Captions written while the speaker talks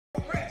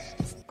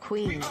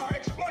Queen. We are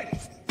exploited.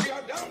 We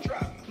are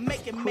downtrodden.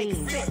 Make it make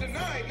Queen. We are sense.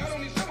 denied not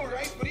only civil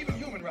rights, but even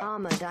human rights.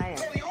 Ahmadiyah.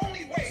 So the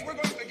only way we're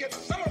going to get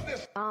some of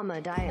this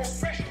Ahmadiyah.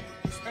 oppression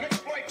and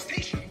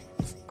exploitation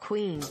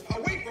Queen.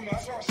 away from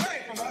us or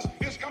aside from us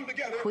is come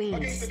together Queens.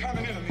 against the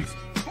common enemy.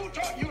 Who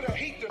taught you to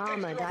hate the texture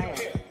of your Ahmadiyah.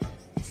 hair?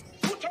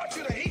 Who taught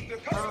you to hate the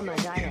color of your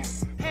skin?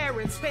 Ahmadiyah.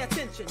 Parents, pay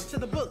attention to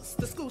the books,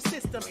 the school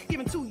system,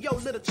 even to your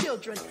little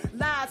children.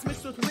 Lies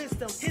mixed with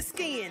wisdom. His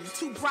skin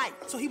too bright,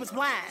 so he was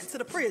blind to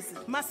the prison.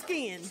 My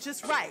skin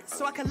just right,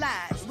 so I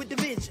collide with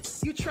division.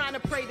 You trying to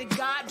pray to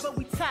God, but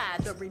we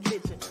tired of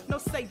religion. No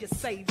savior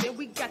saving,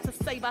 we got to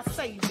save our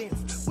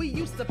savings. We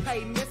used to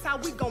pay miss, how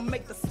we gonna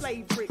make the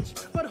slave rich?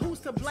 But who's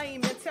to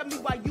blame, and tell me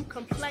why you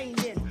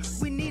complaining?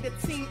 We need a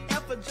team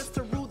effort just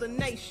to rule the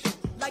nation.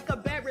 Like a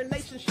bad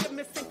relationship,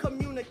 missing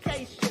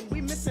communication.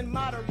 We missing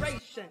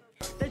moderation.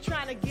 They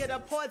trying to get a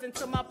poison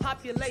to my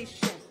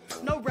population.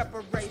 No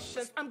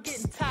reparations. I'm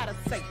getting tired of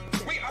Satan.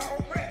 We are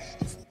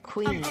oppressed. I'm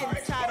Queen.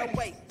 getting tired of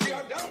waiting. We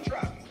are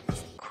downtrodden.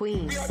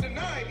 Queen. We are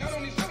denied not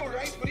only civil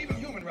rights, but even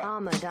human rights.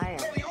 Ahmadiyah.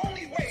 So the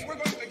only way we're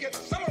going to get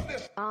some of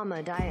this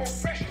Ahmadiyah.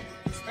 oppression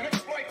and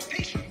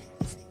exploitation.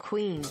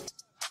 Queen.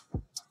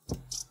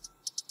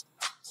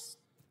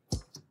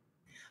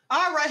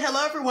 All right,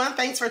 hello everyone.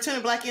 Thanks for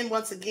tuning back in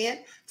once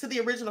again to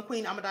the original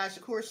Queen Ahmadiyah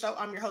Shakur show.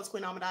 I'm your host,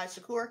 Queen Ahmadiyah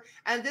Shakur,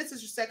 and this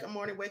is your second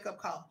morning wake-up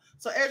call.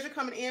 So as you're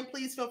coming in,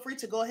 please feel free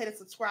to go ahead and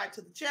subscribe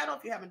to the channel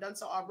if you haven't done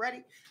so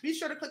already. Be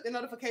sure to click the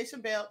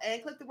notification bell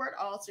and click the word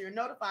all so you're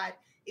notified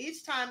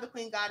each time the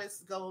Queen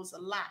Goddess goes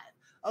live.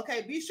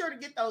 Okay, be sure to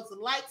get those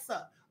likes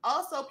up.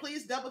 Also,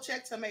 please double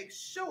check to make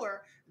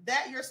sure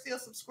that you're still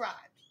subscribed.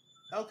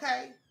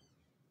 Okay,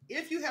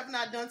 if you have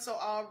not done so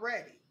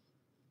already.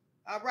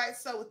 All right,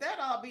 so with that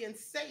all being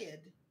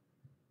said,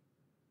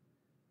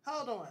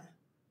 hold on.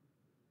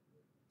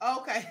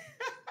 Okay.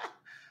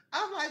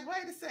 I'm like,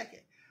 wait a second.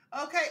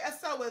 Okay,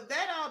 so with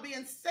that all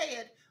being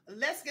said,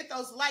 let's get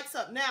those likes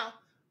up. Now,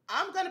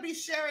 I'm going to be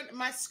sharing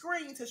my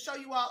screen to show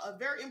you all a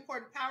very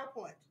important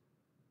PowerPoint.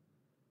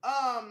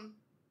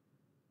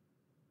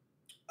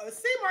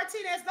 C.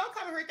 Martinez, don't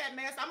come and hurt that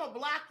mess. I'm going to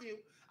block you.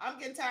 I'm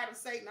getting tired of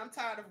Satan. I'm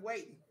tired of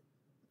waiting.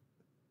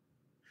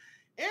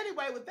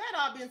 Anyway, with that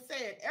all being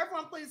said,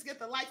 everyone please get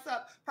the likes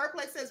up.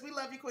 Perplex says, we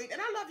love you, Queen.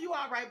 And I love you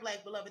all right,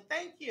 Black Beloved.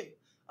 Thank you.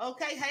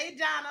 Okay, hey,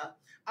 Jonna.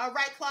 All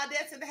right,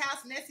 Claudette's in the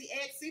house. Nessie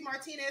X. C.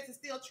 Martinez is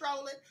still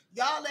trolling.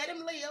 Y'all let him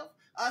live.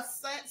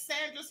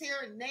 Sandra's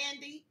here.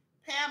 Nandy.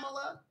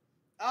 Pamela.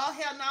 All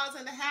hell no's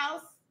in the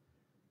house.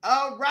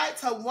 All right,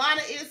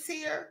 Tawana is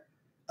here.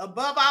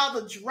 Above all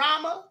the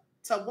drama.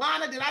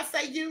 Tawana, did I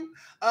say you?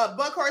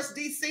 Buckhorse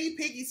DC.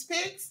 Piggy's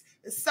Picks.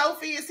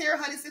 Sophie is here.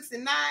 Honey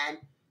 69.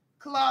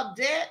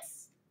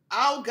 Claudette,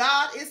 oh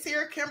God is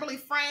here. Kimberly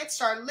France,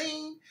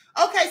 Charlene.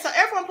 Okay, so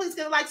everyone please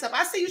get the likes up.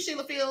 I see you,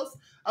 Sheila Fields.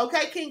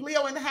 Okay, King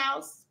Leo in the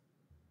house.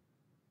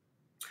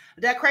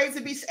 That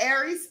crazy beast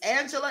Aries.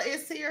 Angela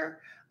is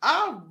here.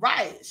 All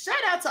right. Shout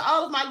out to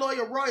all of my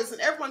loyal royals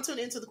and everyone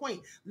tuning into the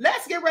Queen.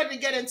 Let's get ready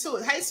to get into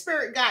it. Hey,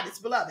 Spirit Goddess,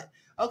 beloved.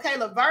 Okay,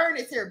 Laverne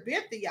is here.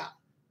 Bithia.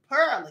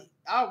 Pearly.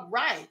 All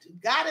right.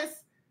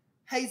 Goddess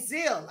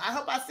Hazel. I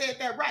hope I said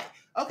that right.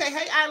 Okay,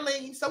 hey,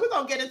 Eileen. So we're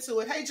going to get into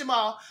it. Hey,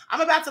 Jamal. I'm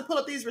about to pull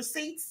up these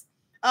receipts.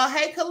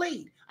 Hey,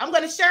 Khalid. I'm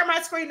going to share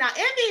my screen now.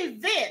 In the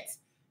event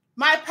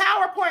my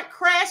PowerPoint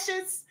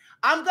crashes,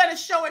 I'm going to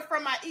show it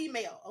from my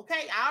email.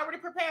 Okay, I already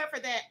prepared for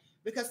that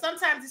because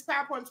sometimes these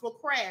PowerPoints will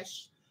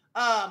crash.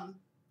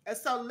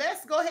 So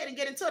let's go ahead and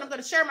get into it. I'm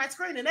going to share my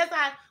screen. And as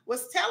I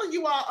was telling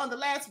you all on the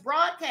last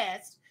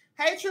broadcast,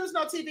 hey, Truth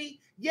No TV,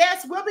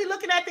 yes, we'll be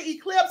looking at the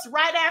eclipse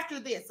right after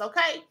this,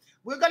 okay?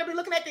 We're going to be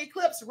looking at the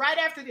eclipse right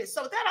after this.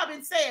 So with that all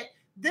being said,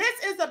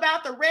 this is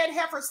about the red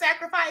heifer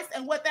sacrifice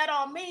and what that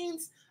all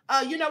means.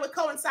 You know, it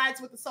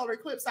coincides with the solar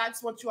eclipse. I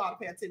just want you all to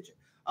pay attention.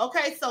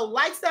 Okay, so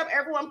likes up,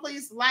 everyone,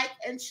 please like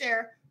and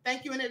share.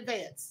 Thank you in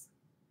advance.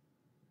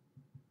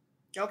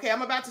 Okay,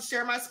 I'm about to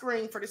share my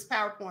screen for this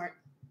PowerPoint.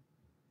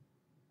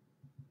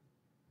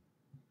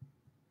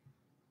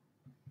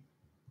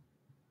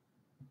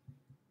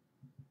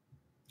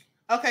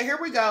 Okay, here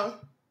we go.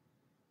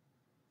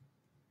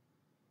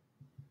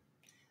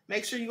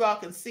 Make sure you all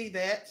can see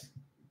that.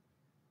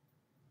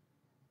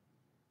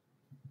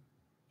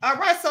 All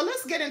right, so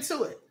let's get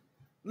into it.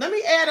 Let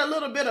me add a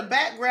little bit of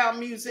background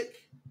music.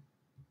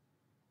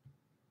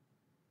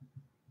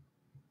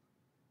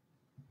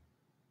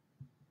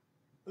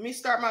 Let me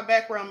start my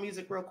background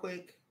music real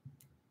quick.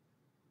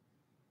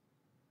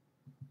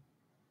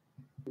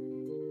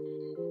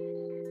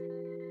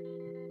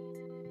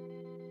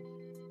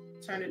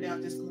 Turn it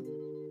down just a little.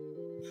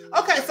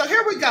 Okay, so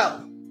here we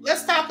go.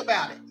 Let's talk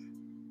about it.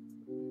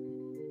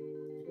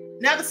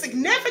 Now, the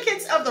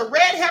significance of the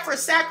red heifer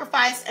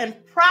sacrifice and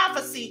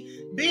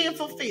prophecy being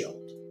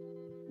fulfilled.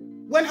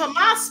 When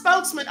Hamas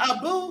spokesman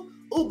Abu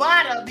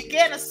Ubaidah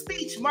began a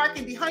speech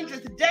marking the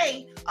 100th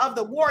day of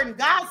the war in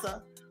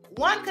Gaza,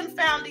 one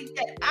confounding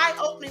yet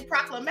eye-opening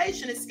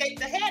proclamation escaped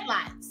the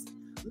headlines,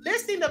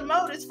 listing the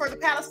motives for the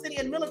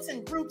Palestinian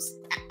militant group's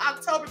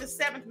October the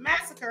 7th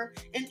massacre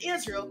in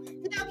Israel.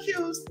 He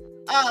accused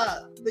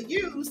the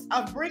use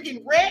of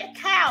bringing red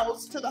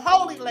cows to the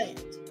Holy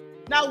Land.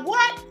 Now,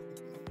 what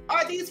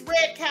are these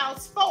red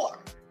cows for?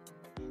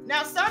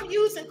 Now, some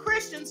Jews and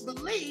Christians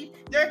believe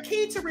they're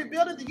key to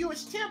rebuilding the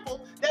Jewish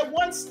temple that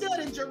once stood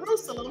in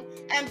Jerusalem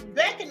and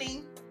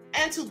beckoning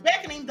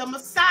the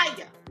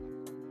Messiah.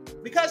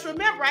 Because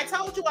remember, I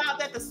told you all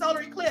that the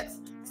solar eclipse,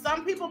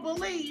 some people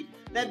believe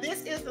that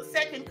this is the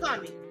second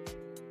coming.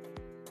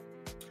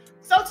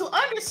 So to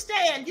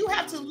understand, you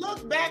have to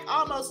look back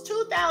almost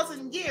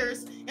 2,000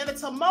 years in the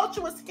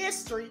tumultuous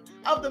history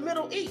of the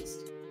Middle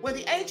East, when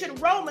the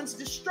ancient Romans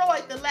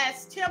destroyed the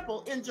last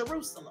temple in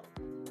Jerusalem.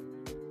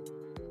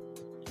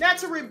 Now,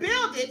 to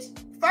rebuild it,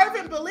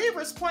 fervent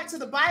believers point to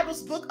the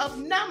Bible's book of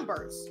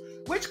Numbers,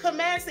 which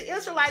commands the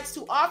Israelites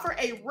to offer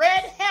a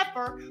red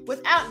heifer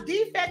without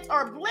defect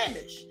or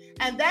blemish,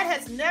 and that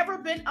has never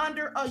been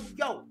under a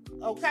yoke,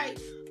 okay?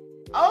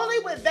 Only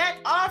with that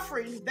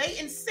offering, they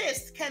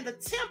insist, can the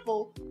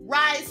temple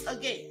rise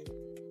again.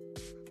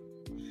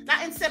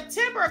 Now, in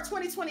September of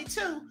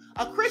 2022,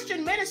 a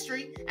Christian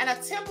ministry and a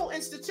temple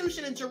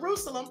institution in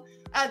Jerusalem,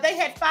 they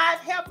had 5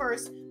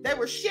 heifers that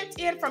were shipped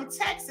in from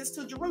Texas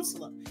to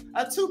Jerusalem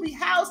to be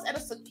housed at a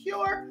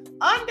secure,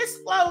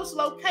 undisclosed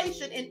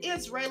location in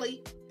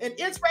Israeli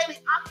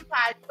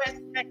occupied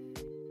West Bank.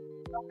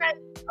 Okay,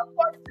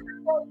 according to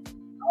reports,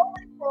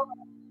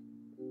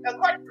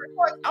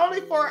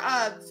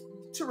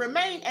 to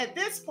remain at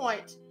this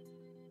point,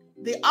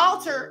 the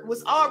altar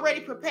was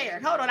already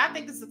prepared. Hold on, I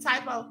think this is a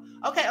typo.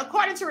 Okay,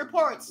 according to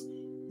reports,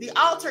 the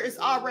altar is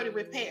already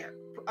prepared.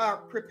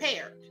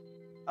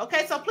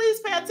 Okay, so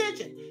please pay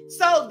attention.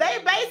 So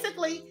they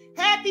basically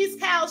had these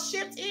cows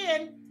shipped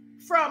in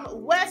from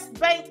West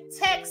Bank,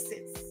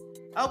 Texas.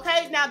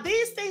 Okay, now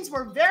these things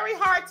were very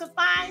hard to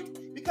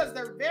find because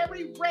they're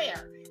very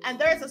rare. And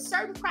there's a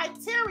certain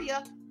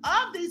criteria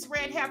of these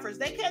red heifers.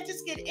 They can't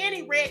just get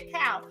any red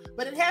cow,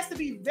 but it has to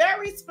be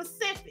very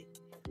specific.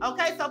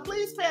 Okay, so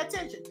please pay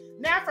attention.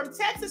 Now, from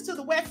Texas to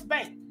the West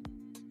Bank.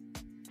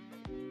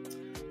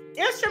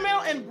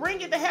 Instrumental in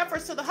bringing the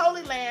heifers to the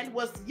Holy Land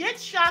was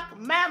Yitzhak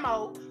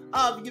Mamo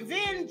of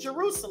Yevin,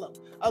 Jerusalem,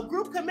 a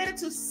group committed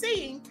to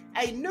seeing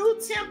a new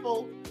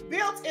temple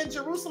built in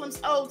Jerusalem's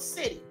old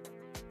city.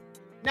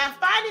 Now,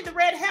 finding the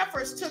red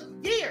heifers took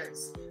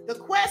years. The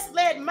quest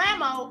led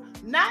Mamo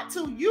not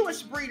to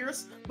Jewish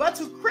breeders, but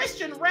to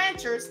Christian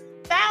ranchers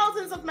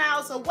thousands of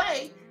miles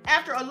away.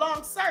 After a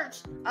long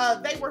search,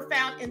 they were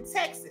found in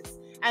Texas.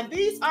 And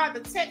these are the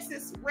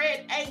Texas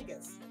Red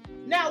Angus.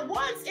 Now,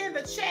 once in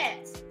the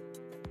chat,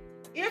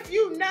 if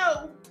you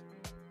know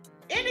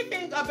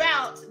anything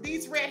about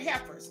these red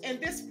heifers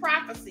and this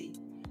prophecy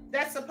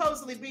that's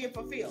supposedly being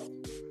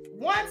fulfilled,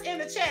 once in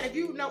the chat, if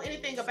you know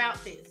anything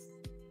about this.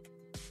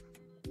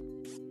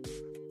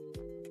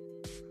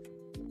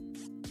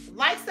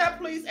 Likes up,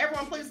 please.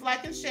 Everyone, please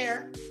like and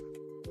share.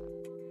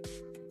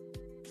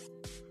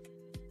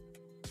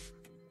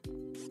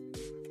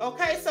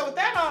 Okay, so with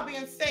that all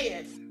being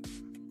said,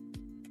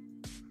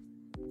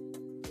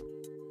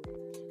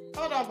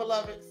 hold on,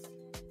 beloveds.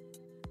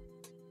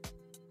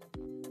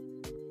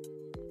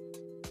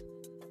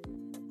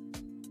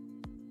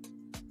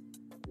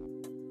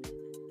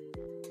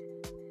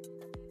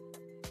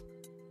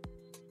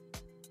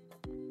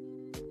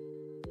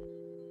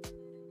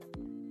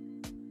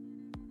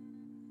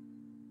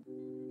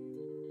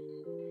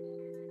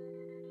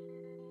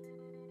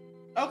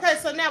 Okay,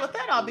 so now with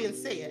that all being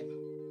said,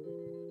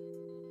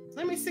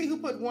 let me see who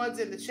put ones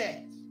in the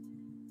chat.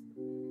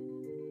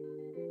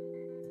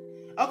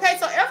 Okay,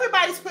 so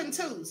everybody's putting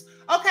 2s.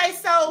 Okay,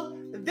 so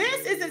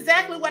this is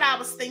exactly what I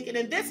was thinking,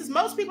 and this is,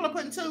 most people are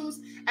putting 2s,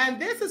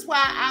 and this is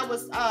why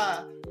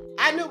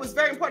I knew it was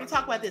very important to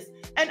talk about this.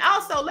 And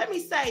also, let me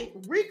say,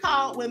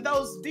 recall when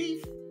those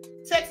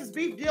Texas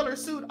beef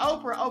dealers sued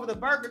Oprah over the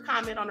burger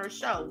comment on her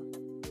show.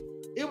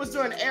 It was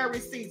during the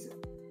Aries season.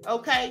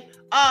 Okay,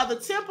 the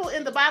temple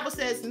in the Bible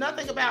says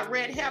nothing about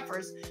red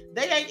heifers.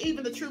 They ain't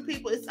even the true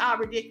people. It's all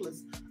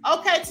ridiculous.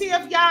 Okay,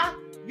 TF, y'all,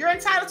 you're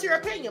entitled to your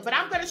opinion, but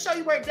I'm going to show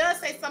you where it does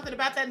say something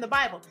about that in the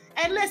Bible.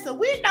 And listen,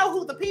 we know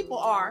who the people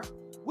are.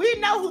 We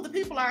know who the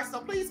people are, so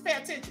please pay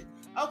attention.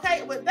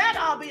 Okay, with that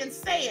all being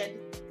said,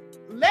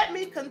 let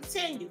me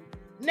continue.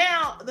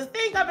 Now, the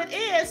thing of it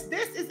is,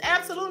 this is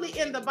absolutely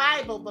in the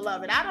Bible,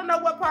 beloved. I don't know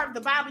what part of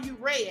the Bible you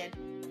read.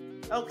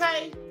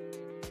 Okay?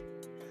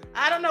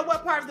 I don't know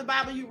what part of the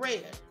Bible you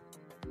read.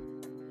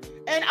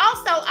 And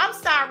also, I'm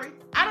sorry,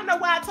 I don't know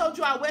why I told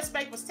you our West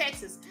Bank was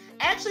Texas.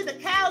 Actually, the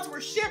cows were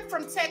shipped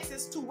from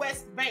Texas to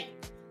West Bank.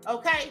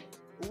 Okay?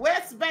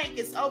 West Bank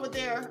is over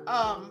there.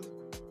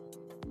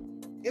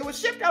 It was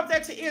shipped over there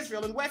to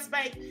Israel in West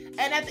Bank.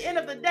 And at the end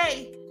of the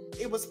day,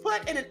 it was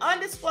put in an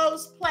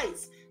undisclosed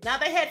place. Now,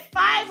 they had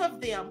 5 of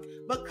them,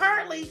 but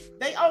currently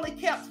they only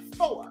kept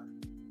 4.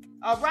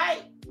 All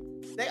right?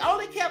 They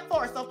only kept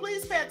 4. So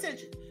please pay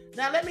attention.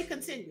 Now, let me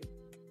continue.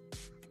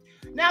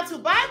 Now, to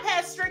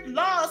bypass strict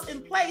laws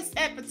in place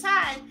at the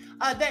time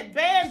that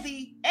banned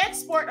the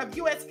export of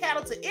U.S.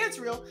 cattle to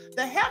Israel,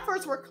 the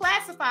heifers were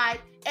classified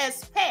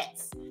as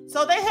pets.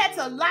 So they had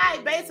to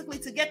lie basically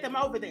to get them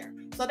over there.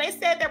 So So they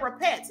said there were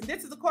pets. And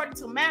this is according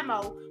to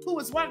Mamo, who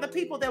was one of the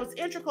people that was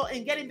integral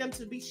in getting them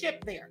to be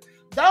shipped there.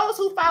 Those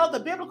who follow the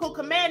biblical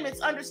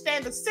commandments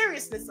understand the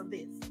seriousness of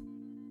this.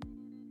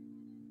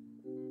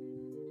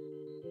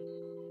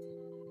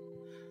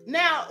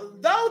 Now,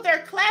 though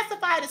they're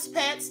classified as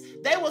pets,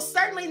 they will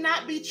certainly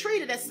not be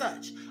treated as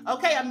such.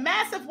 Okay, a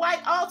massive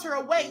white altar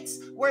awaits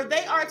where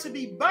they are to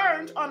be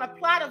burned on a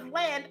plot of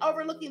land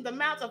overlooking the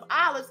Mount of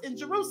Olives in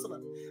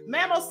Jerusalem.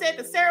 Mamo said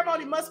the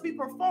ceremony must be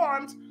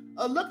performed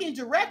looking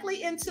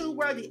directly into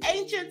where the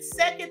ancient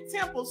Second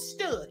Temple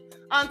stood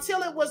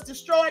until it was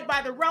destroyed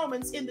by the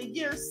Romans in the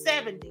year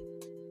 70.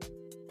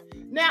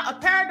 Now, a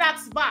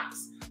paradox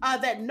box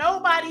that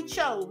nobody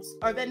chose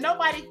or that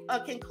nobody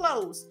can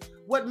close.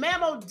 What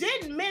Mamo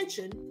didn't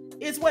mention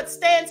is what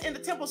stands in the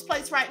temple's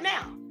place right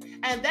now,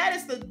 and that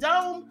is the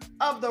Dome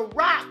of the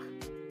Rock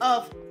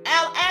of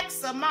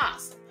Al-Aqsa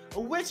Mosque,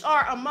 which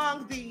are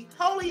among the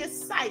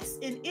holiest sites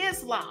in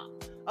Islam.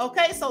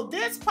 Okay, so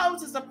this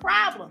poses a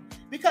problem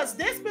because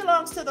this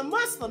belongs to the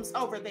Muslims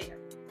over there.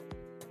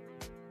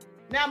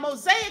 Now,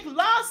 Mosaic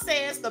law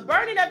says the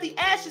burning of the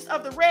ashes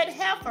of the red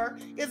heifer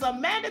is a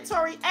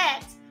mandatory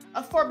act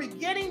for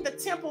beginning the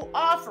temple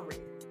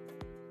offering.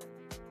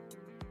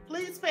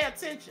 Please pay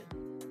attention.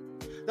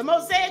 The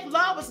Mosaic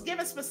law was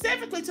given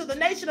specifically to the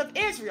nation of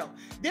Israel.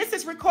 This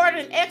is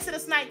recorded in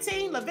Exodus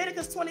 19,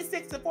 Leviticus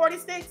 26 and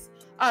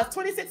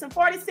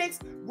 46,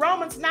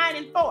 Romans 9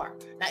 and 4.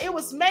 Now, it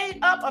was made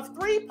up of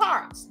 3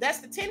 parts. That's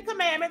the 10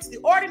 Commandments, the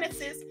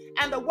ordinances,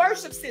 and the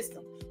worship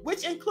system,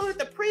 which included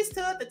the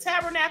priesthood, the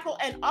tabernacle,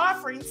 and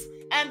offerings,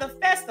 and the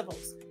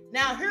festivals.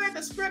 Now, here are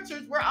the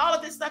scriptures where all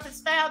of this stuff is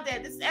found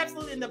at. This is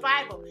absolutely in the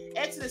Bible.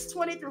 Exodus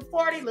 20 through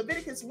 40,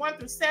 Leviticus 1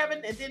 through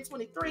 7, and then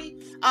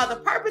 23.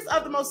 The purpose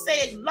of the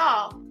Mosaic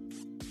law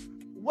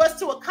was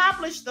to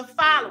accomplish the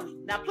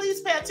following. Now,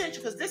 please pay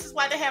attention because this is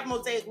why they have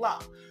Mosaic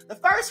law. The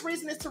first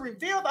reason is to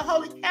reveal the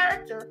holy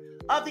character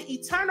of the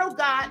eternal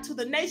God to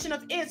the nation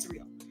of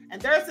Israel.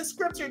 And there's the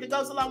scripture that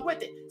goes along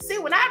with it. See,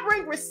 when I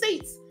bring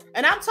receipts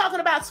and I'm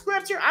talking about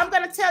scripture, I'm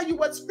going to tell you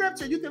what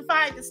scripture you can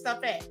find this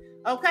stuff at.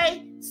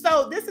 Okay,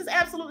 so this is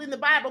absolutely in the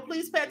Bible.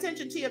 Please pay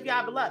attention to it,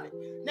 y'all beloved.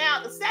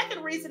 Now, the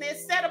second reason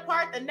is set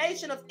apart the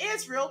nation of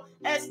Israel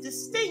as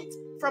distinct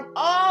from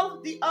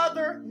all the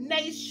other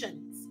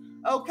nations.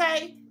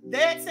 Okay,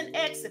 that's in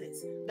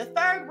Exodus. The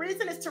third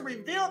reason is to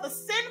reveal the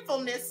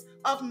sinfulness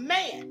of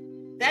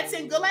man. That's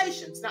in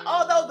Galatians. Now,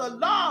 although the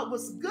law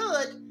was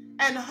good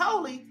and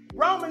holy,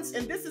 Romans,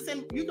 and this is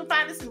in, you can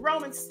find this in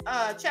Romans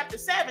chapter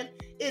 7,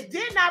 it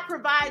did not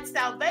provide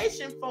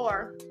salvation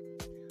for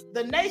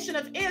the nation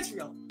of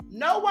Israel.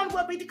 No one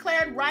will be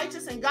declared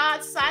righteous in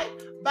God's sight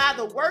by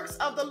the works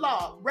of the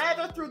law.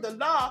 Rather, through the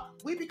law,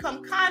 we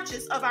become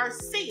conscious of our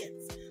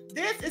sins.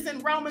 This is in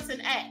Romans and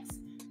Acts.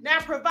 Now,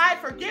 provide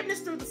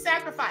forgiveness through the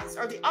sacrifice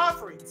or the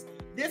offerings.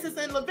 This is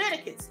in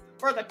Leviticus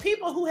for the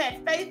people who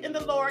had faith in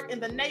the Lord in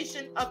the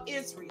nation of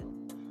Israel.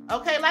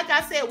 Okay, like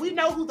I said, we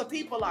know who the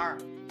people are.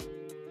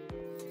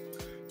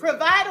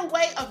 Provide a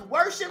way of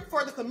worship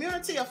for the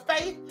community of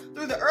faith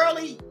through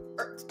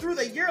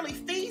the yearly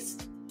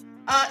feast.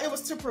 It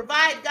was to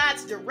provide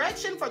God's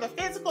direction for the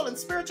physical and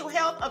spiritual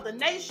health of the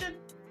nation.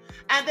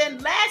 And then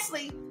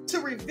lastly, to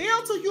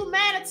reveal to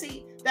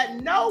humanity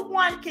that no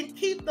one can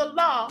keep the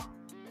law,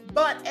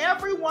 but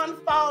everyone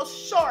falls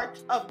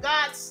short of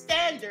God's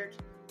standard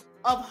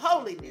of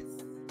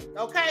holiness.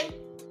 Okay?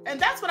 And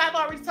that's what I've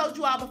already told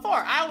you all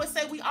before. I always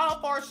say we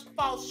all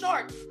fall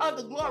short of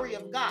the glory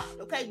of God.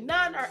 Okay?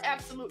 None are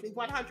absolutely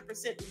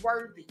 100%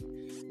 worthy.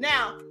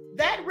 Now,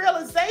 that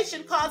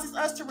realization causes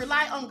us to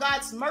rely on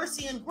God's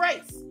mercy and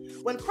grace.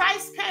 When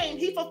Christ came,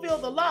 he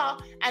fulfilled the law,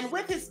 and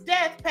with his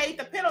death paid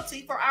the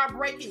penalty for our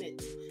breaking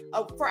it.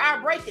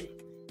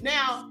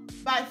 Now,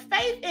 by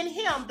faith in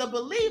him, the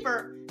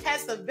believer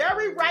has the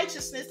very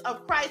righteousness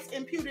of Christ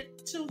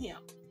imputed to him.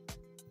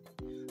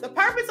 The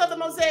purpose of the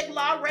Mosaic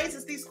law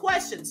raises these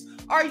questions.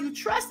 Are you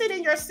trusting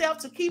in yourself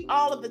to keep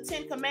all of the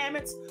 10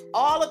 commandments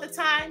all of the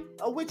time,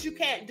 which you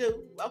can't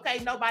do?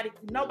 Okay, nobody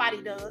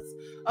does.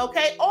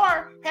 Okay,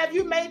 or have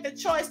you made the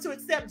choice to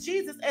accept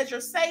Jesus as your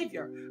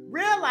Savior,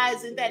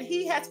 realizing that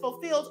he has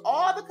fulfilled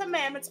all the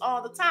commandments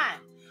all the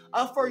time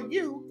for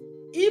you,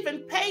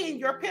 even paying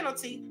your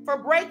penalty for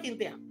breaking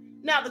them?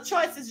 Now, the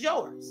choice is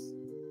yours.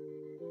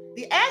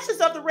 The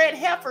ashes of the red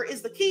heifer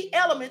is the key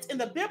element in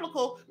the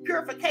biblical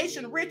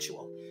purification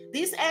ritual.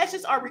 These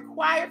ashes are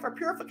required for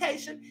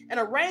purification in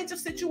a range of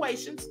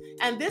situations,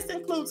 and this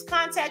includes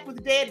contact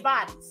with dead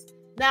bodies.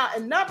 Now,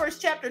 in Numbers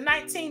chapter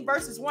 19,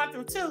 verses 1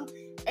 through 2,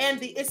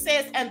 it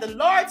says, "And the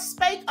Lord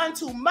spake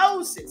unto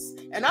Moses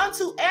and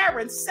unto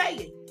Aaron,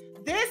 saying,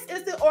 This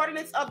is the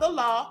ordinance of the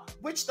law,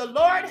 which the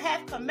Lord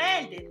hath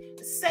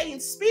commanded, saying,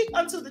 Speak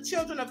unto the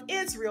children of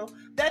Israel,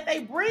 that they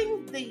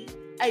bring thee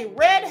a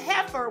red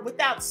heifer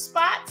without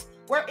spot,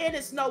 wherein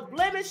is no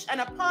blemish,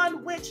 and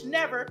upon which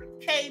never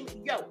came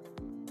yoke."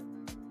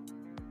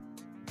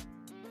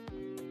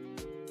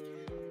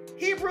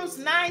 Hebrews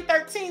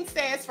 9:13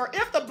 says, "For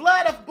if the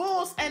blood of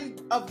bulls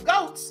and of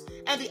goats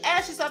And the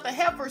ashes of the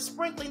heifer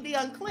sprinkling the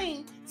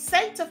unclean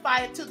sanctify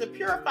it to the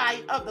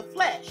purifying of the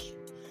flesh.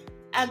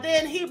 And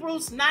then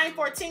Hebrews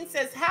 9:14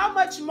 says, how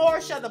much more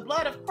shall the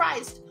blood of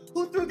Christ,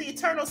 who through the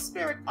eternal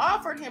Spirit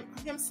offered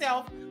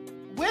himself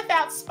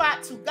without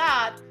spot to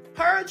God,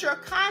 purge your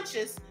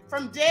conscience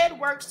from dead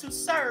works to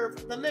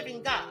serve the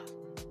living God.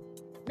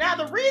 Now,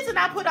 the reason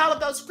I put all of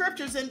those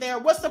scriptures in there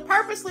was to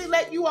purposely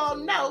let you all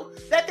know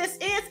that this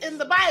is in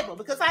the Bible,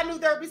 because I knew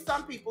there would be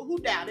some people who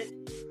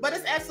doubted, but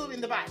it's absolutely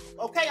in the Bible.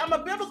 Okay, I'm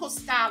a biblical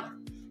scholar.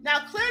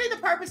 Now, clearly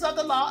the purpose of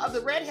the law of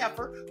the red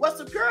heifer was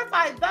to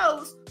purify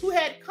those who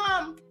had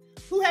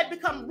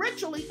become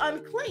ritually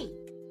unclean,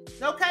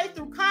 okay,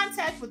 through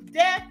contact with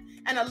death,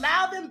 and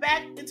allow them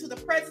back into the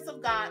presence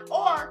of God,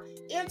 or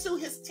into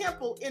his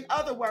temple, in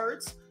other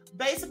words,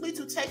 basically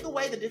to take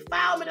away the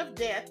defilement of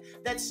death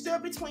that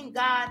stood between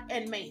God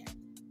and man.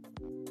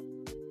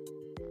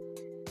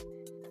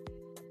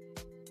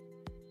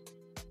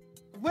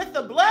 With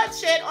the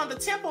bloodshed on the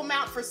Temple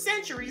Mount for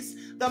centuries,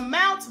 the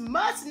mount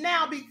must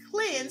now be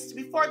cleansed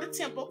before the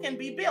temple can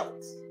be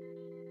built.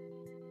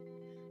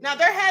 Now,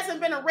 there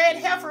hasn't been a red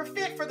heifer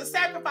fit for the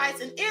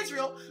sacrifice in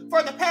Israel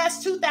for the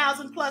past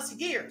 2,000 plus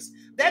years.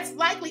 That's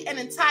likely an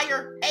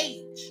entire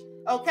age,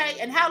 okay?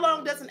 And how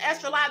long does an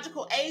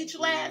astrological age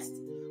last?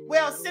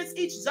 Well, since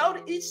each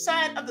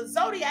sign of the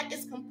zodiac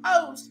is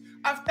composed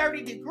of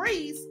 30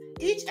 degrees,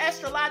 each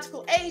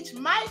astrological age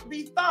might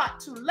be thought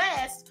to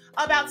last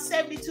about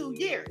 72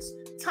 years,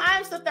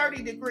 times the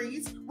 30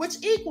 degrees, which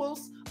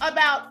equals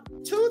about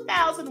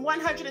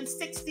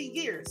 2,160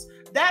 years.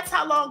 That's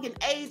how long an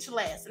age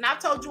lasts. And I've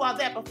told you all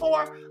that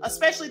before,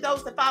 especially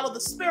those that follow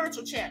the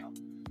spiritual channel.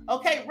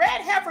 Okay,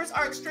 red heifers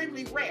are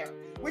extremely rare,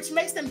 which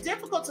makes them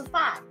difficult to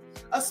find,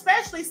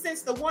 especially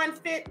since the one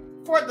fit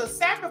for the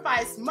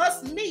sacrifice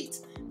must meet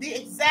the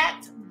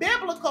exact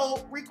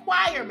biblical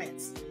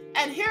requirements.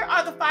 And here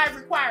are the 5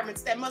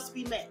 requirements that must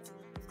be met.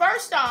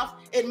 First off,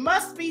 it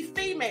must be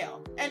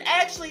female. And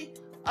actually,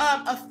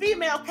 a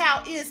female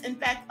cow is, in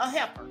fact, a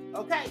heifer,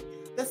 okay?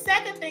 The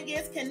second thing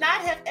is,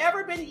 cannot have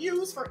ever been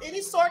used for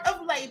any sort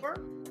of labor.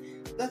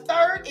 The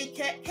third, it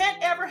can't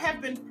ever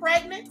have been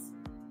pregnant.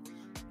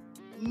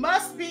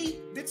 Must be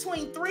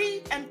between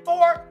 3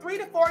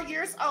 to 4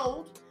 years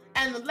old.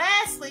 And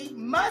lastly,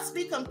 must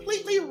be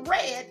completely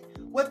red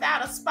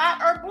without a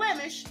spot or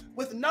blemish,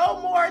 with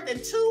no more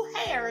than 2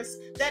 hairs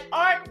that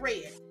aren't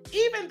red.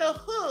 Even the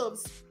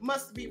hooves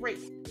must be red.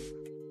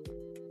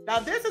 Now,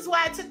 this is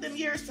why it took them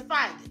years to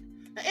find it.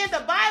 Now, in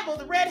the Bible,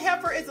 the red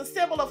heifer is a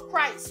symbol of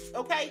Christ,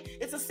 okay?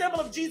 It's a symbol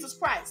of Jesus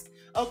Christ,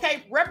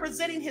 okay?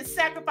 Representing his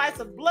sacrifice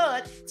of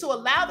blood to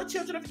allow the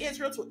children of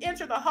Israel to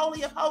enter the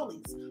Holy of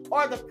Holies,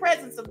 or the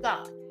presence of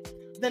God.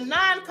 The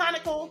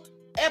non-canonical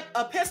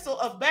epistle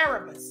of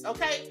Barabbas,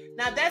 okay?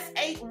 Now that's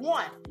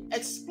 8:1.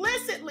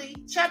 Explicitly,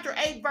 chapter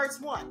 8, verse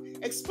 1,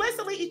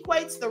 explicitly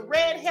equates the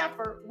red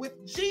heifer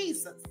with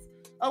Jesus,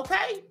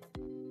 okay?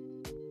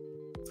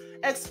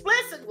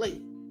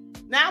 Explicitly.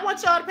 Now I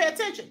want y'all to pay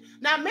attention.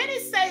 Now many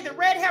say the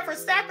red heifer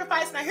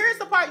sacrifice, now here's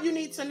the part you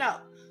need to know.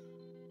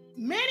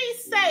 Many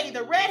say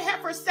the red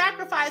heifer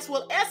sacrifice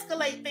will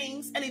escalate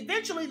things and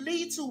eventually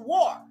lead to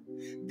war.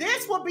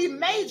 This will be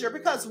major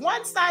because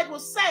one side will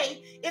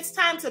say it's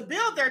time to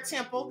build their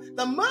temple.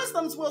 The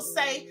Muslims will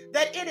say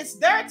that it is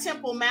their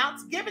temple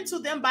mount given to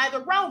them by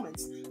the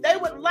Romans. They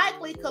would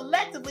likely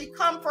collectively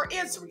come for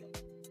Israel.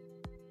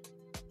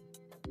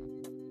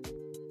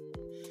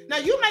 Now,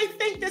 you may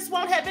think this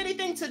won't have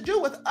anything to do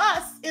with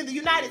us in the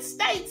United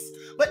States,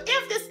 but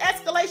if this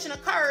escalation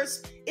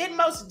occurs, it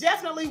most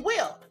definitely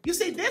will. You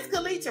see, this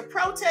could lead to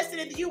protesting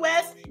in the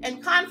U.S.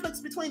 and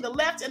conflicts between the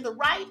left and the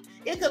right.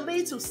 It could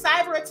lead to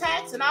cyber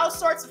attacks and all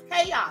sorts of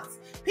chaos.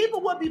 People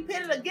will be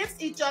pitted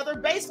against each other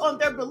based on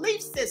their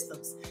belief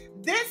systems.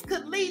 This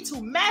could lead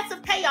to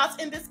massive chaos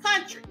in this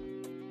country.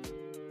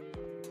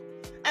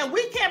 And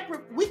we can't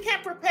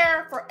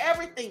prepare for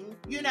everything,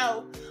 you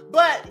know,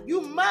 but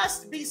you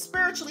must be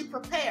spiritually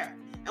prepared.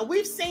 And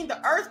we've seen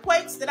the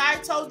earthquakes that I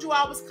told you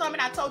all was coming.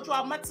 I told you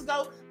all months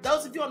ago,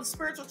 those of you on the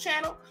spiritual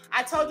channel,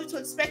 I told you to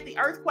expect the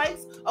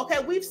earthquakes.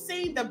 Okay, we've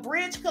seen the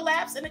bridge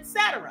collapse and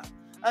etc.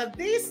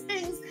 These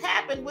things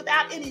happen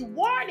without any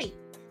warning.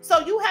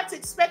 So you have to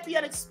expect the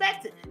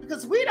unexpected,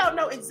 because we don't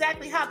know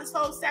exactly how this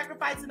whole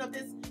sacrificing of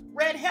this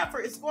red heifer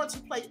is going to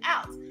play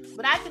out.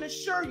 But I can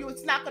assure you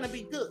it's not going to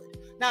be good.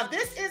 Now,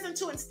 this isn't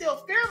to instill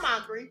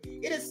fear-mongering.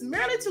 It is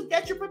merely to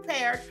get you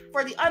prepared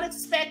for the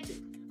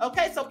unexpected.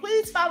 Okay, so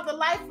please follow the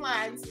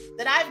lifelines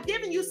that I've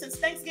given you since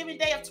Thanksgiving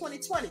Day of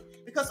 2020,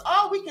 because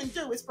all we can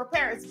do is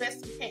prepare as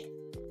best we can.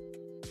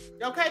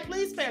 Okay,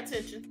 please pay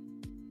attention.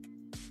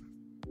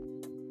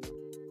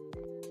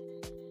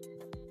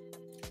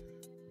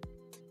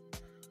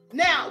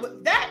 Now,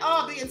 with that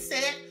all being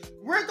said,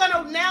 we're going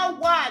to now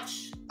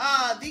watch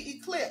the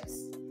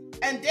eclipse.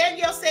 And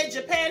Danielle said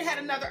Japan had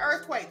another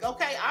earthquake.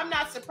 Okay, I'm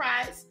not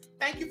surprised.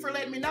 Thank you for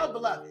letting me know,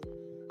 beloved.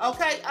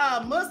 Okay,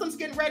 Muslims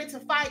getting ready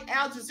to fight.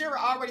 Al Jazeera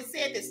already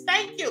said this.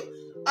 Thank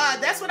you.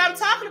 That's what I'm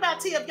talking about,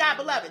 T of God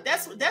beloved.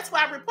 That's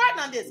why I'm reporting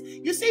on this.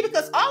 You see,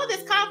 because all of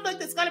this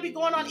conflict is going to be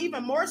going on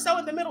even more so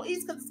in the Middle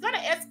East because it's going to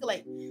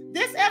escalate.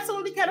 This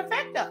absolutely can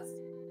affect us.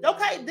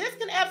 Okay, this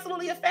can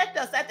absolutely affect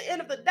us. At the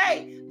end of the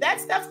day,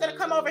 that stuff's going to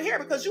come over here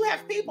because you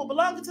have people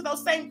belonging to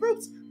those same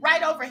groups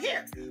right over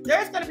here.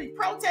 There's going to be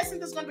protesting.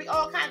 There's going to be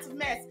all kinds of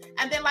mess.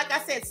 And then, like I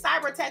said,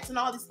 cyber attacks and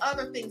all these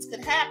other things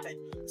could happen.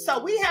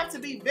 So we have to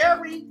be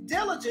very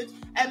diligent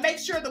and make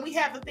sure that we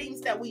have the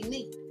things that we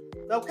need.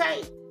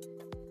 Okay?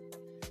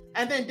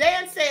 And then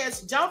Dan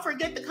says, don't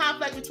forget the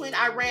conflict between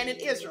Iran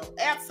and Israel.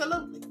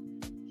 Absolutely.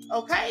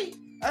 Okay?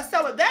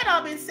 So with that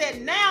all being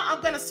said, now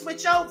I'm going to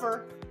switch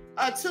over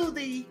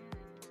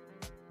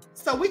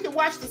so we can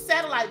watch the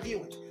satellite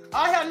viewing.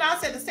 All Hell Now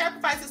said the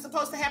sacrifice is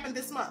supposed to happen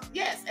this month.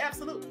 Yes,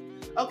 absolutely.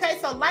 Okay,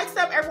 so likes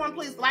up, everyone,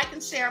 please like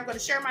and share. I'm going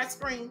to share my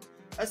screen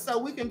so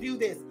we can view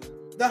this.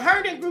 The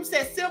Herndon Group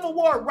says civil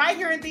war right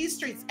here in these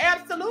streets.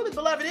 Absolutely,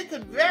 beloved. It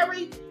could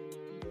very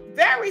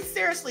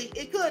seriously,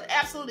 it could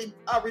absolutely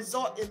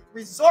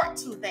resort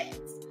to that.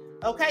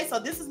 Okay, so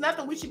this is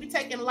nothing we should be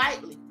taking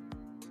lightly.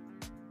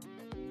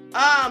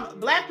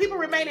 Black people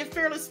remaining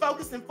fearless,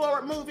 focused, and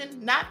forward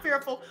moving, not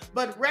fearful,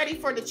 but ready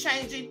for the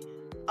changing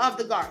of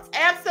the guards.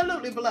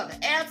 Absolutely, beloved.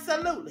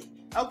 Absolutely.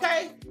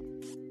 Okay?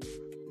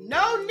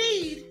 No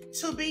need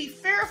to be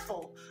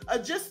fearful.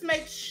 Just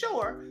make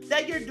sure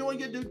that you're doing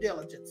your due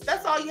diligence.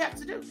 That's all you have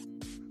to do.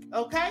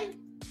 Okay?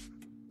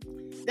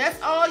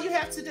 That's all you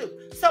have to do.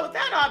 So with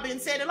that all being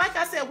said, and like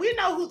I said, we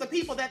know who the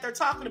people that they're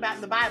talking about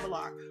in the Bible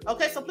are.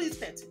 Okay, so please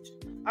pay attention.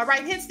 All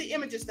right, hence the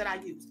images that I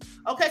used.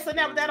 Okay, so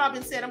now with that all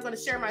being said, I'm going to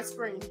share my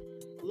screen.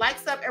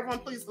 Likes up, everyone,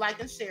 please like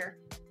and share.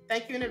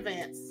 Thank you in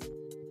advance.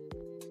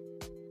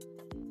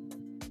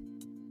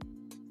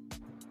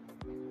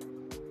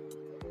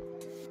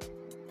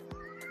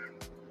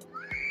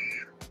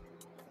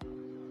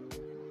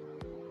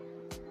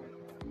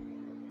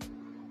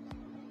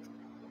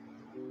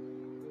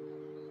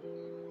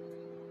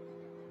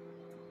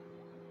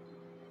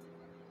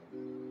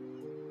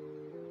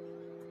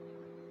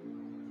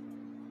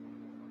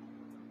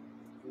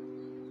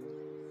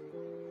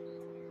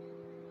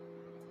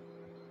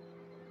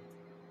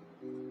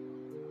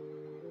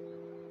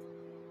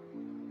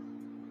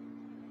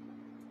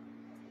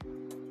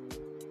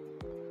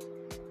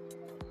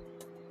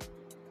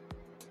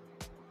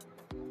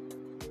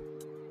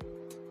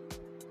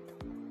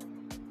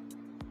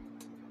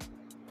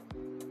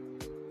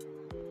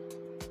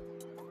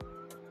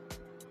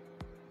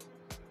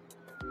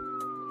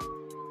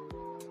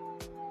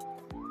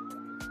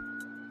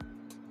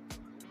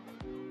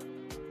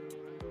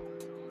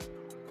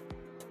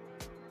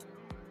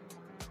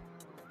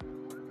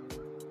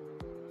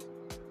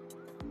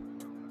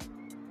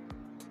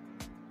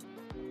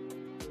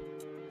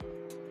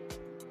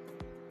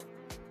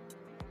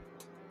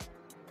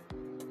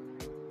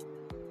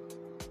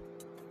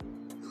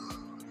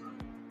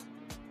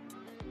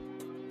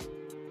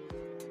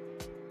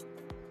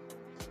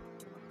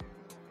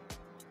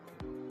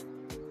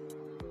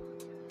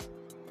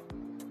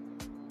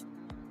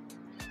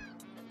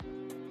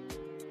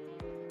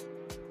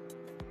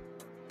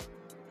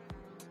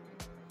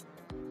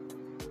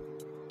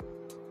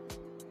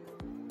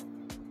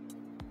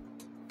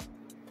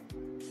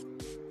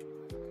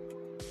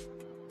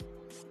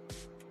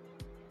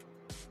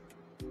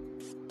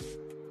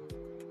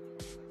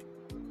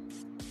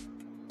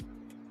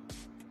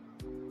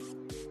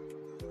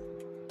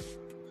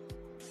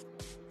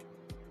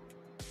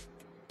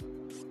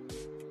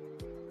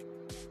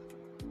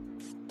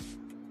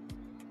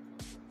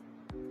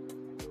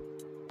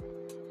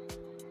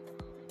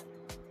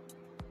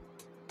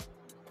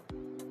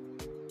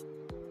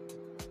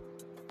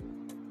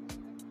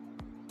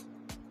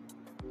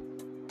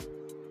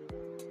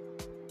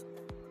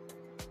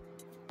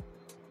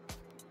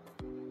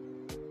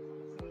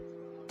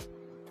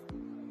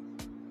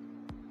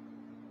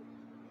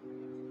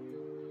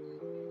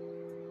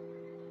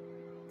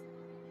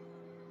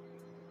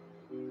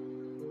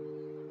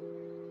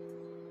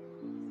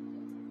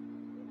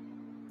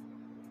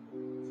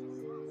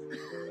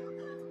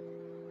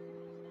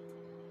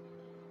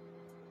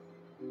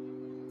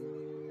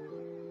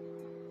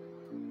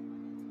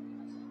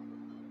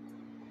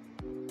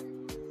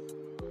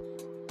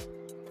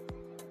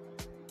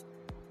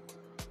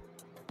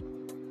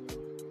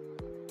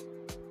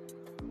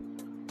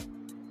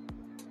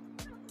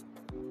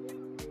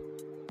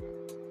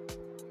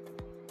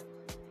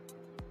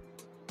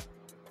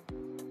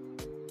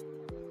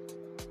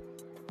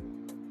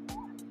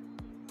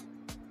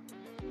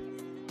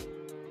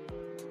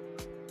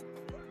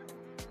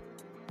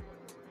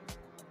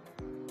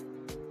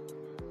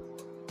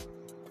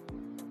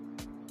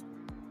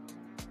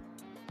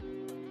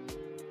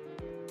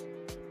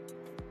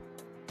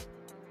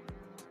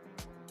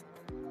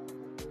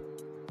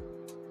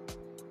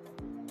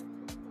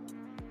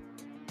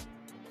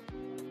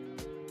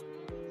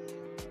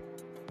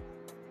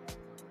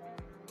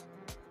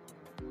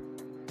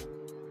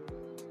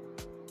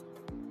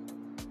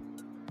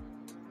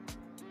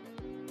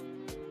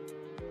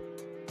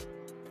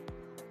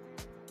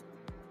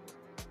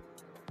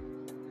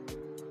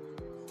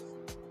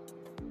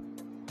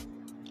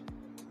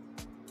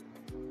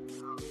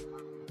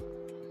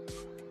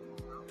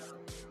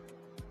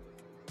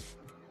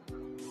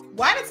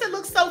 Why does it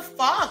look so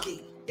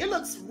foggy? It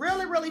looks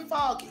really, really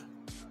foggy.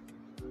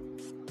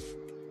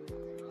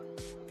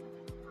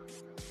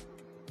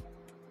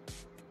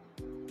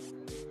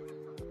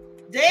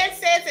 Dan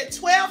says at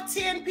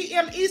 12:10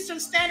 p.m. Eastern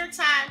Standard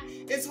Time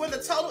is when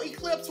the total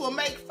eclipse will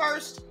make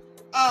first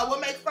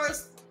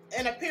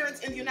an appearance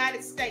in the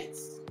United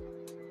States.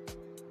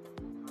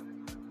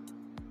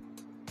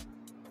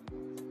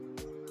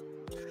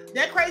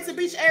 That Crazy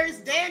Beach Aries,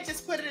 Dan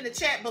just put it in the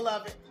chat,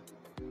 beloved.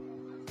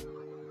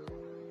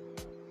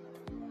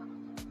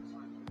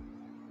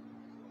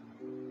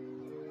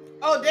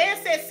 Oh, Dan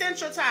said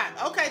Central Time.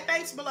 Okay,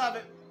 thanks,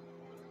 beloved.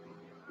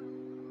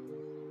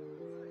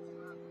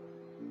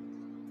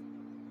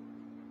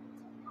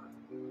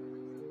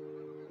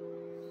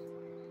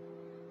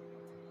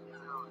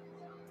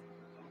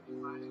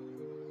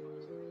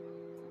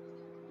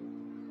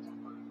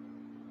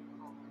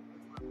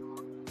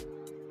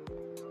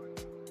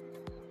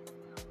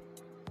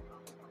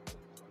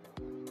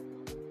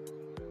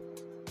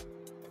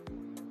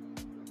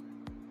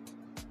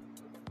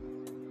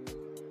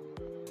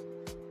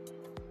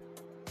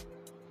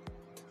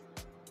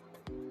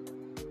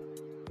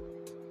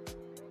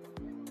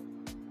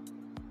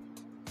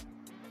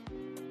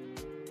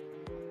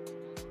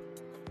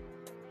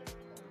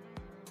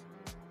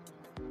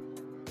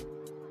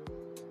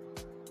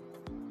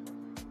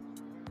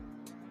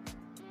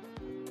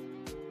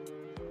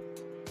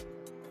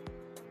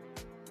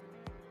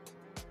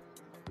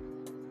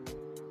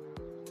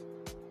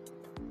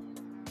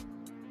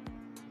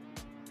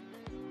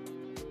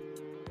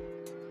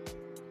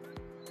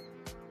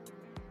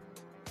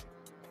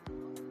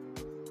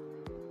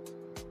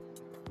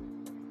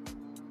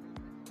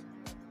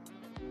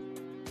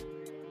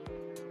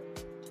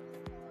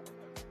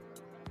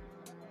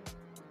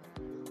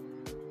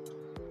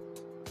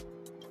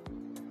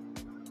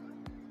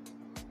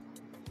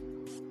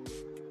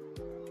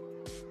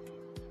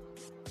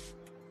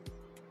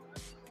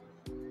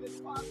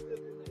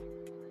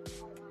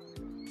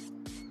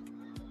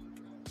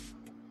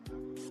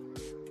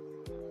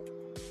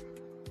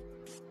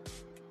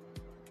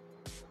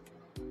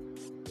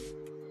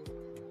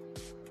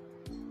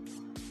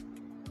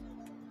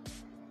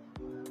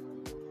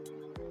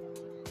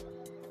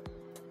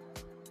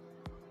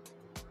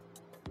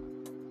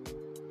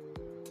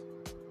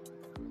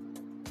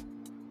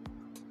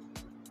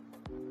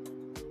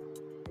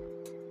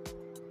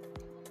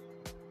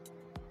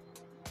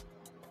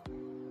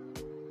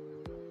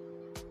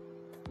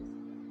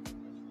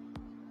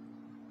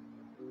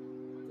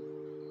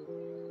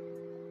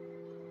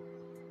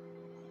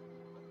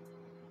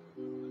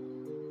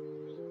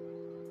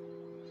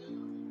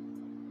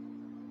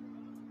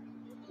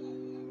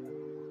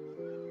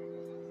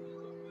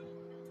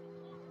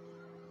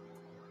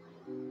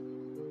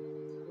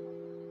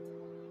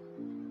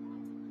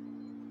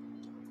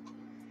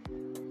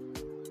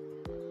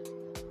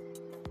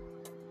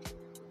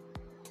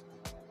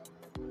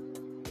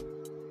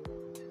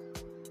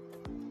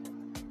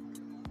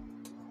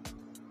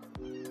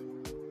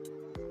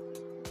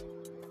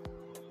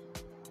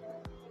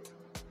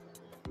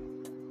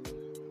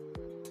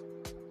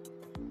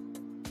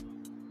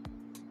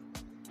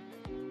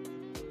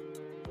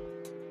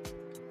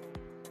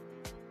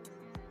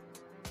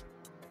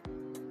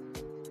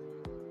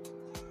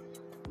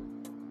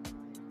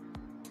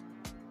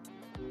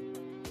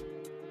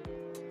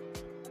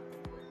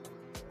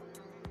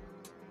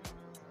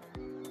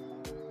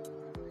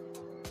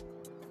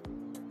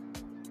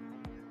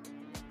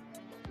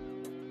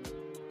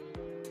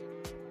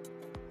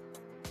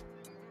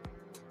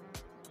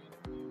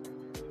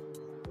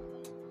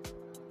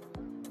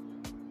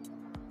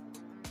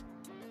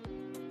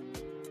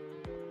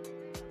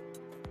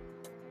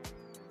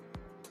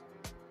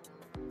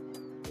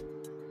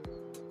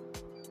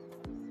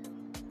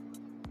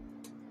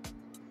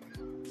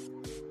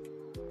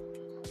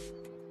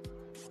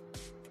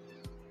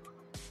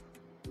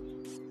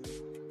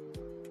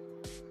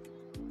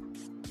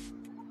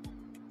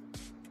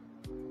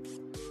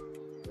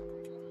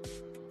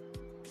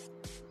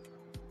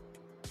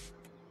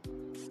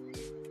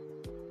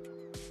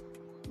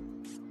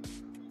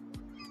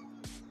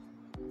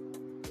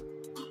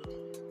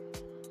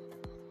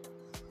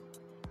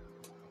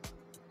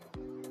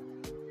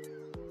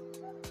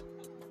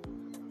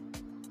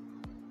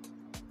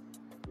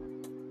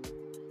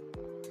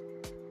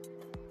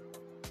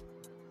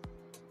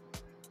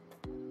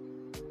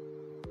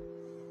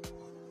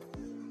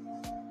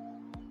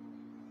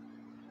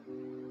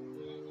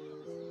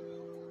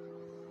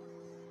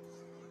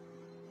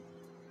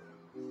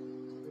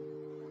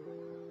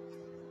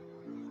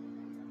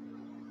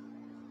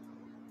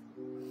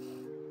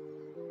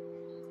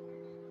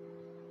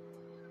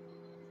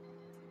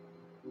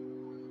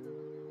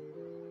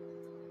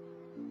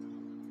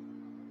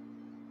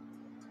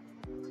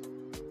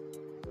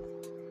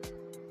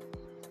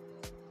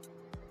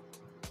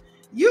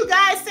 You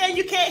guys saying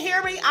you can't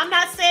hear me? I'm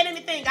not saying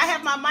anything. I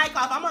have my mic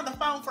off. I'm on the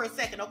phone for a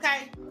second,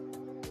 okay?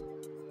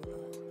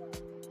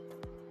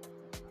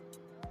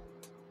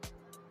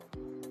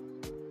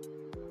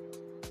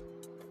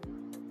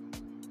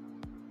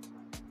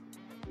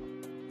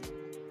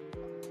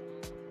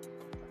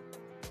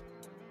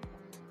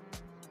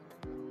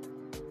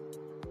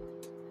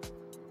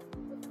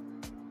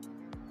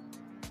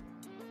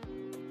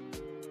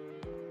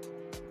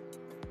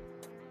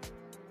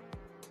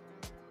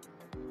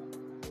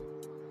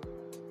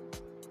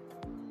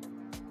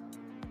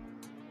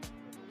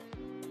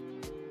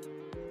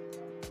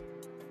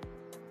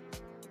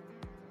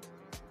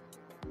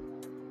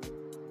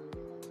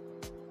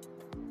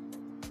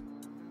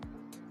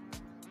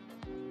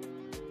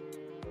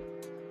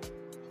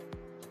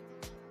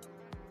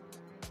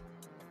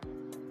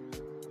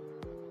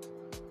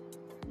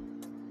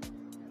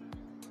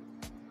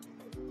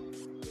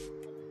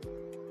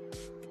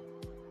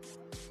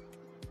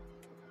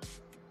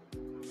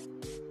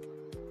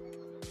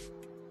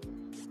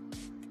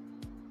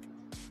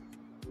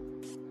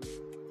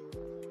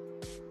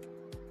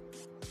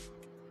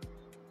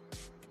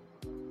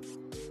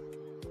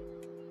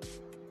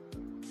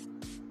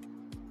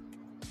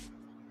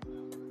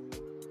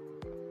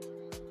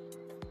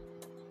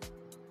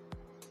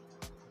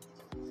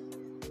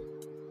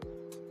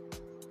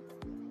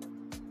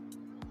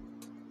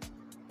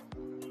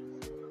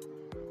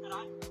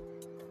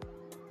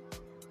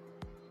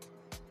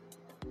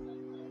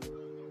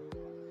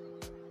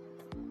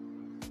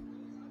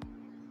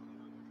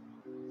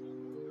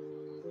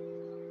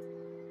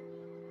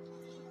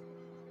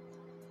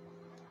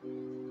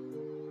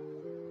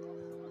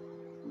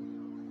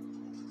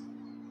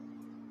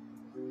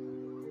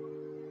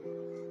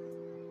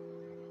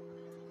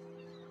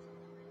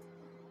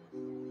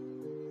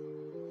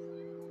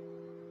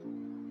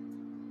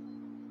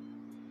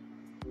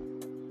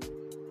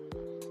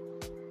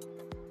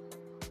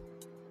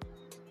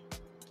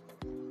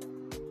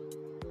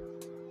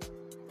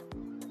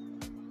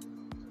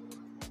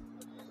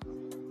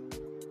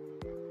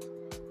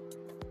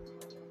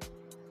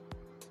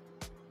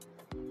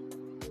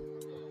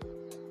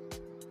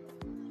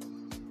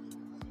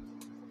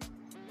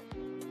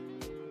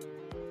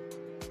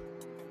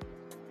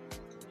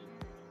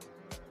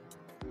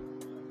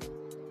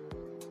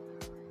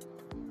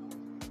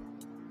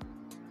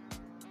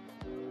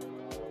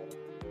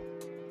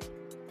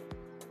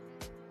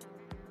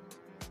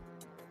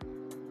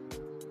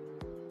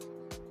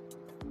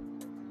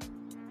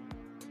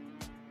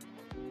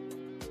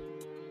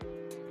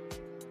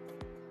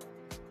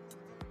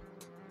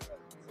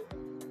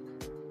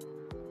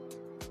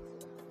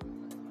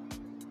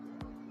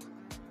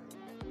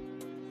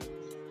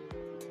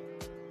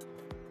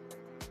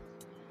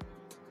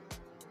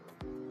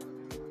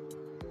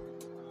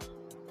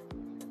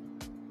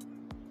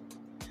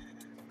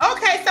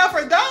 Okay, so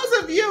for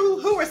those of you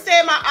who were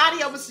saying my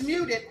audio was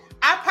muted,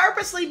 I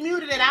purposely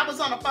muted it. I was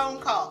on a phone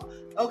call.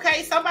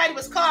 Okay, somebody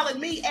was calling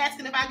me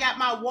asking if I got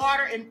my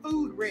water and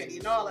food ready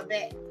and all of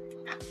that,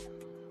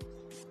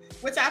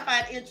 which I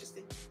find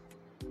interesting.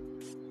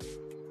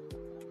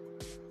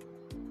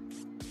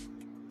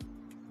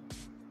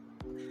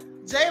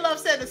 J Love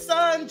said the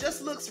sun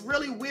just looks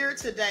really weird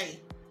today.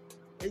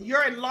 And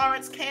you're in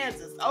Lawrence,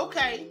 Kansas.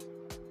 Okay.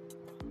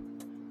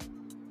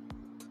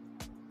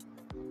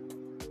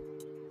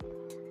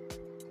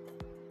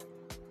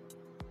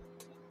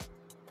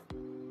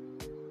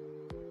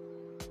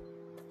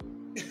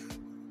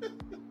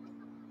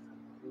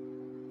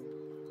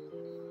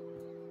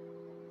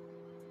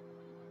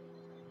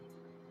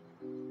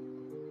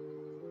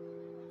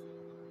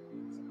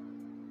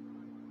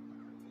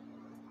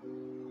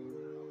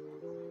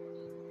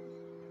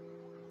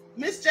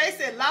 Miss J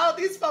said, Lord,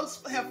 these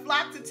folks have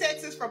flocked to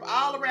Texas from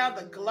all around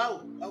the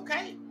globe.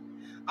 Okay.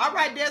 All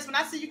right, Desmond,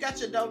 I see you got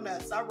your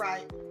donuts. All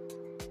right.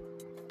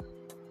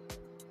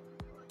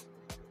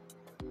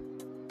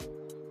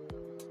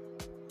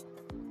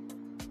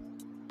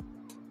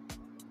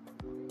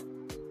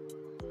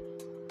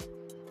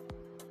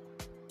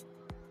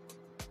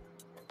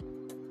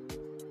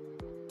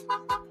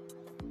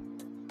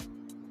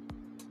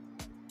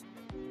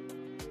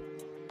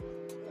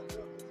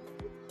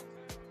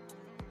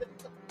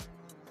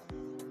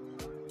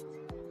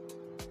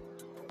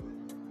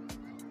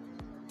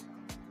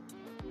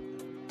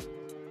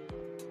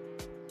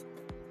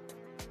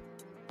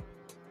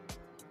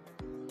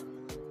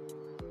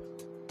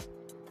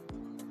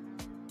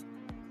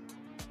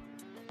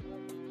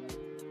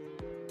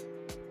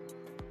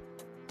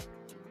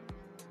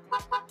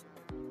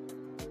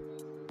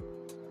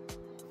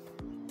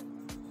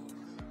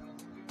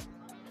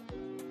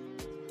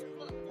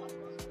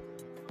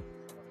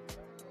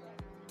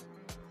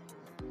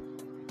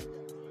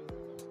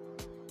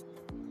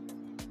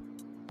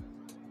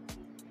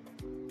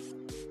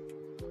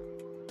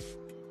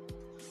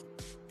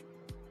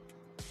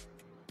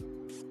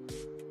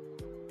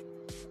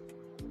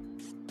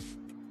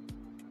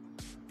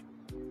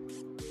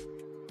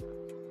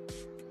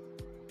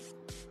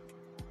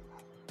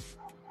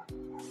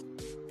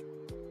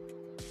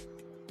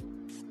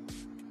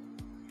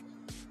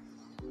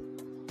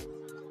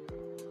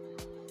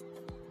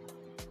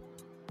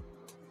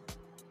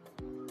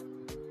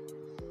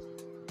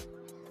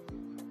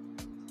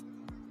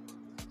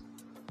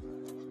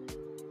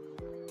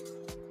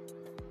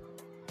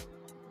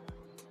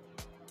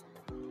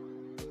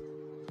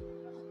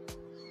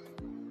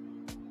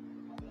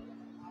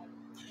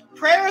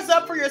 Prayers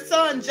up for your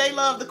son, J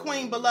Love, the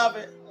Queen,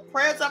 beloved.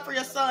 Prayers up for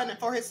your son and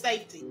for his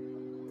safety.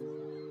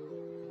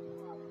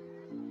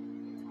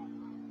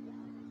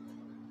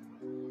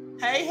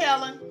 Hey,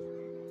 Helen.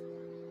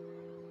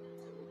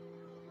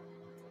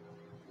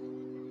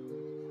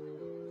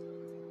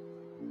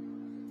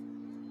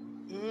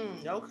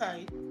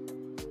 Okay.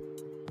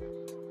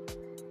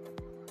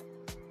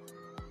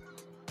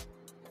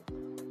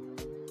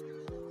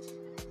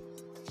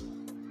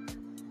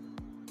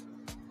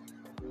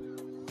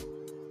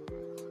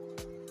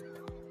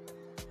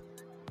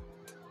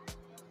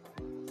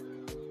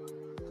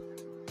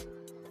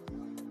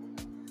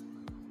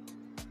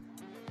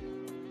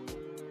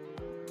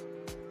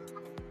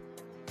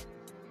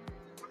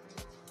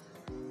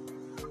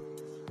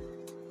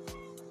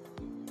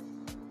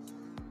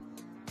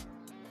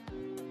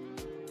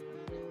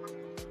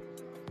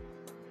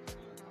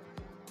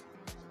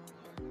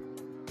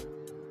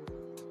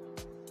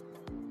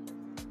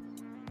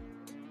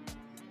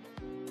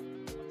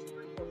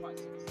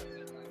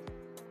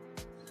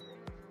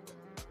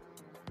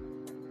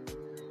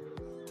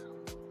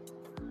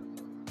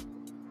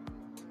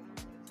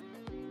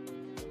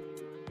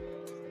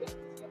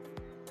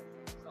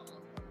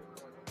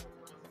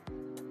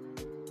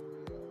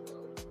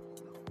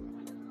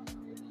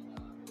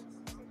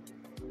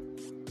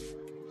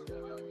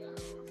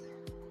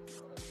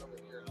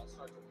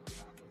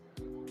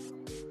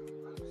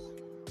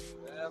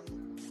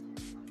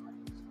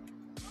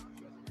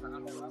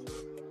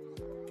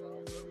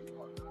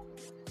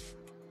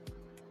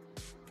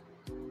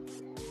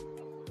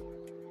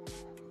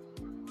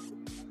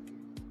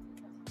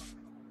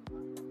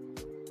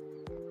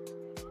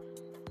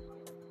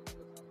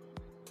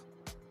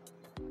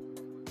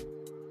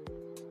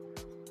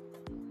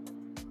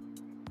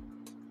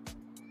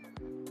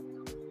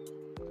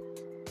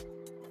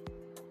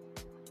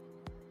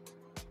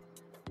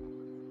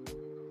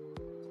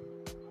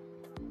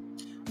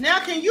 Now,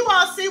 can you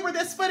all see where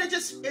this footage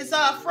is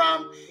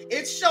from?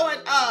 It's showing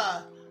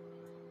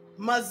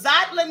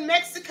Mazatlan,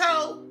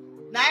 Mexico,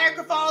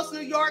 Niagara Falls,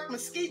 New York,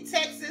 Mesquite,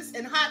 Texas,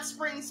 and Hot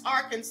Springs,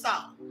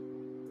 Arkansas.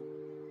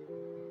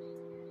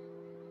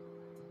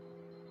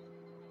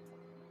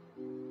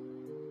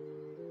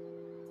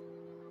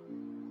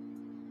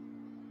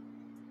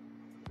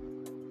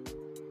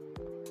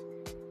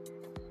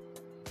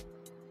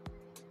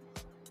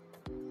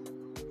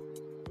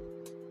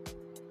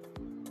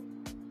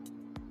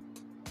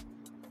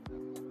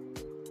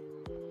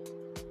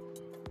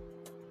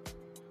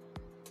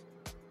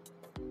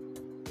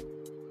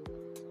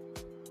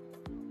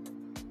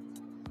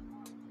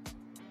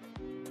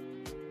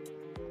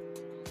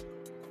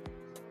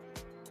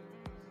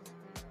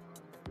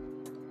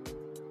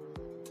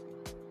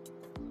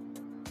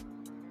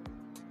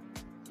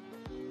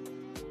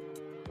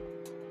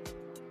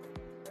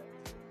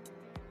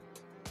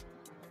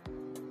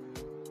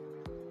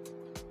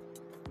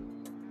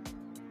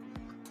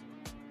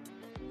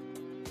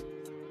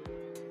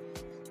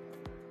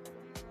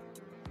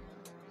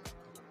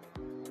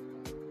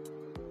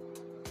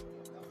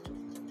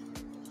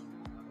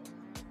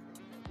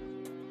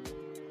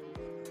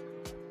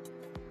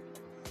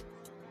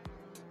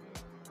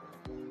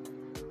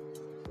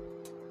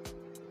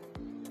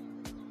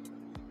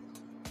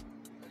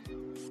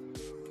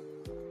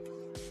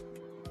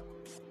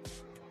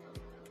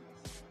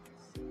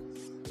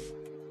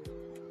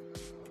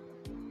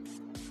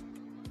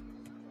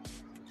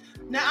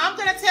 Now, I'm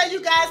going to tell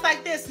you guys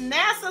like this.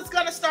 NASA's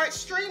going to start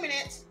streaming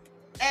it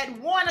at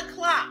 1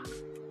 o'clock.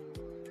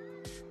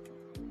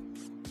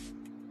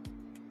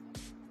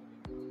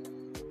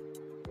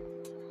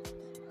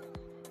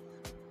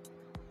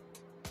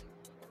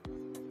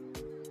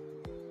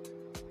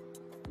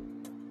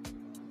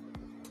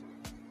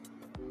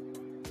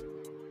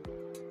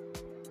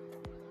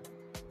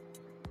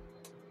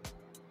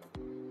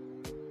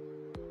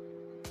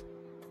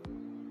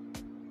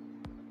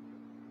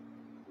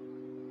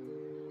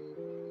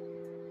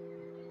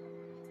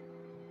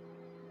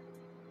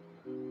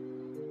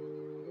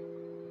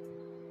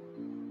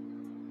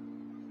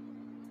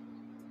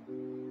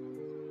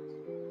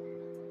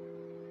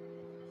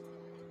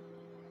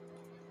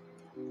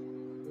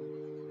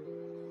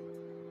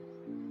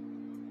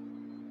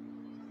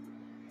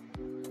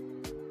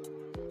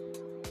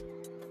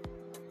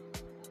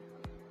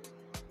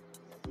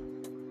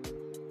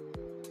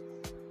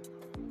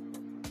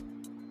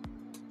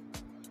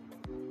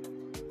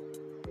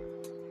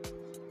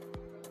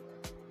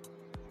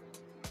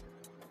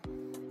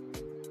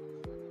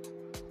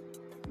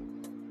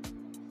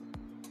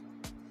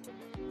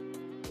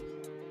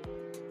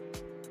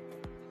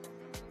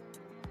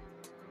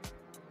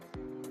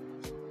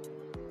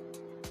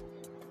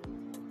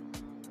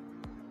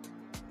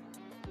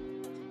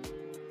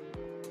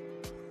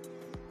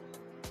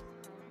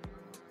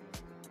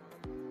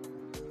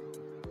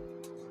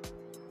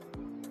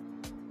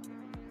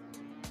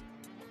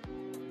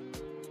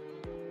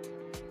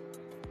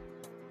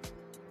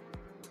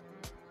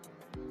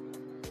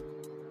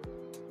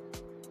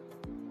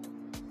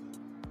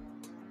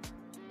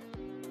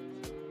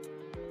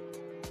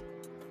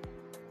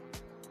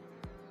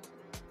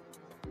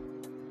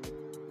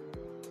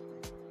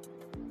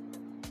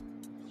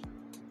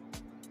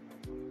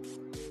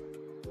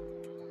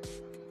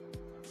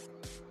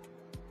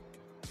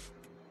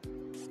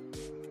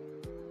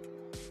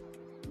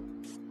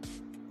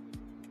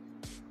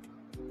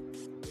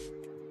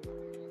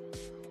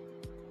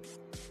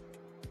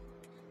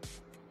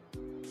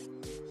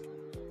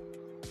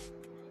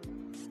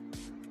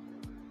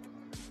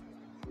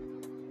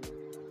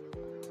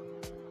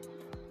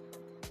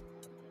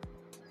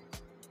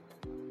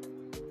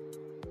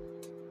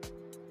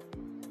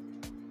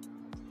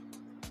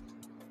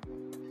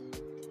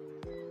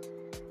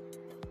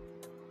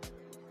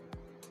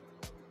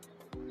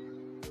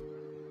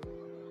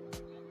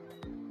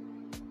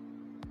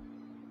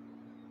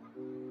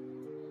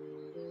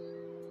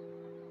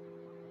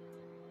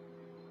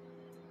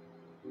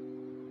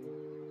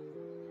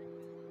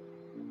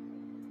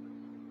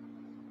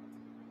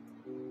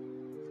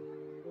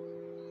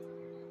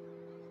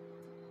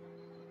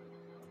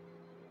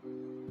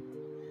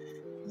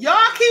 Y'all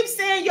keep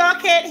saying y'all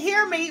can't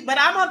hear me, but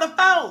I'm on the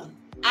phone.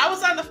 I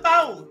was on the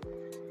phone.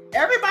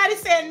 Everybody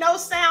said no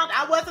sound.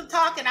 I wasn't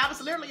talking. I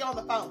was literally on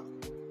the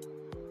phone.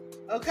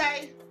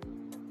 Okay?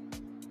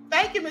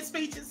 Thank you, Miss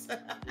Peaches.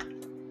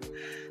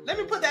 Let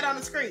me put that on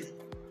the screen.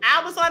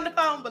 I was on the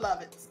phone,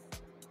 beloveds.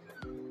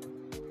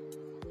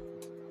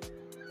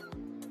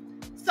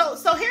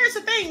 So here's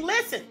the thing.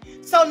 Listen.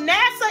 So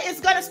NASA is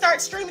going to start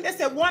streaming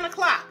this at 1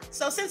 o'clock.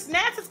 So since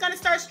NASA's going to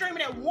start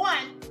streaming at 1,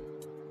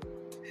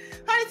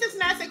 honey, since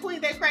NASA Queen,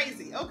 they're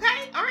crazy.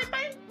 Okay? All right,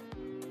 babe?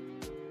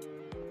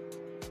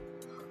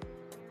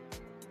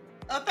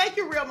 Thank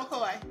you, Real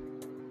McCoy.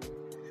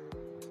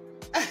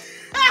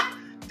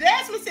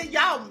 Desmond said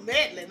y'all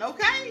meddling,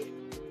 okay?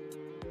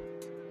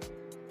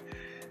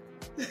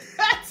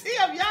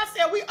 Tim, y'all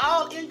said we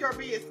all in your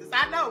business.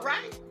 I know,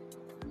 right?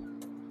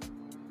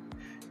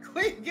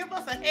 Quick, give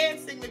us a hand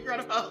signal, girl.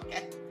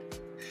 Okay.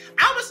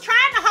 I was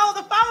trying to hold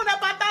the phone up.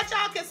 I thought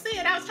y'all could see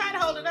it. I was trying to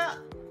hold it up.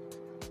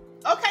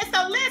 Okay,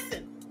 so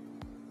listen.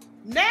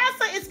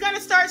 NASA is going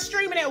to start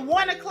streaming at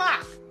 1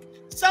 o'clock.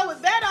 So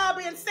with that all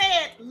being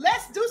said,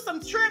 let's do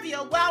some trivia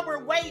while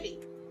we're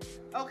waiting.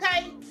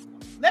 Okay?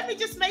 Let me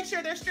just make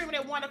sure they're streaming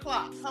at 1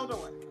 o'clock. Hold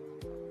on.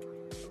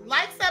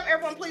 Likes up,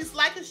 everyone. Please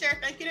like and share.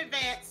 Thank you in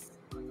advance.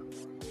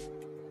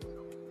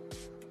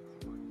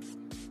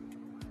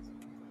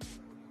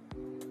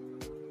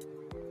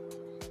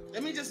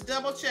 Let me just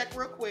double check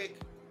real quick.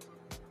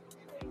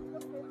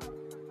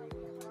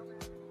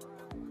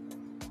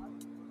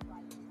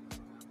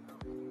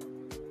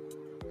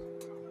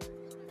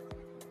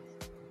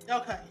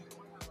 Okay.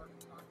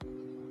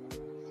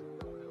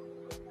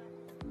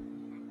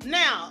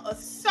 Now,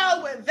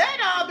 so with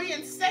that all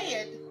being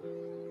said,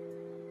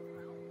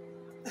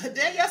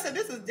 Danielle said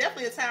this is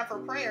definitely a time for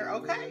prayer,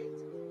 okay?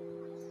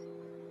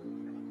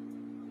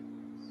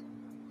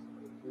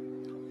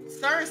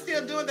 CERN's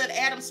still doing that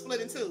atom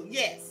splitting too.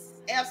 Yes,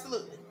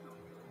 absolutely.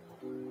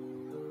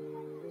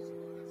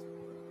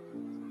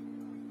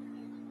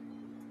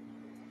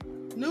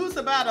 News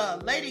about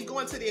a lady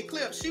going to the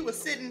Eclipse. She was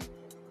sitting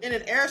in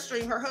an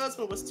Airstream. Her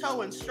husband was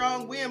towing.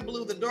 Strong wind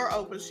blew the door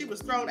open. She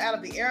was thrown out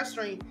of the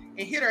Airstream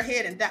and hit her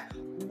head and died.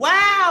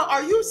 Wow,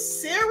 are you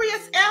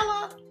serious,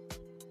 Ella?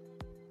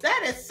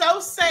 That is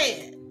so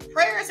sad.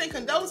 Prayers and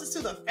condolences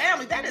to the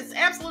family. That is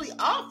absolutely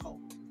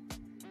awful.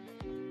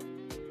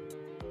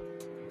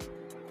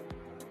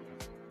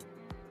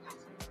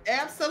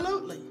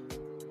 Absolutely.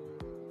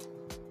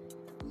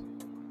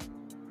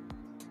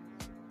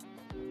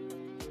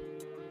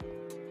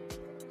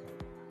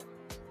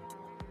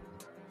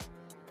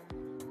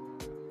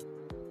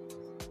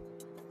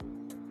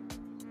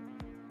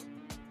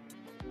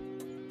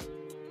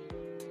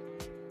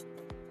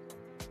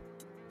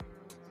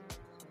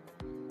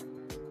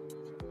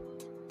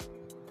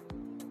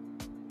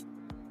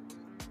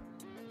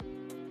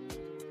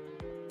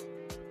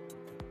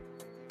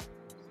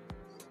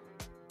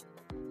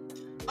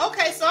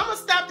 Okay, so I'm gonna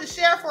stop the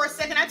share for a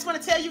second. I just want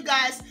to tell you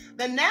guys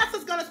the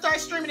NASA's gonna start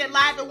streaming it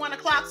live at 1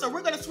 o'clock, so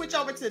we're gonna switch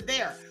over to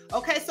there.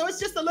 Okay, so it's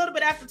just a little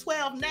bit after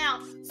 12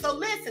 now. So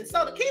listen,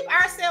 so to keep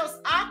ourselves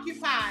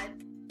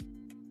occupied,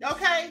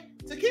 okay,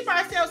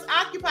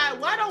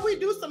 why don't we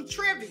do some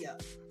trivia?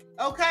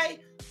 Okay,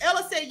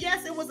 Ella said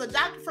yes, it was a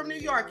doctor from New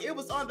York. It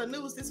was on the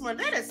news this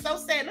morning. That is so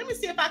sad. Let me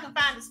see if I can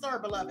find the story,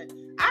 beloved.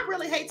 I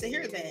really hate to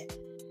hear that.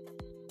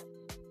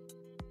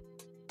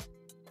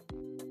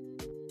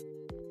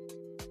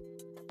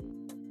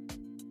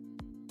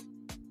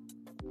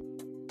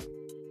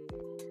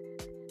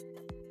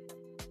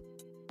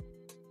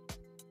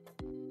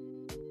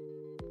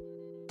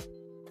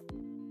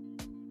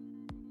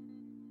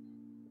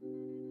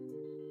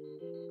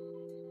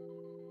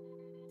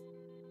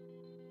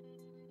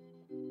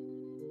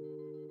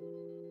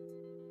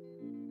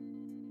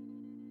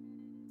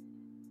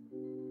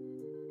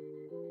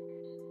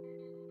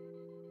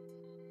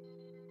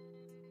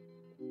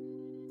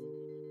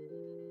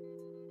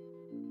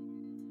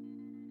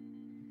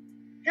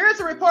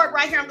 Here's a report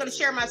right here. I'm going to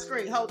share my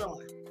screen. Hold on.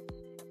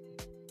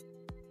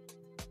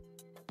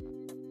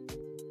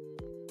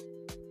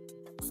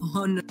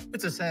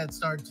 It's a sad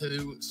start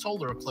to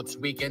solar eclipse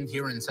weekend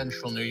here in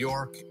central New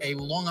York. A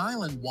Long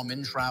Island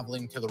woman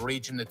traveling to the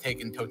region to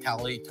take in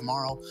totality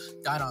tomorrow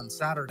died on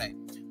Saturday.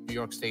 New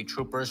York State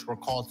troopers were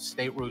called to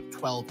State Route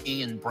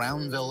 12E in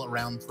Brownville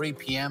around 3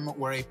 p.m.,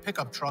 where a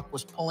pickup truck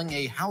was pulling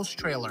a house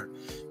trailer.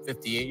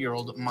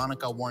 58-year-old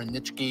Monica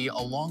Warnitzky,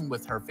 along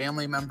with her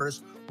family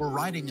members, were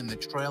riding in the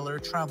trailer,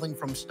 traveling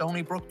from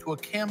Stony Brook to a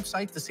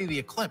campsite to see the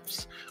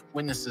eclipse.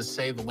 Witnesses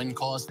say the wind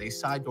caused a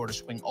side door to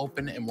swing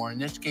open, and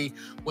Warnitzky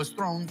was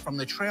thrown from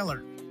the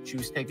trailer. She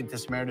was taken to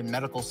Samaritan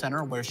Medical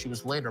Center, where she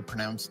was later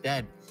pronounced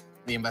dead.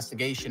 The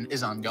investigation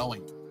is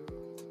ongoing.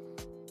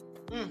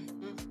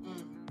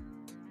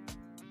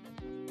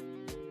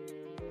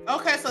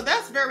 Okay, so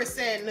that's very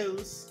sad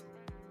news.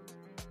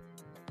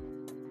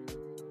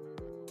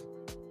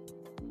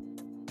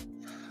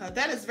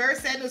 That is very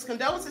sad news.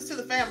 Condolences to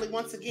the family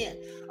once again.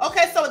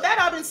 Okay, so with that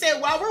all being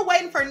said, while we're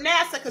waiting for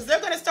NASA, because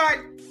they're gonna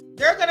start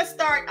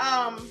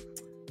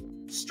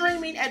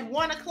streaming at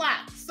 1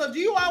 o'clock. So do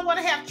you all want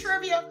to have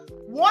trivia?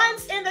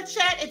 One's in the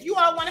chat if you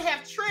all want to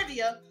have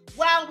trivia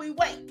while we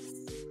wait.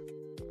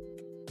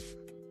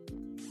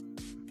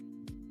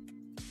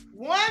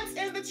 One's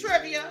in the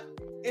trivia.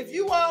 If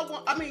you all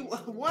want,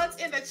 one's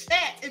in the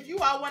chat if you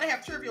all want to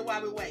have trivia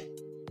while we wait.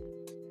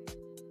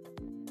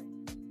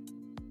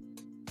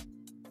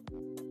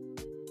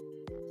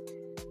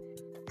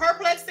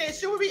 Perplex says,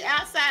 should we be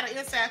outside or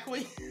inside,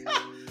 Queen?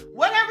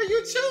 Whatever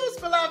you choose,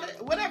 beloved.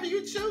 Whatever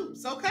you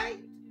choose, okay?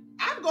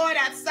 I'm going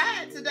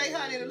outside today,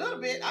 honey, in a little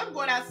bit. I'm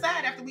going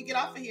outside after we get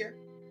off of here.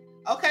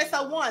 Okay,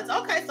 so ones.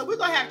 Okay, so we're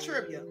going to have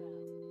trivia.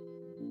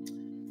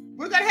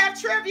 We're going to have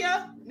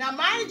trivia. Now,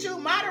 mind you,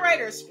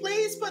 moderators,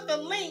 please put the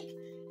link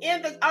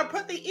in the, or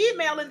put the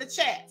email in the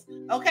chat.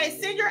 Okay,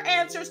 send your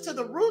answers to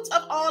the root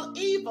of all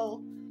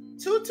evil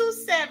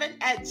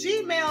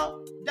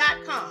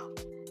 227@gmail.com.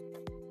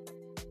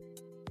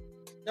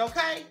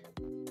 Okay.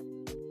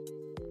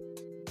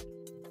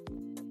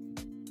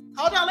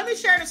 Hold on, let me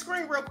share the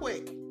screen real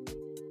quick.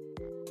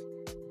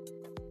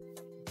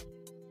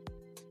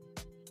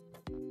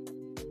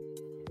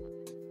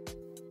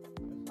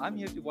 I'm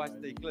here to watch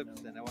the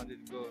eclipse, and I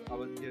wanted to go. I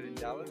was here in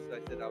Dallas, so I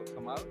said I would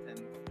come out and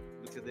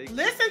look at the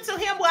eclipse. Listen to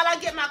him while I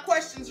get my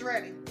questions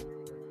ready.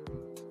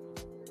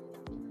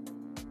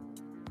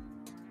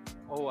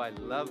 Oh, I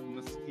love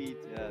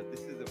Mesquite.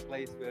 This is a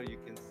place where you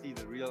can see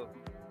the real,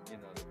 the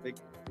big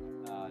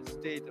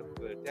state of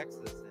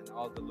Texas and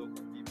all the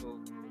local people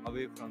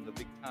away from the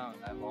big town.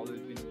 I've always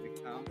been in big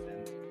towns,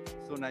 and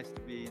it's so nice to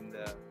be in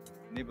the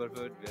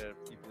neighborhood where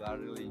people are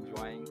really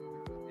enjoying,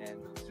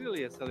 and it's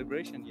really a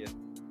celebration here.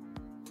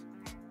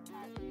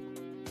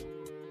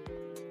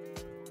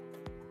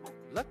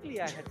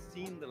 Luckily, I had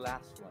seen the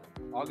last one,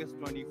 August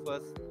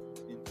 21st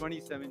in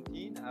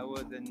 2017. I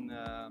was in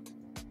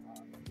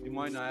Des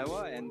Moines,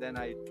 Iowa, and then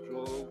I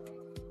drove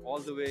all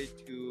the way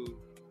to,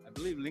 I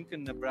believe,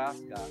 Lincoln,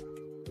 Nebraska.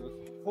 It was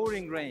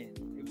pouring rain.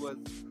 It was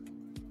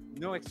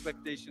no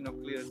expectation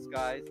of clear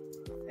skies,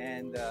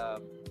 and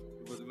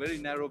it was a very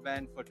narrow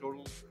band for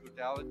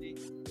totality.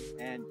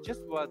 And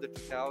just for the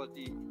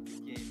totality, it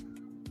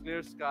became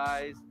clear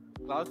skies.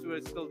 Clouds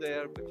were still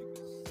there, but you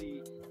could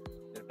see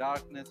the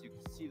darkness. You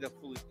could see the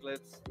full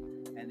eclipse,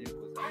 and it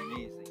was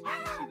amazing. You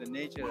could see the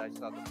nature. I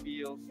saw the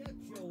fields, and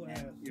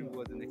it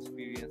was an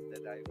experience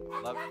that I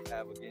would love to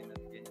have again and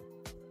again.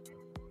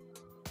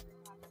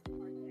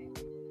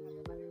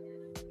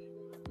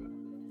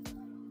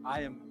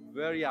 I am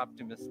very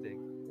optimistic.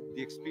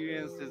 The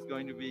experience is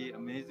going to be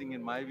amazing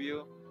in my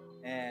view.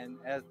 And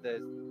as the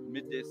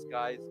midday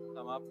skies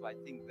come up, I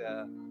think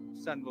the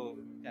sun will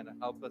kind of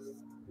help us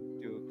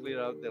to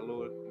clear out the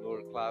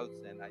lower clouds.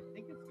 And I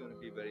think it's going to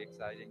be very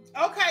exciting.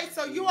 Okay,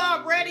 so you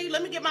all ready?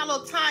 Let me get my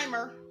little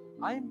timer.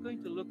 I am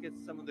going to look at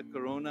some of the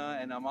corona,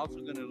 and I'm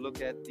also going to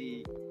look at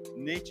the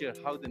nature,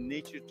 how the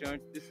nature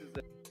turns. This is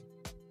the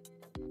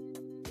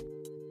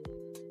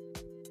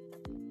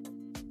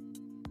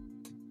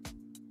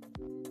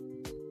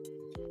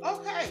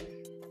Okay.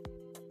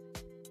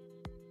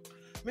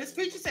 Miss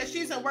Peaches said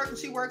she's at work and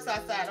she works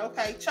outside.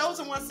 Okay.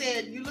 Chosen One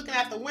said you looking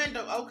out the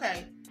window.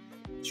 Okay.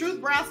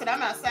 Truth Brown said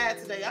I'm outside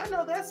today. I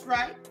know that's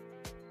right.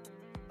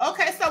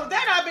 Okay, so with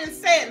that all been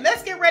said,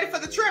 let's get ready for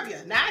the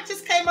trivia. Now I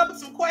just came up with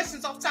some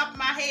questions off the top of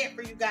my head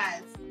for you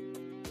guys.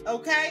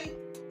 Okay.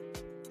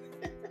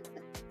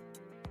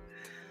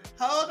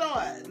 Hold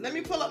on. Let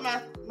me pull up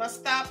my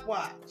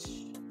stopwatch.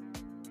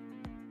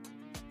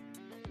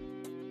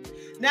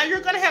 Now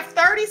you're going to have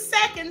 30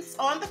 seconds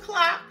on the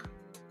clock.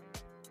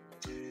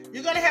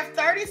 You're going to have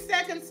 30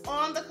 seconds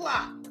on the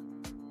clock.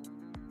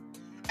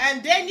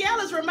 And Danielle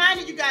is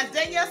reminding you guys,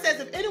 Danielle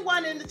says if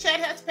anyone in the chat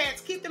has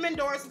pets, keep them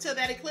indoors until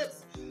that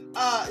eclipse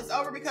is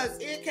over because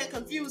it can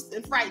confuse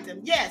and frighten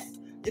them. Yes,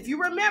 if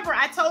you remember,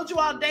 I told you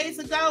all days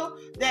ago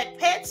that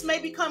pets may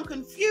become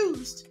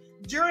confused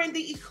during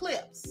the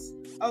eclipse.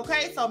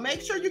 Okay, so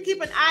make sure you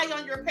keep an eye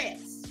on your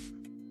pets.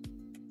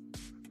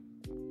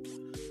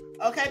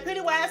 Okay,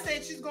 Pennywise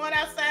said she's going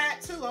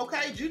outside too.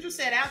 Okay, Juju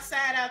said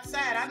outside.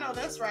 I know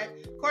that's right.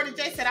 Courtney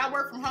J said I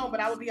work from home, but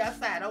I will be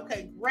outside.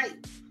 Okay,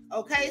 great.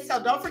 Okay, so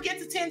don't forget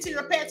to tend to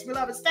your pets,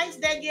 beloveds. Thanks,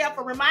 Danielle,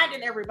 for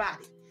reminding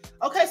everybody.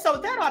 Okay, so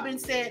with that all being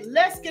said,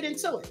 let's get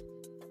into it.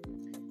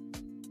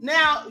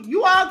 Now,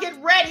 you all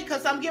get ready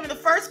because I'm giving the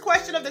first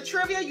question of the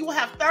trivia. You will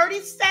have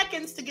 30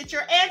 seconds to get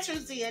your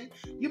answers in.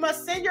 You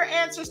must send your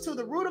answers to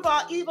the root of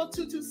all evil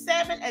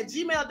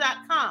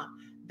 227@gmail.com.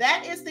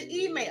 That is the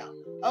email.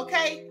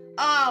 Okay.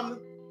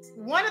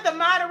 One of the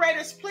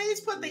moderators, please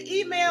put the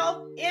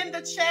email in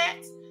the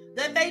chat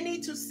that they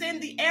need to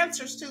send the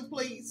answers to,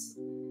 please.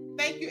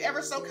 Thank you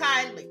ever so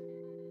kindly.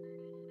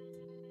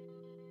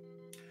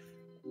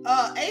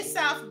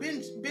 Asaph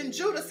Ben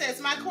Judah says,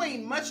 my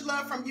queen, much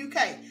love from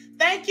UK.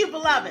 Thank you,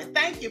 beloved.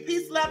 Thank you.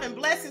 Peace, love, and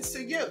blessings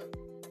to you.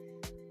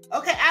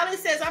 Okay, Ali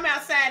says, I'm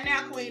outside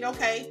now, queen.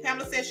 Okay.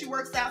 Pamela says she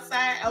works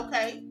outside.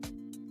 Okay.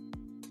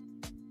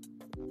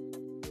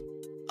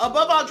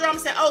 Above all, Drum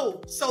said,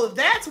 oh, so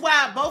that's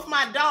why both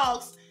my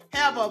dogs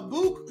have a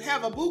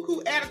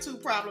buku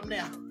attitude problem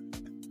now.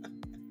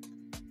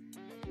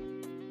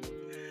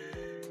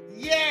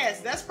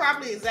 Yes, that's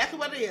probably exactly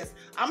what it is.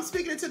 I'm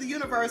speaking into the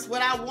universe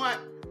what I want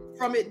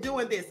from it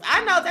doing this.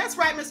 I know that's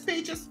right, Miss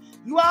Peaches.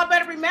 You all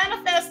better be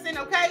manifesting,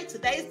 okay?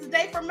 Today's the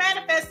day for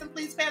manifesting.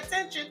 Please pay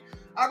attention.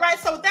 All right,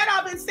 so with that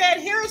all been said,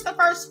 here's the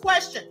first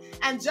question.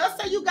 And just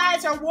so you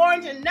guys are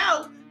warned and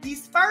know,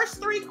 these first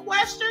three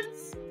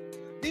questions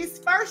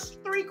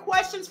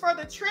for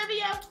the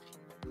trivia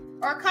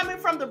are coming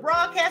from the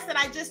broadcast that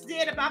I just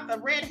did about the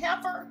red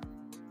heifer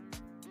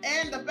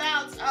and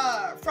about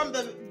from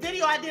the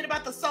video I did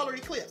about the solar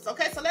eclipse.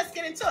 Okay, so let's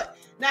get into it.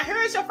 Now,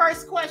 here's your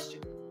first question.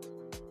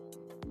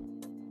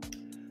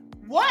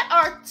 What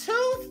are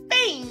 2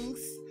 things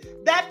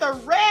that the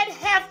red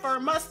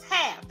heifer must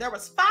have? There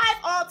was 5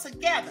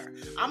 altogether.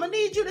 I'm gonna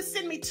need you to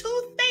send me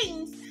 2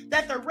 things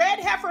that the red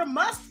heifer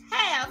must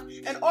have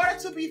in order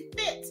to be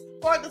fit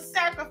for the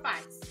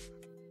sacrifice.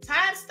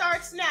 Time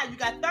starts now. You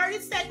got 30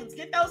 seconds.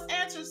 Get those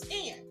answers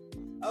in.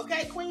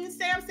 Okay, Queen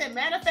Sam said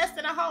manifest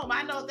in a home.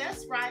 I know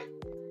that's right.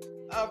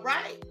 All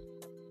right.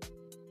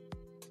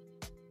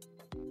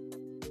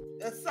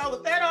 So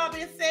with that all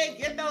being said,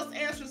 get those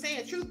answers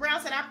in. Truth Brown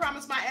said, I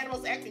promise my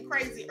animals acting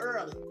crazy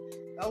early.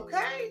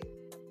 Okay.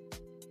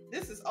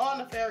 This is all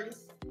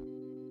nefarious.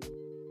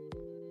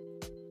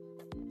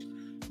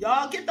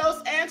 Y'all get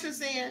those answers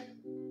in.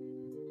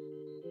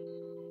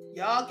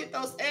 Y'all get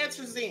those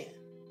answers in.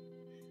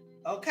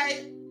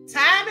 Okay.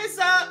 Time is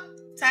up.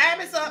 Time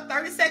is up.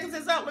 30 seconds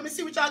is up. Let me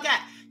see what y'all got.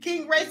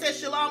 King Ray says,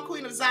 Shalom,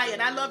 Queen of Zion.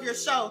 I love your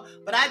show,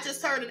 but I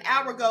just heard an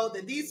hour ago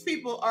that these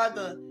people are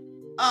the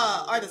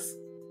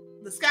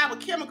sky with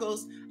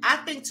chemicals, I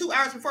think 2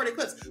 hours before the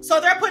eclipse. So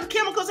they're putting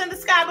chemicals in the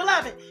sky,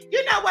 beloved.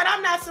 You know what?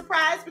 I'm not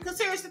surprised because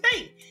here's the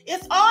thing.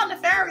 It's all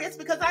nefarious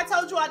because I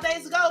told you all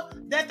days ago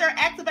that they're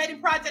activating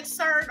Project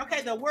CERN,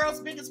 okay, the world's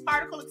biggest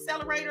particle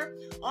accelerator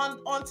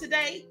on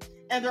today.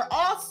 And they're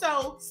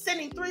also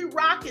sending 3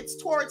 rockets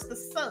towards the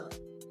sun.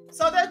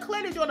 So they're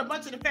clearly doing a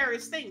bunch of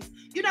nefarious things.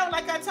 You know,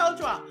 like I told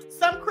you all,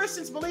 some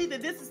Christians believe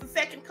that this is the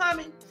second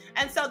coming.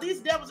 And so these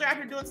devils are out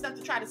here doing stuff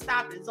to try to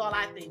stop it is all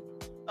I think.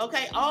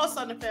 Okay,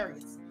 also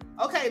nefarious.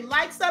 Okay,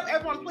 likes up,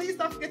 everyone. Please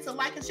don't forget to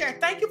like and share.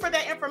 Thank you for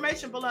that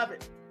information,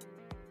 beloved.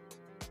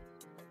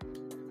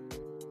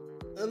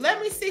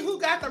 Let me see who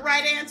got the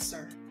right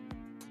answer.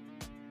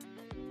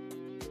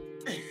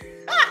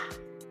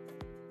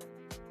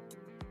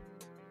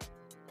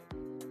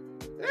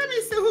 Let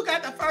me see who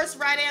got the first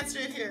right answer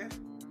in here.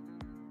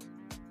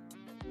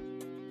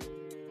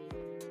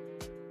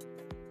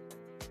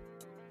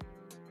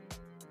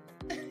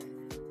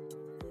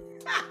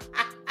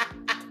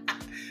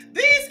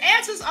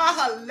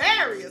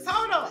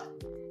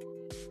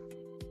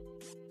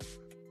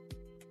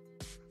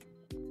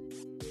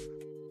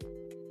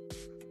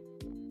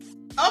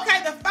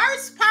 Okay, the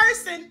first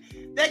person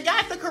that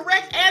got the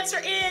correct answer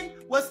in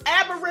was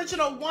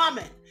Aboriginal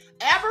woman.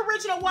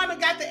 Aboriginal woman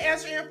got the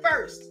answer in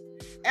first.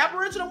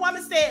 Aboriginal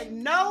woman said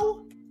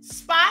no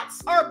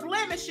spots or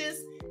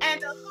blemishes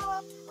and the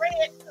hoof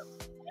red.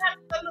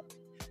 Absolutely.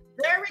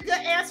 Very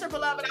good answer,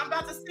 beloved. I'm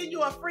about to send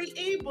you a free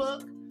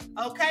ebook.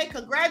 Okay,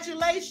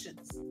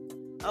 congratulations.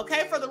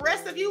 Okay, for the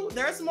rest of you,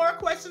 there's more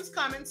questions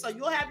coming, so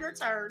you'll have your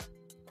turn.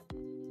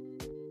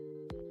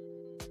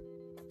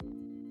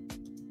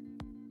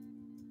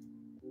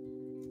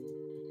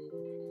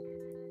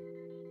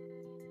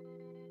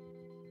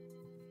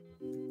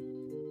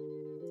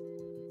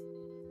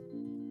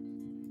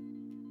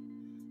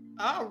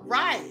 All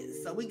right,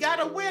 so we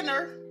got a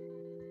winner.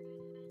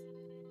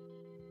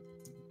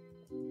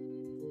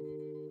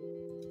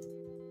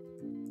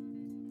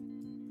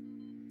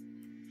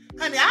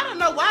 Honey, I don't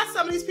know why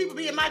some of these people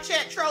be in my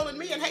chat trolling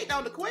me and hating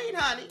on the queen,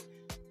 honey.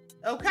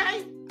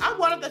 Okay? I'm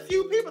one of the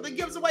few people that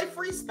gives away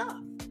free stuff.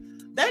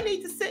 They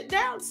need to sit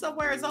down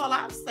somewhere is all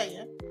I'm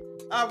saying.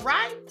 All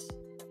right?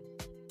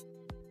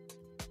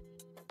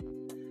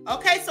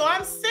 Okay, so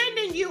I'm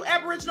sending you,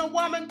 Aboriginal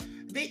woman,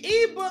 the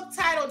ebook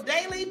titled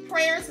Daily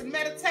Prayers and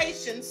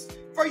Meditations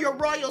for Your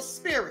Royal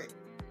Spirit.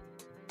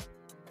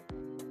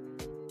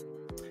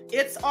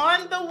 It's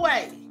on the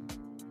way.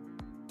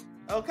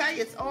 Okay,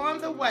 it's on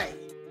the way.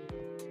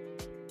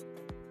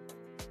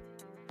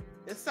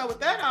 And so with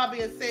that all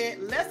being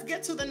said, let's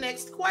get to the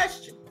next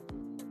question.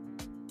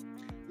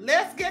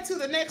 Let's get to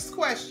the next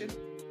question.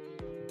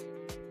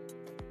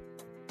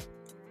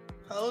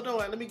 Hold on,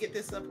 let me get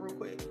this up real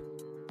quick.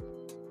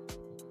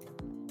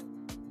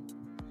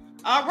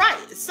 All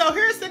right, so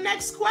here's the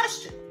next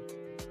question.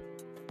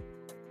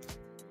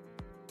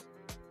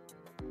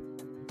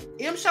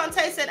 M.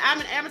 Shantae said,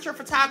 I'm an amateur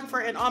photographer,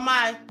 and on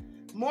my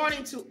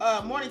morning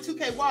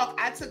 2K walk,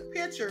 I took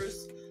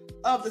pictures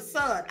of the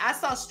sun. I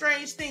saw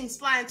strange things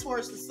flying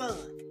towards the sun.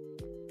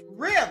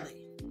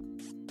 Really?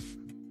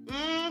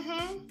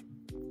 Mm-hmm.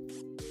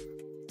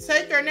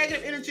 Take your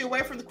negative energy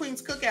away from the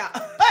Queen's Cookout.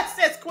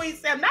 Says Queen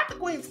Sam, not the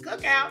Queen's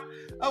Cookout.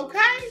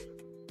 Okay?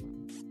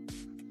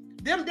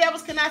 Them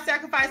devils cannot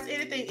sacrifice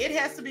anything. It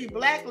has to be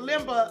black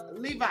limber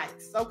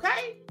Levites.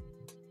 Okay?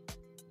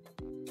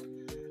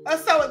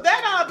 So with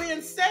that all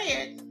being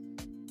said,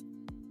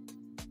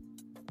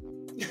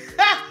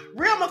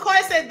 Real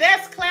McCoy said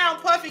that's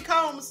Clown Puffy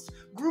Combs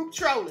group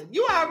trolling.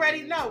 You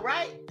already know,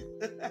 right?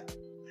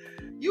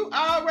 You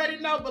already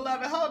know,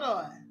 beloved. Hold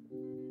on.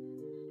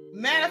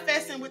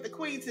 Manifesting with the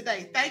Queen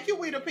today. Thank you,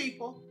 we the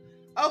people.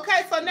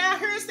 Okay, so now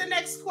here's the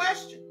next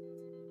question.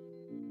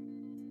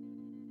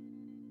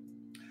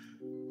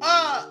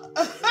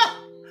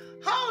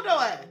 Hold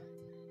on.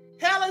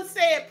 Helen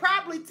said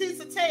probably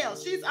Tisa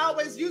Tales. She's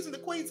always using the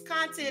Queen's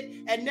content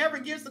and never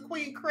gives the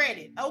Queen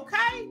credit.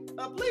 Okay?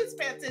 Please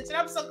pay attention.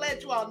 I'm so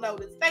glad you all know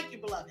this. Thank you,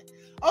 beloved.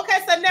 Okay,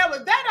 so now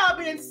with that all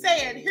being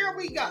said, here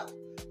we go.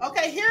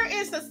 Okay, here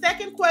is the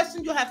second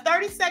question. You'll have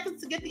 30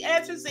 seconds to get the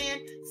answers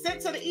in. Sent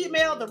to the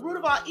email, the root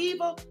of all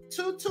evil,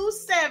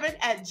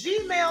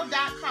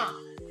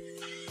 227@gmail.com.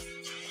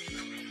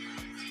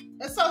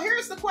 And so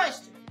here's the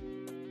question.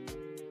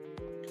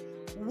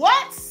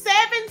 What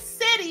 7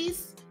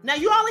 cities, now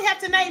you only have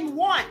to name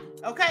one,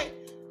 okay?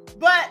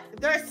 But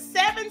there's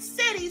 7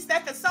 cities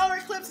that the solar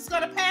eclipse is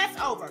going to pass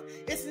over.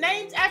 It's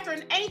named after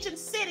an ancient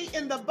city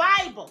in the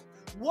Bible.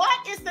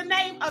 What is the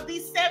name of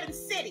these 7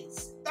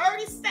 cities?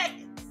 30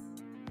 seconds.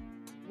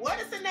 What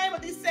is the name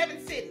of these 7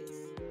 cities?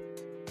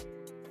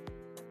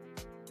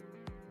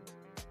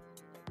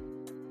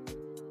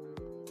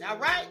 All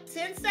right,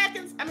 20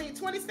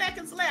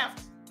 seconds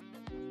left.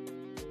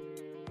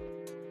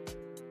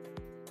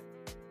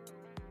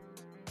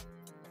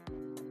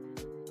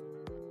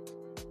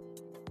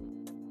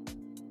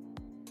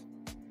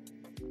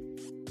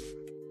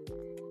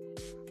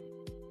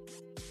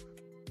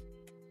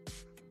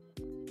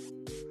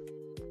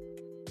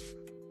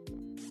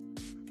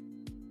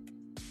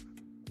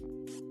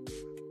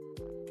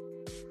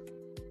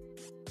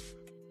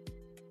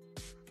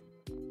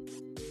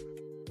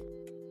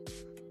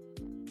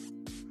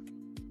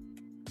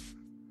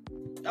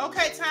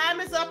 Okay, time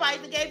is up. I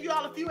even gave you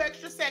all a few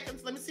extra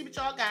seconds. Let me see what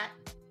y'all got.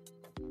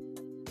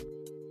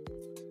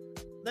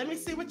 Let me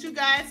see what you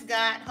guys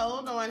got.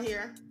 Hold on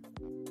here.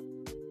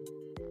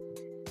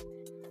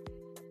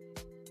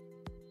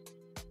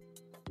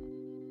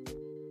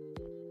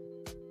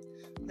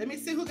 Let me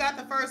see who got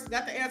the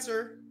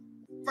answer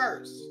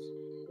first.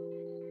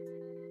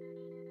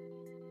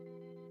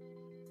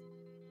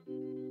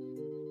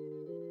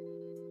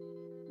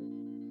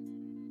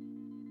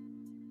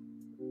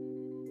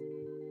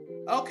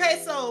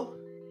 Okay, so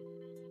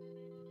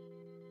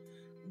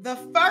the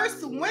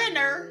first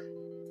winner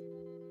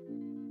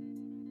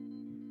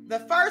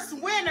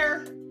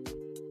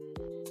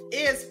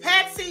is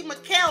Patsy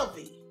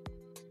McKelvey.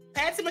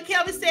 Patsy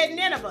McKelvey said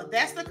Nineveh.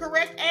 That's the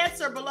correct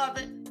answer,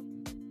 beloved.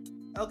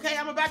 Okay,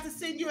 I'm about to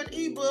send you an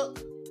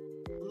ebook.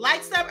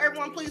 Likes up,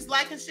 everyone. Please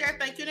like and share.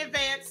 Thank you in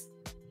advance.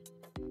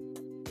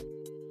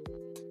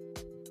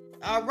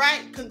 All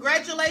right.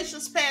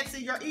 Congratulations,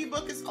 Patsy. Your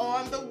ebook is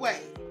on the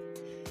way.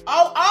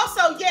 Oh,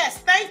 also, yes,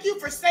 thank you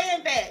for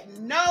saying that.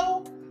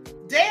 No,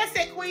 Dan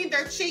said, Queen,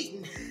 they're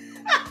cheating.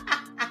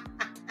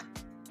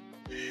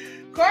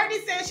 Courtney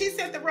said she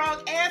sent the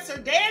wrong answer.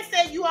 Dan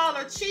said you all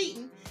are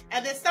cheating.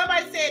 And then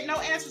somebody said no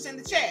answers in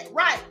the chat.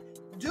 Right.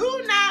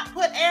 Do not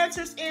put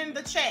answers in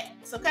the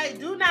chats. Okay.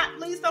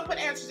 Please don't put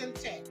answers in the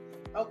chat.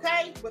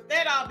 Okay. With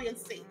that all being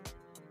said.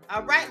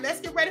 All right.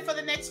 Let's get ready for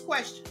the next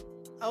question.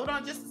 Hold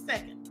on just a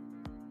second.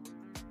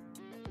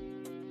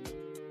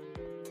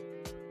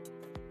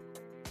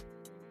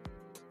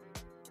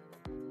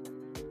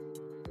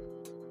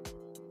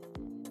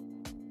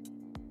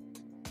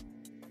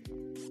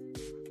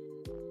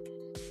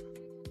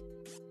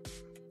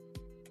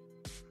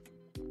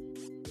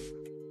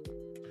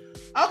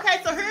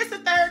 Okay, so here's the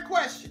third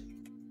question.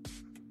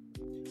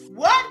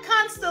 What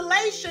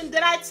constellation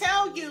did I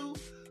tell you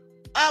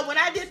when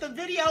I did the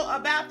video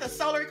about the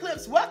solar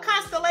eclipse? What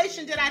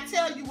constellation did I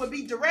tell you would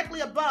be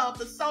directly above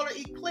the solar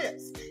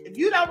eclipse? If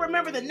you don't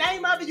remember the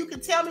name of it, you can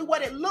tell me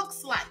what it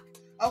looks like.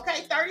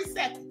 Okay, 30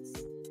 seconds.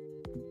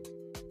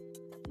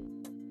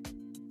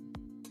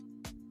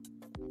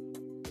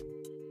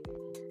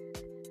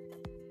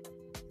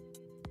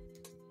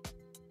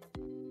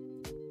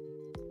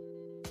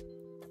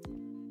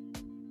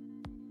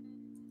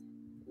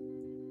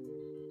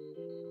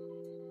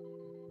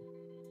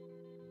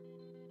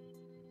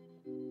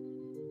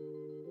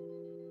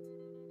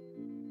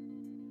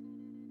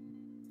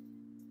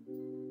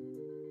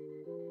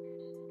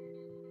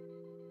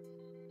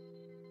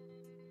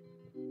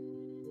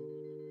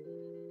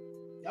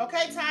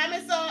 Okay, time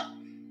is up.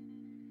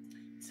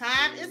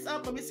 Time is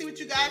up. Let me see what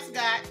you guys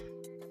got.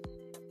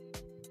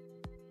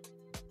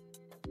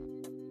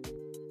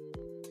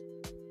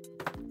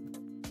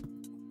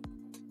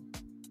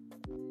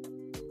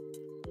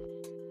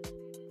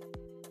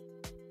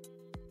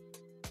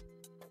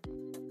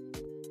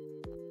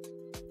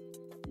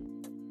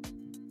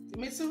 Let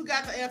me see who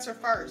got the answer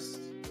first.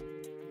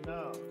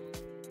 No.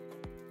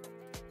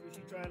 Who's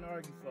she trying to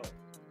argue for?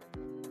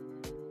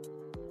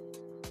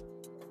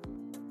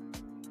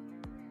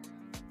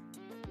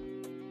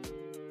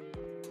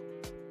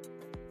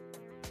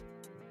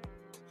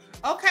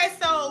 Okay,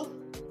 so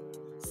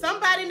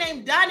somebody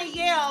named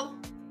Danielle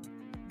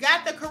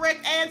got the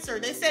correct answer.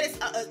 They said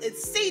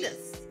it's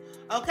Cetus.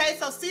 Okay,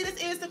 so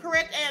Cetus is the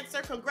correct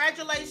answer.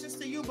 Congratulations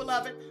to you,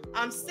 beloved.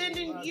 I'm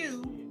sending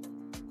you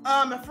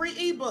a free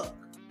ebook.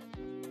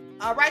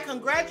 All right,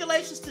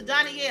 congratulations to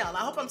Danielle. I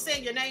hope I'm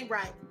saying your name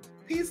right.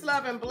 Peace,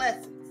 love, and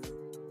blessings.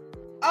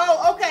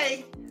 Oh,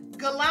 okay.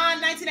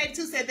 Galan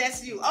 1982 said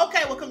that's you.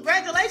 Okay, well,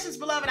 congratulations,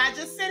 beloved. I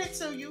just sent it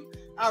to you.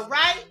 All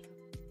right.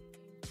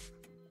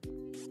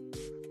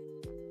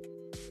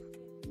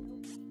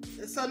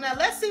 So now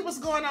let's see what's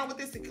going on with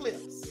this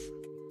eclipse.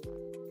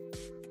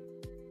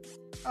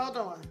 Hold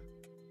on.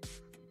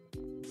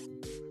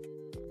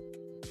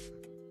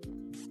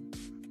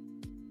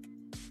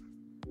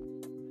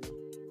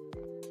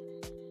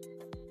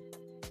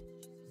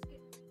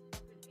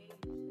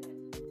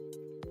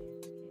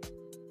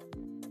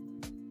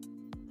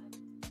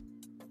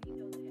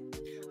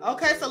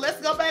 Okay, so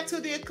let's go back to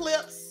the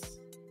eclipse.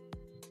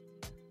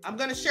 I'm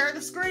going to share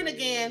the screen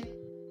again.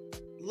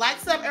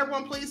 Likes up,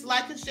 everyone, please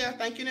like and share.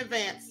 Thank you in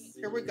advance.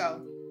 Here we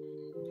go.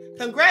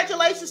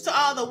 Congratulations to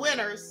all the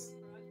winners.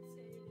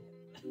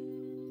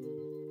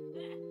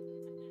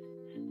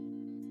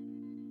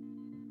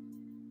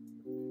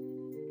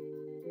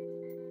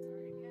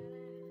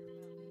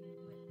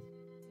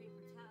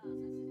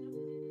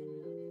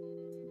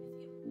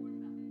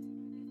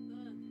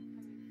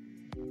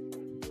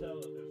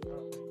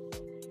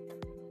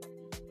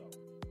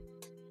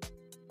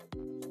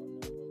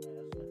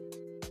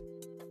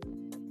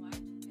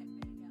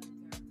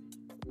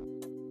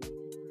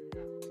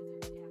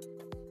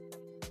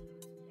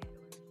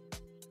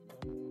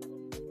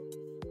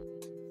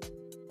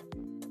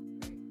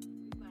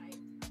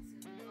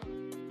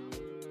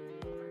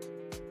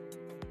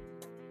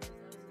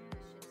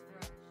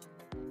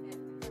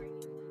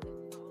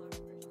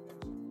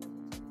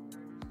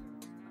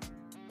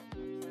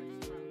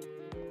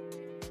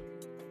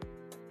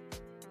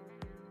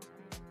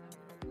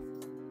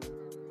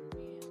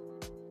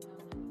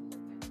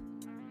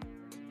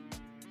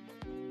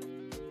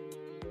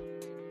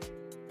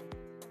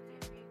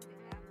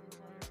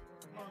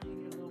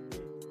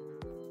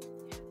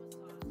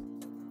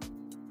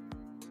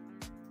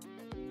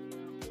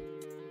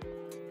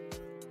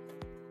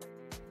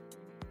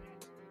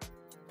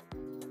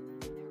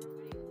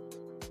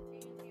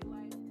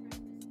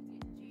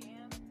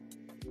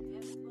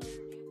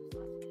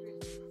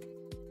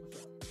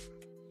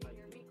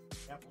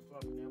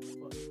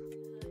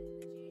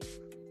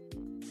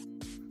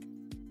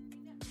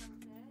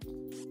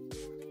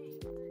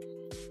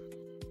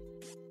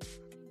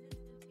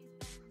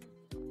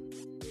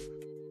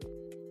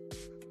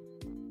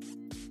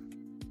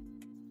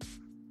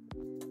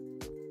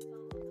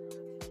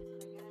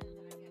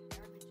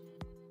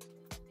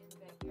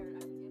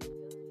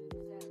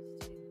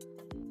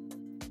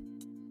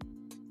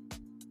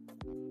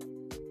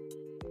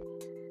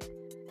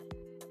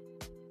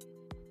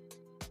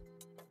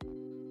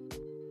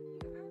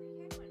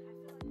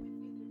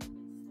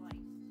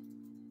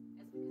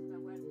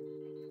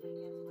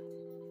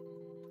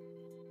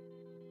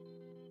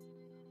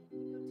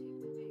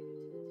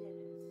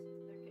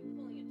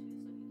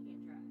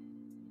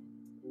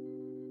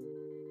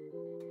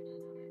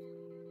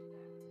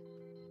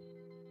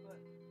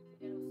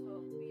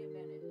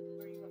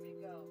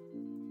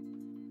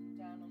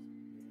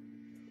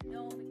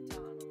 No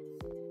McDonald's.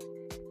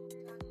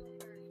 Taco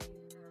Burger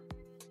or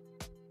steak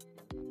tacos.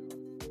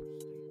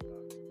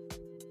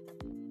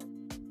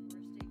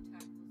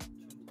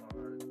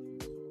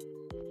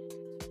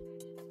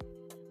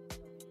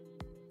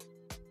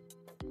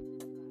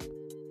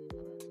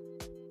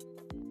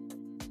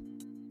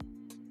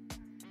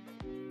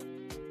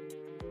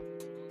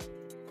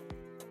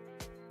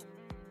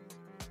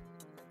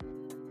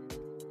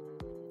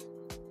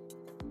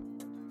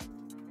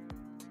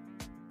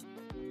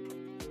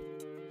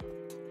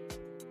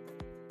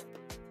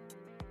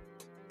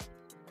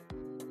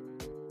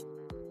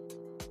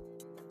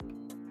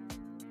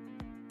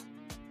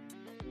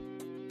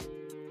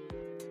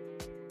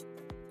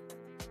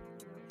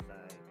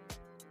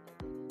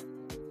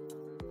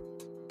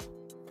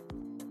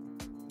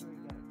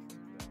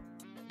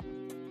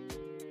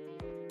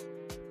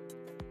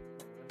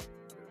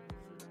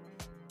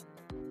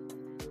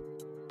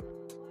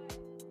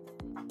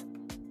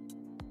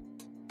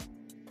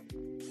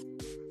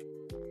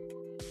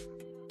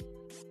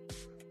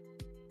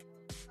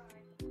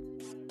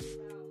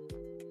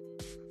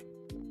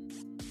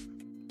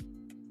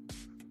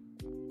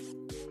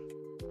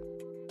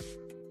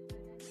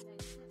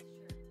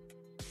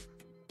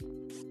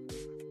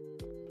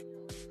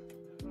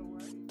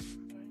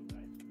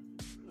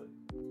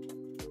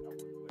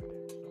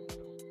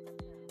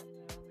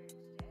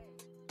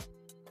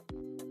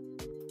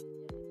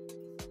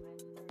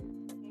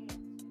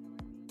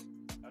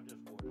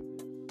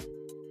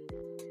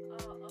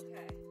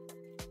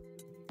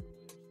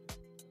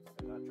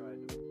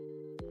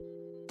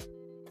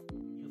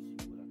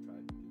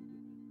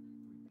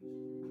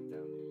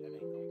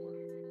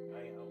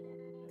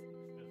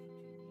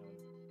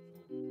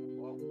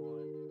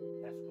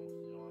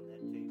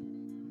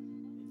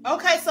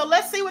 Okay, so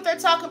let's see what they're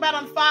talking about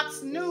on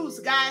Fox News,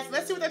 guys.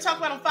 Let's see what they're talking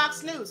about on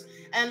Fox News.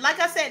 And like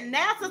I said,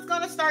 NASA's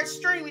going to start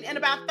streaming in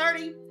about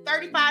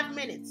 35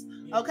 minutes.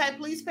 Okay,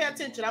 please pay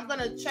attention. I'm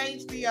going to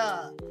change the,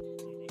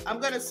 I'm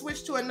going to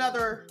switch to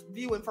another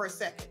viewing for a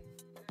second.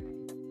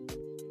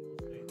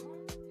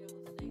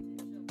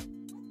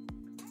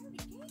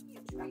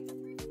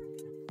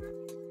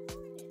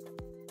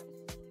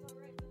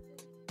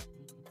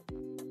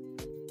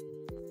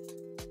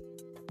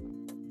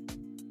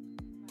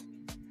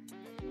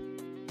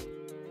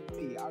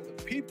 Are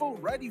the people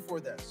ready for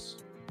this?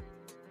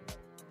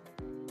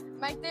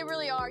 Mike, they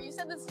really are. You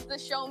said this is the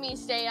show me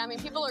state. I mean,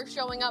 people are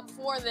showing up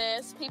for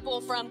this.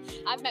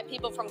 I've met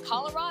people from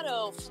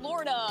Colorado,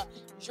 Florida,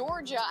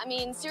 Georgia. I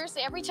mean,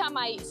 seriously, every time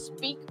I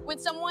speak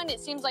with someone, it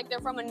seems like they're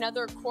from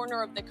another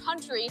corner of the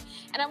country.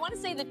 And I want to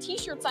say the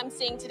t-shirts I'm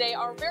seeing today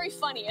are very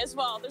funny as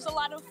well. There's a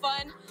lot of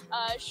fun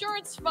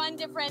shirts, fun,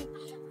 different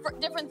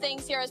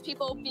things here as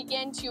people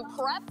begin to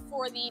prep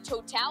for the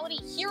totality.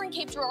 Here in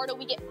Cape Girardeau,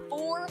 we get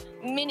 4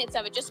 minutes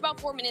of it, just about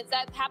 4 minutes.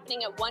 That's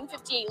happening at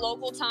 1:58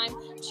 local time,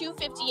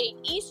 2:58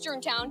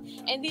 Eastern Town.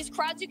 And these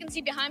crowds you can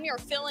see behind me are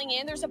filling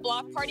in. There's a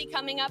block party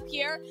coming up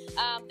here.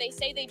 They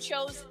say they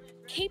chose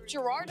Cape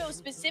Girardeau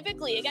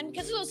specifically, again,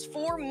 because of those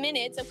 4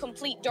 minutes of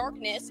complete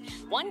darkness.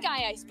 One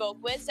guy I spoke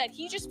with said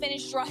he just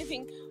finished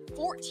driving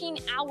 14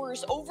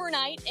 hours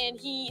overnight, and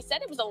he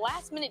said it was a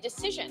last-minute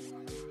decision.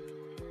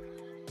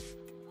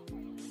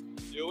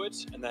 Do it,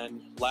 and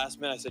then last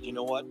minute I said, you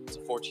know what, it's a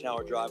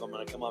 14-hour drive, I'm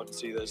going to come out and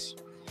see this.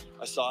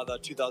 I saw the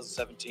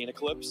 2017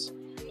 Eclipse,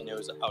 and it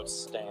was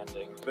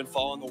outstanding. I've been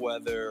following the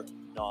weather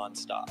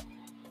nonstop,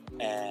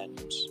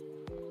 and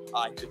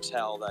I could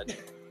tell that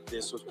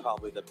this was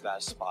probably the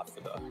best spot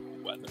for the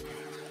weather.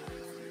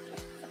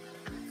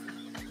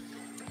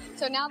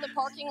 So now the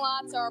parking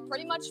lots are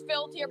pretty much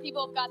filled here.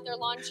 People have got their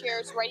lawn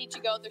chairs ready to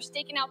go. They're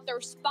staking out their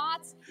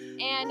spots,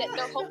 and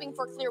they're hoping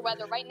for clear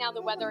weather. Right now,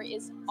 the weather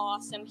is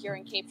awesome here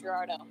in Cape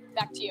Girardeau.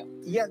 Back to you.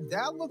 Yeah,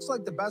 that looks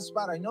like the best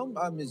spot. I know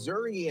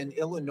Missouri and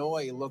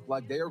Illinois look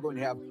like they are going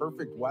to have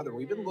perfect weather.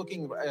 We've been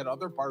looking at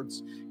other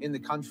parts in the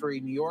country,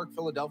 New York,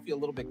 Philadelphia, a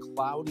little bit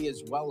cloudy,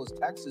 as well as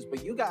Texas.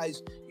 But you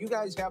guys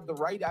have the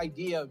right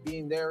idea of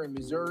being there in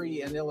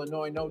Missouri and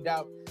Illinois, no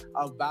doubt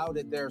about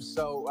it there.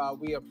 So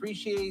we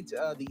appreciate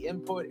the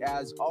input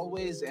as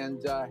always,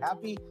 and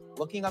happy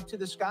looking up to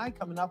the sky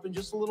coming up in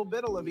just a little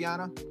bit,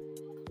 Oliviana.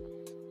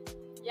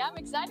 Yeah, I'm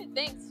excited.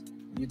 Thanks.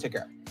 You take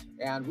care.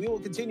 And we will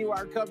continue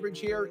our coverage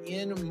here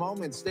in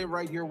moments. Stay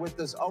right here with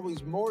us.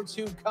 Always more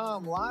to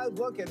come. Live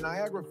look at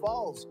Niagara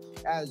Falls,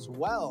 as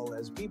well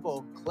as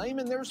people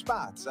claiming their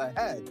spots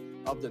ahead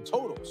of the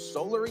total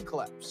solar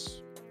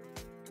eclipse.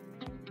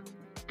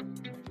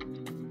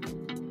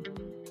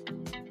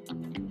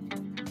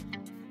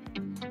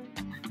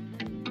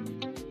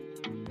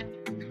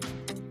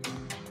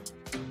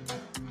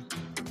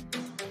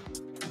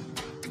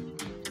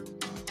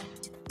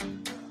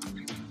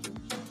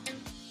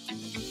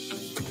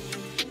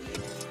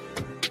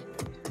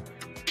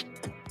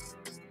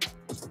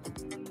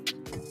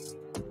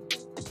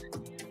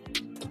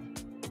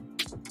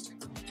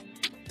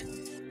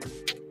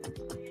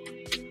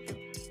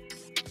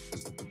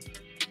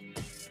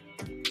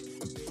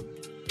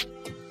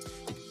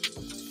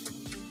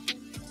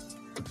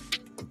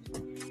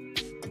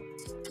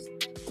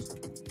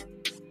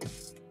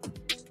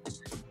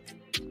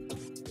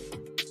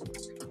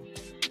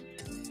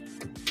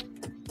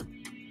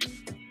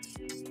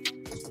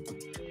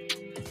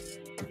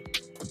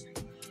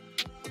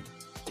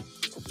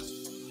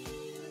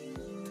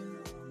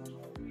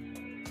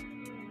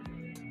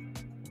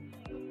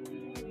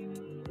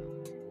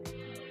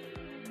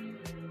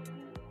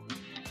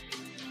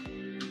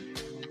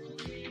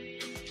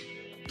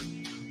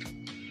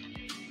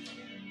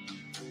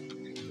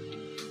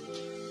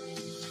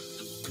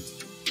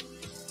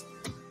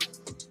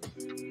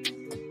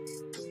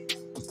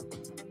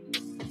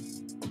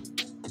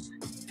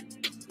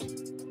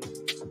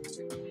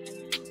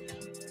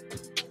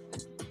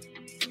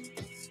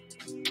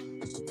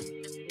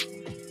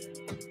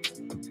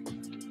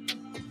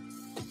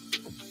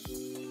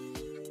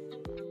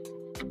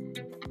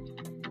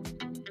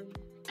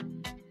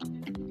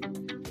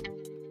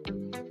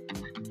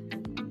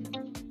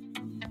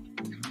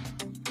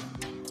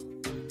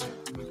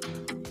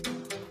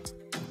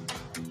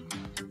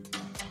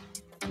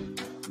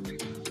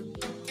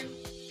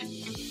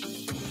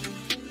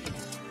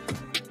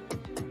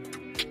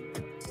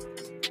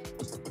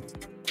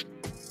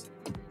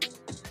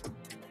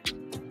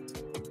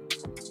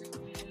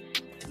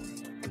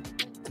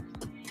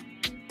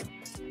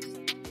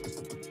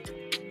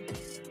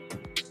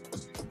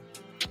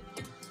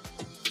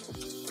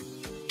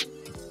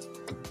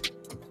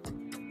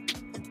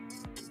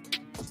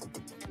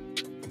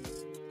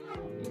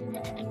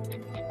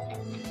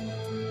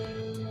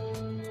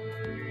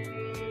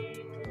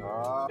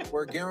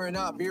 We're gearing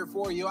up here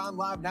for you on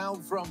Live Now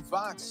from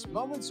Fox.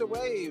 Moments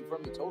away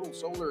from the total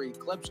solar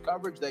eclipse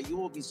coverage that you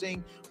will be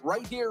seeing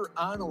right here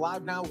on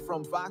Live Now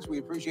from Fox. We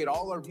appreciate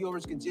all our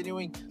viewers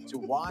continuing to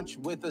watch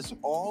with us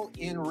all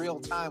in real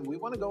time. We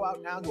want to go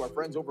out now to our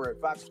friends over at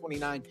Fox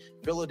 29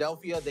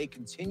 Philadelphia. They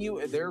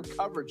continue their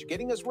coverage,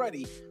 getting us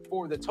ready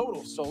for the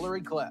total solar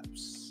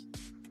eclipse.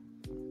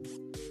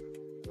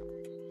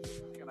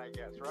 I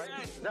guess, right?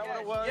 Is that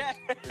what it was?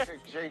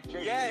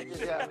 Yes.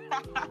 Yeah.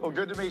 Well,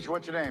 good to meet you.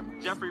 What's your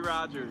name? Jeffrey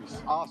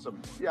Rogers.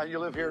 Awesome. Yeah, you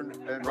live here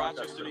in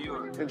Rochester, New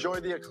York. Enjoy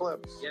the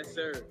eclipse. Yes,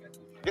 sir.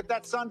 Get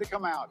that sun to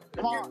come out.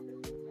 Come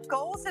on.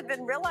 Goals have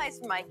been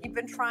realized, Mike. You've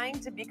been trying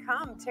to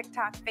become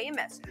TikTok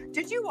famous.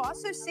 Did you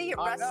also see at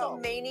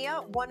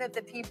WrestleMania one of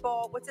the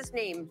people, what's his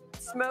name?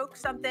 Smoke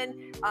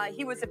something.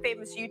 He was a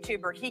famous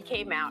YouTuber. He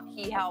came out.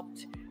 He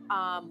helped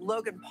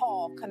Logan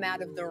Paul come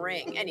out of the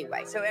ring.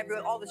 Anyway, so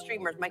all the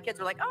streamers, my kids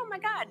were like, oh my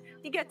God,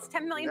 he gets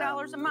 $10 million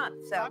a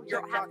month. So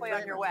you're halfway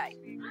on your way.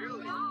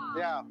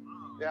 Yeah.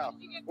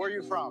 Where are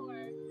you from?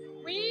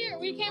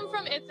 We came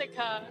from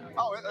Ithaca.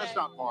 Oh, that's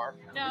not far.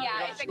 No.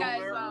 Yeah, Ithaca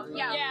as well.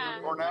 Yeah.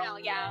 Cornell?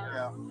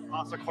 Yeah.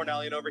 Also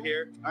Cornellian over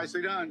here.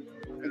 Nicely done.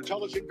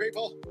 Intelligent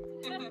people.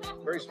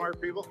 Very smart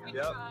people.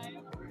 Yep.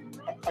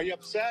 Are you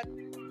upset?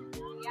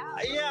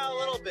 Yeah, a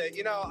little bit.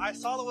 You know, I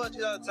saw the one in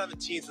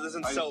 2017, so this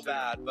isn't so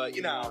bad, but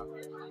you know,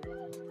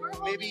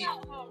 maybe.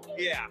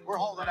 Yeah. We're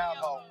holding out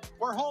hope.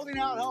 We're holding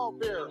out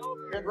hope here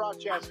in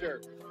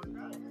Rochester.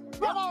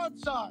 Come on,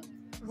 son.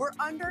 We're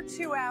under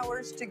 2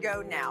 hours to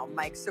go now,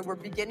 Mike. So we're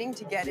beginning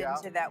to get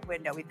into that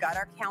window. We've got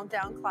our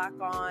countdown clock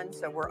on,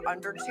 so we're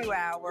under 2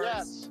 hours.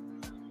 Yes.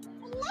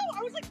 Hello.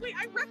 I was like, wait,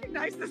 I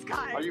recognize this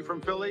guy. Are you from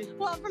Philly?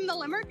 Well, I'm from the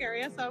Limerick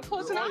area, so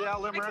close enough. Oh, yeah,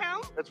 Limerick. I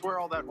count. That's where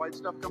all that white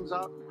stuff comes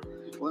out?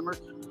 Limerick?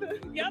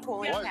 Yep.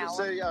 Why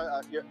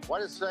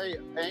does it say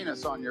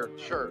anus on your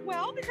shirt?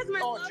 Well, because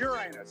it's your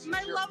anus.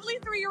 My lovely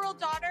 3-year-old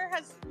daughter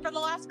has, for the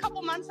last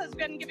couple months, has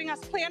been giving us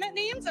planet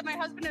names, and my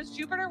husband is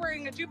Jupiter,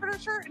 wearing a Jupiter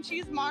shirt, and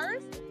she's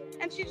Mars,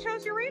 and she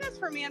chose Uranus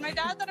for me. And my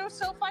dad thought it was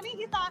so funny,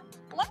 he thought,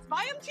 let's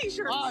buy him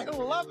T-shirts. I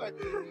love it.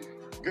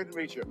 Good to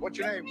meet you. What's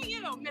your name? Good to meet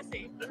you,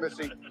 Missy.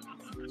 Missy.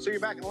 See you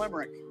back in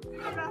Limerick.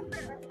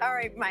 All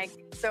right, Mike.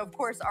 So, of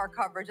course, our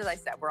coverage, as I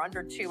said, we're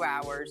under 2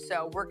 hours.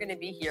 So we're going to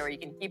be here. You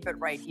can keep it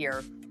right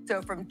here.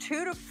 So from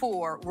 2 to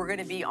 4, we're going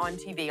to be on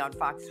TV on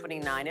Fox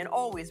 29. And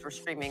always we're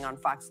streaming on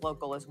Fox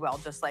Local as well,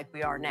 just like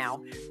we are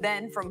now.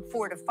 Then from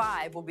 4 to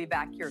 5, we'll be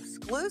back here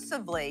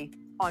exclusively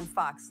on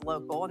Fox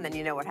Local. And then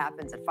you know what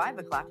happens at 5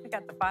 o'clock. We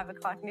got the 5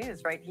 o'clock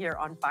news right here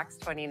on Fox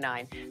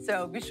 29.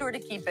 So be sure to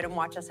keep it and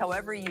watch us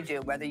however you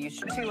do, whether you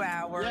shoot 2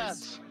 hours.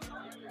 Yes.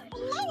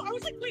 Hello. I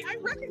was like, wait, I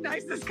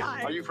recognize this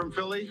guy. Are you from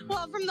Philly? Well,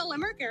 I'm from the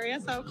Limerick area,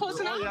 so close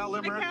enough. Oh, yeah,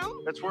 Limerick. I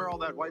count. That's where all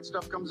that white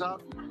stuff comes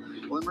out?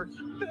 Limerick?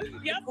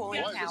 Yep.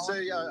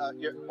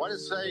 Why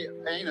does it say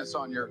anus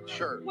on your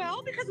shirt?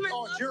 Well, because my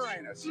it's your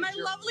anus. My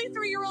lovely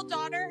 3-year-old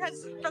daughter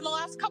has, for the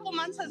last couple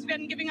months, has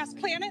been giving us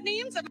planet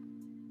names.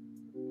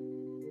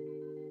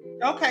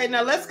 Okay,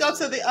 now let's go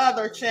to the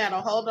other channel.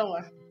 Hold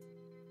on.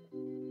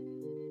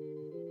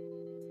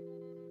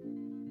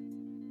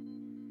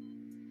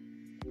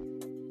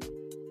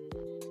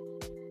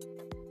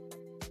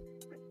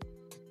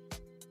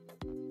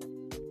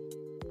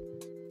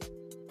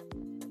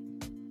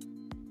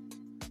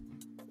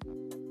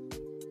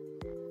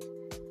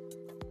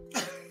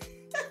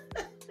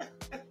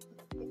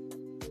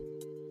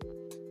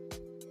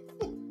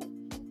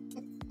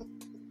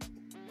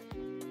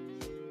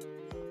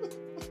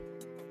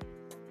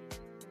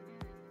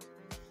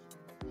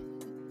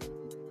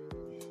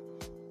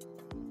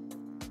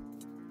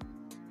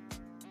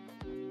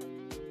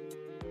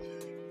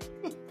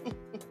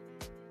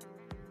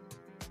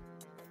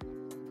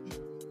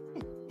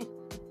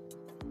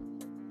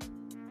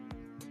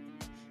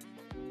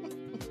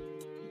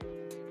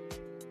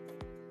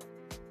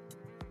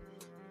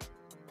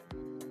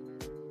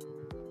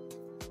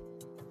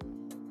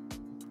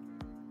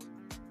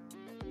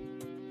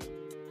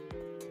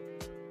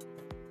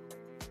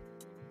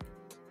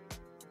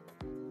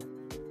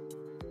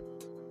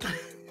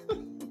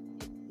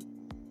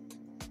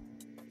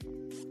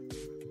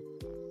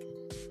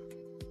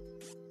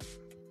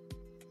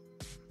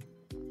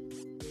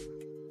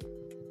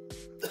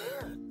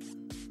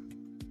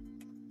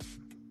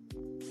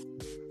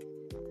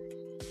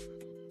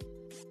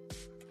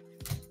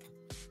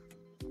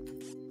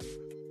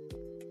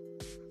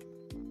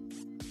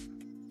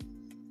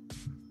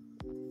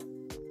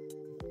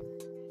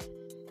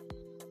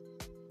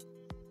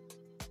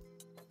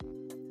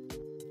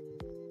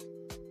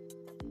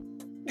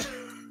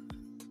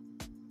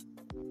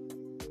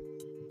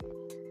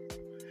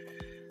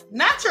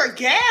 Not your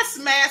gas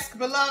mask,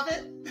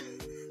 beloved.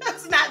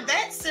 That's not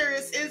that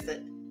serious, is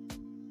it?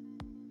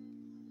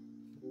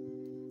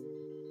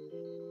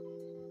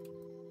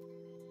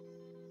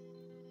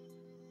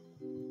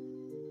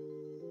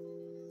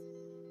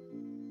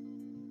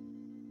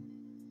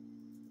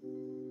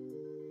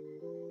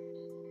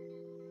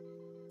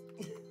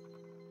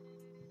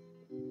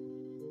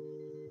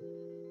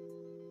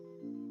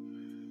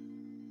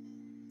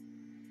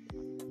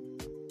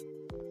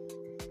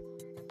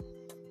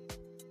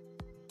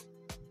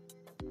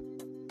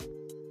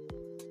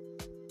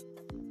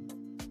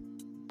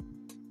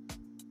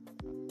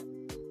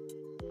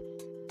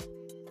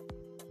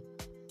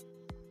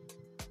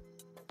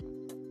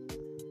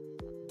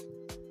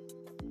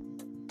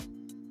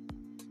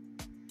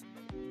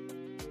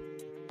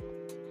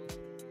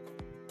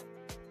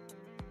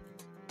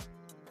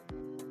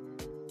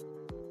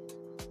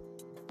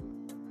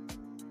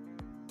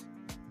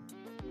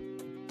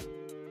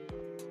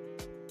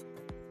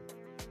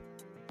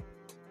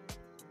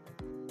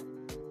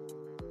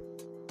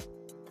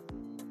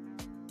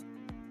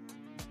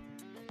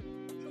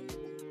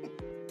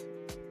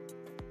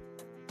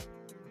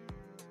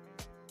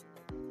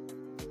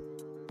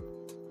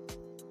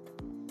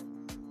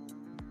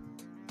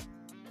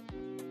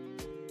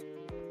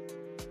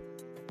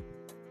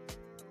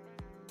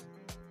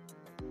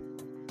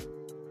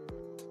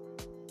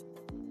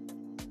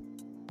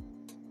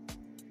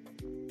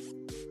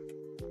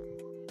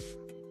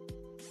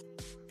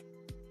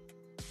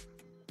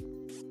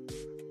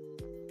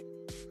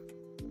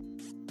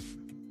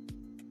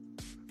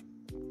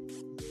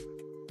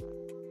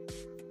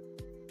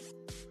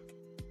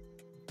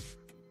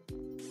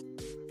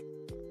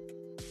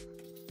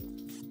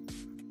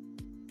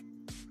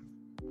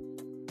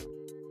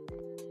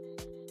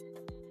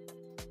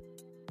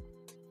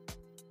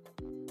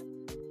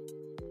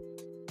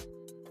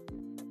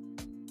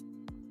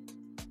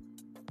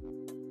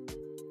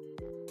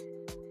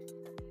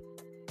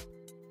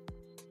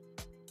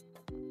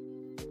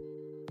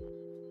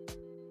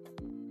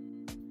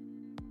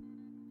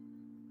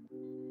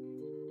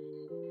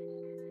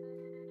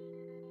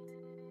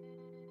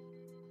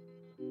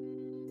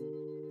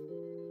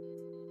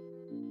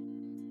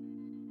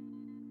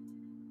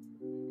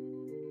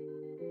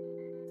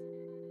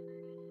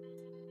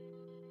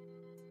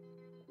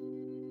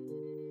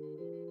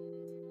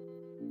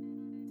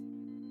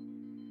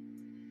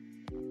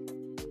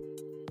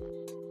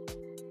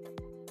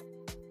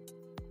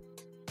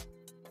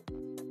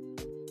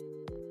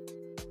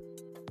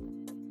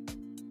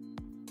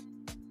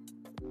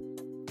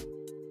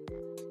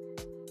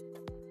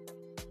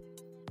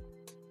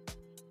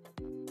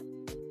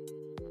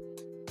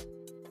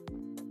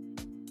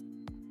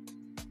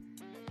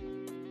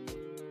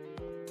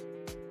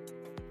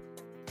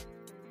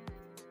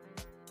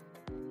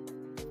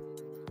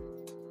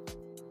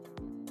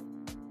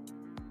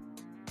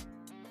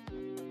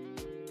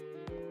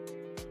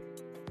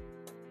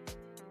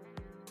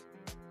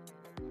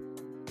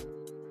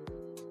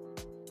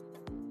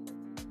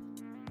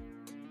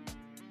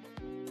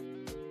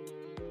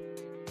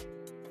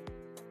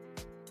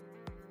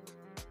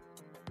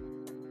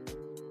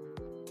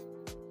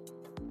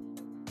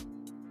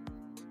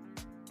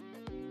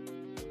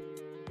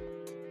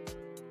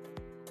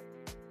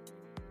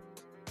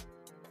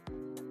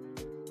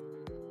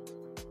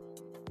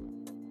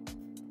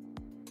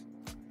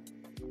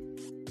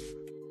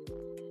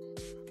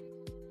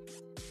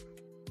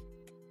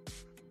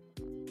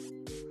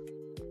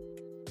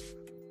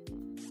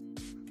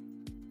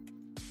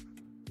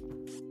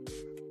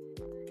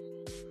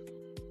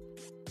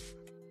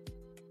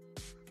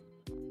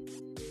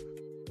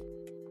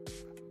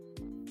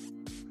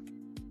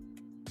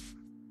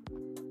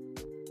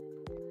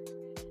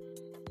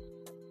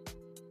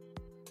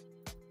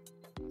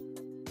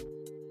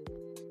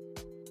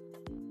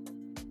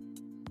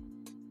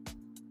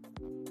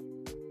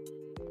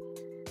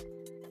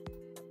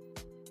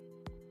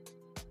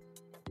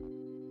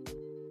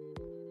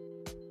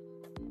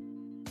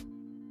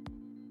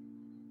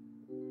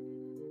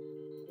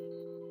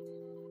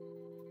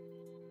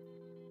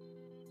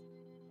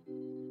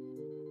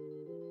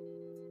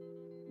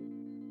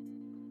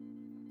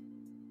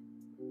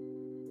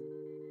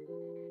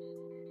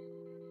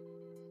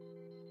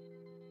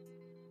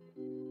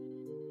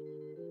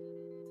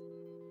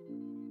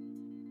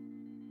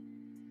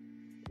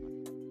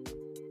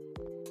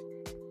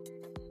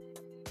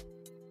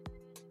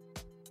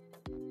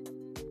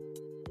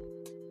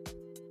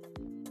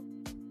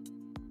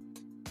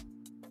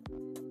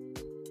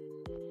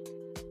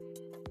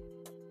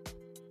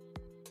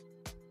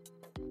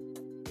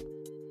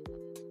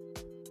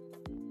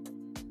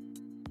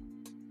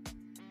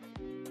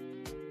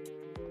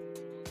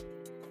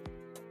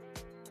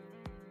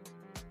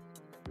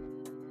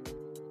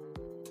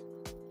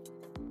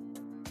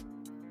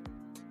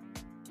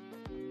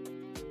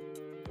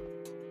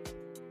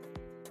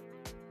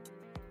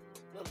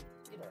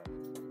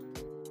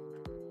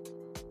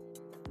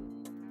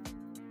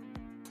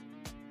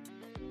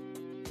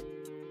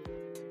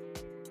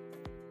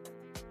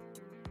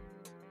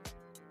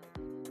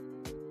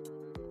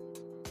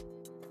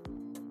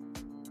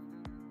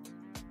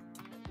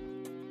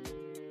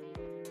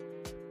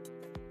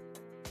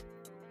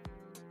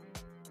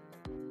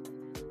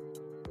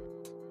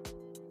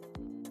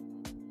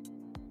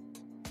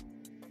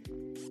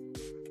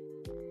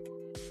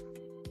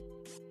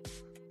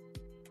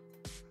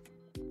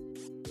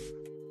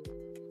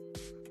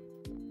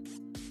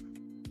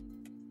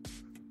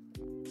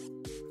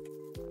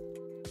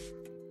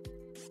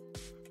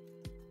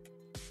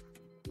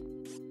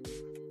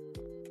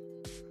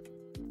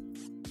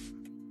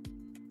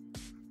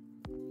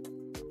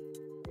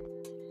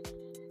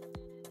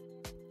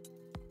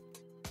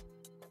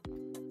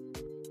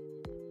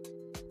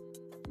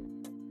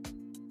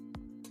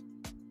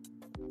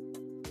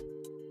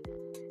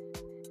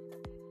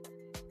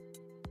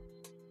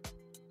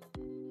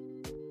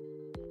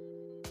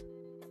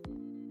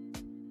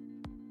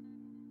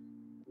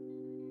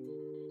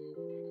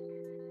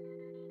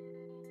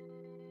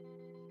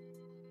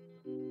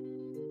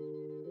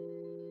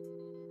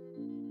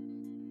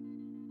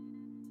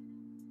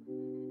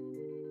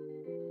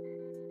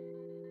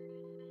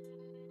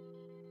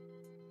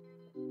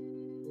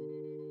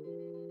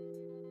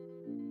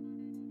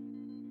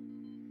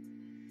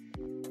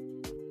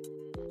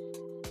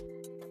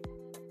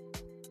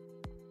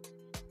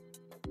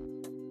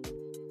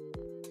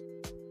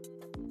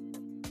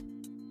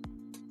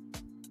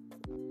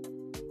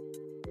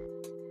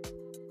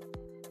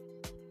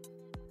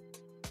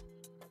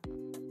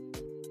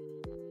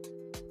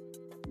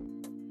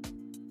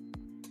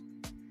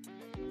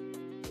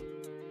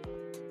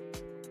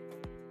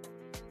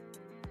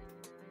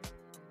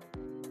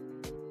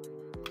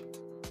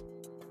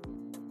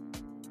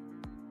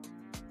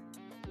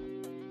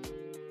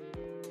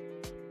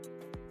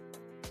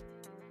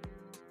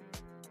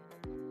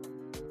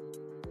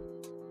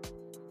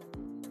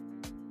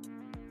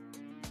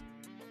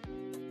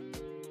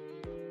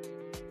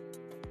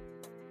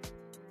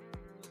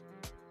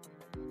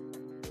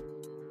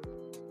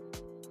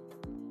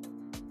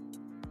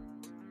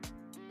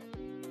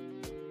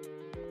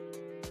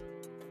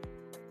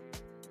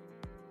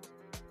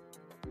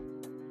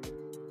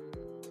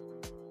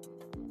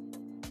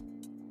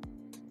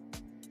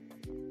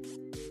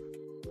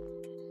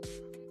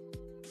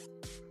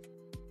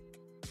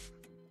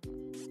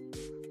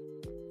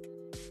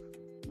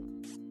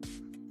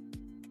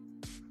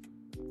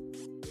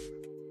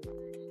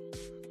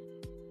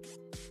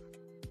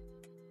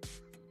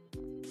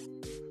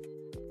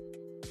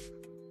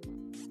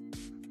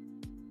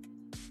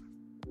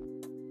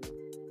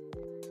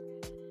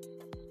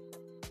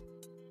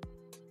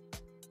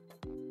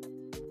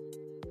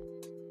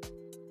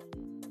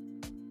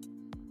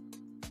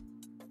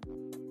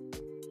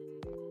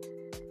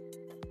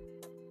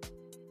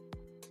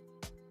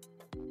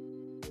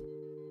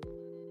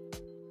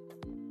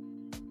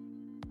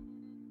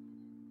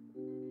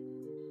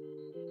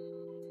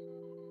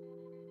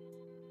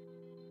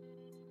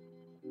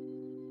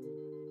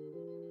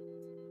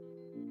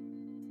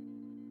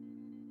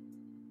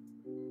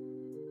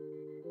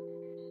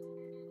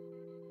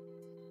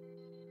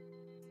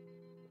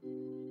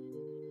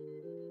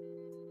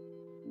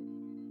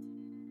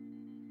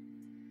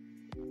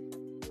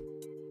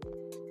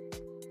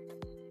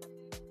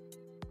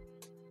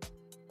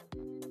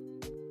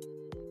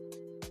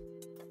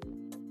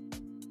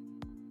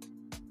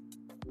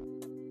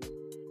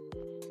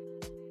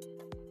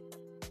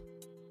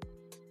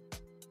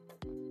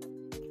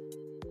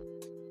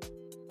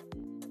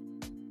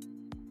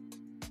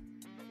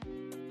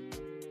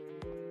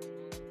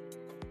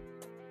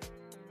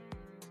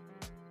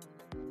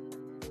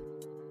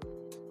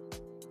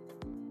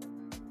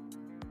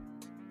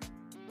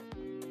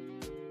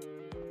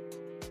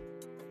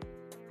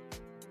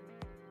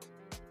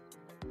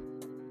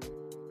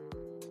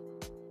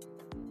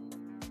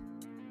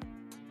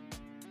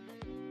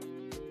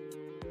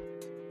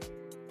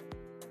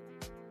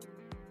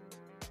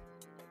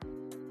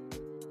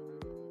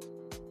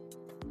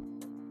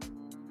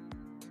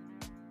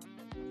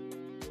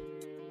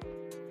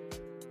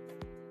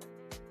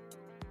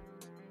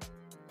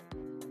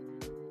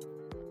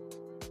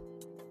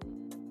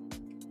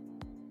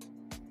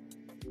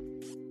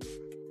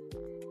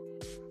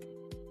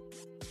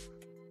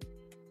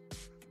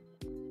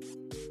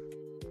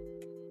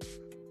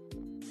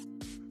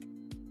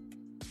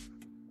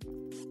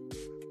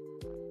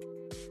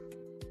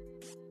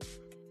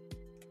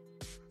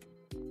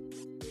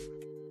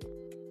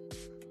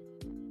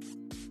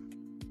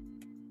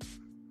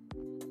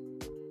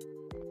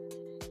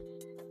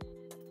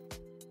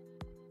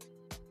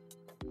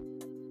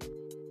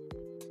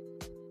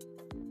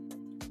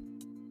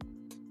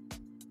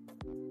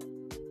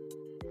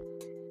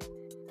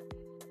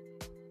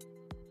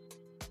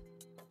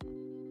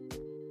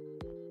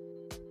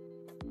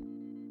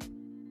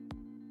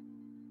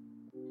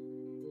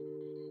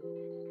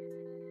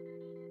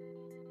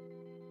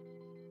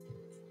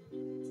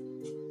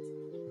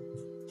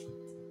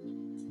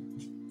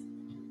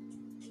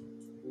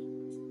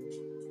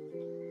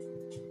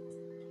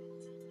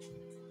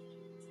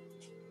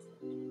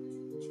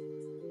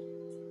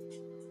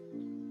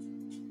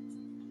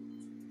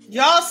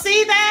 Y'all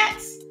see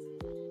that?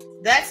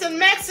 That's in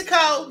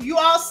Mexico. You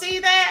all see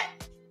that?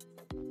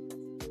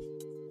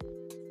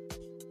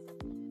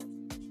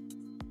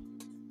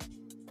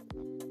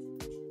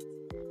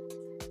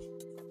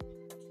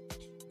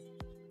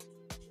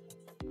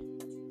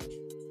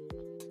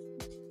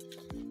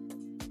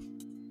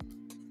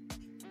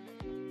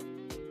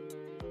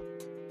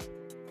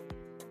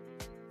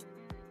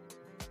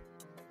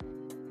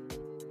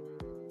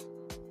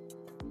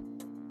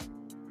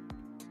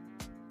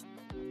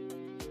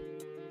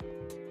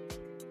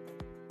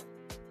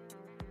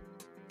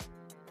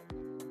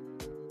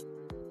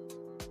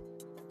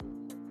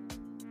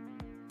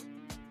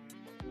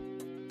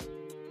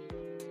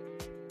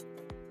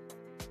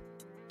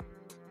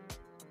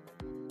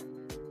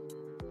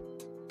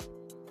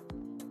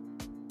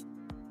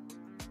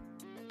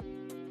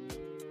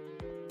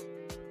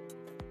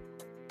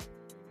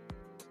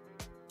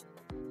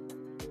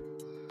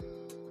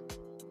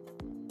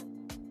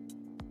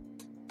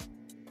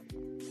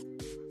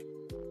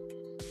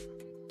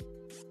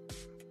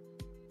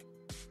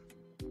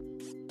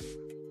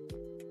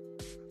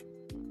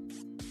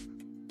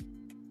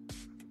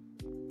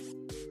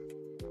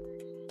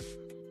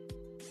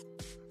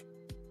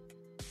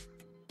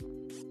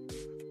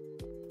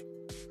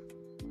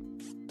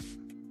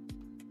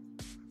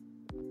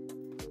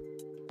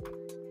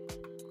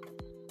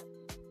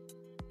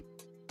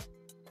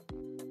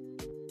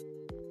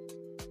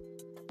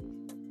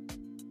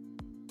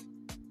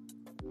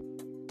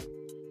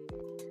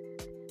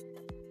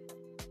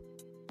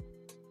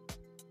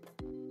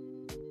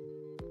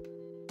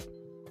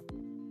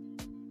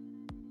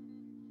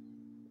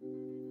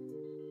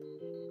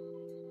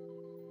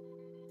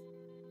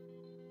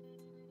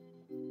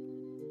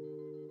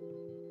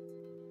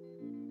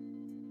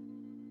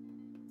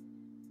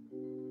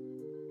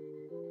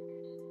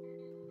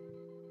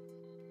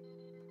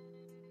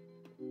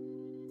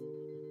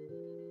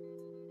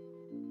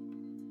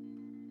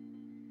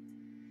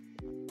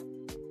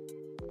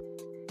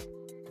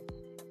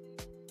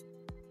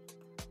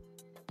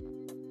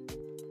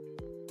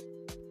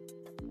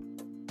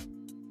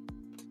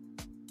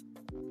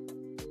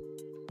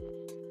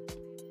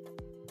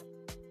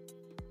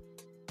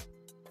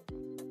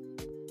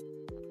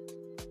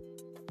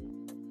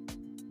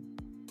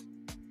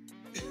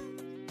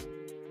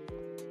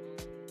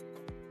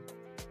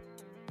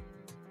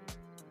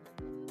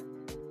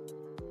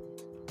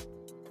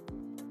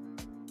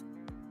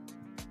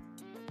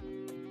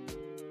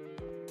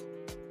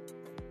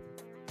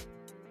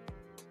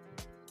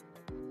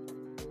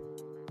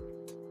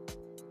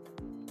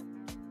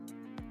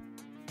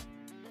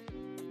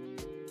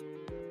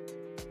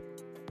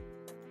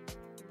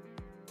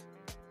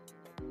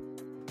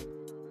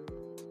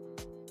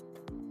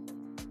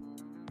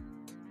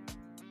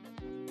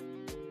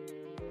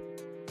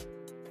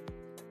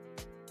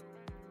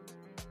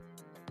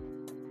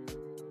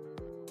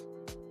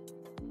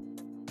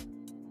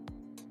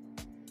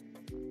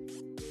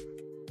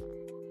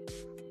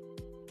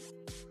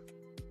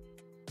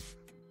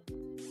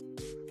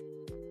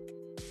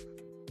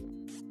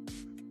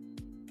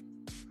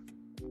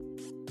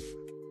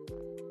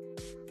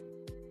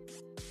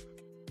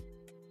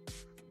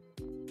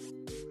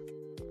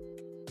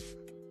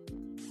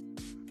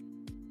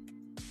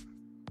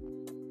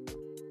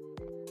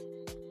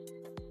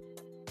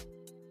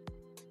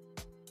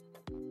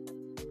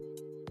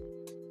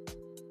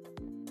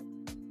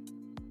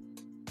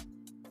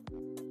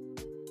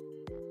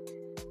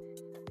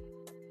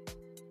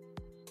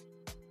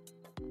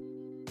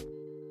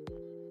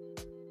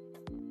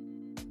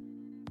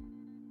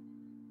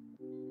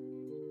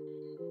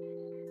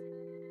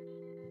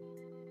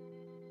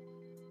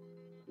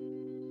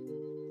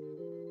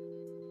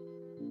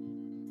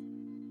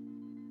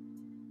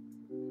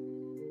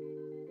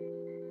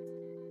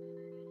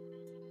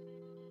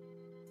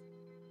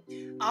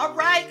 All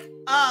right,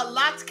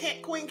 Locked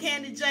Queen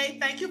Candy J,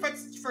 thank you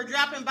for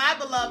dropping by,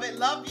 beloved.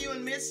 Love you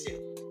and miss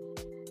you.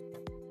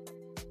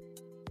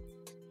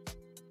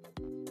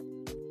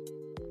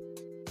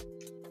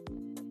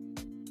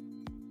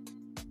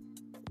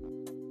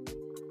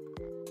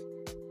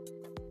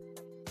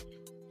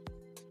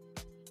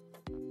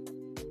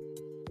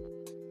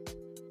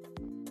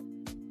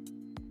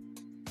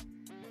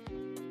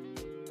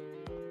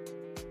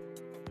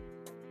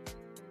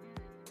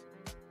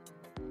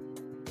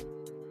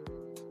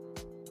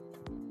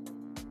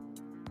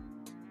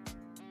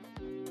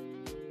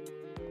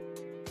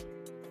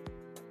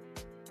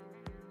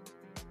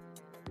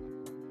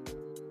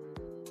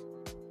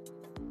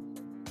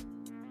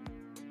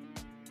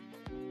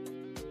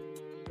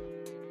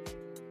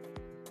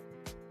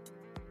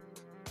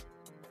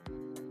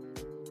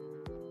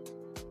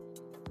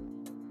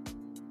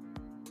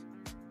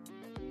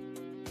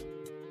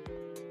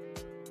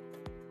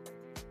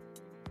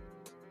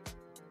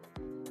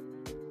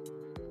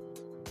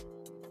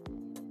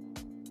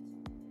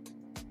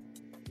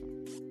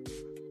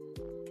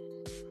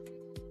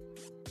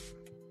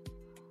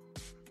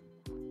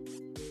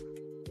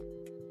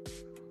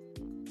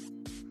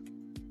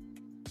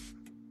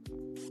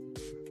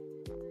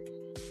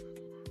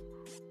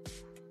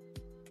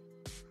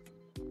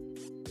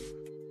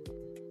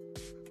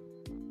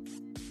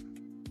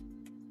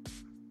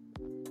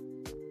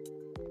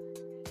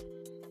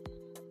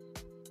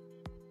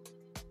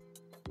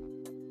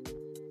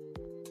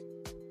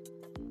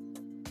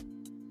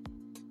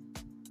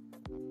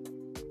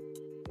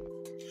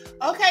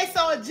 Okay,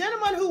 so a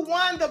gentleman who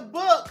won the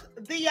book,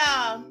 the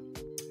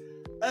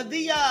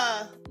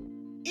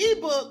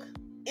ebook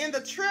in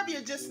the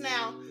trivia just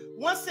now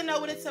wants to know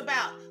what it's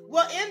about.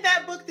 Well, in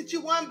that book that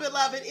you won,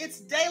 beloved,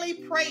 it's daily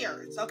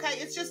prayers. Okay,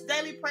 it's just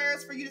daily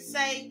prayers for you to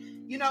say,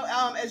 you know,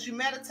 as you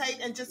meditate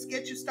and just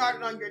get you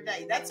started on your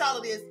day. That's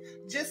all it is.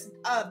 Just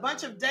a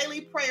bunch of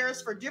daily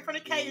prayers for different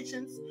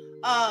occasions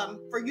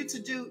for you to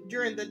do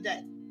during the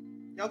day.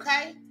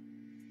 Okay.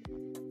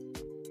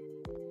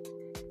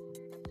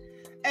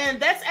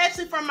 And that's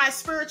actually from my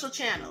spiritual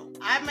channel.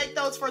 I make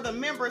those for the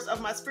members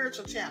of my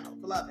spiritual channel,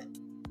 beloved.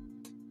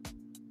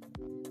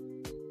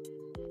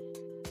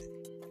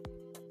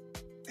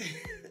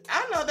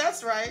 I know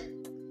that's right.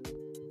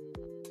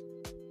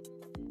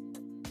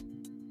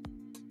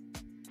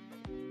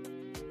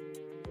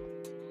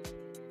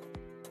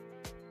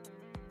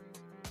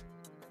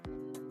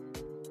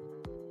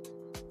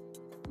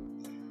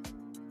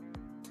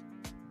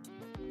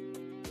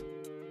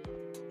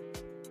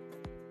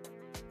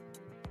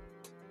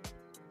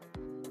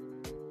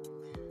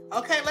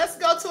 Okay, let's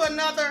go to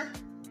another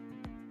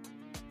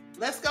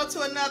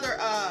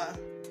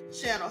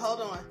channel.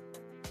 Hold on.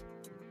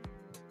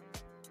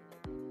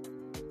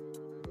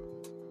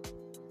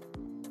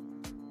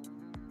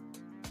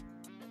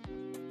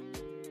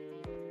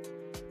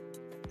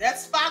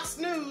 That's Fox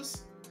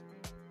News.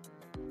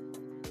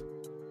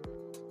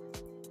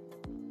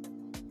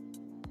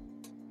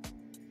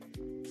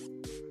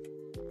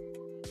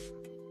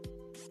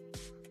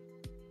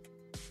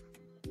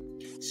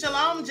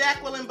 Shalom,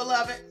 Jacqueline,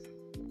 beloved.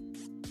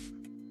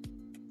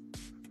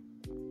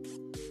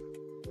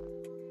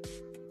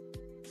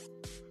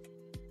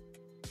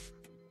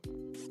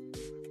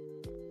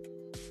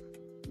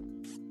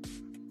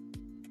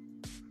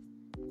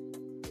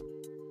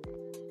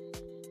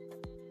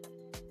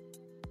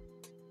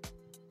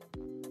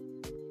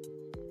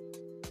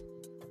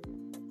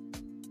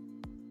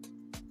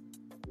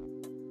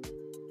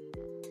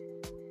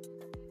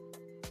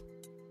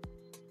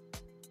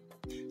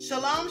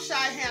 Shalom, Shy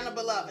Hannah,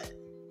 beloved.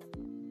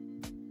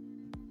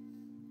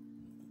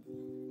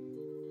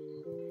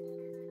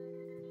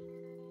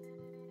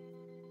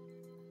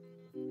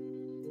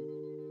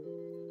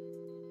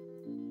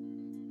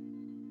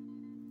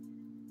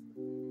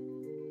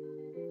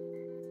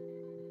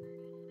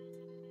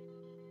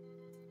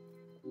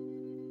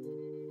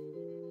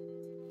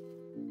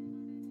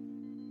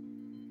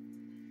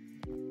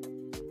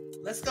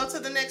 Let's go to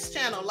the next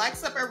channel.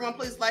 Likes up, everyone.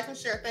 Please like and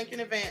share. Thank you in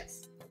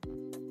advance.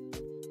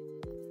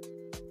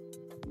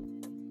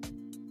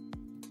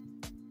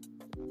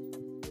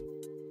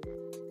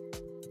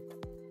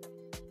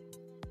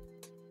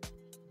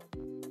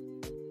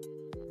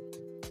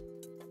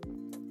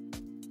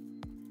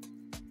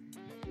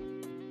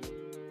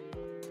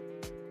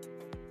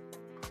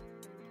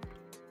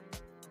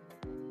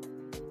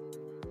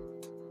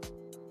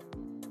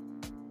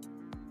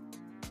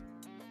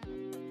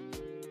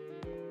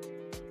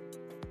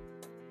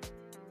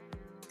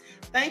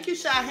 Thank you,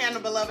 Shy Hannah,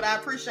 beloved. I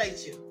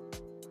appreciate you.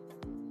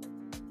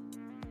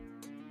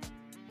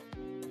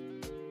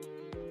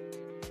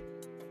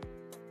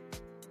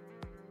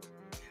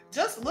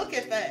 Just look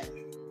at that.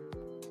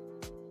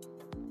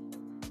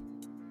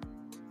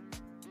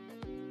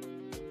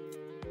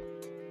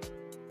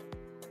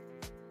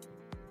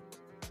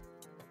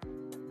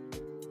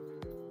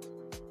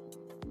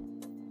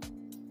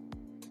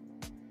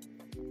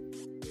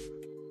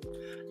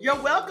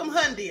 You're welcome,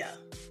 Hundia.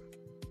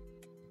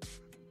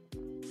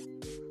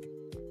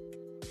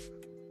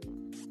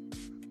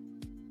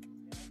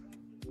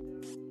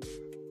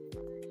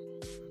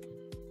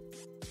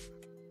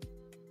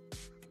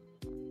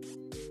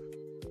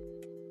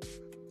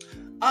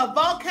 A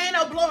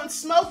volcano blowing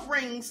smoke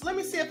rings. Let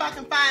me see if I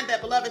can find that,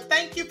 beloved.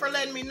 Thank you for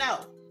letting me know.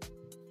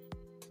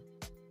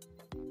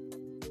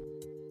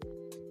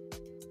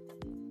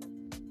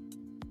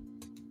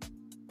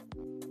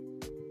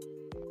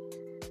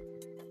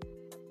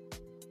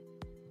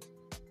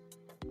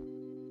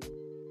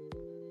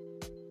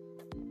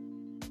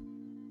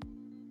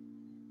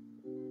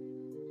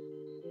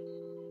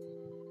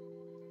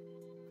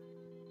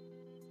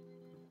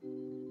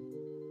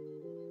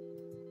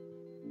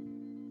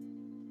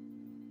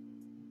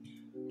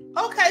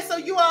 Okay, so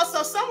you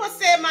also, someone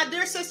said my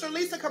dear sister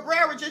Lisa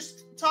Cabrera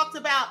just talked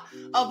about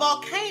a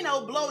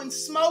volcano blowing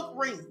smoke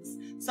rings.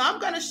 So I'm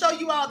going to show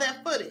you all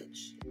that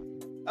footage.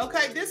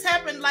 Okay, this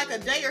happened like a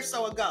day or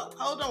so ago.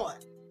 Hold on.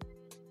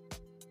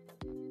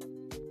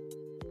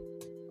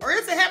 Or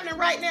is it happening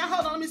right now?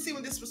 Hold on, let me see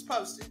when this was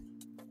posted.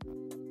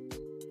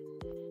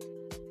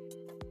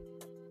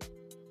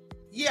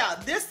 Yeah,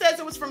 this says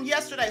it was from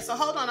yesterday. So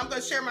hold on, I'm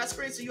going to share my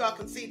screen so you all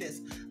can see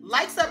this.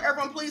 Likes up,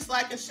 everyone, please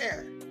like and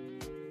share.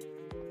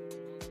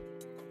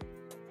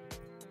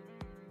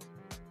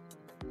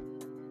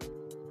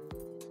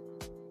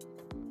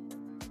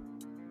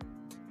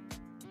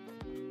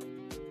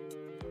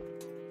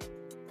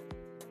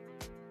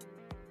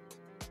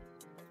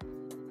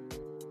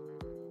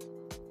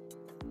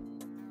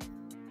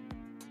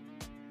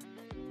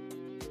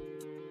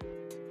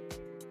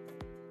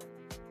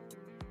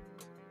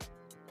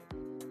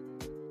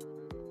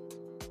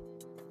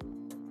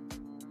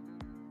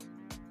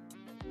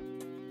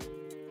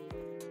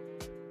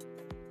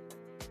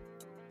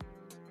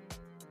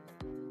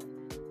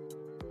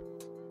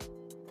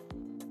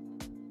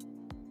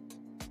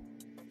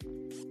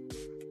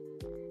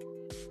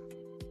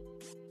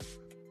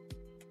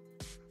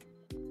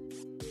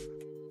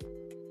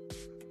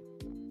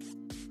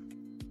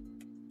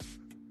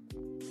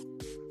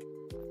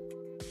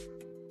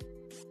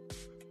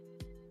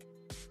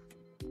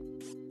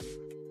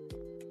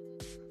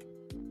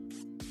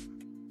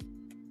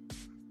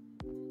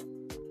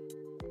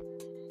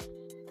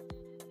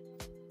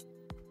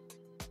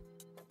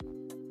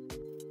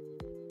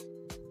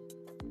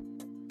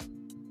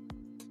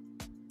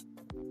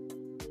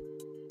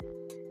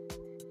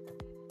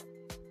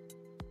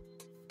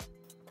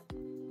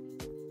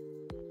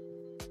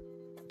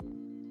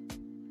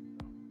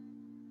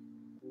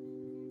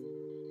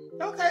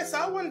 Okay, so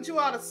I wanted you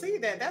all to see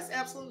that. That's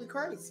absolutely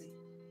crazy.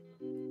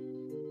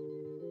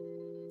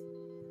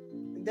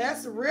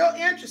 That's real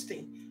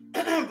interesting.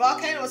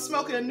 Volcano is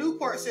smoking a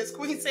Newport, says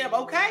Queen Sam.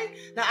 Okay.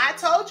 Now, I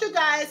told you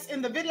guys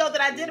in the video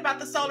that I did about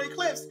the solar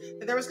eclipse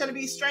that there was going to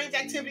be strange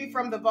activity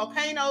from the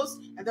volcanoes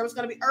and there was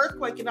going to be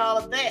earthquake and all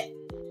of that.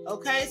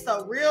 Okay.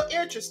 So real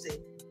interesting.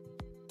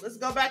 Let's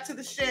go back to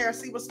the share,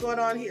 see what's going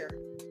on here.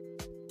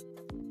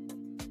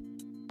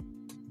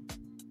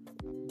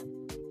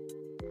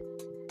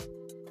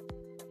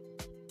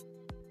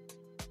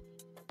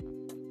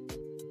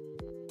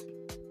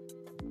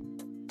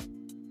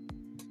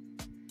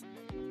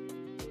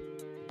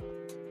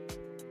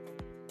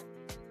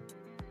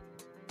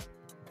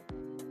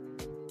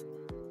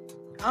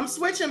 I'm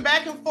switching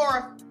back and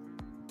forth.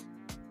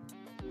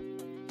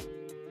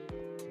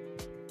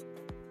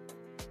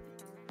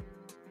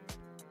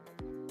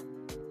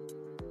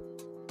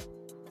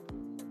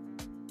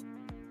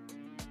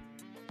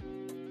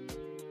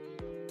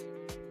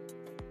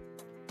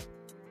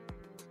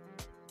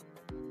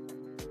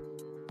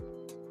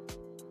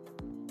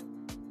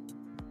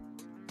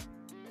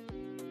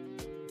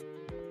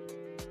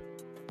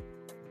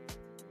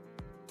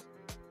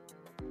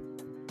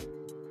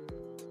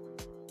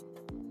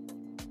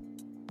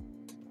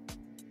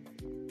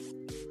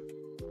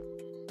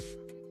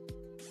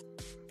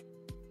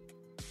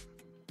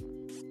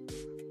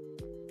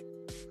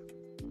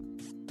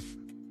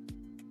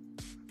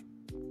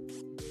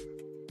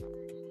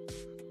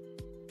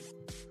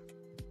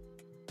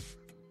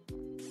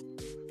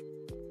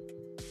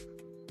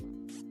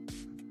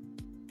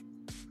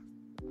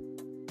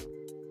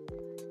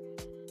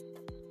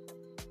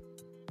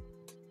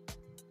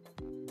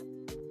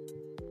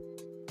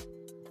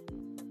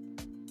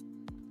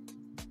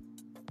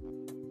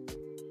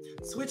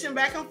 Switching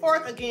back and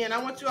forth again. I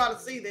want you all to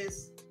see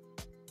this.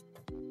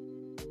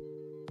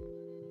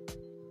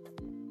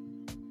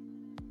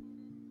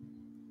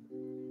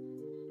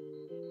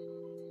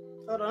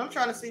 Hold on, I'm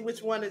trying to see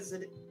which one is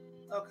it.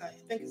 Okay,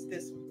 I think it's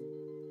this one.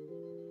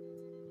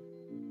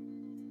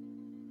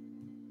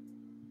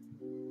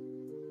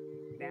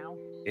 Now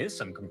is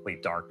some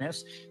complete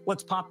darkness.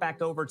 Let's pop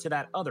back over to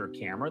that other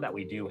camera that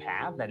we do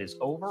have that is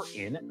over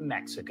in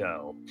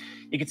Mexico.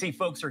 You can see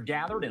folks are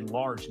gathered in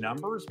large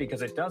numbers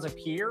because it does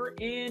appear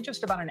in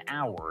just about an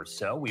hour or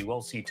so we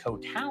will see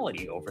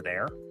totality over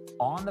there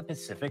on the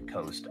Pacific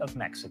coast of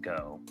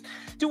Mexico.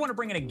 Do want to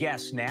bring in a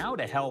guest now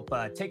to help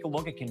take a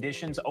look at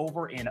conditions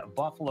over in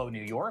Buffalo,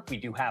 New York. We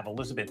do have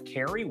Elizabeth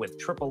Carey with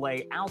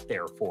AAA out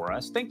there for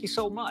us. Thank you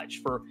so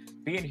much for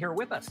being here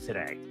with us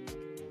today.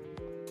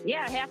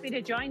 Yeah, happy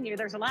to join you.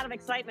 There's a lot of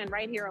excitement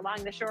right here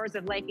along the shores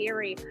of Lake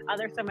Erie.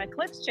 There's some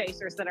eclipse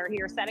chasers that are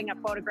here setting up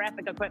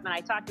photographic equipment. I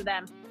talked to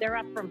them. They're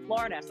up from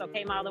Florida, so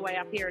came all the way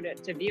up here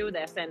to view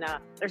this. And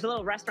there's a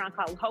little restaurant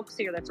called Hoax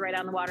here that's right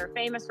on the water,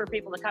 famous for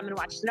people to come and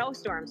watch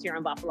snowstorms here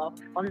in Buffalo.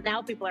 Well,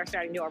 now people are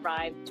starting to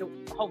arrive to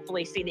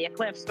hopefully see the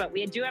eclipse, but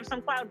we do have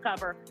some cloud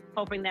cover,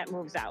 hoping that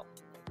moves out.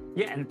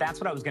 Yeah, and that's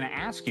what I was going to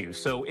ask you.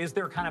 So is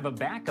there kind of a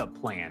backup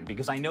plan?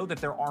 Because I know that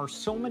there are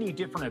so many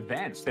different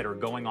events that are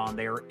going on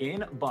there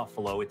in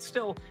Buffalo. It's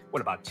still,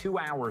 what, about 2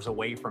 hours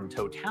away from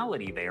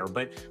totality there.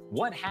 But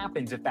what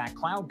happens if that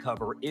cloud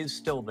cover is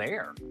still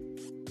there?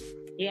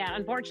 Yeah,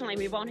 unfortunately,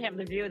 we won't have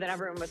the view that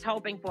everyone was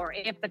hoping for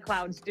if the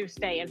clouds do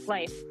stay in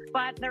place.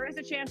 But there is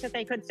a chance that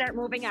they could start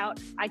moving out.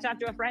 I talked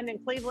to a friend in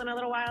Cleveland a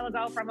little while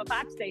ago from a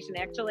Fox station,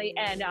 actually,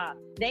 and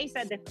they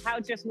said the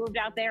clouds just moved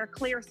out there,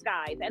 clear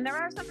skies. And there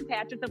are some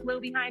patches of blue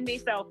behind me,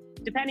 so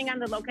depending on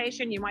the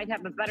location, you might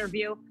have a better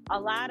view. A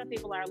lot of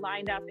people are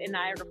lined up in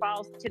Niagara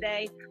Falls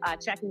today,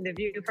 checking the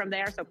view from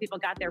there, so people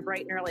got there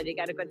bright and early to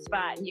get a good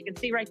spot. And you can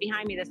see right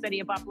behind me the city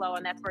of Buffalo,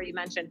 and that's where you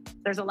mentioned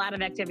there's a lot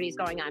of activities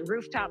going on.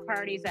 Rooftop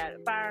parties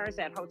at bars,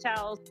 at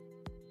hotels.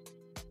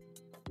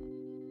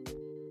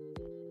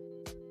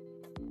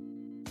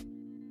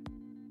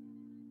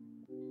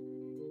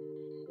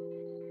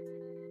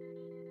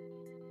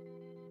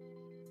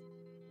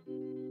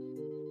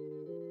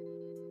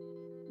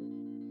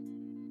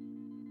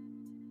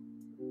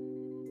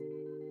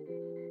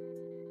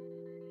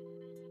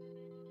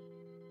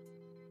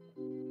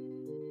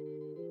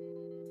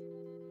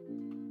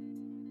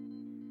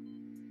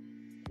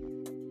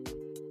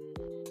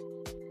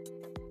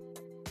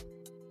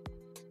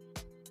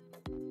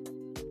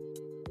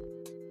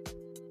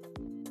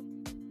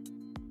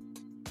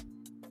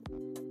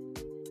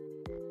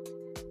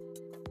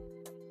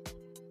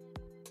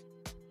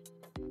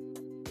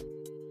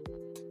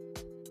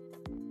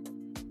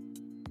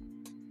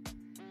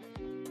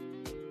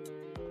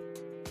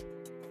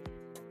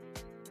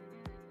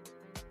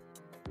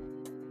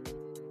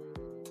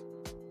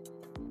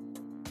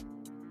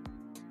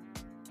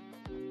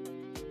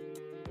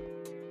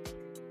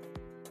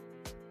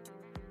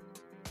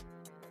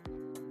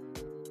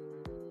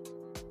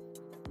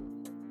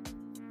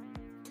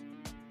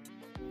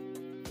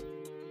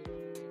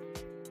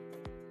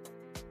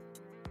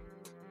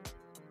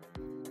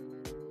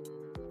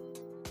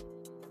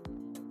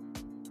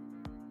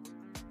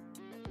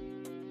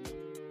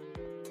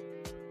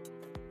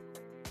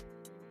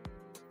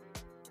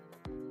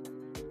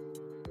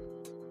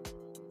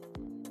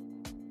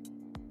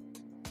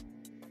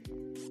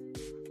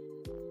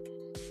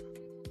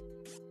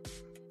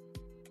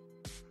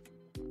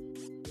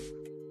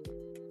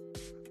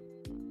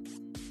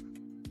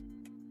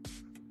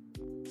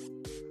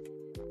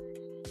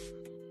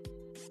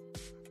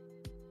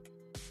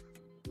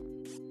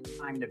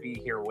 time to be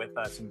here with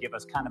us and give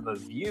us kind of a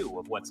view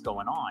of what's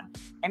going on.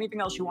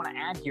 Anything else you want to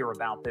add here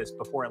about this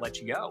before I let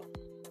you go?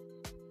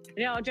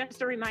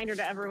 Just a reminder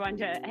to everyone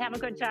to have a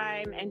good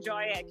time,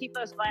 enjoy it, keep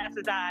those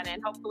glasses on,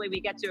 and hopefully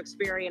we get to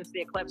experience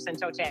the eclipse in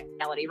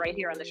totality right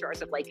here on the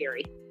shores of Lake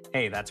Erie.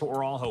 Hey, that's what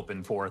we're all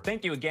hoping for.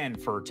 Thank you again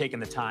for taking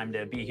the time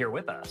to be here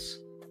with us.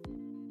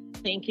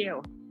 Thank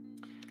you.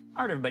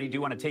 All right, everybody, do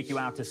want to take you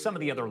out to some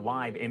of the other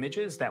live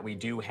images that we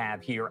do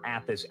have here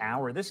at this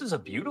hour. This is a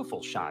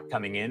beautiful shot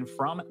coming in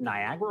from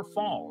Niagara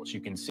Falls. You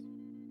can see.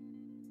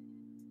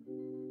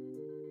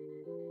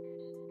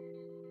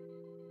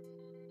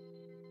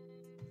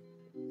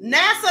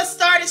 NASA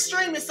started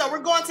streaming, so we're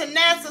going to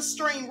NASA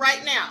stream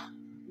right now.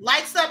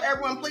 Likes up,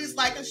 everyone. Please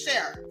like and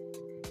share.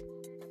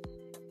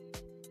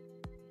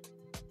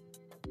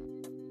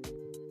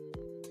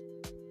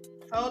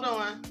 Hold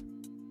on.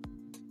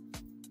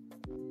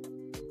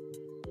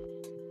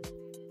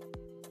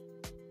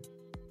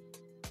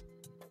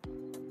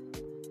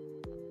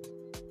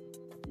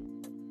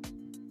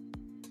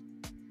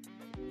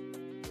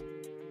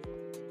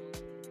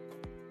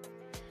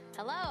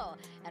 Hello,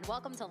 and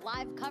welcome to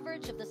live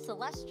coverage of the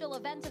celestial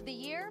event of the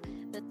year,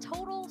 the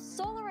total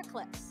solar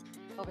eclipse.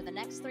 Over the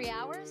next 3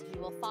 hours, we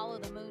will follow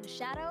the moon's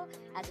shadow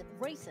as it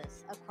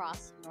races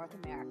across North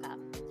America.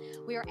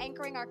 We are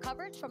anchoring our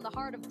coverage from the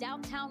heart of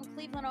downtown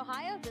Cleveland,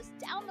 Ohio, just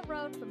down the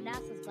road from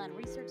NASA's Glenn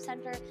Research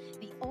Center,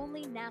 the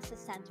only NASA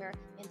center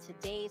in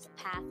today's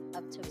path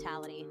of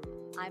totality.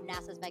 I'm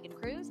NASA's Megan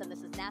Cruz, and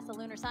this is NASA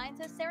lunar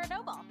scientist Sarah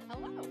Noble.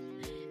 Hello.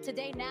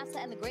 Today, NASA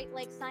and the Great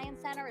Lakes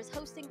Science Center is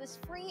hosting this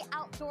free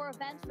outdoor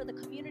event for the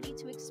community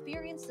to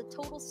experience the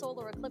total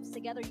solar eclipse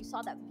together. You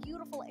saw that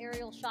beautiful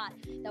aerial shot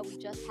that we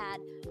just had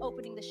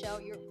opening the show.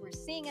 We're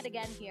seeing it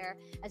again here.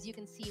 As you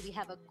can see, we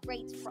have a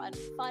great,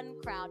 fun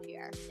crowd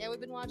here. Yeah, we've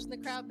been watching the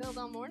crowd build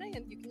all morning,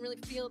 and you can really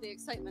feel the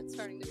excitement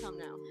starting to come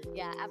now.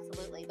 Yeah,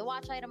 absolutely. The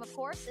watch item, of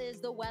course, is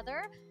the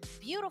weather.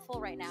 Beautiful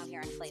right now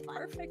here in Cleveland.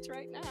 Perfect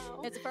right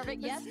now. It's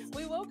perfect, yes.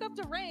 We woke up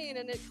to rain,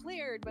 and it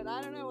cleared, but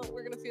I don't know what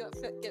we're going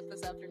to get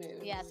this afternoon.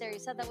 Yeah, Sarah, you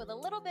said that with a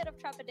little bit of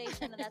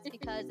trepidation, and that's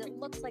because it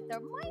looks like there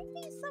might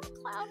be some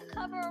cloud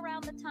cover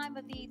around the time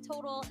of the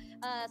total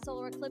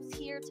solar eclipse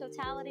here,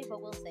 totality,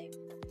 but we'll see.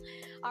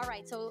 All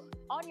right, so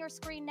on your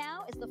screen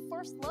now is the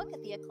first look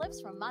at the eclipse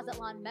from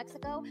Mazatlan,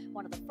 Mexico,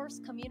 one of the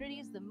first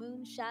communities the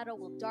moon's shadow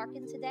will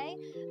darken today.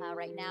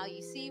 Right now,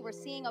 we're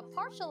seeing a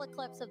partial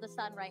eclipse of the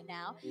sun right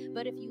now,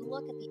 but if you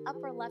look at the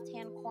upper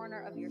left-hand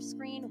corner of your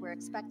screen, we're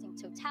expecting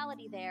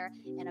totality there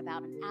in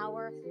about an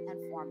hour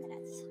and 4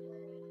 minutes.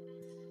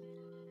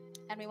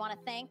 And we want to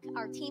thank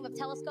our team of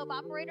telescope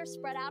operators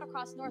spread out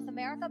across North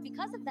America.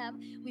 Because of them,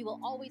 we will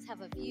always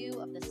have a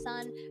view of the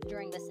sun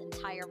during this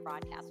entire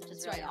broadcast, which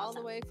is really awesome. All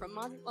the way from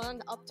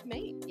Mazatlan up to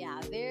Maine. Yeah,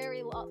 a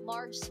very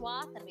large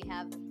swath, and we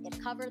have it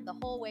covered the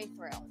whole way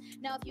through.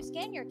 Now, if you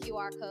scan your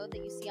QR code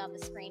that you see on the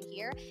screen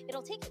here,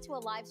 it'll take you to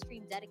a live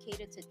stream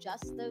dedicated to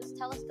just those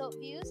telescope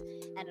views,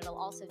 and it'll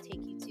also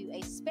take you to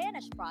a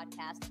Spanish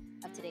broadcast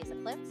of today's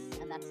eclipse,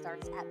 and that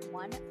starts at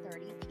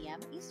 1:30 p.m.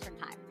 Eastern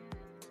Time.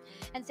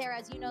 And Sarah,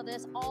 as you know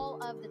this, all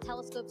of the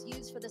telescopes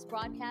used for this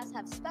broadcast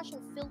have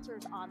special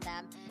filters on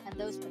them, and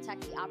those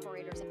protect the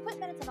operator's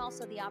equipment and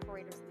also the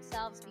operators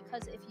themselves,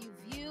 because if you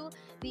view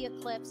the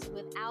eclipse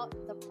without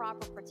the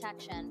proper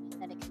protection,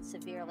 then it can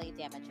severely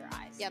damage your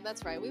eyes. Yeah,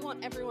 that's right. We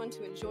want everyone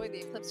to enjoy the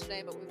eclipse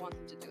today, but we want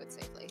them to do it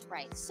safely.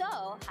 Right. So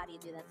how do you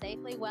do that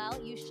safely?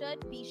 Well, you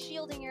should be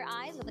shielding your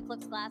eyes with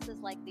eclipse glasses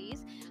like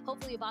these.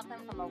 Hopefully you bought them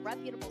from a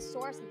reputable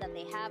source and that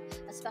they have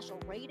a special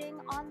rating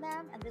on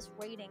them. And this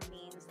rating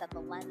means that the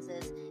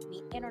lenses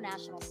meet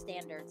international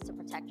standards to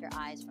protect your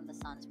eyes from the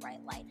sun's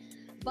bright light.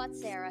 But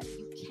Sarah,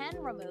 you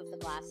can remove the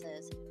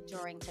glasses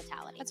during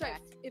totality. That's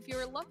correct? right. If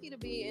you're lucky to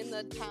be in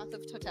the path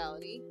of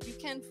totality, you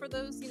can, for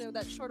those,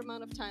 that short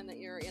amount of time that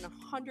you're in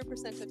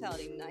 100%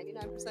 totality,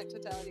 99%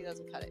 totality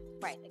doesn't cut it.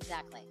 Right,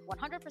 exactly.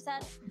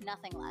 100%,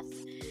 nothing less.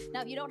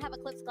 Now, if you don't have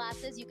eclipse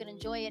glasses, you can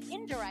enjoy it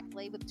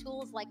indirectly with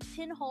tools like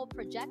pinhole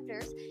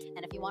projectors.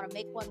 And if you want to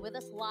make one with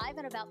us live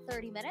in about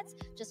 30 minutes,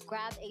 just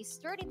grab a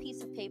sturdy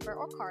piece of paper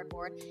or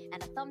cardboard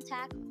and a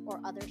thumbtack or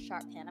other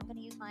sharp pin. I'm going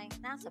to use my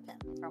NASA pin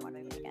for one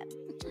movie again.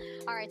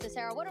 All right, so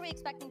Sarah, what are we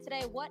expecting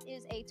today? What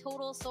is a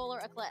total solar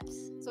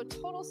eclipse? So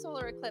total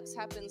solar eclipse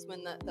happens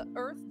when the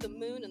Earth, the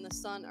moon, and the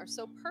sun are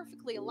so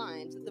perfectly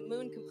aligned that the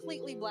moon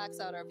completely blacks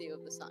out our view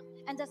of the sun.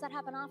 And does that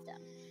happen often?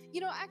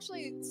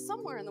 Actually,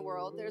 somewhere in the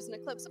world, there's an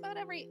eclipse about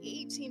every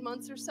 18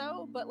 months or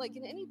so, but like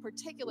in any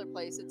particular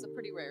place, it's a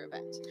pretty rare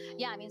event.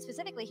 Yeah, I mean,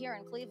 specifically here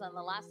in Cleveland,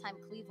 the last time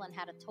Cleveland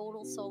had a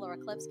total solar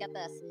eclipse, get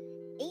this,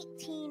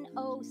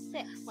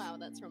 1806. Wow,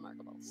 that's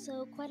remarkable.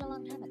 So quite a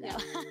long time ago.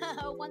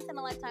 Yeah. Once in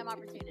a lifetime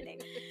opportunity.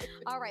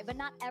 All right, but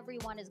not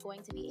everyone is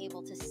going to be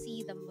able to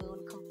see the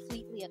moon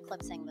completely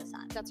eclipsing the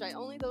sun. That's right.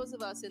 Only those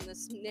of us in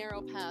this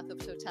narrow path of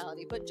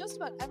totality. But just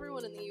about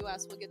everyone in the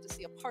U.S. will get to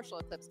see a partial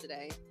eclipse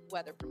today,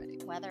 weather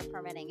permitting. Weather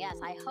permitting, yes.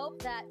 I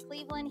hope that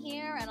Cleveland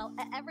here and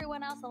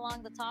everyone else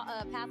along the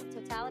path of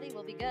totality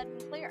will be good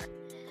and clear.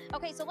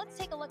 Okay, so let's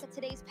take a look at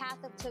today's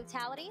path of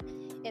totality.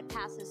 It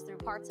passes through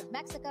parts of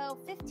Mexico,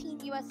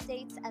 15 U.S.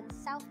 states, and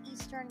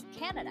southeastern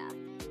Canada.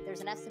 There's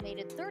an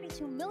estimated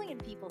 32 million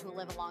people who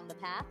live along the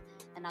path,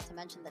 and not to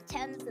mention the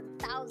tens and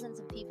thousands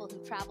of people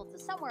who travel to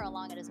somewhere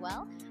along it as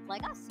well,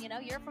 like us. You know,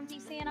 you're from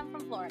D.C. and I'm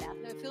from Florida.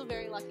 I feel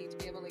very lucky to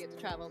be able to get to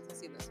travel to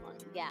see this one.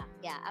 Yeah,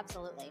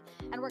 absolutely.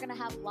 And we're going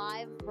to have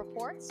live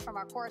reports from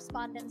our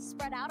correspondents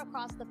spread out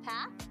across the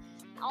path.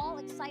 All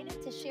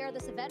excited to share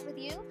this event with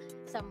you.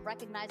 Some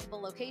recognizable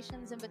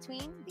locations in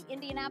between: the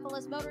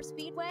Indianapolis Motor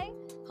Speedway,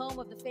 home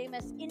of the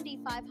famous Indy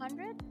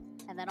 500,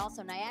 and then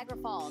also Niagara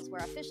Falls,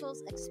 where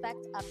officials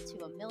expect up to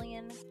 1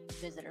 million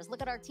visitors.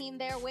 Look at our team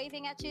there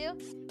waving at you.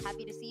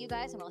 Happy to see you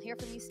guys, and we'll hear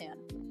from you soon.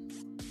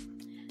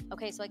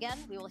 Okay, so again,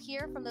 we will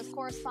hear from those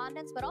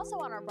correspondents, but also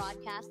on our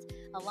broadcast,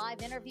 a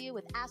live interview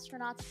with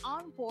astronauts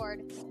on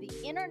board the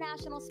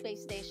International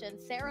Space Station.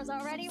 Sarah's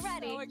already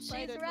ready. So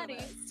excited She's for ready,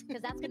 this.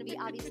 because that's going to be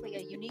obviously a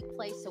unique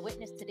place to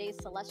witness today's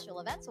celestial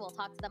event, so we'll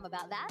talk to them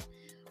about that.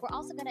 We're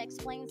also going to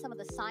explain some of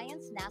the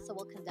science NASA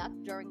will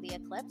conduct during the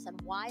eclipse and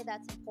why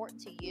that's important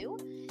to you.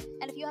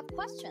 And if you have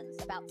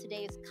questions about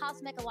today's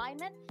cosmic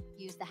alignment,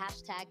 use the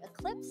hashtag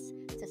Eclipse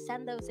to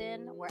send those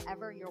in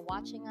wherever you're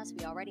watching us.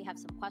 We already have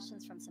some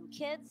questions from some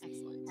kids.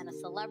 Excellent. And a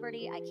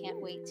celebrity. I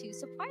can't wait to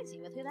surprise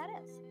you with who that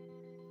is.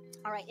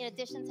 All right, in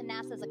addition to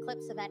NASA's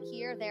Eclipse event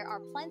here, there are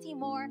plenty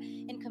more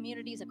in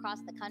communities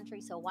across the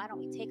country, so why don't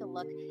we take a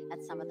look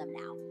at some of them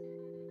now?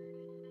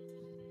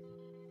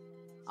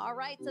 All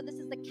right, so this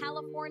is the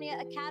California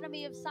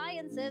Academy of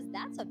Sciences.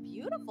 That's a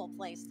beautiful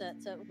place to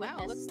witness.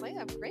 Wow, looks like they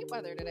have great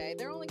weather today.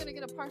 They're only going to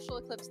get a partial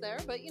eclipse there,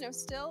 but you know,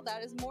 still,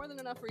 that is more than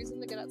enough reason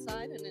to get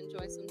outside and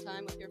enjoy some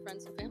time with your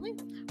friends and family.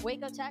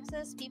 Waco,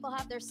 Texas, people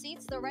have their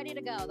seats. They're ready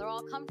to go. They're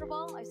all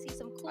comfortable. I see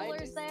some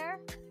coolers there.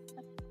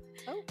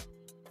 Oh.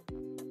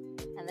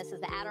 And this is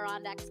the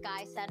Adirondack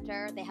Sky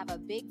Center. They have a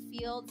big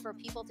field for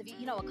people to be,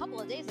 you know, a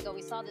couple of days ago,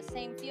 we saw the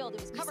same field.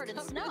 It was covered in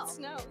snow.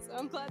 So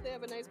I'm glad they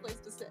have a nice place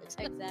to sit.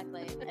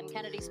 Exactly. And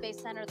Kennedy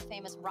Space Center, the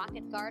famous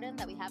rocket garden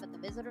that we have at the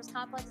visitors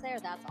complex there,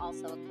 that's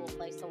also a cool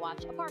place to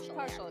watch a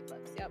partial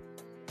eclipse, yep.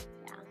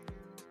 Yeah.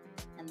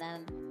 And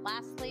then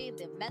lastly,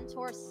 the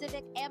Mentor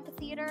Civic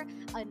Amphitheater,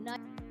 a nice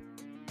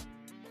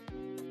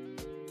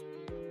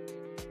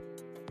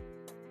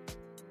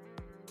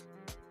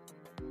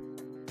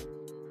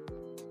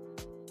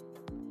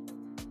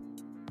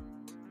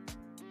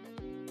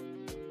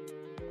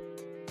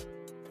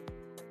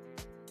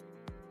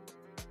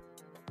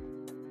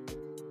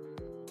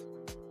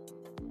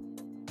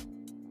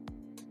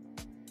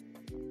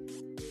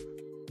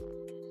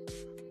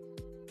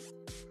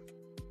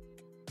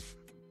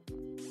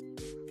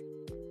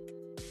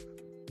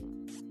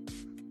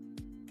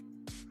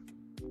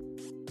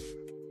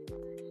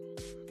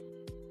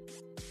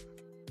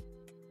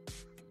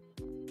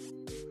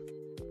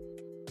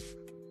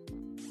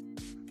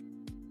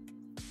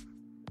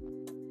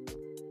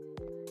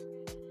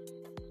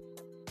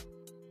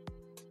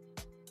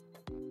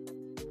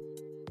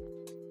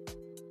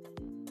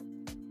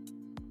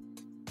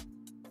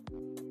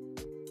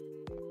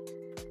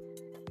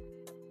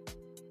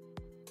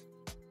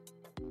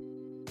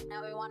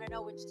Now we want to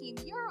know which team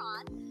you're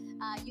on.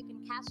 You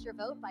can cast your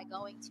vote by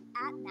going to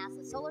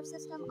 @NASA Solar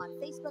System on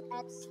Facebook,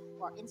 X,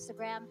 or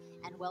Instagram,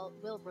 and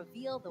we'll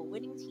reveal the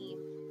winning team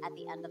at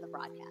the end of the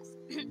broadcast.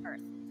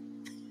 Earth.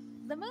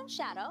 The moon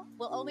shadow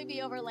will only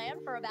be over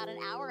land for about an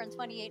hour and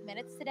 28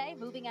 minutes today,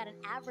 moving at an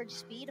average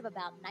speed of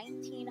about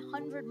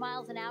 1,900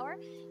 miles an hour.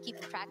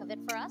 Keeping track of it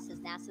for us is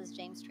NASA's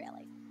James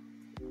Traley.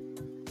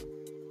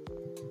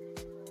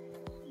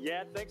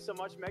 Yeah, thanks so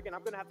much, Megan. I'm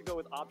going to have to go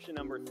with option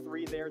number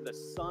 3 there, the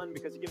sun,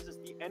 because it gives us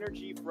the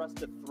energy for us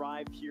to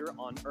thrive here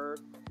on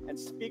Earth. And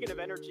speaking of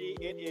energy,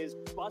 it is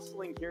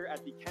bustling here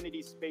at the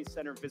Kennedy Space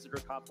Center Visitor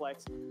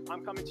Complex.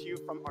 I'm coming to you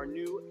from our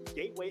new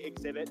Gateway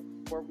exhibit,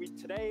 where we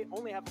today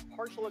only have a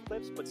partial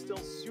eclipse, but still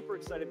super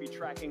excited to be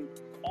tracking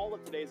all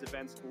of today's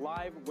events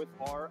live with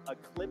our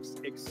Eclipse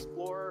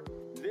Explorer.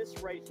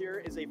 This right here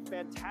is a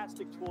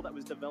fantastic tool that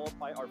was developed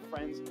by our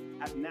friends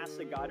at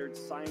NASA Goddard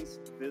Science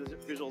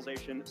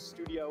Visualization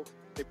Studio.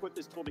 They put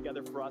this tool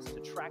together for us to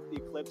track the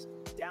eclipse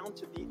down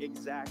to the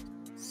exact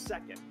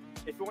second.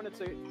 If you wanted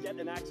to get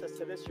an access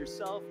to this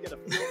yourself, get a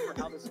feel for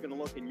how this is going to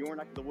look in your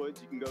neck of the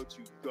woods, you can go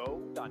to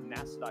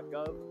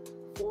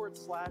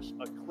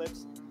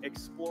go.nasa.gov/Eclipse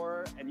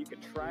Explorer, and you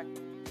can track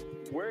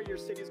where your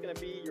city is going to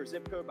be, your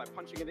zip code, by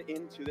punching it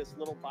into this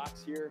little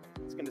box here.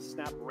 It's going to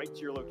snap right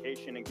to your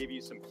location and give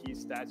you some key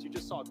stats. You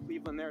just saw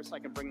Cleveland there, so I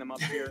can bring them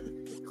up here.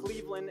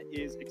 Cleveland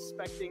is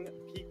expecting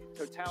peak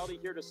totality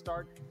here to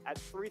start at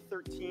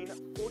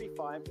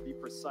 3:13:45 to be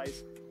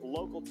precise,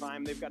 local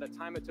time. They've got a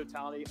time of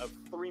totality of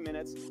 3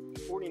 minutes,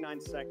 49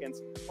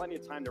 seconds, plenty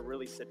of time to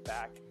really sit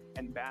back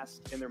and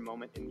bask in their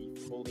moment in the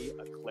fully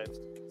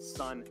eclipsed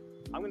sun.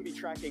 I'm going to be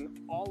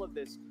tracking all of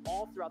this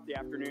all throughout the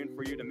afternoon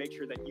for you to make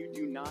sure that you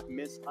do not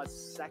miss a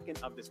second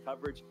of this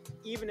coverage.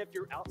 Even if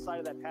you're outside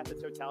of that path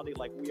of totality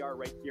like we are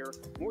right here,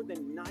 more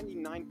than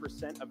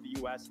 99% of the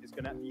U.S. is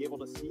going to be able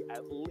to see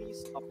at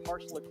least a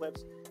partial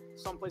eclipse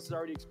some places are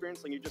already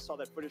experiencing, you just saw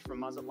that footage from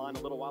Mazatlan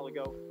a little while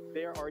ago,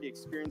 they are already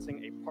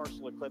experiencing a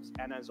partial eclipse.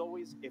 And as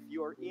always, if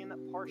you are in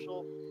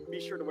partial, be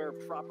sure to wear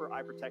proper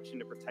eye protection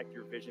to protect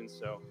your vision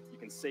so you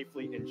can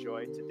safely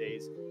enjoy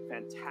today's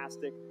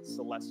fantastic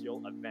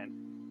celestial event.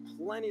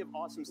 Plenty of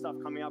awesome stuff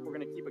coming up. We're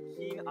going to keep a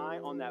keen eye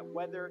on that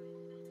weather.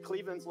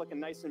 Cleveland's looking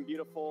nice and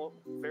beautiful,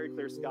 very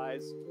clear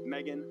skies.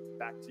 Megan,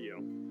 back to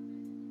you.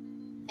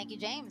 Thank you,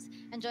 James.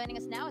 And joining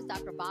us now is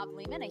Dr. Bob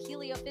Lehman, a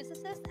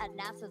heliophysicist at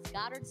NASA's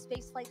Goddard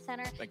Space Flight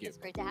Center. Thank you. It's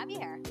great to have you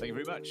here. Thank you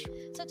very much.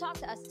 So talk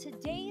to us.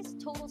 Today's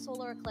total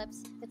solar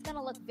eclipse, it's going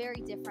to look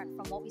very different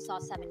from what we saw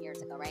 7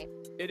 years ago, right?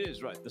 It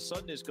is, right. The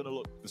sun is going to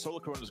look, the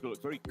solar corona is going to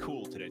look very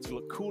cool today. It's going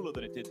to look cooler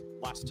than it did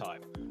last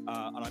time.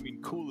 And I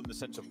mean cool in the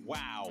sense of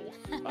wow.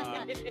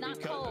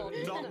 Not cold.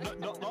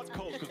 Not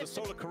cold, because the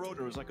solar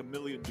corona is like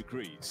 1,000,000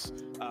 degrees.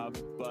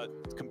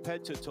 But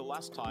compared to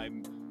last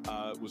time,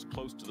 it was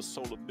close to the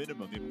solar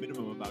minimum, the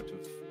minimum amount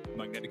of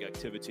magnetic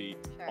activity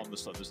on the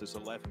sun. There's this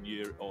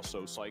 11-year or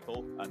so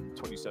cycle, and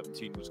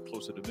 2017 was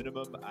closer to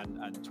minimum,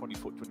 and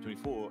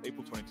 2024,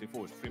 April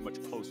 2024 is pretty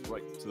much close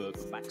right to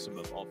the maximum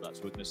of that.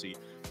 So we're going to see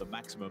the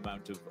maximum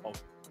amount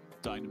of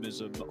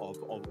dynamism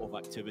of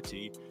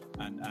activity,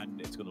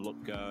 and it's going to look,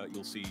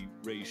 you'll see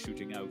rays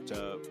shooting out.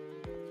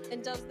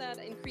 And does that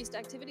increased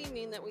activity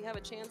mean that we have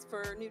a chance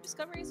for new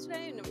discoveries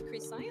today and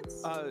increased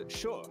science?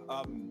 Sure.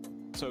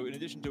 So in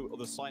addition to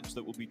other science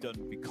that will be done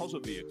because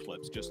of the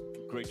eclipse, just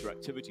greater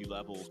activity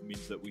levels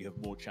means that we have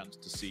more chance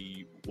to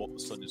see what the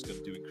sun is going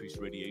to do, increased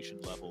radiation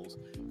levels,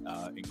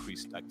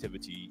 increased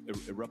activity,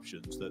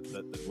 eruptions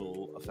that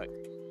will affect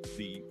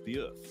the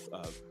Earth.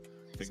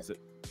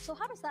 So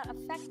how does that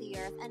affect the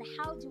Earth, and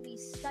how do we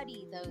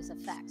study those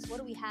effects? What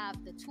do we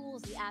have, the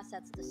tools, the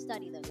assets to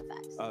study those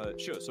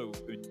effects? Sure. So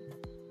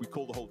we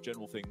call the whole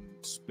general thing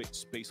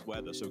space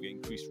weather, so we get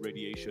increased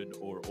radiation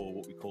or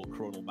what we call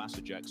coronal mass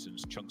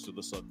ejections, chunks of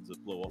the sun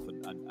that blow off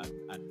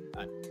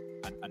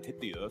and hit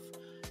the Earth,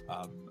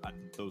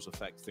 and those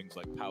affect things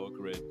like power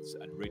grids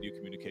and radio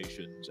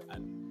communications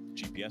and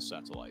GPS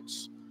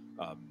satellites,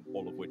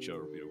 all of which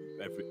are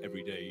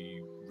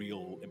everyday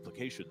real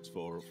implications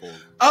for.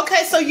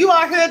 Okay, so you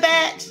all hear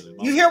that?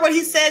 You hear what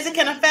he says it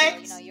can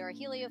affect? You know, you're a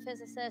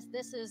heliophysicist.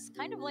 This is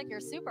kind of like your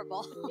Super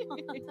Bowl.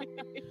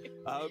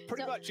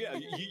 Pretty much, yeah.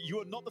 You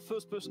are not the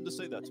first person to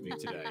say that to me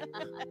today.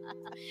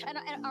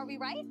 and are we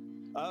right?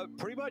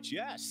 Pretty much,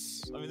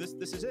 yes. I mean, this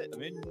is it. I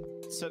mean,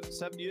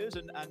 7 years,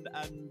 and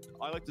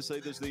I like to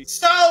say there's the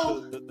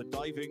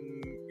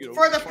diving. You know,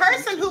 for the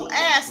person who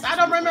asked, I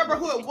don't remember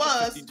who it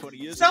was. 15, 20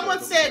 years someone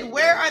ago, said,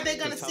 "Where are they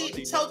going to see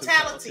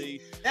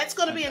totality?" That's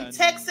going to be in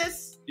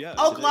Texas. Yeah,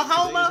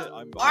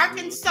 Oklahoma,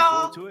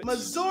 Arkansas,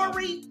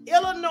 Missouri,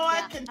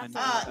 Illinois,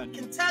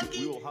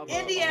 Kentucky,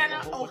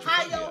 Indiana,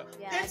 Ohio,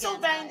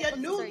 Pennsylvania,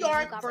 New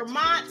York,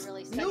 Vermont,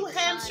 New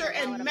Hampshire,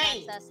 and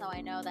Maine. So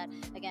I know that,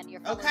 again,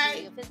 you're a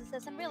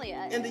geophysicist, and really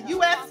in the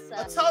U.S.,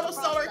 a total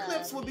solar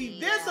eclipse will be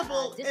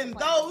visible in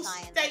those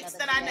states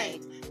that I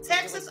named: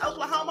 Texas,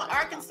 Oklahoma,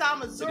 Arkansas,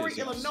 Missouri,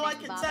 Illinois,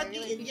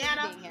 Kentucky,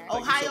 Indiana,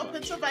 Ohio,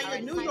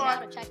 Pennsylvania, New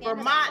York,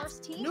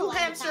 Vermont, New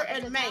Hampshire,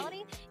 and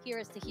Maine. Here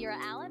is Tahira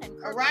Allen in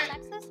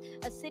Texas,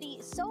 a city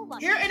so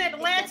lucky. Here in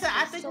Atlanta,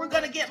 I think we're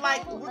gonna get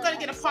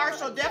a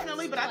partial,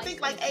 definitely, but I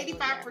think like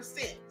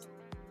 85%.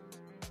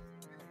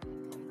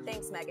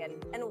 Thanks, Megan,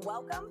 and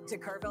welcome to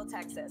Kerrville,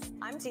 Texas.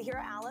 I'm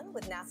Tahira Allen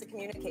with NASA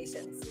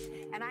Communications.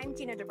 And I'm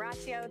Gina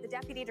DeBraccio, the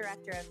Deputy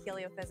Director of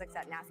Heliophysics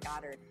at NASA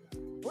Goddard.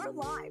 We're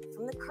live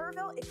from the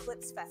Kerrville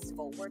Eclipse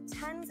Festival, where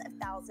tens of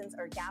thousands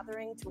are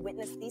gathering to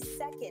witness the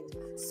second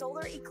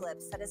solar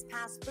eclipse that has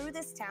passed through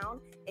this town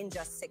in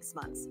just 6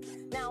 months.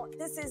 Now,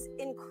 this is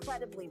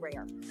incredibly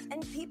rare,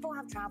 and people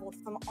have traveled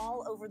from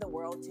all over the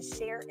world to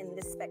share in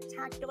this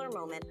spectacular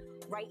moment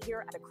right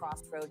here at the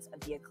crossroads of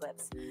the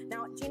eclipse.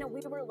 Now, Gina,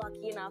 we were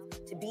lucky enough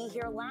to be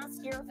here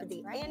last year for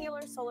the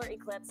annular solar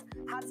eclipse.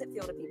 How does it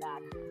feel to be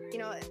back? You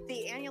know,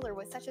 the annular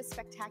was such a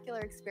spectacular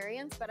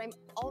experience, but I'm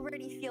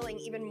already feeling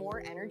even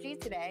more energy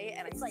today,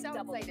 and it's I'm like so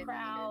double excited.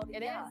 crowd.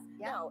 It is.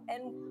 Yeah. No,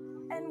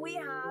 and we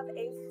have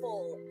a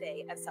full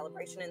day of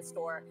celebration in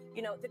store.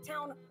 You know, the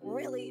town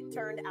really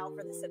turned out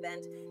for this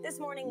event. This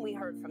morning we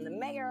heard from the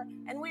mayor,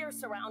 and we are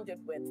surrounded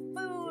with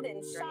food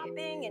and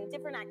shopping and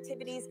different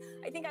activities.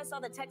 I think I saw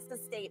the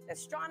Texas State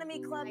Astronomy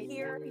Club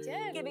here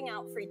giving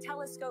out free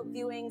telescope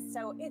viewing.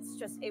 So it's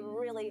just a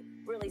really,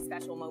 really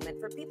special moment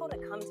for people to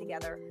come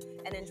together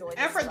and enjoy.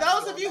 And for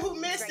those of you who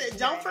missed it,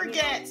 don't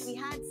forget,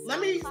 let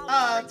me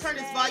turn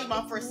this volume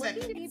off for a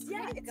second.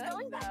 Yeah, it's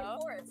going back and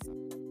forth.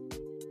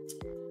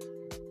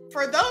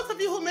 For those of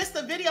you who missed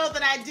the video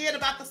that I did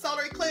about the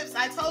solar eclipse,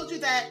 I told you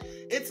that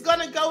it's going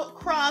to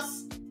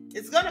cross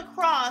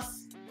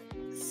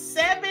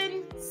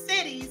 7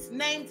 cities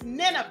named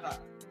Nineveh.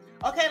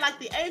 Okay, like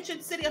the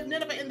ancient city of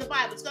Nineveh in the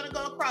Bible. It's going to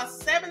go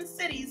across 7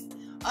 cities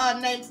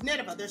named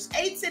Nineveh. There's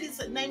 8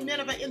 cities named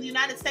Nineveh in the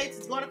United States.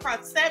 It's going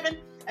across 7,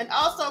 and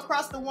also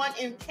across the one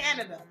in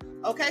Canada.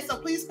 Okay, so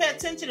please pay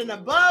attention. And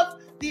above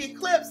the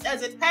eclipse,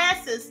 as it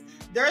passes,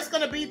 there's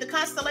going to be the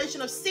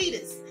constellation of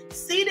Cetus.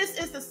 Cetus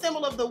is the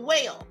symbol of the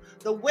whale.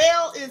 The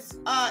whale is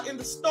in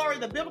the story,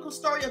 the biblical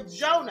story of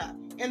Jonah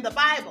in the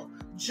Bible.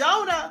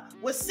 Jonah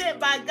was sent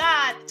by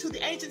God to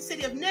the ancient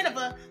city of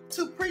Nineveh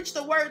to preach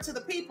the word to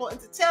the people and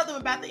to tell them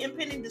about the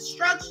impending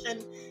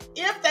destruction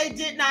if they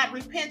did not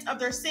repent of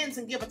their sins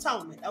and give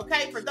atonement.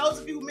 Okay, for those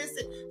of you who missed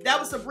it, that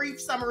was a brief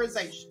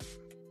summarization.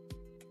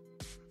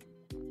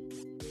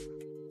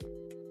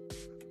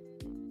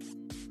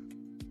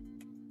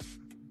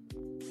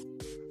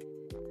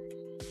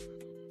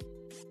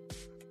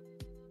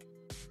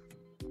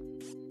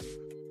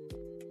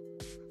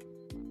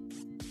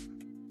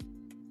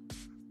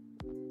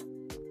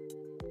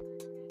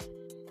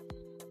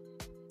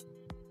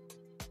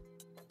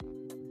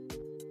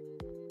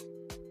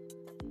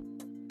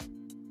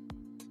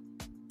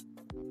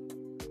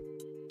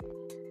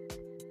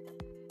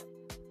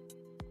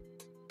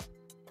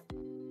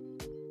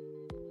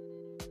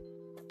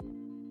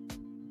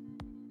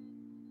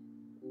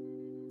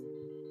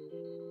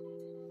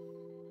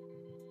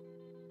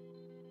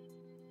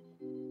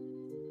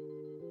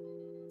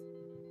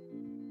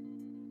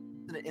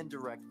 An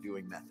indirect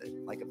viewing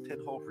method, like a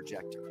pinhole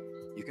projector.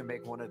 You can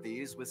make one of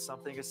these with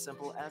something as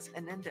simple as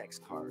an index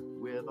card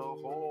with a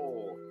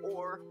hole,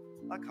 or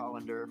a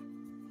colander,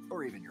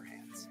 or even your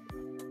hands.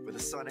 With the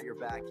sun at your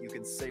back, you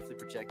can safely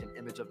project an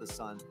image of the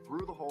sun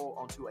through the hole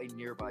onto a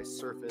nearby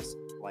surface,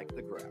 like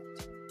the ground.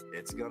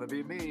 It's gonna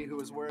be me who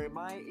is wearing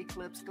my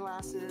Eclipse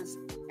glasses,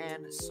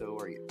 and so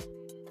are you.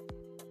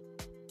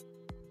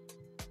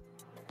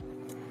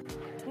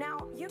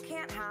 Now, you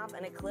can't have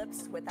an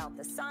eclipse without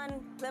the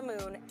sun, the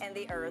moon, and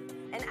the earth.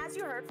 And as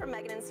you heard from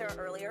Megan and Sarah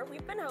earlier,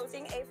 we've been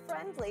hosting a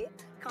friendly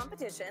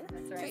competition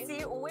to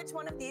see which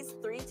one of these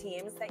three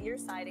teams that you're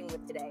siding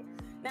with today.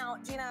 Now,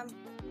 Gina,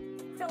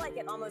 I feel like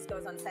it almost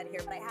goes unsaid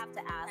here, but I have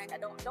to ask, I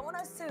don't want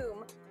to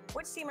assume,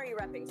 which team are you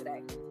repping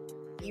today?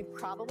 You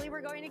probably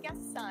were going to guess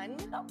sun.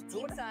 Oh,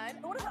 Team sun.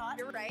 Who would have thought?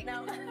 You're right.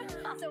 No.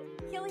 So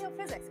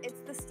heliophysics,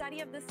 it's the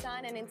study of the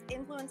sun and its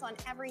influence on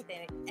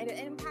everything. And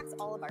it impacts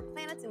all of our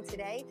planets. And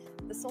today,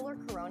 the solar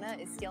corona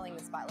is stealing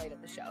the spotlight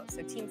of the show.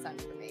 So team sun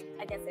for me.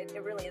 I guess it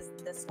really is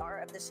the star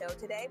of the show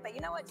today. But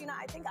you know what, Gina?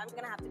 I think I'm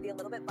going to have to be a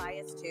little bit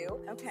biased too.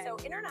 Okay. So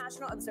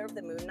International Observe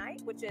the Moon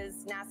Night, which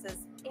is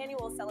NASA's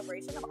annual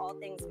celebration of all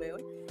things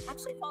moon,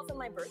 actually falls on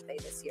my birthday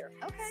this year.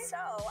 Okay. So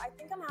I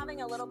think I'm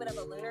having a little bit of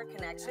a lunar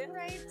connection. All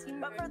right, team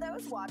But for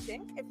those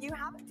watching, if you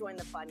haven't joined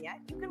the fun yet,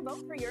 you can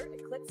vote for your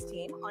Eclipse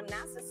team on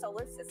NASA's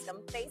Solar System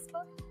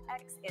Facebook,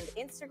 X, and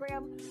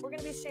Instagram. We're going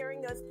to be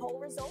sharing those poll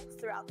results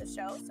throughout the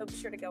show, so be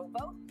sure to go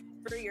vote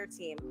for your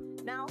team.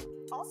 Now,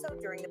 also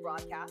during the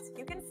broadcast,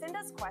 you can send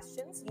us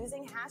questions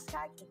using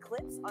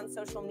 #Eclipse on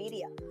social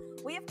media.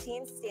 We have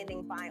teams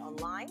standing by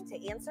online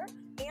to answer,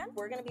 and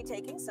we're going to be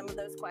taking some of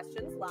those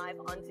questions live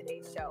on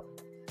today's show.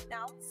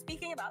 Now,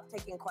 speaking about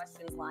taking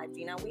questions live,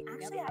 Gina, we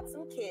actually have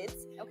some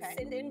kids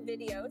send in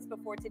videos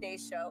before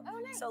today's show. Oh,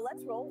 nice. So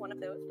let's roll one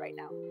of those right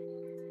now.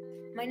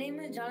 My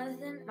name is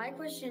Jonathan. My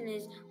question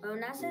is, will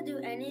NASA do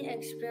any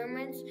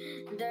experiments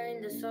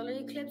during the solar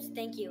eclipse?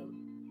 Thank you.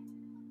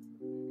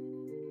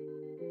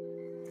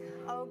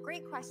 Oh,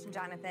 great question,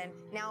 Jonathan.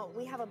 Now,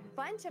 we have a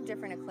bunch of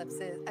different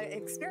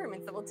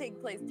experiments that will take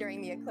place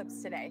during the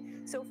eclipse today.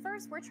 So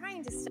first, we're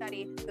trying to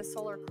study the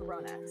solar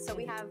corona. So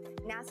we have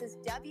NASA's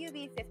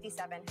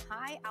WB-57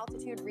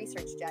 high-altitude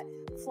research jet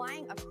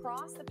flying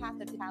across the path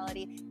of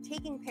totality,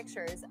 taking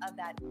pictures of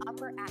that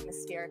upper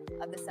atmosphere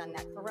of the sun,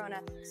 that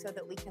corona, so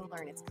that we can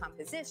learn its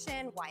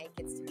composition, why it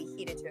gets to be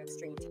heated to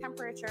extreme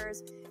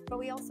temperatures. But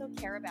we also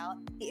care about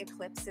the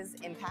eclipse's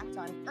impact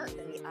on Earth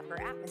and the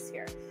upper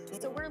atmosphere.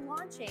 So we're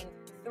launching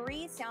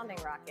 3 sounding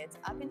rockets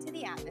up into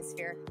the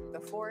atmosphere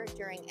before,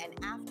 during, and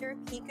after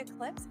peak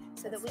eclipse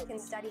so that we can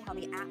study how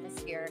the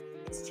atmosphere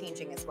is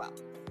changing as well.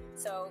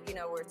 So, you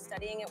know, we're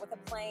studying it with a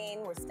plane,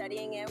 we're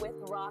studying it with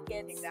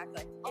rockets.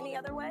 Exactly. Any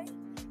other way?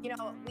 You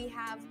know, we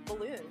have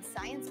balloons,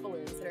 science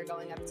balloons that are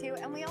going up too,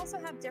 and we also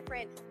have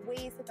different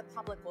ways that the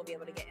public will be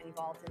able to get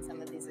involved in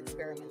some of these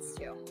experiments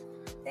too.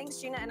 Thanks,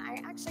 Gina. And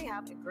I actually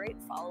have a great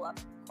follow-up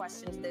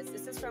question to this.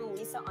 This is from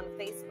Lisa on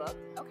Facebook,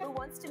 who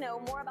wants to know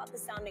more about the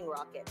sounding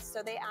rockets.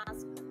 So they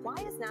ask, why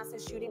is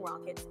NASA shooting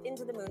rockets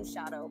into the moon's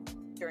shadow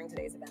during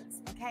today's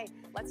events? Okay,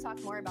 let's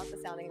talk more about the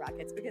sounding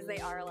rockets because they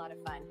are a lot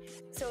of fun.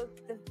 So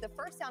the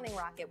first sounding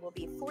rocket will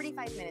be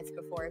 45 minutes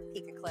before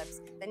peak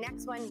eclipse, the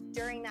next one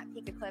during that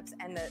peak eclipse,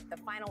 and the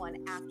final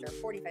one after,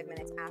 45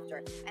 minutes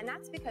after. And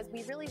that's because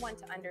we really want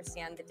to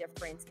understand the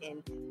difference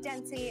in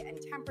density and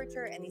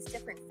temperature and these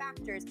different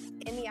factors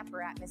in the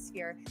upper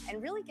atmosphere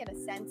and really get a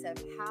sense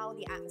of how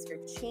the atmosphere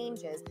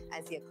changes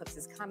as the eclipse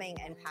is coming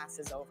and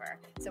passes over.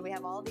 So we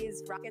have all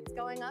these rockets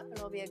going up and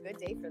it'll be a good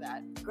day for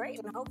that. Great,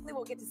 and hopefully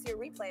we'll get to see a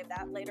replay of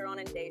that later on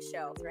in today's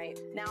show. Right.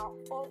 Now,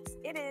 folks,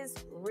 it is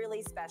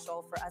really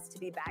special for us to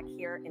be back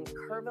here in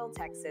Kerrville,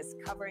 Texas,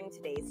 covering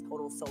today's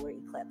total solar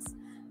eclipse.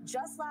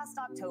 Just last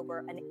October,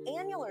 an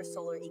annular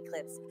solar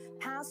eclipse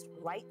passed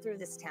right through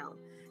this town.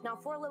 Now,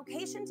 for a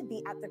location to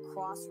be at the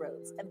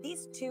crossroads of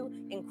these two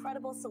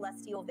incredible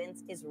celestial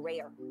events is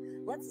rare.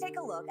 Let's take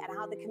a look at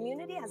how the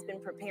community has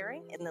been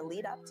preparing in the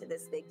lead up to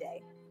this big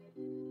day.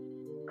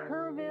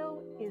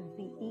 Kerrville is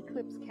the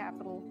eclipse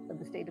capital of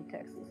the state of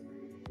Texas.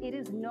 It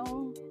is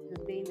known as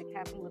being the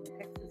capital of the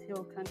Texas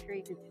Hill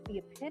Country. It's the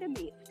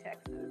epitome of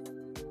Texas.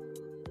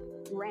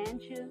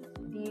 Ranches,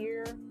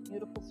 deer,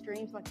 beautiful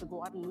streams like the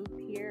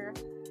Guadalupe here.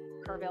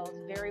 Kerrville is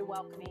very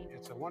welcoming.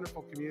 It's a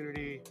wonderful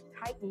community.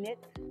 Tight-knit,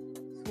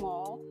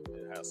 small.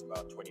 It has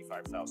about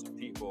 25,000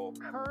 people.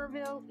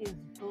 Kerrville is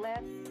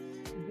blessed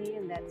to be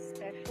in that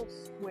special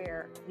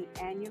square, the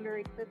annular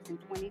eclipse in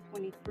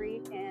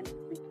 2023 and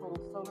the total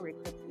solar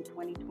eclipse in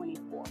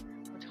 2024.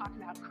 We're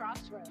talking about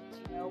crossroads,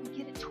 you know, we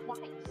get it twice.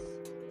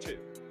 Two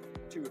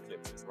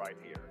eclipses right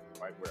here,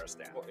 right where I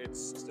stand. Well, it's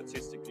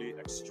statistically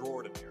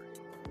extraordinary.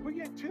 We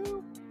get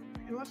two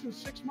in less than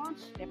 6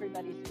 months.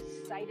 Everybody's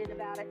excited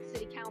about it.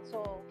 City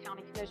council,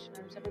 county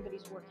commissioners,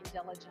 everybody's working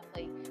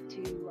diligently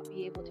to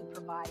be able to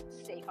provide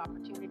safe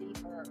opportunity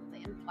for the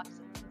influx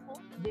of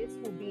people. This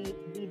will be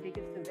the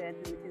biggest event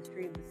in the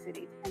history of the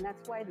city, and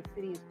that's why the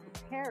city is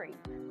preparing.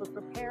 We're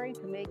preparing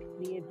to make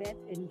the event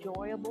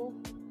enjoyable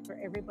for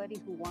everybody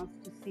who wants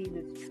to see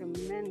this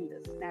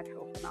tremendous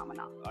natural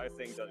phenomenon. I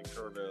think that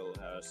Kerrville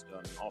has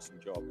done an awesome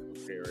job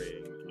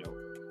preparing,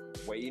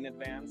 way in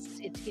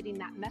advance. It's getting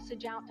that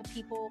message out to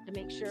people to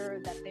make sure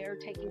that they're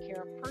taken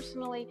care of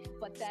personally,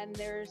 but then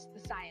there's the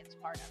science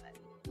part of it.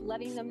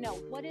 Letting them know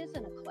what is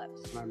an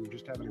eclipse. I'm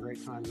just having a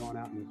great time going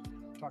out and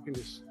talking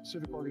to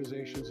civic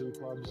organizations and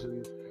clubs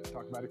and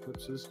talk about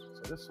eclipses.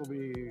 So this will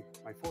be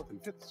my 4th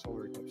and 5th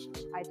solar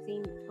eclipses. I've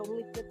seen total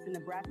eclipse in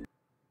Nebraska.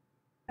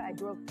 I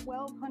drove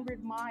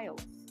 1,200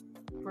 miles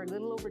for a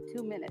little over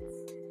 2 minutes,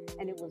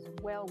 and it was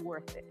well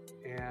worth it.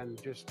 And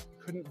just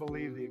couldn't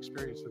believe the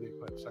experience of the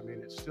eclipse. I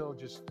mean, it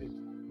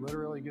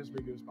literally gives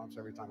me goosebumps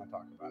every time I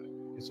talk about it.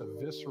 It's a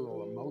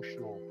visceral,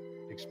 emotional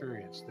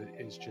experience that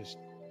is just,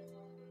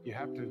 you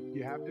have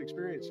to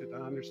experience it to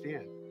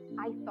understand.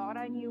 I thought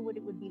I knew what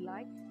it would be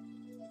like,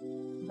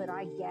 but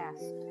I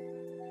gasped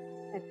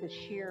at the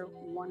sheer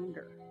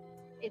wonder.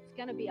 It's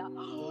going to be a,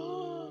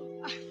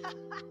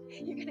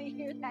 you're going to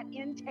hear that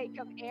intake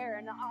of air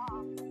and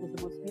It was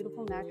the most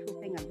beautiful natural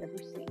thing I've ever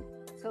seen.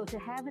 So to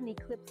have an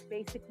eclipse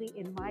basically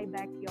in my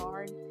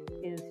backyard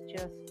is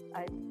just,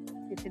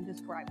 it's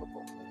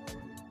indescribable.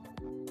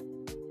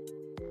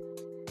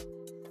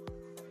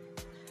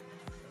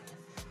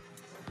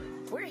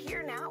 We're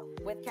here now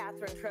with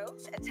Catherine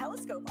Troche, a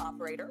telescope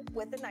operator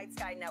with the Night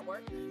Sky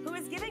Network, who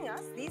is giving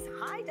us these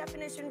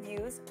high-definition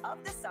views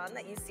of the sun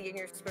that you see in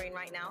your screen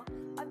right now,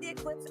 of the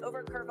eclipse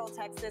over Kerrville,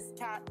 Texas.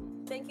 Kat,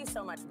 thank you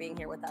so much for being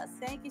here with us.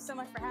 Thank you so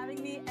much for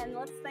having me, and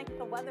let's thank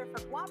the weather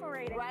for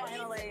cooperating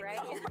finally. Right?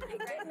 Oh my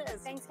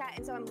goodness. Thanks, Kat.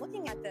 And so I'm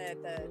looking at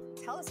the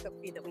telescope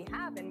feed that we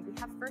have, and we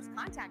have first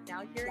contact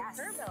now here in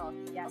Kerrville.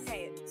 Yes.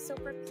 Okay, so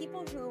for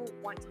people who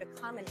want to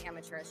become an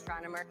amateur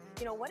astronomer,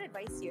 what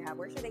advice do you have?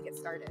 Where should they get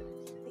started?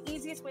 The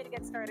easiest way to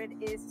get started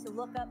is to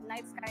look up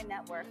Night Sky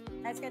Network.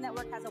 Night Sky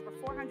Network has over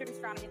 400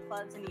 astronomy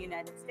clubs in the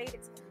United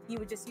States. You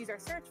would just use our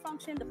search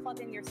function to plug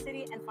in your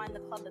city and find the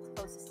club that's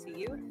closest to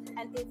you.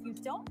 And if you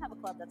don't have a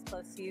club that's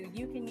close to you,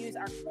 you can use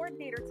our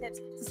coordinator tips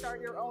to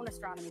start your own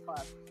astronomy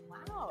club.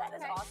 Wow, that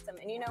is awesome.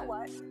 And you know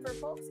what? For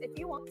folks, if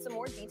you want some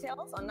more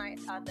details on the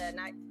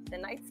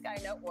Night Sky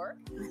Network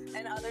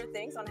and other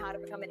things on how to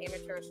become an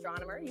amateur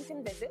astronomer, you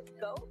can visit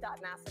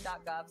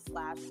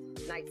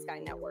go.nasa.gov/Night Sky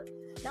Network.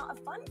 Now, a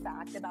fun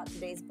fact about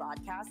today's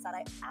broadcast that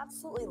I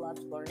absolutely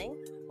loved learning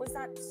was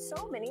that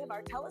so many of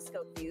our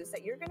telescope views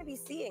that you're going to be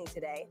seeing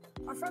today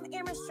are from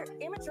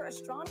amateur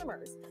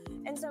astronomers.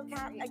 And so,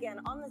 Kat, again,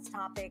 on this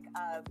topic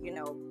of,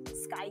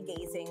 sky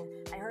gazing,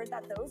 I heard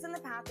that those in the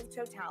path of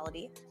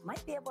totality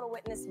might be able to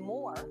witness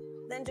more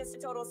than just a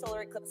total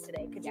solar eclipse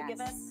today. Could you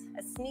give us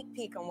a sneak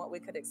peek on what we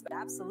could expect?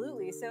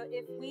 Absolutely. So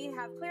if we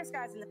have clear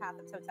skies in the path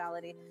of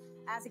totality,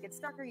 as it gets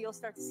darker, you'll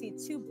start to see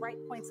 2 bright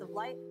points of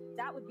light.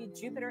 That would be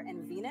Jupiter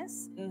and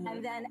Venus.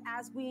 And then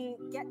as we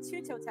get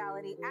to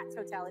totality,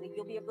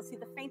 you'll be able to see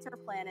the fainter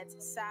planets,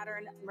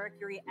 Saturn,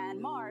 Mercury, and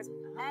Mars.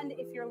 And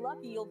if you're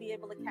lucky, you'll be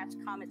able to catch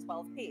Comet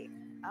 12P.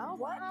 Oh,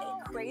 what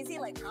a crazy,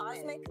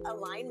 cosmic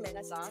alignment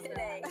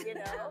today,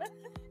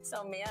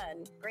 So,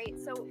 man. Great.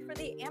 So for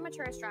the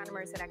amateur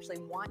astronomers that actually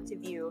want to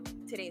view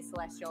today's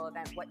celestial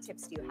event, what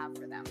tips do you have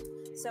for them?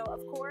 So,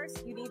 of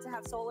course, you need to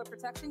have solar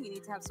protection. You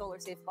need to have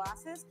solar-safe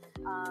glasses.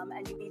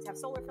 And you need to have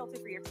solar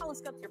filters for your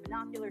telescopes, your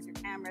binoculars, your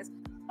cameras.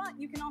 But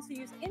you can also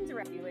use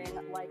indirect viewing,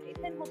 like a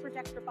pinhole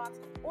projector box,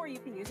 or you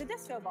can use a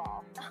disco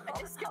ball. A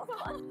disco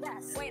ball?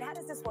 Yes. Wait, how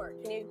does this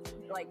work? Can you,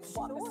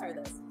 walk us through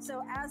this?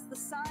 So as the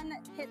sun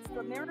hits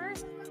the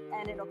mirrors,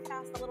 and it'll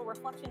cast a little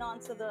reflection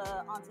onto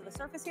the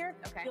surface here,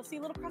 you'll see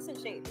little crescent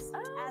shapes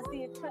as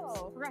the eclipse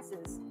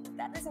progresses.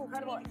 That is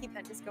incredible. To keep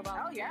that disco ball.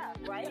 Oh, yeah.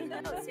 Right?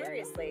 No,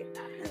 seriously.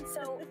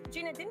 So,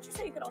 Gina, didn't you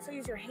say you could also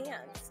use your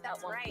hands?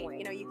 That's right.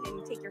 Point? You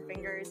can take your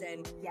fingers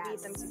and knead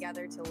them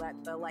together to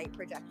let the light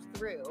project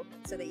through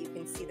so that you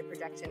can see the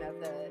projection of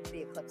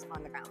the eclipse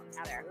on the ground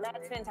there.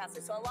 That's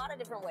fantastic. So a lot of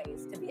different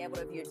ways to be able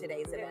to view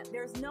today's event.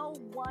 There's no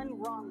one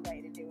wrong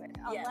way to do it,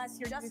 unless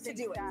you're just to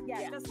using do it. that.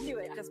 Yeah, Yeah. just do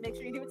it. Just make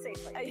sure you do it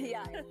safely.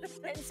 Yeah.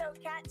 And so,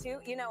 Kat, too,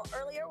 you know,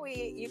 earlier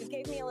you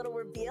gave me a little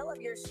reveal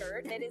of your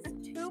shirt. It is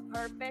too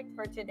perfect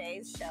for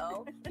today's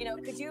show. You know,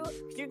 could you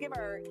give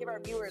our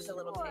viewers a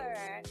little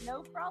taste?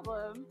 No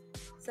problem.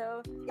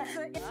 So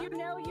if you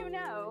know, you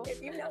know.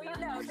 If you know, you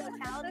know.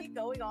 Totality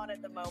going on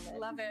at the moment.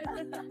 Love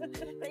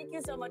it. Thank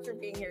you so much for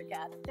being here,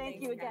 Kat.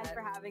 Thank you again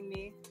for having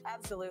me.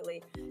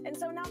 Absolutely. And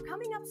so now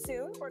coming up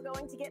soon, we're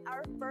going to get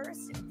our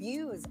first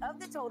views of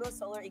the total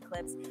solar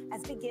eclipse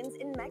as it begins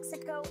in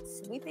Mexico,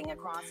 sweeping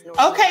across North.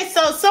 Okay,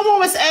 so someone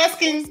was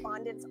asking.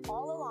 Correspondents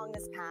all along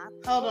this path.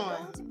 Hold We're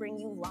on. going to bring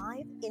you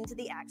live into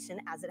the action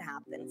as it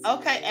happens.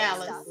 Okay, First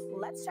Alice. up,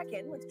 let's check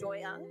in with Joy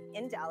Young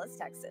in Dallas,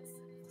 Texas.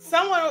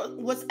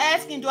 Someone was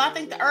asking, do I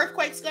think the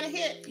earthquake's going to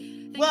hit?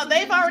 Well,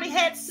 they've already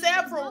had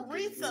several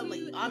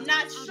recently. I'm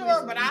not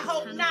sure, but I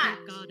hope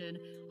not. Garden.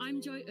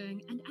 I'm Joy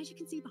Young, and as you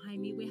can see behind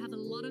me, we have a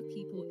lot of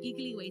people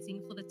eagerly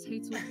waiting for the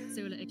total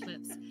solar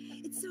eclipse.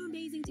 It's so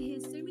amazing to hear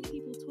so many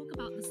people talk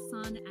about the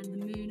sun and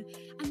the moon,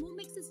 and what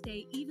makes this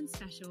day even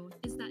special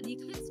is that the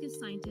eclipse gives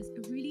scientists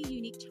a really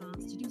unique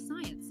chance to do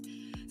science.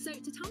 So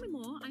to tell me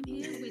more, I'm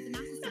here with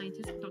NASA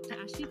scientist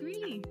Dr. Ashley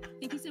Greeley.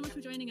 Thank you so much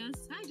for joining us.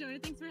 Hi, Joy.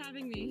 Thanks for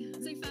having me.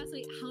 So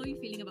firstly, how are you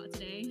feeling about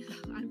today?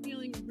 I'm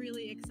feeling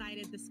really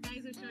excited. The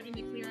skies are starting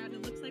to clear out, and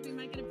it looks like we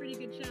might get a pretty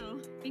good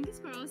show. Fingers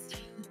crossed.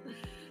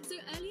 So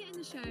earlier in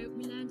the show,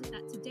 we learned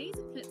that today's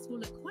eclipse will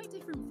look quite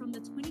different from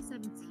the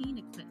 2017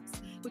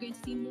 eclipse. We're going to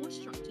see more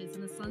structures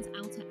in the sun's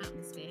outer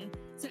atmosphere.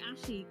 So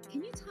Ashley,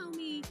 can you tell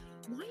me,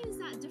 why is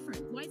that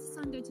different? Why is the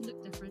sun going to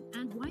look different,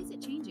 and why is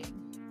it changing?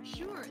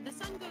 Sure, the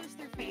sun goes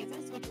through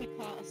phases, which we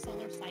call a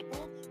solar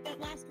cycle, that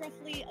last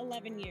roughly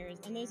 11 years.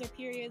 And those are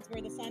periods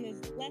where the sun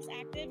is less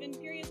active and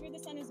periods where the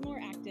sun is more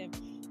active.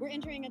 We're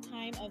entering a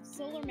time of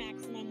solar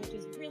maximum, which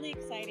is really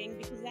exciting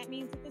because that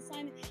means that the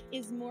sun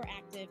is more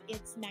active.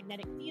 Its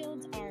magnetic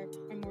fields are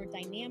more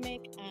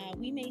dynamic.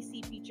 We may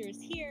see features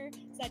here,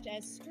 such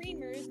as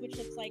streamers, which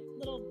looks like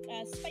little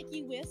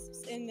spiky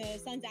wisps in the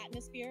sun's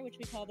atmosphere, which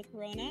we call the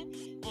corona,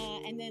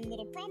 and then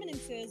little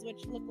prominences,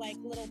 which look like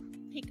little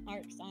pink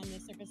arcs on the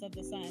surface of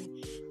the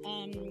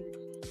sun.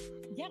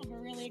 Yeah,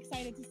 we're really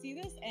excited to see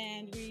this,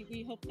 and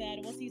we hope that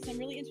we'll see some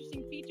really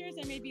interesting features.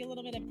 There may be a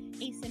little bit of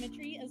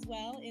asymmetry as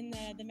well in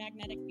the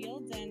magnetic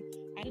fields, and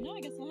I don't know, I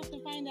guess we'll have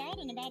to find out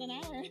in about an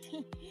hour.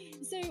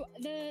 So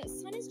the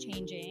sun is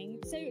changing.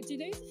 So do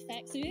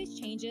those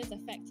changes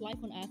affect life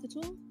on Earth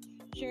at all?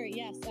 Sure,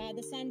 yes.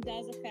 The sun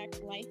does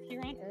affect life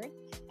here on Earth.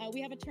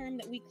 We have a term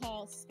that we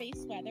call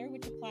space weather,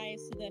 which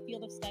applies to the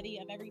field of study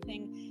of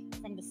everything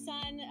from the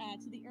sun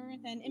to the Earth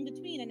and in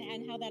between,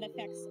 and how that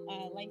affects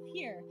life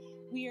here.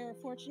 We are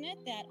fortunate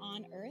that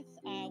on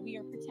Earth, we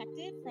are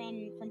protected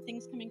from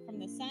things coming from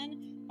the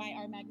sun by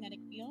our magnetic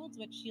fields,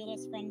 which shield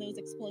us from those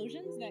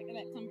explosions that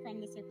come from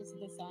the surface of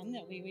the sun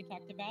that we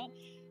talked about.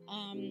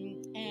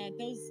 And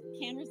those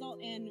can result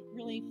in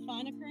really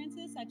fun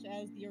occurrences, such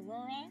as the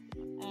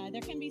aurora.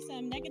 There can be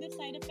some negative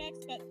side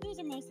effects, but those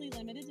are mostly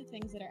limited to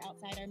things that are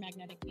outside our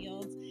magnetic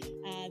fields.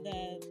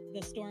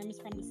 The storms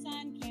from the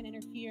sun can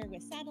interfere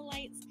with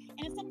satellites,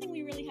 and it's something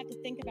we really have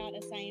to think about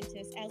as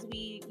scientists as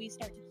we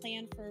start to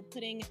plan for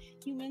putting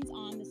humans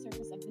on the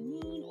surface of the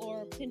moon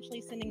or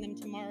potentially sending them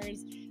to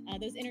Mars.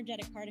 Those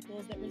energetic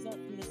particles that result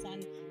from the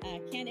sun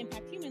can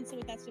impact humans, so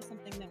that's just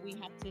something that we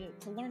have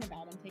to learn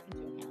about and take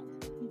into account.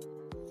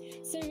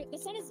 So the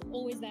sun is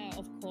always there,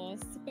 of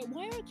course, but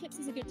why are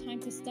eclipses a good time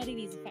to study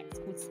these effects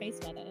called space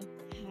weather?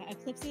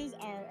 Eclipses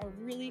are a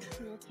really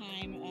cool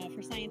time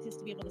for scientists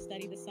to be able to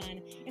study the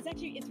sun.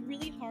 It's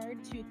really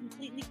hard to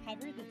completely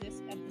cover the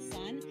disk of the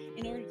sun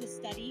in order to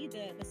study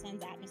the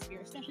sun's atmosphere,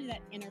 especially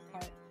that inner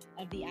part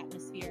of the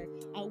atmosphere.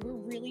 We're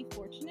really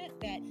fortunate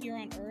that here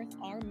on Earth,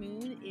 our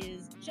moon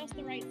is just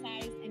the right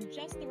size and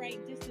just the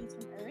right distance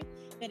from Earth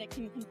that it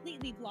can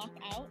completely block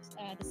out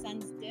the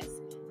sun's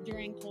disk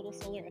during total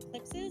solar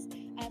eclipses.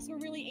 So we're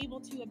really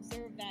able to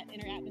observe that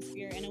inner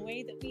atmosphere in a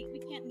way that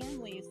we can't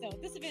normally. So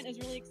this event is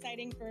really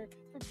exciting for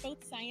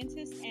both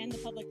scientists and the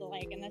public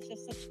alike, and that's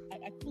just such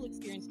a cool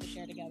experience to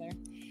share together.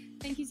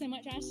 Thank you so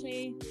much,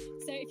 Ashley.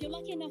 So if you're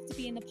lucky enough to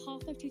be in the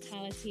path of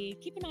totality,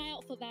 keep an eye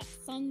out for that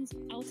sun's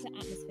outer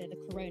atmosphere, the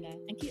corona,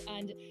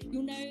 and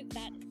you'll know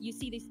that you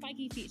see these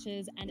spiky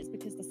features, and it's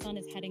because the sun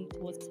is heading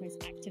towards its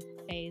most active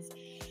phase.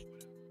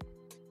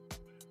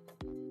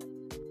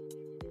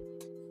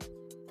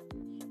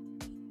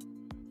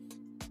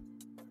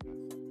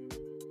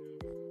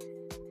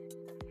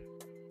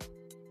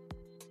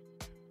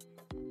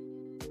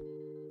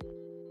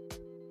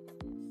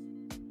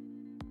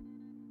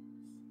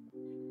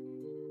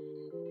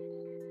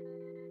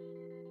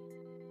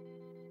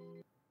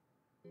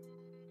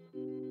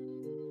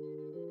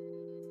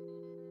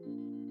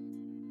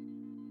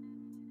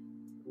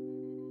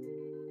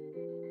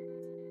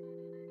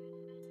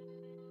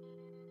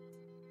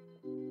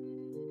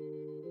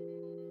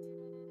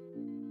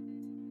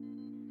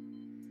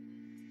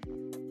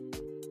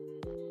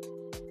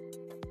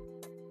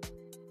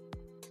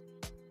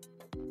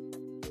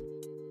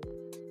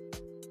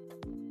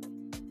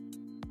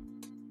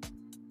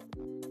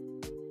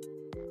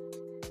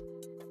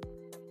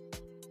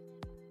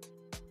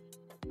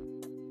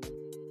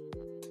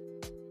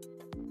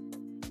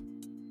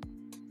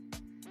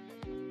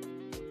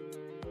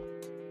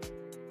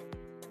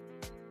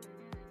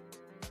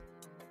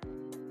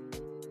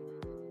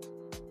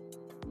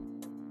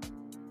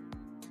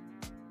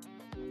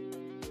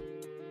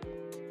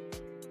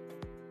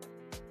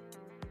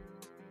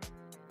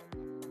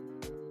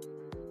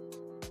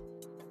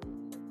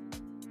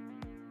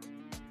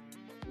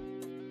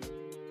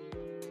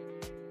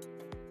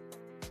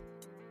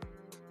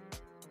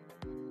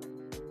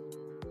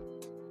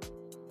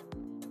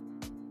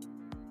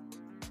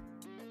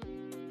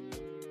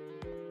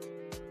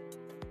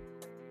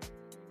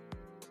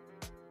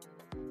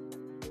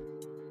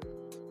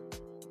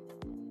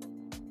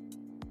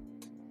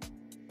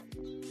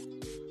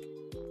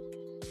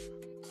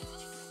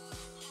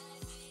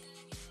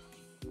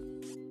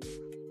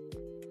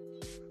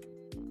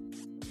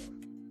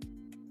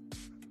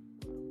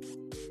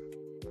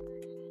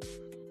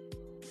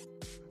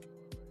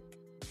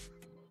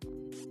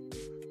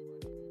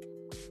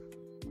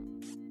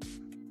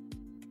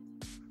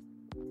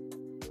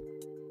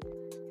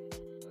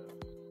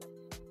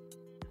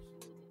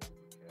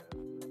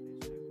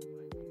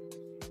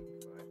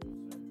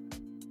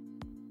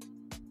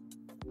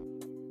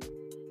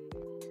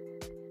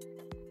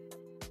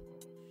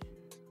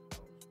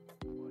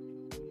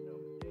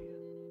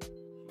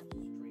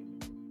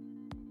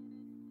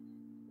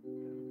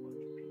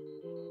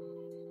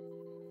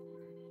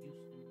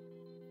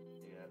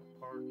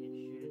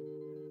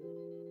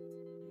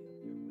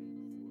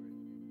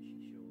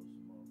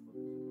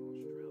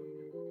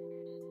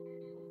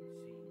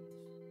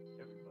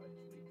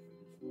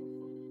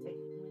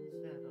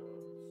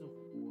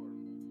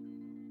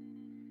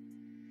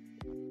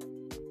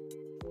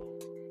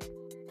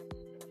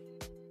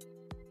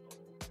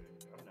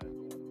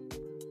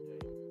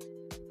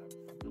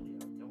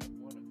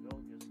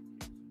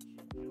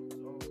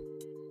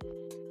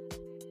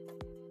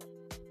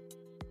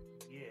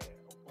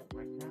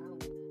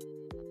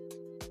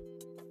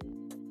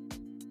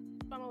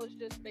 funnel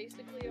is just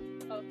basically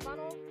a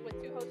funnel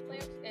with 2 hose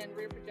clamps and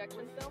rear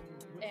projection film,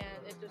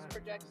 and it just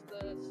projects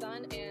the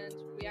sun, and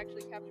we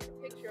actually captured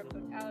a picture of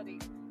totality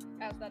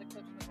as that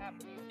eclipse was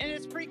happening. And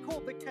it's pretty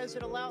cool because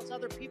it allows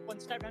other people,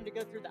 instead of having to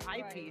go through the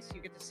eyepiece,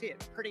 you get to see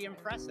it. Pretty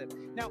impressive.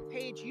 Now,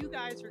 Paige, you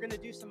guys are going to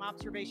do some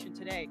observation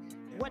today.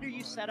 What are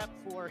you set up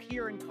for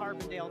here in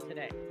Carbondale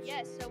today?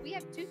 Yes, so we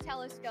have 2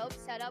 telescopes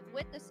set up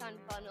with the sun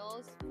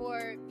funnels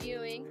for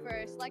viewing for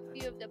a select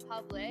view of the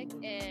public.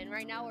 And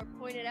right now we're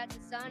pointed at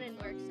the sun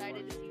and we're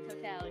excited to see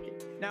totality.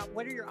 Now,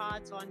 what are your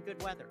odds on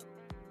good weather?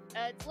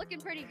 It's looking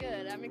pretty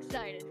good. I'm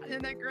excited.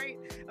 Isn't that great?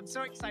 I'm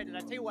so excited. I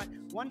tell you what,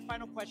 one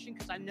final question,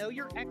 because I know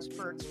you're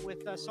experts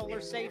with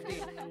solar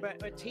safety,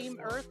 but Team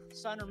Earth,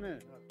 Sun, or Moon?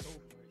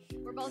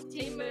 We're both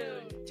Team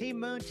Moon. Team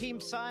Moon, Team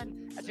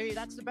Sun. I tell you,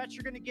 that's the best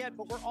you're going to get,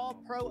 but we're all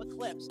pro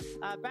Eclipse.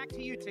 Back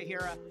to you,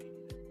 Tahira.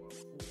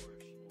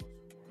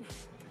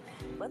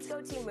 Let's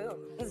go Team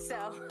Moon.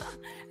 So,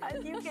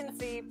 as you can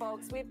see,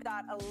 folks, we've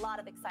got a lot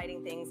of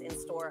exciting things in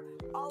store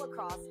all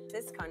across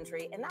this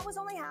country, and that was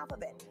only half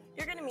of it.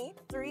 You're going to meet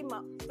three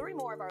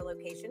more of our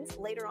locations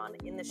later on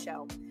in the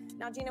show.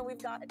 Now, Gina,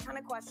 we've got a ton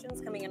of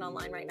questions coming in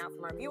online right now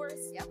from our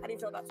viewers. Yep. How do you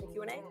feel about some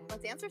Q&A?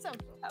 Let's answer some.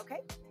 Okay,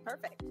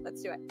 perfect.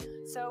 Let's do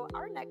it. So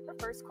our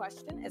first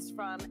question is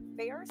from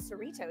Fair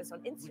Cerritos on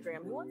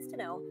Instagram, who wants to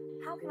know,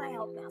 how can I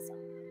help NASA?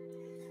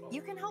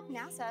 You can help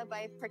NASA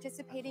by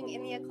participating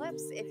in the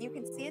eclipse. If you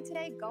can see it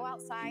today, go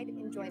outside,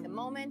 enjoy the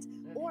moment,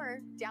 or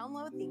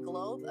download the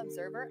Globe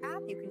Observer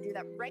app. You can do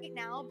that right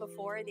now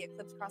before the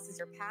eclipse crosses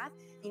your path.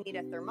 You need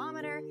a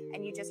thermometer,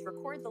 and you just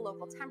record the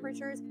local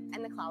temperatures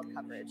and the cloud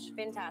coverage.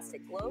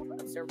 Fantastic. Globe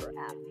Observer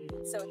app.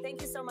 So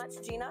thank you so much,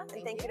 Gina,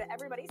 and thank you to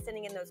everybody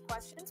sending in those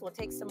questions. We'll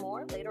take some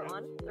more later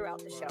on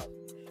throughout the show.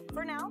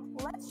 For now,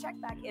 let's check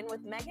back in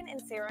with Megan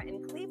and Sarah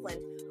in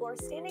Cleveland, who are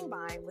standing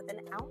by with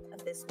an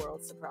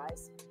out-of-this-world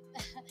surprise.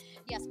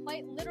 Yes,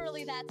 quite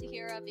literally that,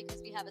 Tahira,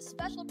 because we have a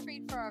special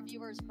treat for our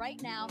viewers right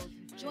now,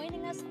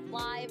 joining us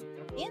live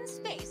in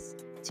space,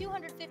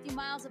 250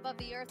 miles above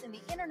the Earth in the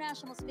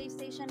International Space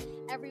Station.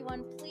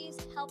 Everyone, please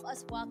help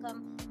us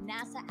welcome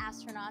NASA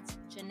astronauts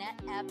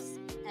Jeanette Epps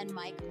and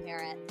Mike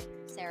Merritt.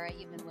 Sarah,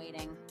 you've been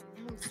waiting.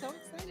 I'm so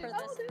excited. For this.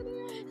 Oh, there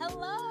they are.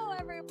 Hello,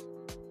 everyone.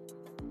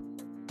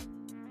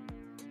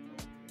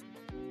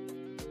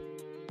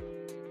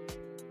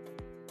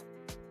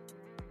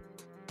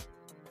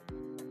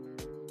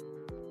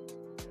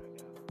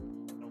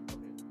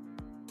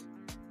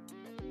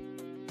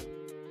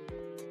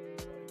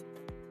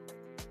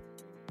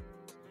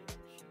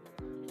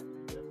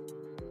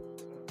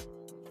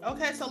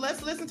 Okay, so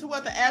let's listen to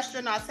what the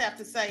astronauts have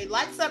to say.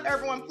 Lights up,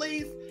 everyone,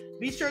 please.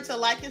 Be sure to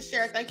like and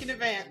share. Thank you in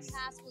advance.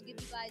 We'll give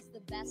you guys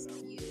the best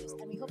views,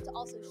 and we hope to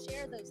also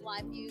share those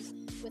live views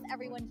with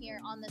everyone here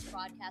on this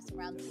broadcast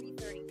around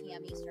 3:30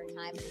 p.m. Eastern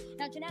Time.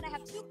 Now, Jeanette, I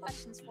have 2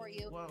 questions for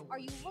you. Are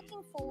you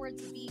looking forward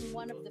to being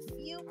one of the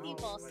few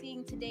people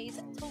seeing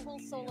today's total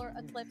solar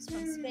eclipse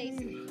from space?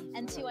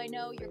 And 2, I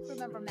know your crew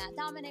member Matt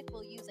Dominic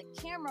will use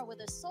a camera with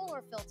a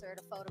solar filter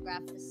to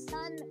photograph the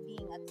sun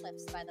being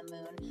eclipsed by the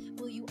moon.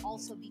 Will you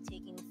also be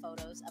taking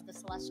photos of the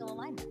celestial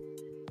alignment?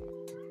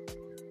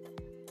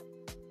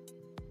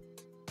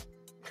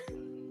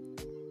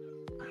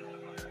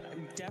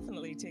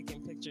 Definitely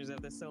taking pictures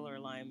of the solar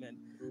alignment.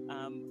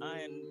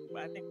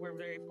 I think we're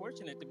very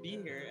fortunate to be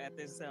here at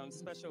this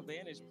special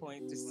vantage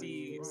point to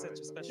see such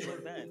a special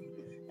event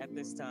at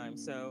this time.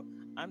 So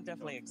I'm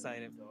definitely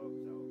excited.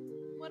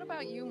 What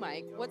about you,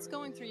 Mike? What's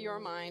going through your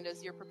mind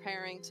as you're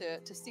preparing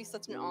to see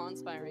such an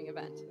awe-inspiring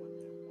event?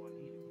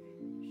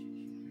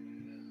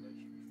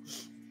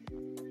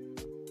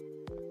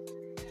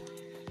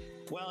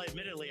 Well,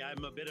 admittedly,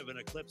 I'm a bit of an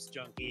eclipse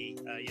junkie.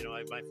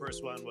 My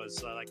first one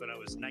was like when I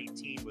was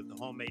 19 with the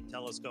homemade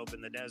telescope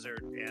in the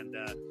desert, and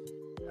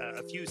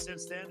a few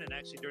since then. And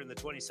actually, during the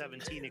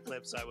 2017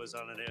 eclipse, I was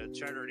on a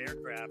chartered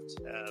aircraft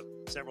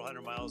several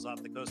hundred miles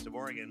off the coast of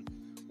Oregon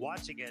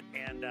watching it.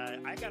 And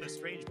I got a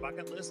strange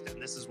bucket list,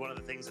 and this is one of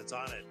the things that's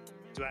on it,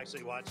 to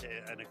actually watch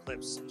an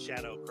eclipse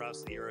shadow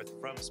cross the Earth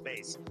from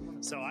space.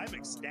 So I'm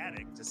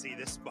ecstatic to see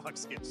this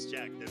box gets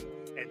checked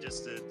and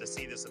just to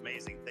see this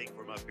amazing thing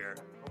from up here.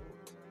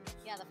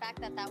 Yeah, the fact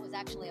that that was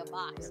actually a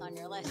box on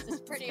your list is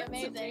pretty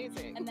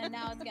amazing. And then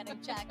now it's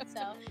getting checked.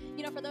 So,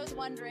 for those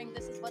wondering,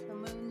 this is what the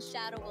moon's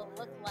shadow will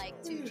look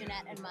like to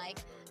Jeanette and Mike.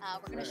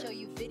 We're going to show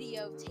you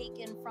video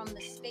taken from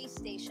the space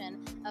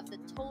station of the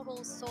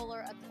total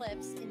solar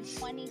eclipse in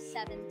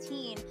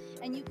 2017.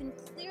 And you can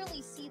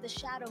clearly see the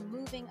shadow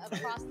moving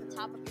across the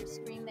top of your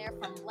screen there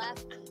from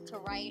left to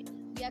right.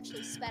 We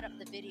actually sped up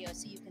the video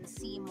so you can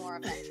see more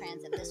of that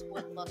transit. This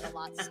would look a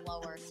lot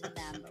slower to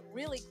them, but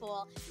really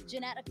cool.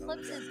 Jeanette,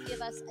 eclipses give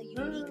us a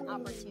unique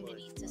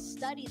opportunity to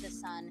study the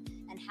sun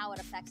and how it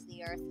affects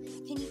the Earth.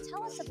 Can you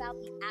tell us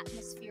about the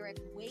atmospheric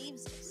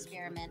waves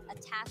experiment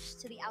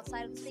attached to the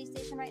outside of the space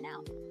station right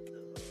now?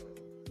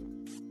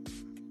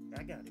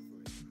 I got it.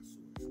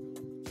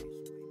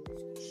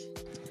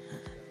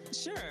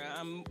 Sure.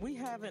 We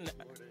have an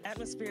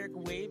atmospheric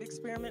wave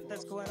experiment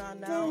that's going on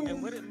now,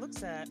 and what it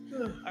looks at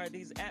are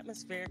these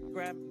atmospheric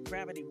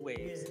gravity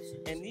waves.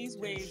 And these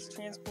waves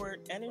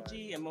transport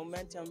energy and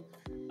momentum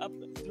up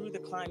through the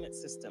climate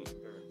system.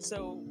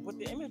 So with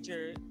the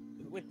imager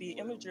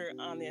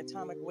on the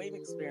atomic wave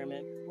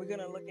experiment, we're going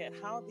to look at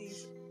how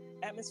these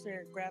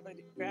atmospheric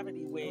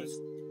gravity waves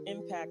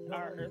impact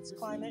our Earth's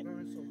climate,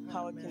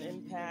 how it can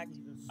impact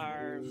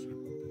our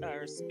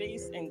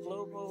space and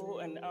global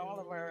and all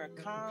of our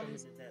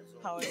comms,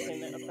 how it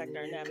can affect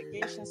our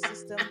navigation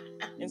system.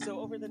 And so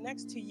over the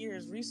next 2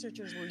 years,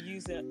 researchers will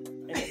use an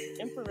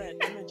infrared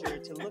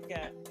imager to look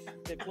at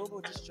the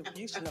global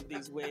distribution of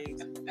these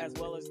waves as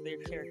well as their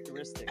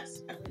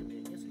characteristics.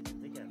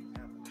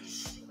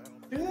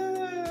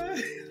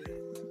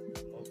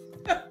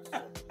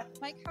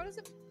 Mike, how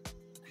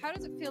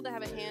does it feel to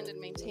have a hand in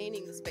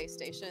maintaining the space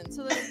station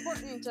so that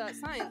important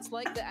science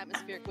like the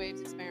atmospheric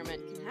waves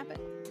experiment can happen?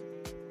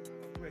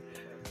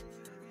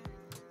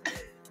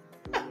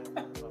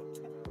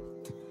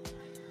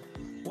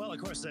 Well, of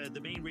course,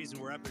 the main reason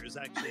we're up here is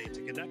actually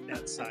to conduct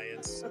that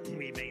science.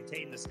 We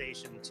maintain the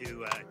station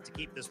to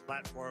keep this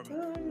platform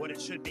what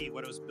it should be,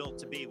 what it was built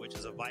to be, which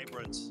is a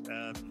vibrant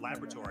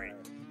laboratory,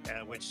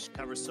 which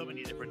covers so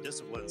many different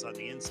disciplines on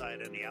the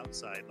inside and the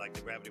outside, like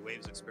the gravity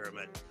waves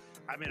experiment.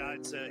 I mean,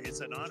 it's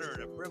an honor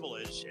and a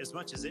privilege, as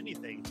much as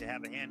anything, to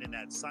have a hand in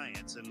that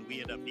science, and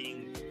we end up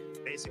being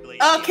basically.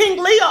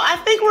 King Leo, I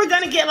think we're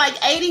going to get like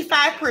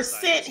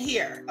 85%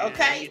 here.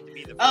 Okay,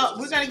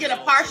 we're going to get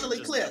a partial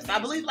eclipse. I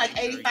believe like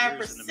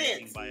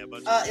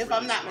 85%, if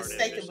I'm not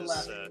mistaken,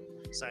 beloved.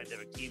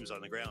 Scientific teams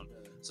on the ground.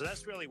 So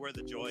that's really where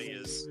the joy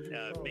is.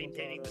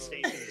 Maintaining the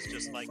station is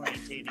just like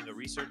maintaining a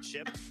research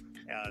ship.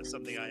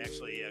 Something I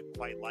actually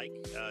quite like.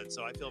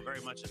 So I feel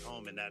very much at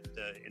home in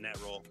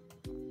that role.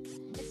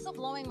 It's still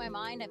blowing my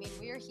mind. I mean,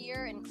 we're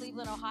here in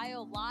Cleveland,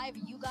 Ohio, live.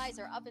 You guys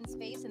are up in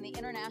space in the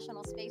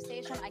International Space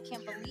Station. I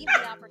can't believe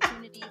the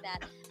opportunity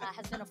that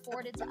has been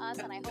afforded to us,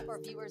 and I hope our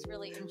viewers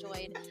really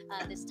enjoyed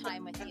this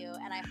time with you.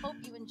 And I hope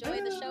you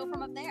enjoyed the show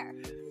from up there.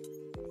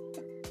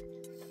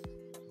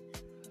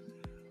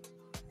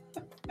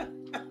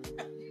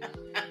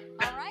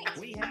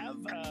 We have,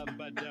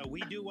 but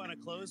we do want to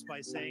close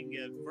by saying,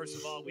 first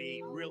of all,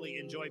 we really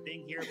enjoy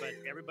being here, but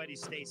everybody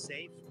stay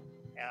safe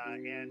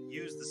and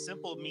use the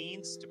simple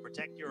means to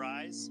protect your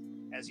eyes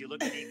as you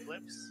look at the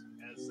eclipse,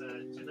 as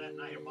Jeanette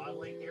and I are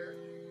modeling here,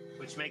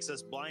 which makes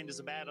us blind as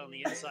a bat on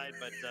the inside,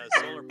 but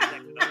solar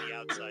protected on the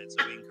outside.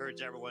 So we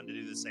encourage everyone to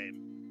do the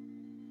same.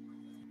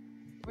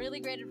 Really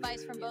great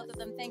advice from both of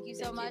them. Thank you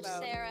so much.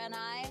 Sarah and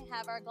I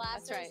have our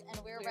glasses,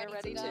 and we're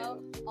ready to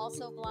go.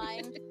 Also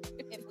blind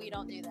if we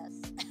don't do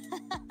this.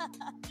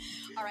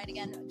 All right,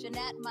 again,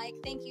 Jeanette, Mike,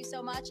 thank you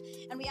so much.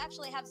 And we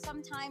actually have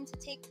some time to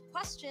take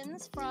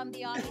questions from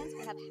the audience.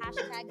 We have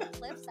hashtag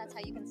Eclipse. That's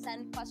how you can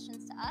send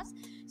questions to us.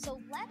 So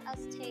let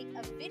us take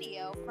a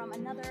video from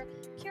another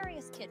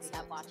curious kid we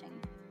have watching.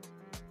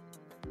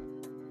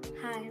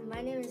 Hi,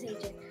 my name is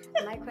AJ.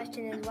 My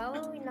question is, why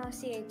will we not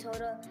see a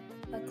total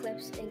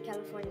eclipse in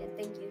California?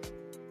 Thank you.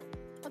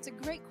 That's a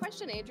great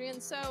question, Adrian.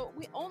 So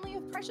we only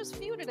a precious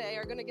few today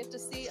are going to get to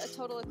see a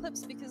total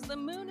eclipse because the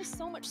moon is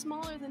so much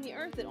smaller than the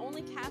Earth. It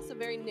only casts a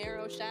very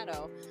narrow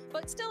shadow.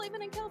 But still,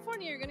 even in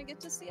California, you're going to get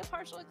to see a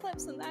partial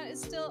eclipse, and that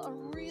is still a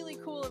really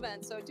cool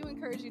event. So I do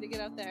encourage you to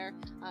get out there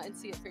and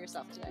see it for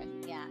yourself today.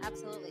 Yeah,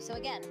 absolutely. So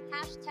again,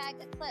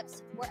 hashtag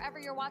Eclipse. Wherever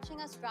you're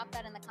watching us, drop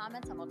that in the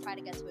comments, and we'll try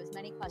to get to as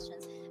many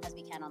questions as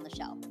we can on the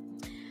show.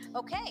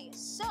 Okay,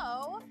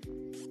 so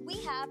we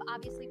have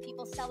obviously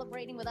people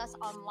celebrating with us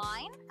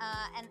online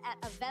and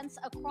at events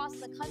across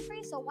the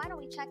country. So why don't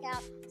we check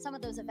out some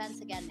of those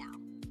events again now?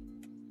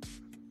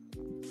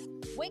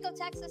 Waco,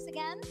 Texas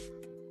again.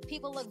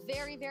 People look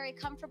very, very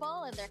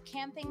comfortable in their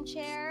camping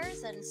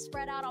chairs and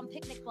spread out on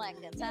picnic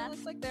blankets. Yeah,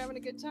 looks like they're having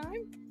a good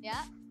time. Yeah.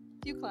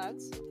 A few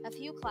clouds. A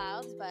few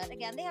clouds, but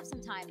again, they have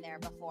some time there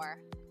before.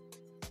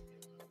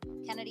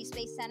 Kennedy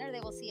Space Center, they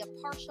will see a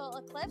partial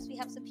eclipse. We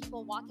have some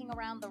people walking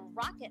around the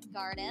Rocket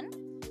Garden.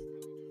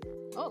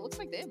 Oh, it looks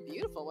like they have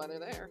beautiful weather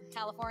there.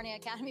 California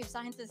Academy of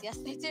Sciences, yes,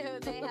 they do.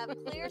 They have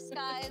clear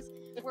skies.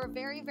 We're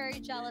very, very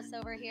jealous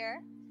over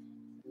here.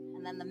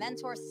 And then the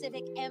Mentor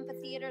Civic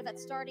Amphitheater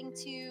that's starting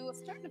to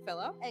fill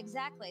up.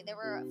 Exactly. There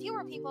were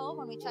fewer people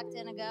when we checked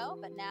in ago,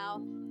 but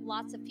now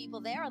lots of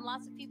people there and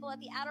lots of people at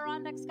the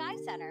Adirondack Sky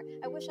Center.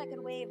 I wish I could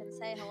wave and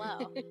say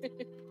hello.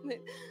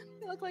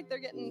 They look like they're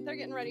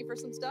getting ready for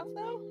some stuff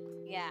though.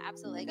 Yeah,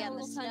 absolutely. Again,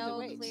 the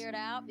snow cleared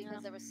out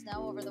because there was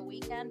snow over the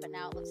weekend, but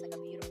now it looks like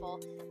a beautiful,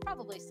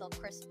 probably still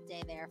crisp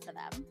day there for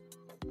them.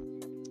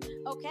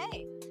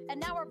 Okay, and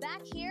now we're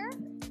back here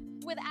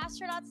with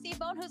astronaut Steve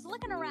Bone, who's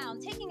looking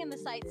around, taking in the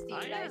sights, Steve.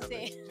 I see.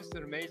 It's just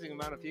an amazing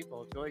amount of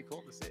people. It's really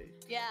cool to see.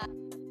 Yeah.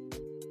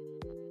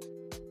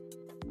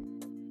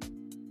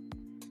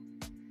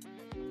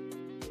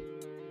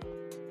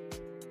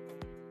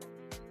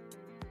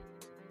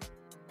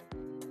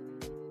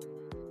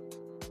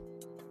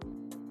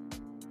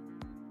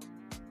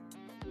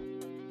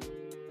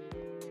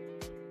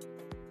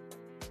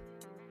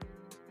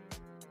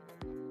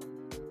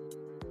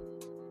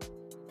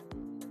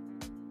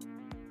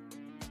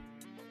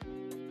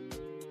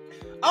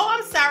 Oh,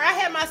 I'm sorry. I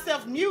had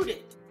myself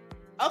muted.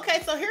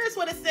 Okay, so here's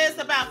what it says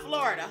about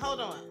Florida.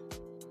 Hold on.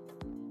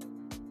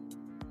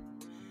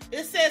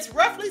 It says,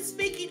 roughly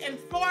speaking, in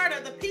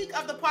Florida, the peak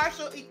of the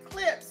partial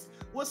eclipse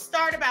will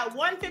start about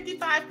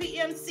 1:55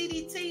 p.m.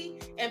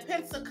 CDT in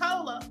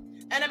Pensacola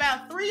and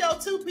about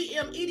 3:02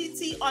 p.m.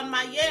 EDT on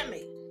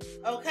Miami.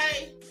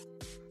 Okay?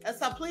 And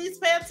so please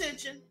pay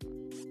attention.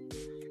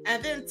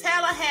 And then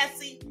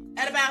Tallahassee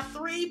at about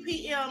 3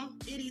 p.m.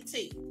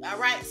 EDT. All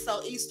right?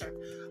 So Eastern.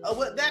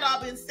 With that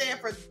all being said,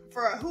 for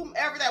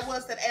whomever that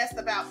was that asked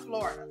about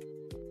Florida.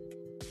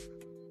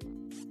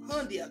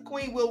 Hundia,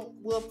 Queen, will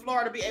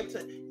Florida be able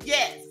to?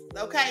 Yes.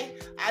 Okay.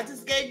 I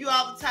just gave you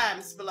all the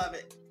times,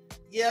 beloved.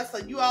 Yeah, so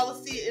you all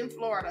will see it in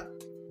Florida.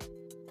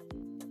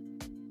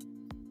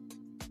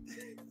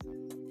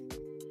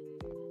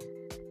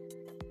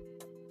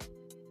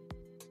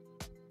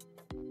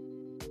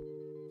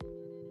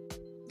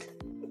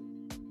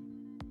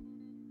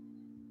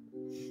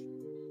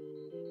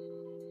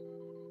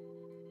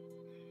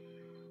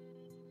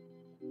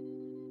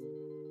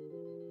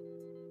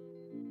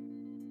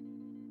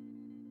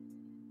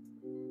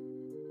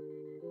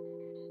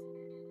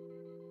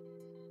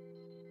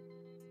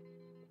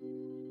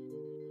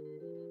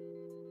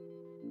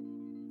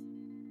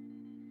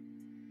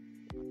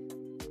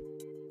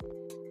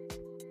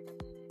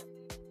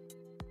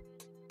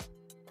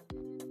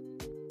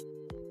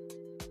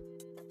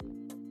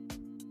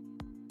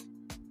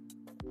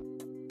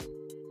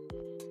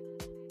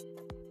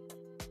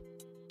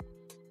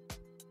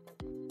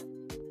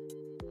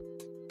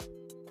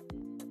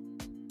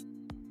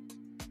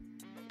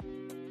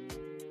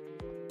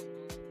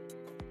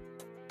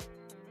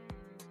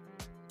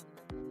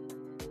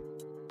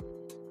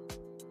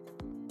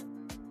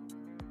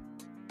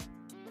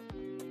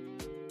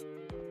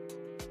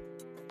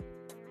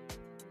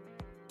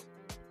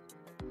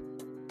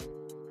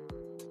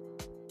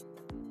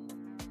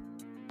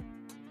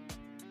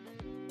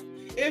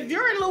 If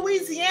you're in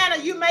Louisiana,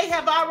 you may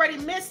have already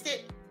missed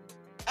it.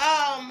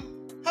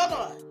 Hold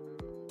on.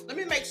 Let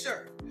me make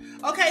sure.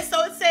 Okay,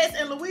 so it says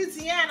in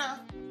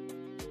Louisiana,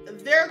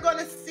 they're going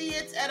to see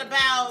it at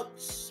about,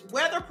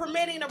 weather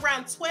permitting,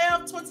 around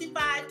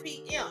 12:25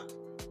 p.m.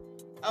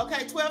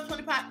 Okay,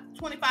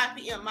 12:25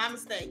 p.m. My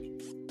mistake.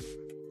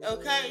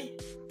 Okay.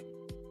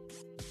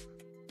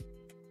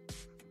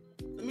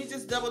 Let me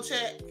just double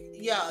check.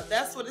 Yeah,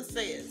 that's what it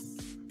says.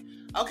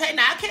 Okay,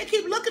 now I can't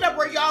keep looking up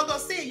where y'all gonna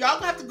see it. Y'all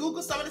gonna have to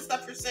Google some of this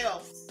stuff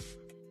yourselves.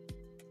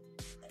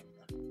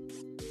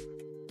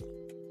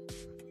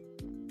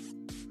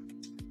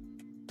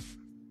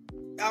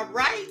 All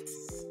right.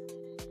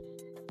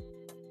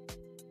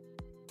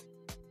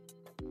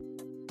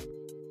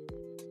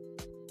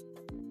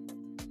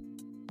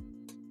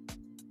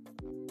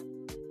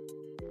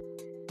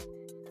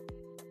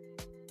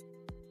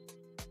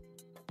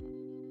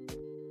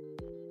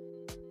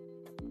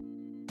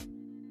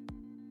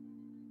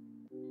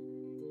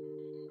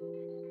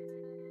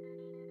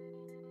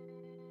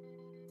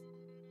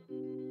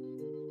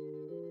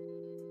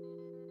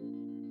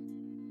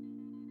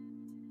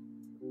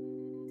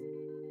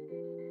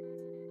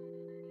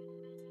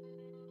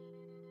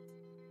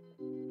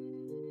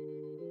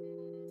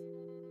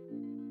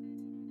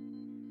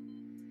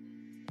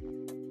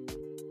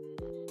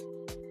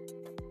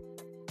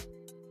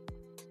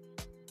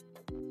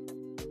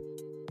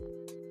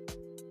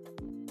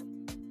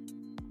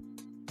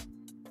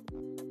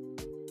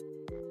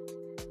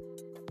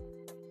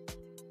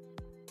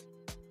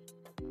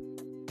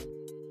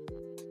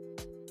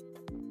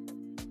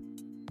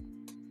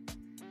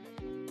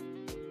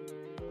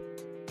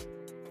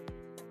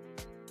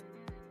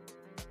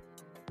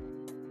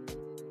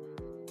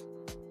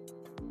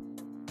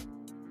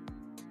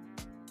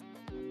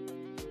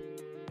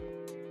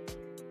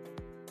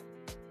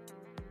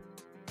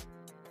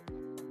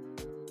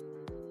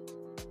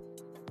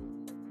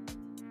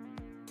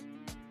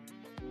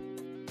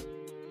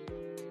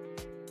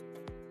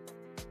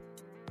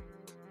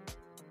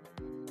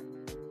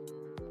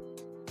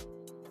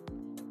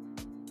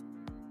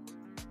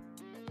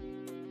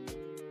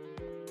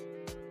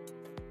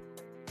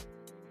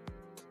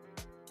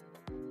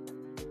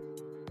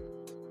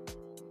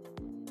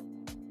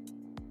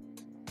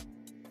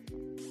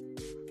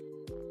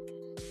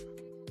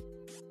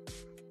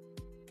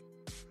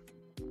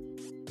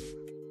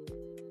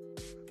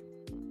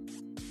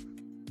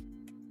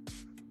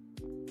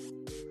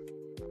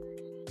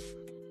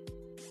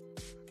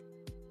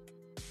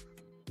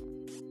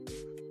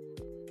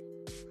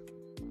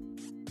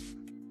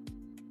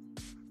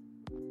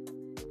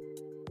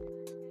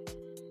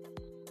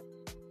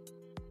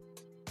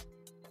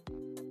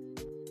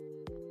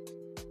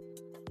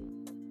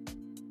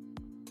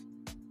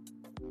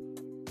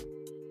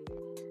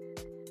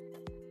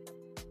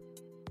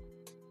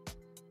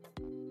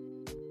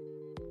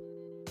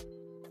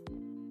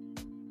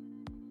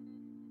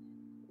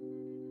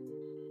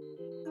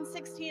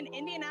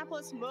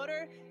 Indianapolis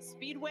Motor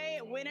Speedway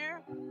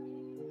winner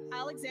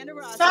Alexander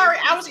Ross. Sorry,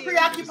 I was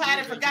preoccupied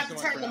and forgot to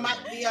turn the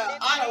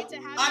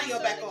audio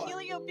back on. The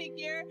Heliopeak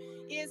year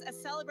is a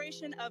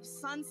celebration of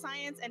sun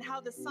science and how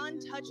the sun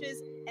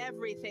touches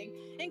everything,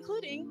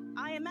 including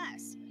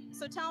IMS.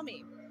 So tell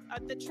me,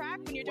 the track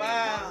when you're doing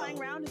a qualifying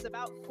round is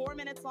about 4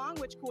 minutes long,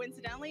 which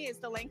coincidentally is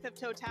the length of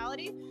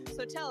totality.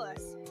 So tell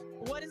us,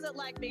 what is it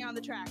like being on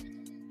the track?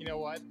 You know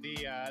what?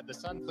 The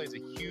sun plays a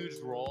huge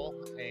role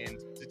in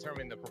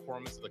determining the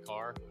performance of the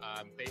car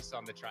based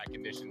on the track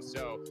conditions.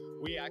 So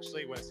we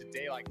actually, when it's a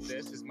day like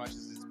this, as much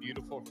as it's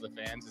beautiful for the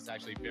fans, it's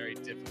actually very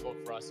difficult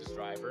for us as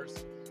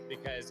drivers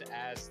because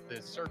as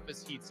the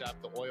surface heats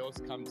up, the oils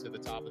come to the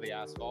top of the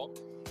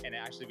asphalt and it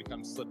actually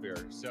becomes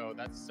slippier. So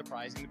that's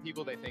surprising to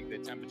people. They think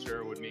that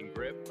temperature would mean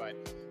grip, but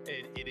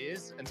it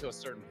is until a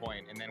certain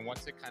point. And then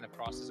once it kind of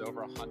crosses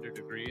over 100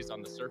 degrees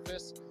on the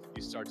surface,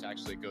 you start to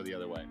actually go the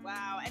other way.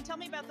 Wow. And tell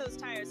me about those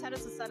tires. How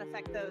does the sun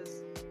affect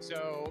those?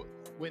 So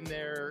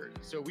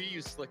we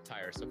use slick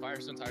tires. So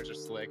Firestone tires are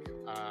slick.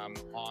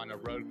 On a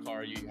road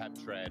car, you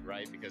have tread,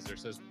 right? Because they're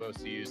supposed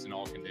to use in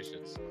all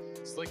conditions.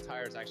 Slick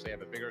tires actually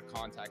have a bigger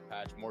contact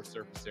patch, more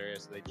surface area,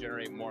 so they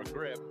generate more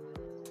grip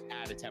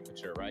at a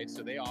temperature, right?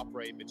 So they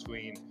operate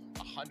between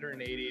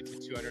 180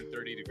 to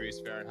 230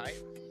 degrees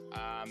Fahrenheit.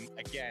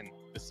 Again,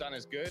 the sun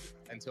is good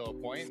until a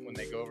point. When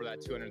they go over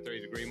that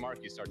 230 degree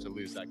mark, you start to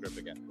lose that grip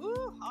again.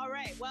 Ooh, all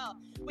right. Well,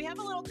 we have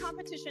a little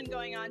competition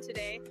going on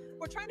today.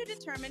 We're trying to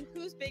determine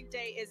whose big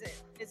day is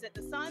it. Is it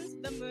the sun's,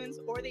 the moon's,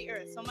 or the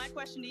earth? So my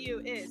question to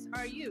you is,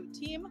 are you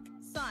Team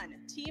Sun,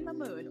 Team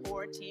Moon,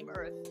 or Team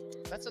Earth?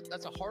 That's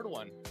a hard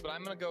one, but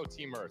I'm gonna go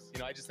Team Earth. You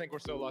know, I just think we're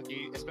so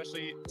lucky,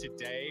 especially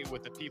today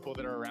with the people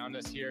that are around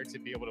us here to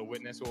be able to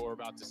witness what we're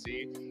about to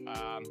see.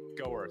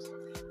 Go Earth.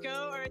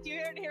 Go Earth. You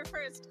heard it here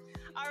first.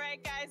 All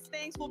right, guys,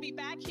 thanks. We'll be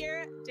back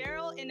here.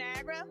 Daryl in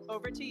Niagara,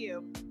 over to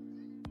you.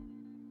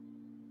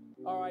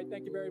 All right,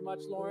 thank you very much,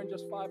 Lauren.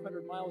 Just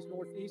 500 miles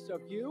northeast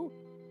of you.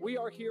 We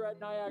are here at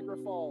Niagara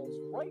Falls,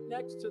 right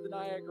next to the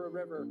Niagara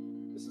River.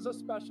 This is a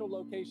special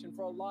location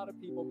for a lot of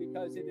people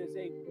because it is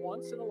a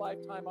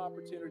once-in-a-lifetime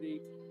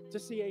opportunity to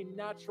see a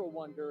natural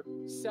wonder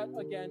set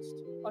against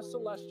a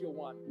celestial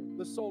one,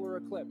 the solar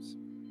eclipse.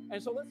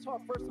 And so let's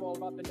talk first of all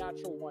about the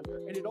natural wonder.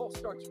 And it all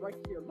starts right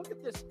here. Look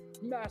at this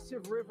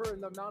massive river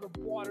and the amount of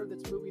water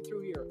that's moving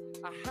through here.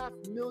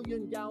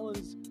 500,000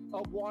 gallons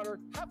of water,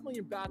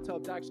 500,000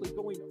 bathtubs actually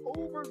going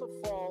over the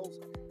falls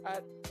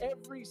at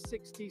every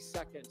 60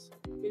 seconds.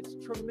 It's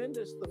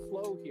tremendous, the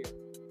flow here.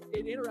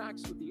 It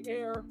interacts with the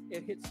air,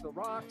 it hits the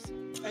rocks.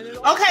 And it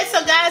okay,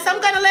 so guys,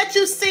 I'm going to let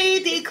you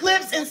see the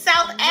eclipse in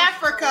South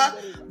Africa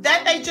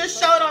that they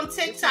just showed on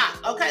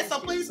TikTok. Okay, so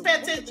please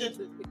pay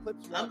attention.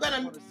 I'm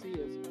going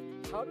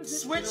to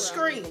switch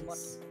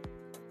screens.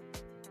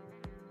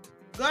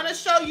 Gonna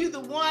show you the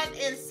one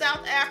in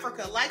South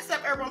Africa. Likes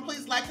up, everyone.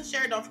 Please like and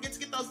share. Don't forget to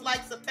get those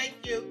likes up. Thank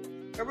you.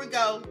 Here we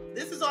go.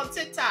 This is on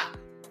TikTok.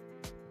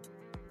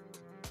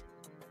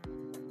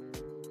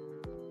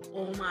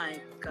 Oh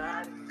my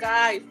God,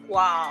 guys!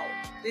 Wow,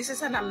 this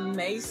is an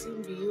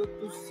amazing view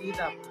to see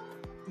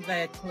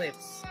the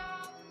eclipse.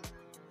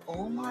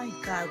 Oh my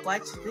God,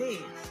 watch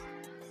this.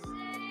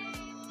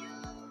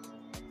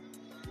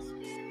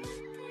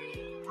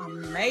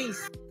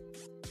 Amazing.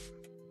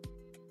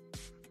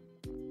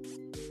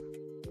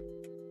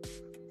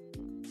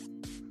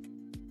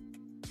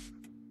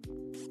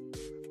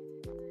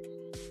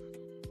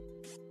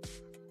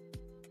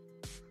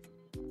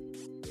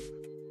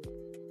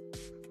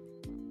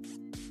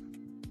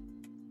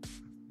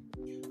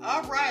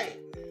 All right.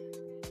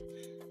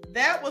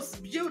 That was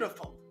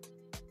beautiful.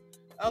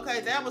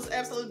 Okay, that was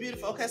absolutely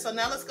beautiful. Okay, so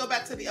now let's go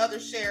back to the other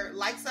share.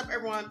 Likes up,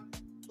 everyone.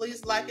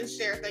 Please like and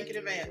share. Thank you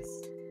in advance.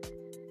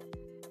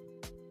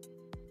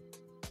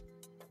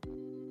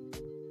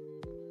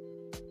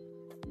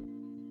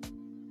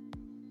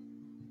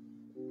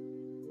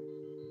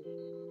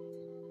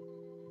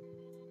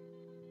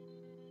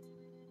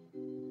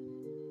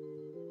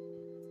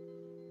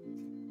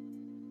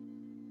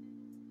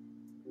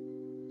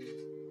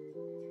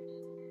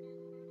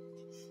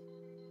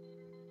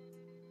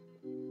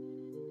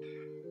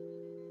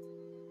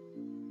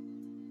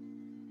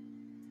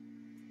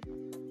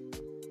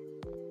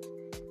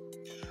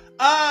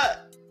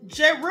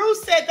 Jeru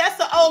said that's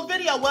an old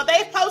video. Well,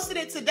 they posted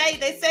it today.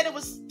 They said it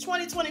was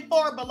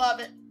 2024,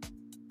 beloved.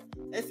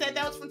 They said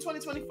that was from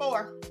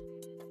 2024.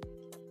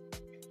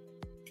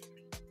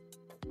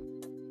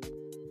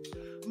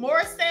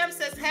 Morris Sam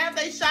says, have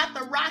they shot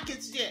the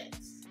rockets yet?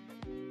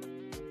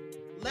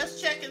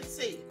 Let's check and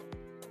see.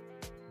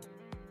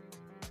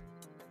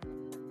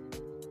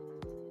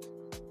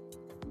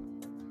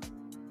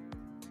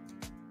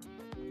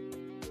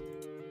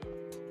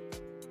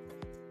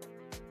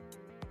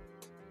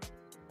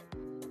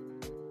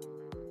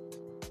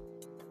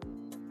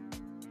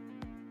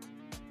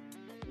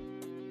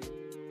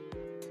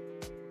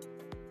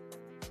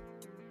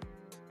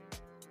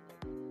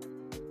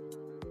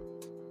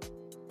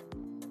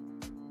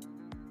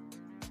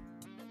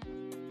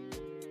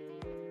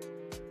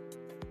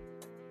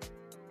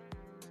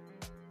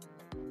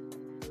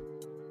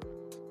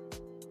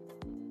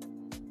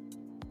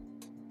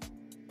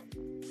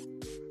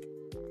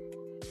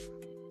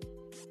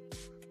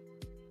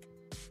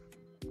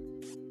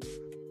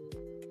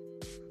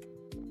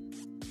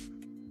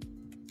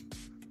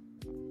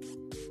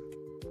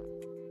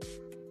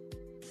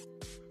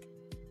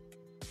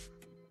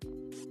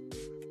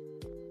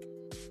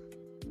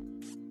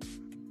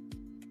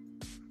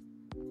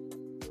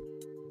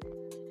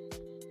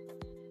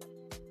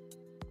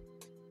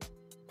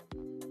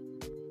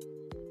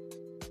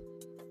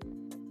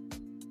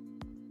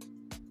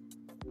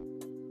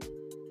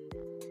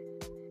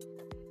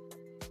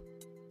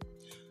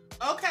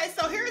 Okay,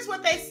 so here's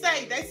what they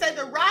say. They say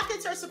the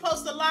rockets are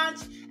supposed to launch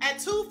at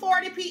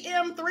 2:40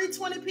 p.m.,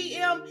 3:20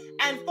 p.m.,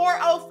 and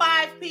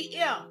 4:05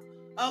 p.m.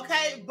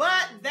 Okay,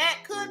 but that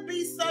could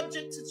be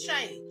subject to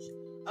change.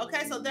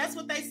 Okay, so that's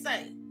what they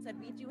say. Said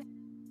we do have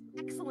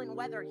excellent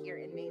weather here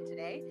in Maine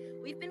today.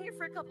 We've been here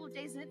for a couple of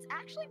days and it's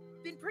actually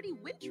been pretty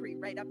wintry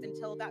right up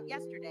until about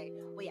yesterday.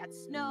 We had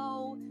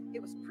snow,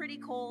 it was pretty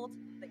cold,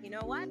 but you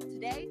know what?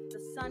 Today the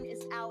sun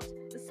is out,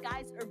 the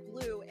skies are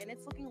blue, and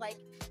it's looking like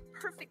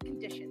perfect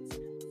conditions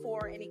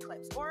for an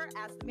eclipse, or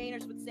as the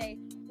Mainers would say,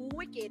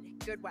 wicked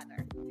good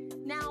weather.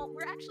 Now,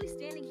 we're actually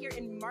standing here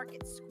in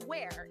Market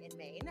Square in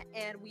Maine,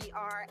 and we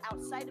are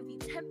outside of the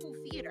Temple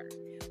Theater,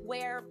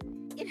 where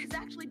it has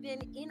actually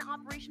been in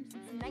operation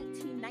since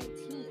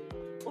 1919.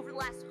 Over the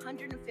last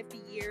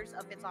 150 years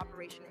of its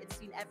operation, it's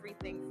seen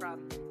everything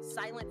from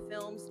silent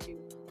films to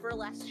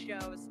burlesque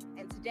shows,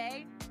 and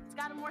today it's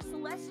got a more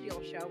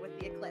celestial show with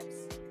the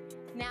eclipse.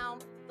 Now,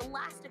 the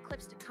last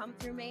eclipse to come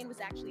through Maine was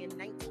actually in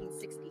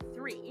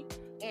 1963,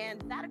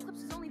 and that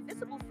eclipse was only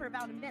visible for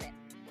about a minute.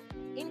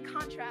 In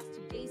contrast,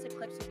 today's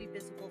eclipse will be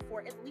visible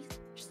for at least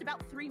just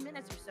about 3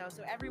 minutes or so,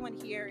 so everyone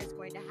here is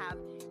going to have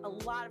a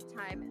lot of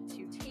time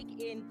to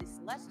take in the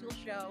celestial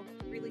show,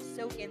 really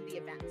soak in the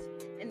event.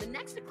 And the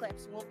next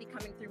eclipse won't be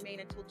coming through Maine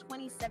until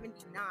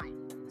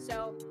 2079.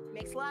 So it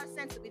makes a lot of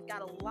sense that we've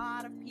got a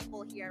lot of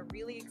people here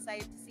really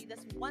excited to see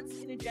this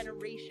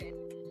once-in-a-generation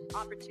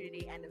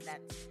opportunity and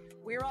event.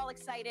 We're all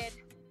excited.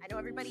 I know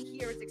everybody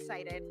here is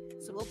excited.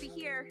 So we'll be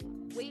here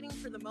waiting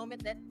for the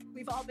moment that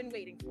we've all been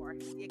waiting for,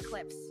 the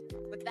eclipse.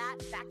 With that,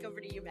 back over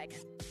to you, Megan.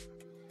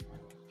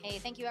 Hey,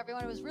 thank you,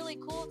 everyone. It was really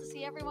cool to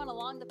see everyone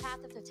along the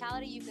path of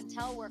totality. You can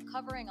tell we're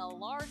covering a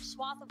large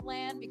swath of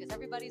land because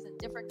everybody's in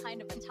different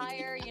kind of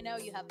attire. You know,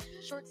 you have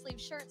short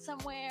sleeve shirt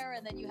somewhere,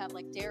 and then you have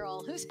like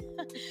Daryl,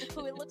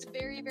 who it looks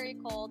very, very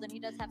cold, and he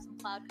does have some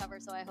cloud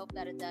cover. So I hope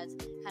that it does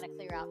kind of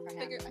clear out for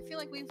him. I feel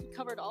like we've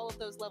covered all of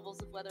those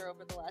levels of weather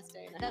over the last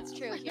day and a half. That's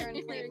true here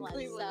in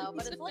Cleveland. So,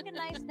 but it's looking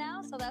nice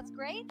now, so that's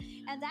great.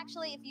 And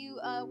actually, if you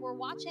were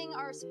watching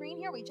our screen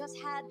here, we just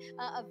had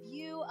a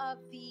view of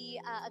the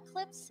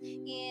eclipse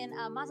in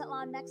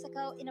Mazatlan,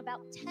 Mexico. In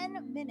about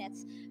 10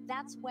 minutes,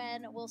 that's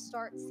when we'll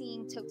start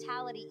seeing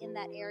totality in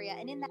that area.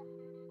 And in that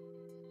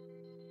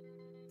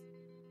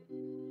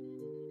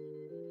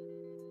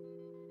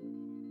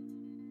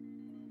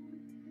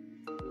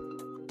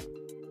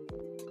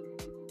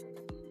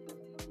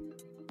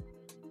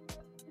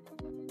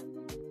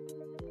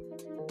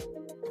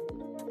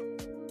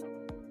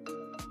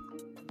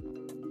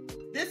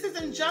This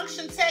is in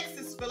Junction,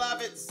 Texas,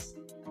 beloveds.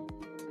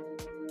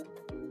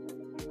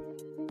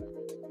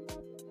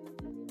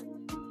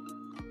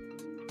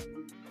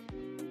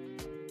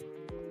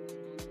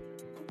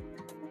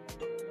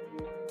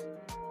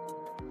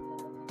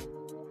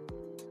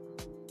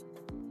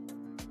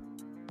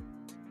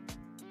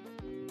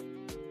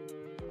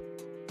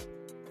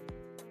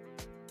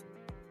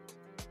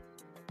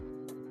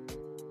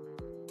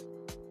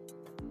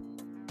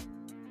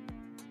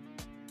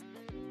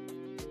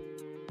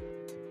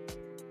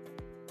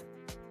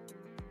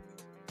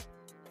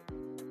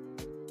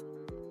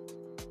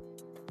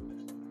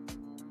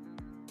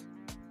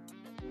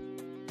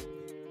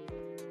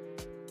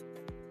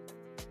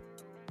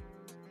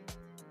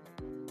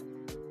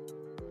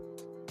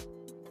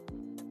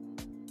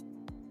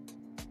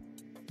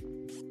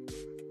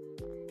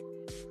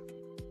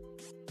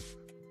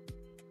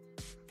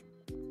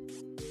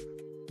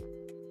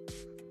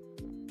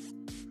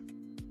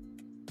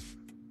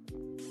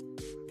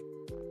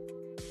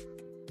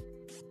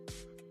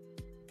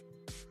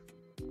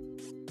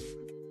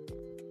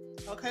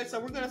 Okay, so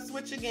we're going to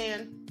switch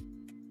again.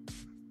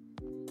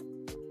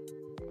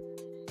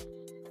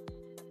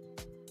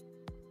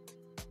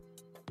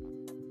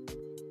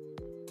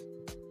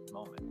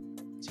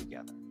 Moment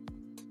together.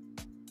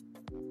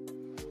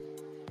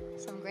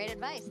 some great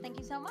advice. Thank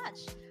you so much.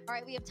 All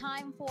right, we have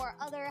time for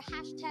other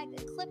hashtag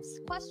eclipse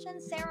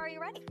questions. Sarah, are you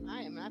ready?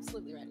 I am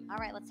absolutely ready. All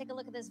right, let's take a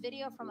look at this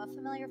video from a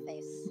familiar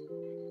face.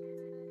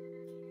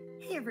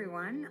 Hey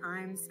everyone,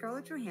 I'm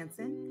Scarlett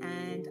Johansson,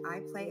 and I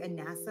play a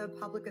NASA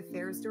Public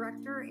Affairs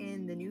Director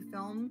in the new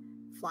film,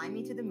 Fly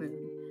Me to the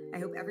Moon. I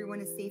hope everyone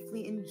is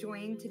safely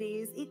enjoying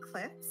today's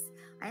eclipse.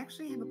 I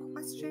actually have a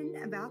question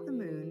about the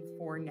moon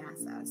for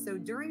NASA. So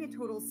during a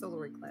total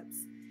solar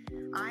eclipse,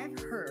 I've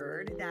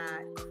heard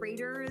that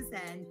craters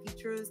and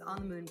features on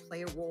the moon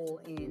play a role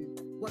in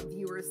what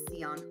viewers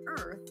see on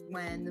Earth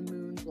when the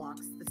moon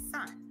blocks the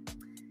sun.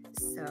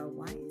 So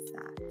why is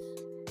that?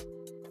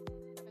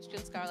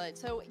 Scarlett.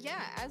 So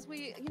yeah, as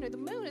we, the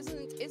moon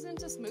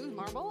isn't a smooth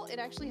marble. It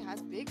actually has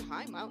big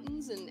high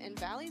mountains and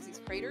valleys, these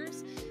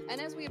craters.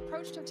 And as we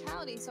approach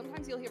totality,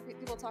 sometimes you'll hear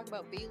people talk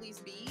about Bailey's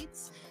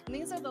beads. And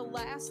these are the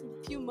last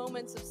few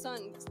moments of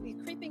sun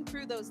creeping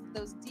through those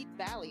deep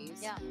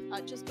valleys. Yeah.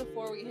 Just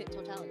before we hit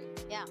totality.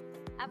 Yeah.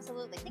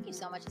 Absolutely. Thank you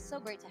so much. It's so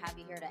great to have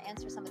you here to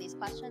answer some of these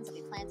questions, and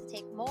we plan to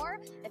take more.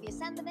 If you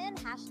send them in,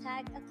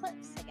 hashtag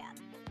Eclipse again.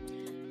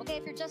 Okay,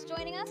 if you're just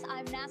joining us,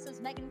 I'm NASA's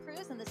Megan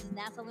Cruz, and this is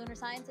NASA lunar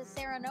scientist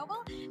Sarah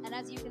Noble. And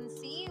as you can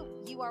see,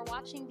 you are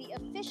watching the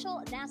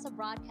official NASA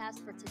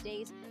broadcast for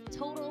today's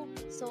total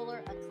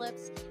solar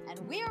eclipse. And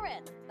we are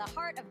in the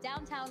heart of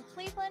downtown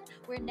Cleveland,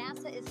 where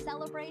NASA is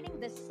celebrating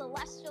this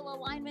celestial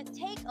alignment.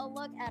 Take a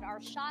look at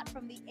our shot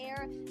from the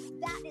air.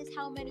 That is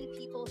how many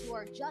people who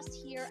are just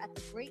here at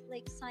the Great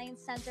Lakes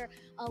Science Center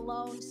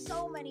alone.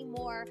 So many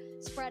more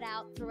spread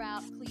out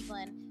throughout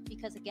Cleveland,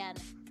 because again,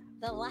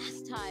 the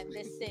last time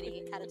this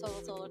city had a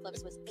total solar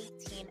eclipse was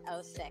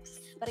 1806.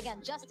 But again,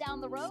 just down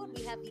the road,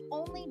 we have the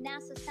only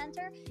NASA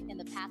center in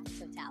the path of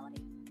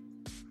totality.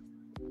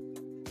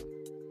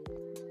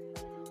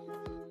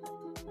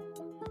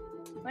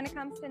 When it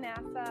comes to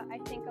NASA, I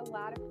think a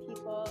lot of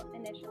people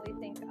initially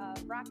think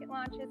of rocket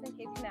launches in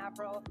Cape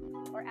Canaveral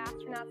or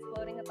astronauts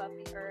floating above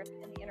the Earth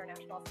in the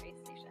International Space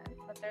Station.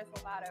 But there's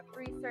a lot of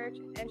research,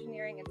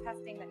 engineering, and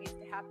testing that needs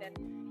to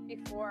happen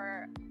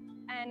before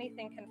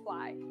anything can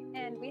fly.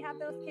 And we have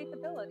those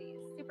capabilities: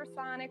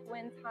 supersonic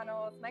wind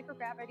tunnels,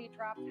 microgravity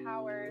drop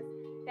towers,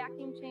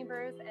 vacuum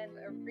chambers, and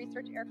a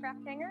research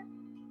aircraft hangar.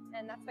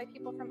 And that's why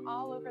people from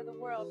all over the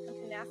world come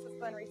to NASA's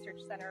Glenn Research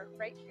Center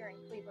right here in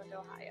Cleveland,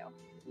 Ohio.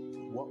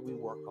 What we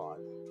work on,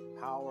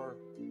 power,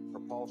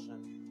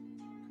 propulsion,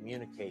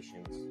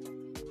 communications,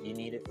 you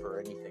need it for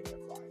anything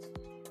that flies.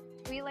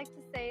 We like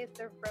to say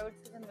the road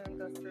to the moon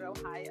goes through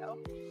Ohio,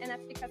 and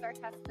that's because our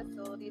test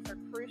facilities are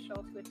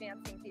crucial to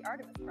advancing the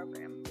Artemis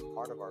program.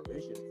 Part of our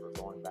vision for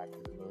going back to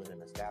the moon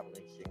and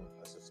establishing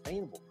a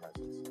sustainable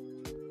presence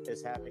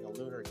is having a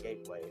lunar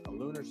gateway. A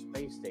lunar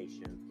space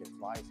station can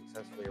fly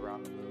successfully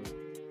around the moon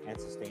and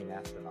sustain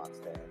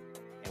astronauts there.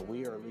 And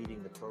we are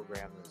leading the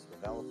program that's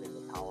developing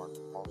the power and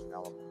propulsion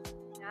element.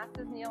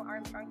 NASA's Neil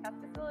Armstrong Test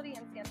Facility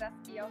in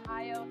Sandusky,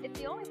 Ohio. It's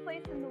the only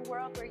place in the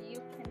world where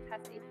you can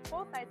test a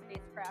full-size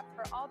spacecraft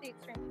for all the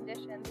extreme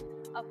conditions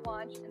of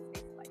launch and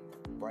spaceflight.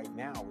 Right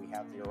now, we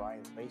have the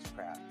Orion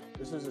spacecraft.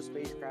 This is a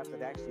spacecraft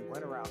that actually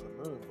went around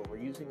the moon, but we're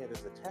using it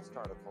as a test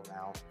article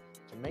now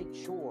to make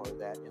sure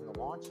that in the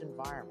launch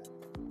environment,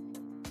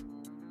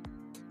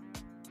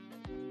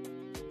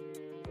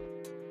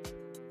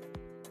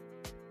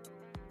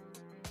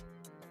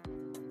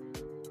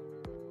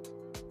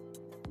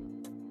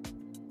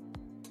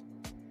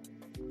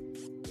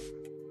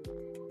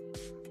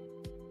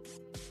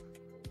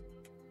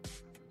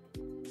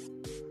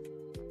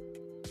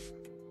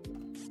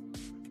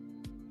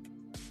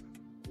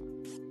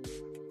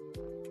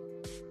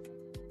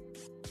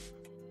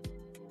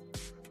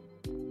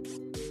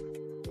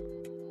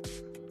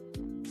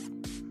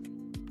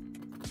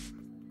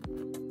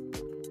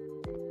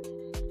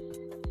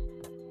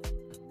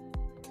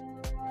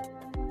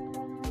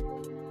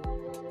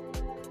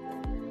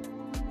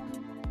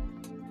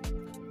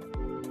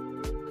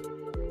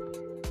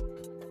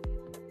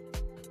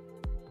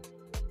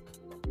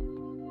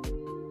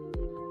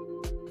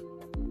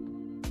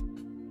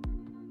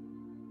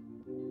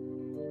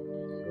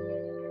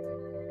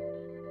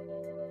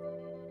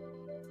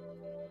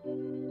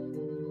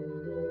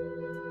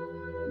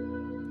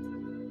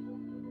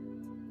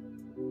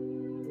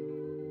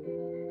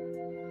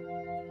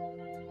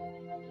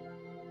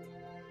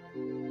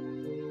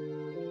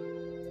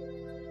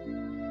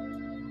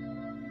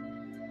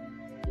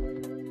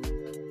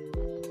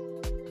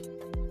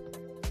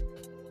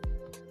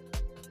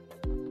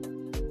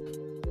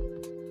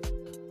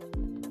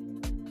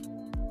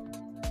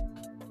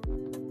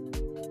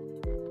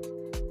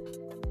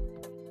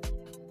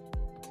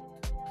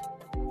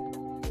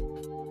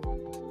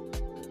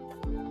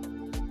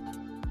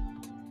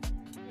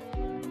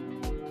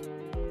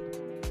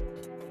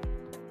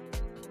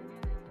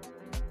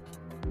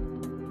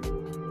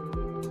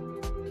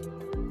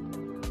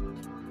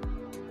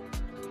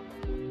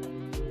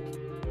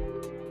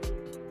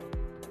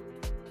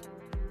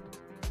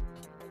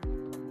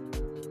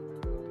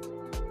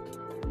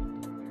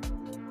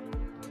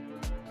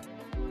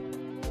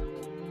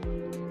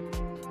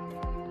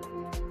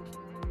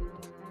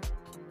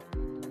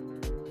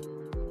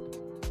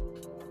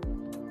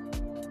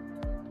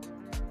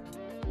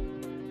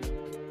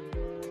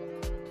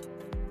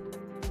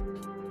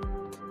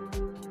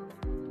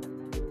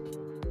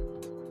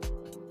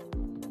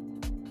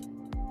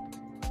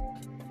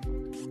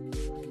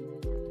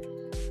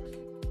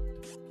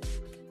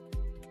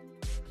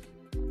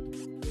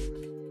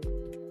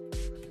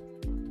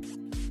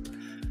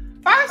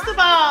 First of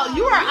all,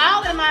 you are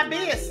all in my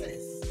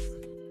business.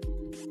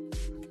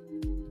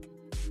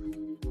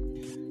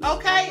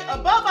 Okay,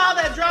 above all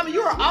that drama,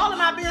 you are all in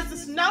my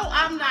business. No,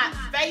 I'm not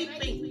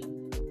vaping.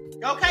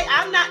 Okay,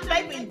 I'm not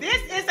vaping.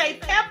 This is a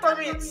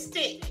peppermint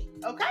stick.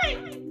 Okay,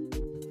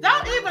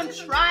 don't even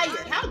try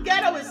it. How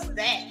ghetto is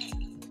that?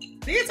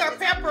 These are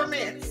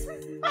peppermints.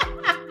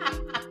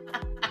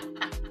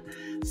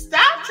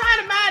 Stop trying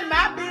to mind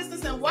my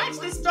business and watch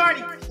this darn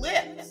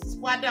eclipse.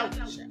 Why don't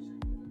you?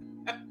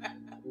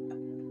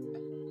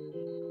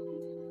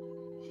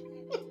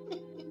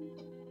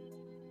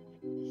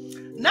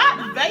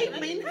 Not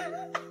vaping.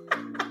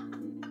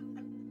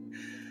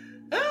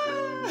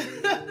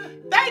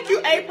 Thank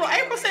you, April.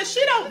 April said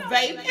she don't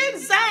vape.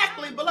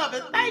 Exactly,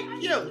 beloved.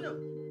 Thank you.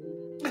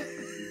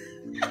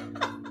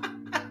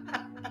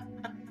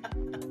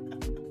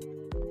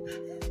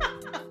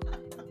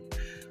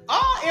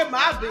 All in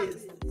my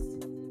business.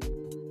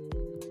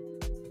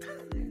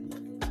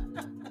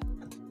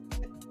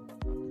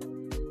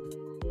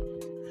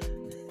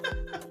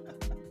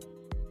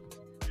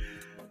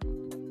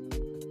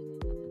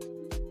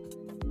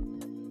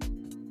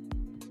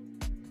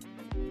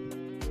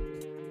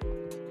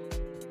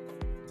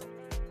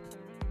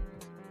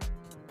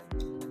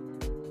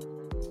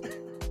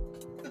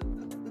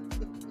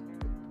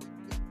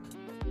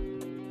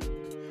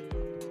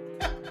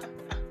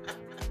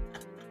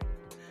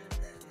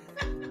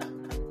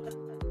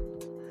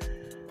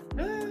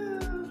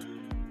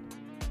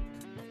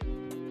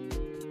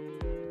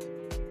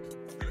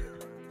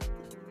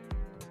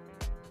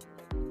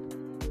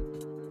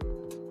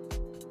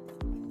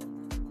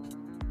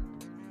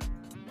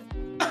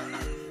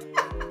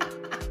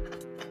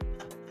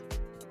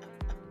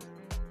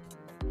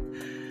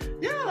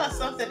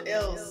 Something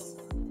else.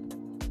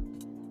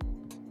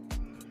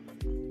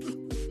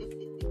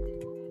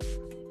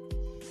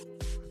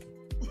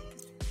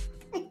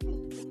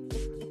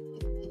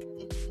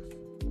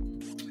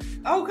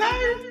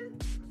 Okay.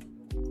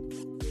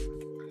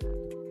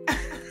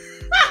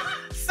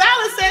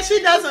 Sally said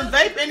she doesn't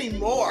vape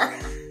anymore.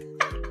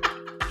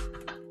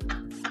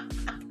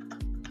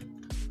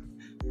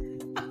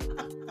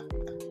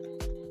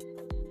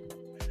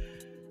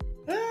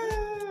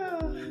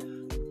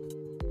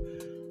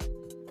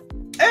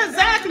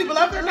 Exactly,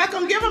 beloved. They're not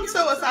going to give them to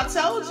us. I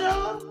told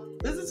y'all.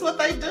 This is what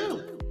they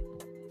do.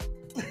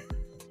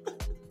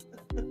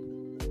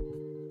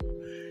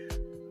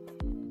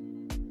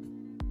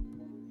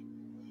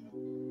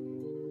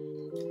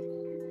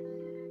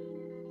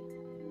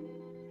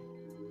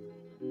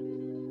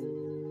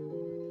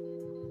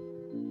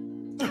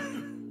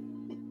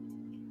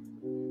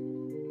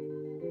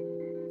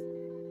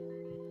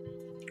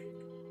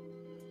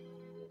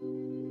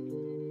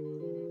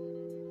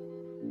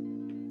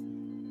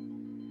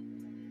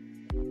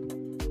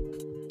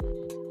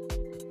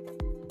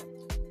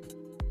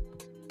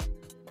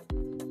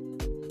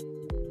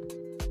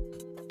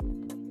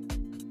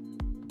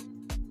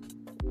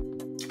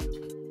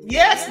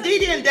 Yes, Dee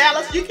Dee in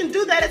Dallas, you can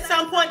do that at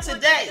some point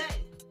today.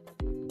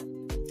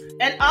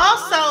 And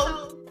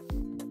also,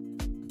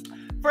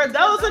 for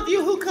those of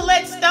you who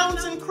collect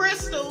stones and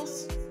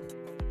crystals,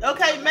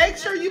 okay, make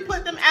sure you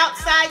put them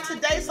outside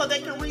today so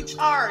they can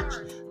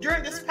recharge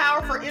during this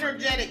powerful,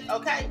 energetic,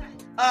 okay,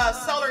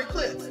 solar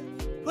eclipse.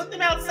 Put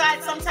them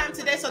outside sometime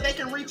today so they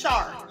can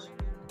recharge.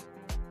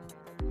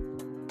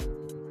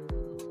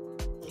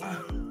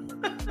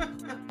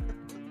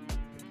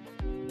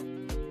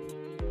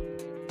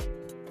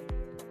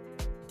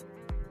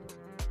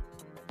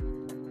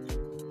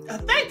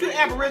 Thank you,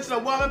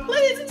 Aboriginal woman.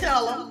 Please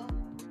tell them.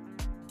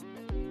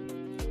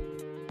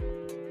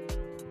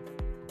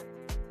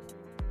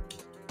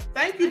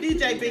 Thank you,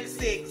 DJ Big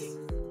Six.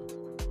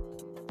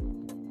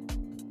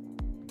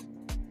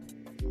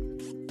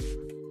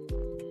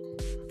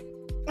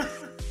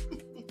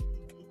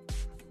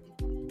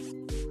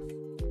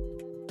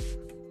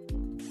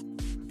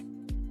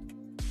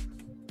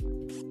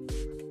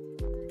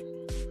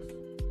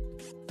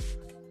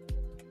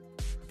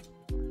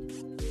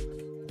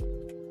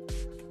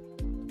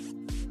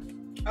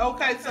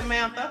 Okay,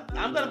 Samantha,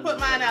 I'm going to put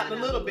mine out in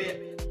a little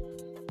bit.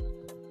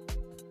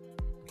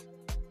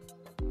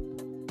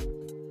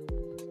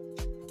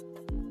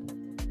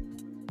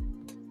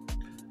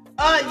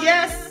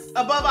 Yes,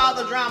 above all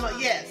the drama,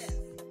 yes.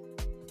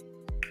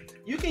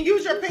 You can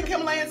use your pink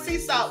Himalayan sea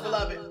salt,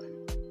 beloved.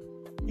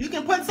 You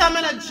can put some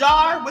in a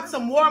jar with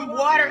some warm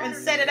water and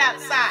set it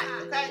outside,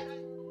 okay?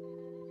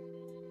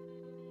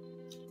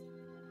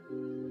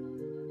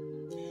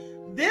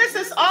 This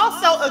is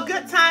also a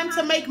good time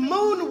to make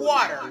moon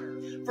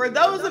water. For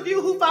those of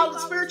you who follow the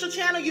spiritual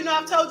channel, you know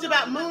I've told you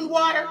about moon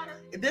water.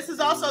 This is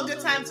also a good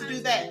time to do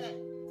that.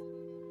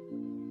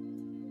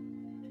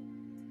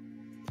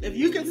 If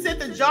you can sit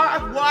the jar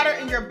of water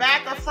in your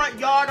back or front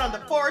yard, on the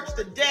porch,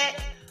 the deck,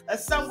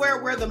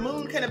 somewhere where the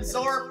moon can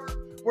absorb,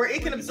 where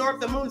it can absorb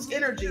the moon's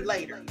energy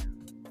later.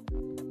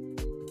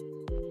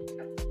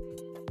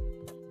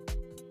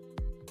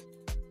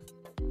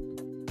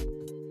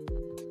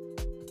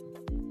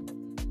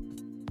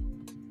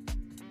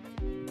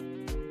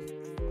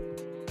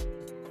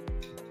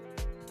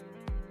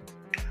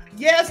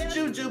 Yes,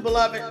 Juju,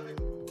 beloved.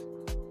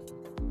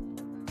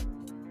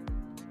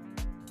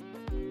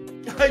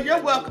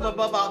 You're welcome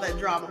above all that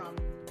drama.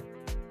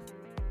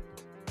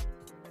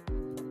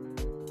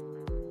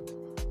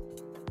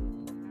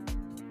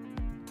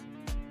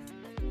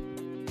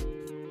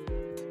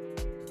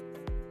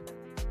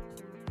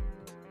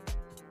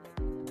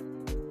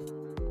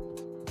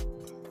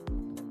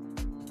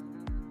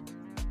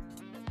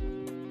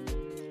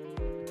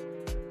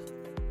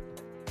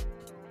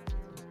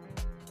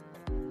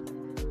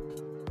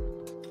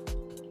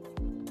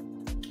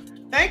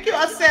 Thank you,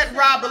 I said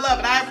Rob,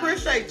 beloved. I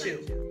appreciate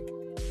you.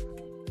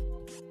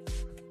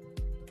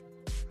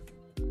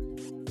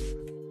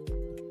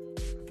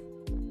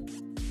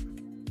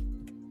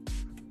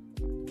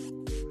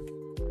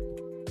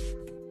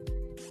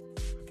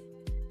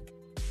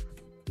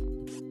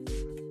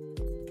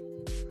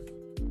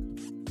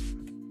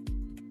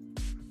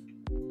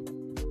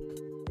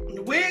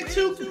 Wig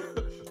too.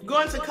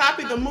 Going to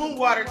copy the moon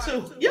water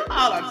too. You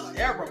all are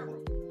terrible.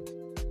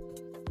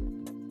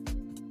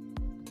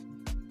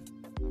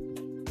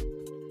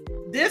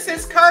 This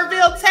is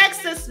Kerrville,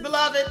 Texas,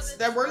 beloveds,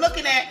 that we're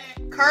looking at.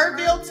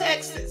 Kerrville,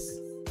 Texas.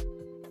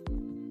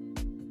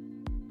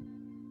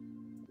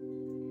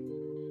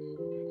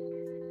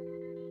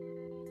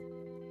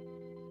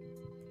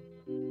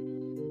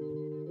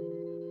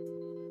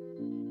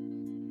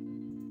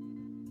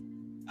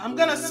 I'm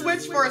gonna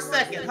switch for a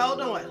second. Hold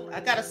on.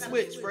 I gotta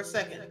switch for a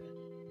second.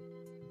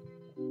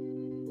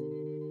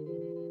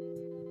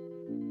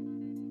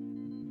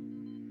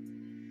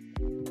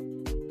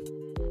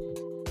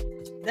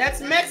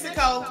 That's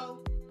Mexico.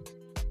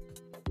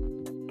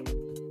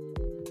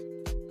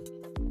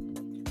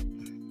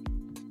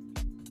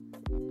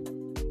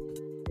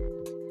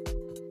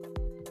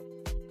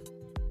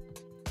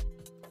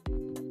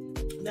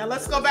 Now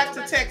let's go back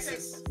to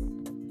Texas.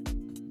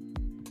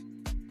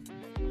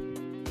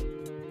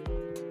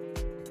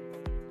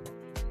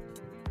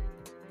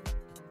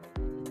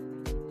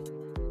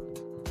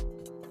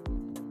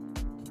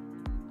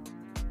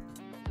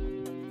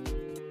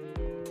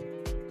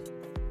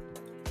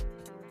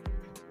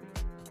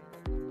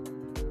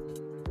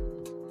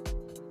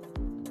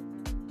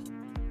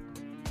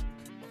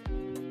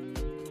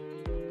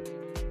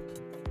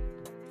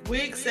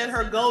 Wig said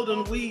her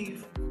golden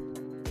weave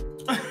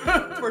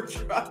for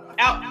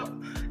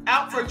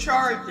out for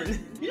charging.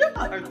 You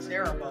are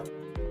terrible.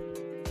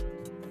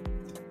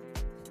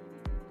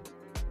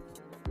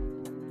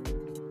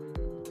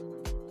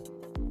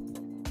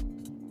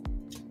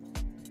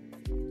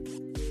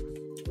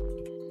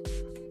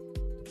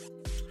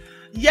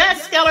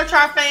 Yes,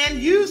 Skeletar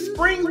fan, use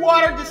spring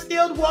water,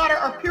 distilled water,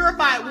 or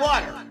purified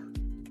water.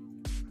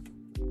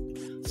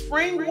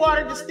 Spring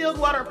water, distilled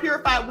water, or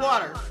purified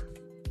water.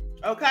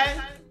 Okay?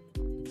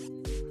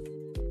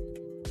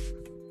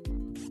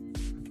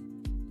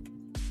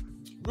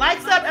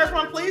 Likes up,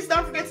 everyone. Please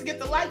don't forget to get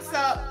the likes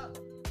up.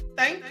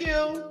 Thank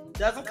you.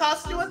 Doesn't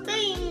cost you a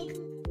thing.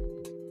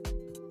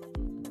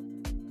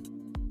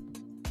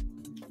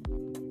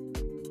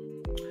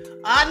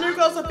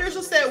 Nurgos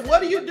Official said,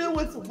 what do you do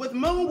with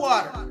moon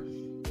water?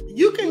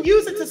 You can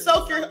use it to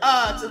soak your,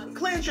 to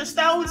cleanse your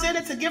stones in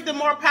it, to give them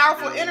more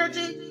powerful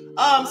energy.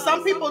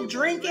 Some people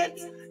drink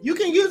it. You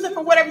can use it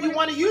for whatever you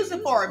want to use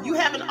it for. If you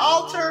have an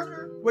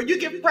altar where you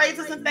give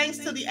praises and thanks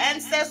to the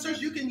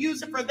ancestors, you can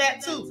use it for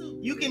that too.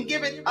 You can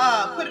give it,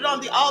 put it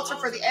on the altar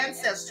for the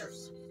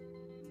ancestors.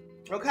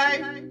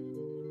 Okay?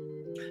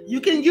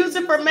 You can use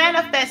it for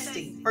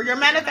manifesting, for your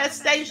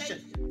manifestation.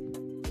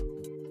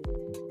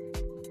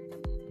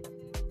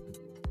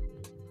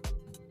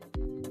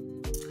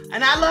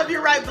 And I love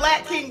you, right,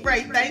 Black King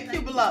Bray. Thank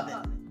you,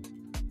 beloved.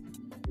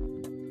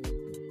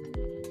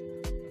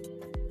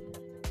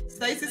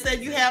 Stacy said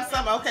you have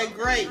some. Okay,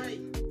 great.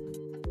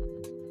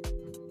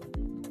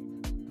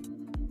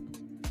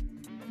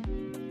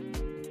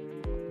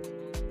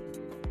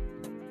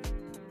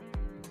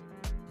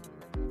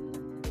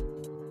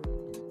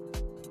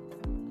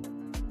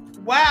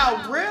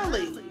 Wow,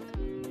 really?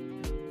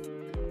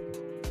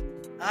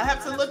 I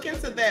have to look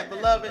into that,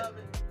 beloved.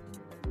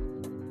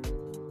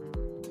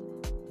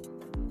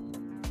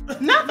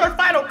 Not their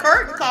final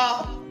curtain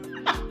call.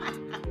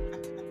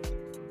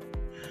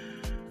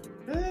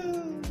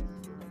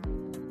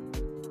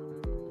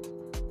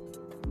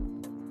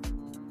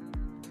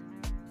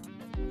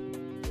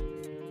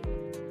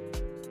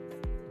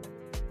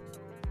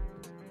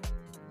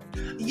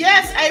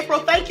 Yes, April.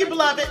 Thank you,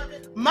 beloved.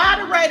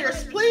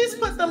 Moderators, please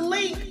put the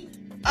link.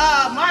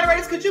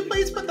 Moderators, could you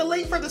please put the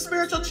link for the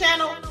spiritual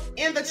channel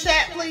in the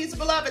chat, please,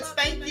 beloveds?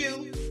 Thank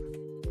you.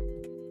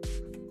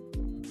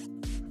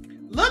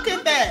 Look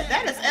at that.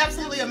 That is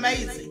absolutely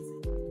amazing.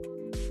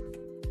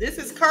 This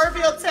is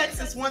Kerrville,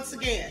 Texas, once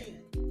again.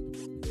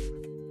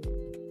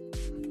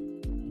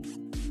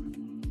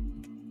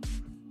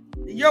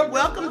 You're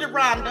welcome,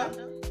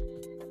 Deronda.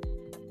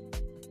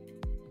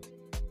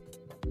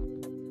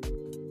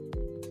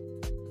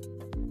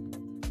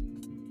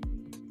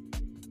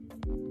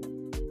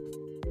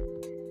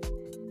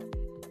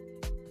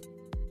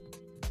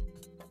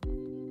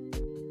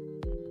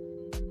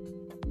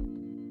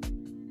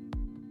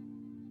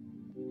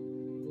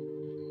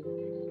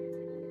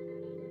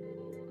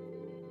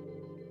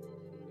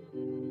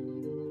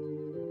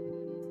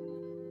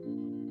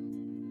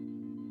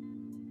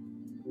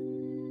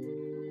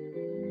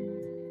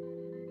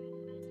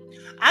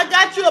 I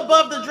got you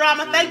above the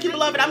drama. Thank you,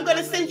 beloved. I'm going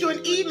to send you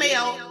an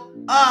email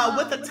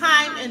with the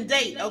time and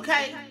date,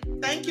 okay?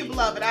 Thank you,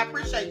 beloved. I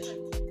appreciate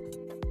you.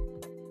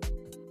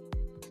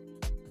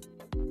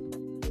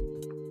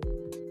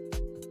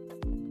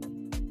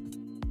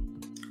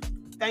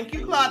 Thank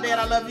you, Claudette.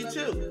 I love you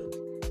too.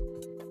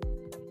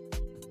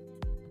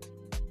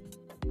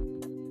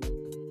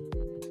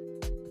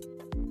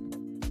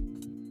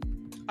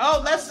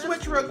 Oh, let's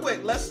switch real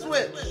quick. Let's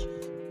switch.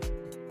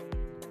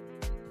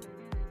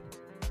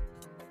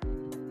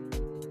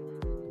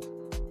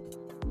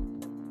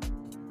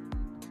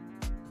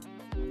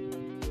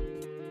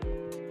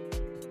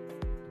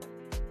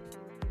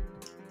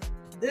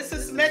 This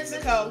is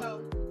Mexico.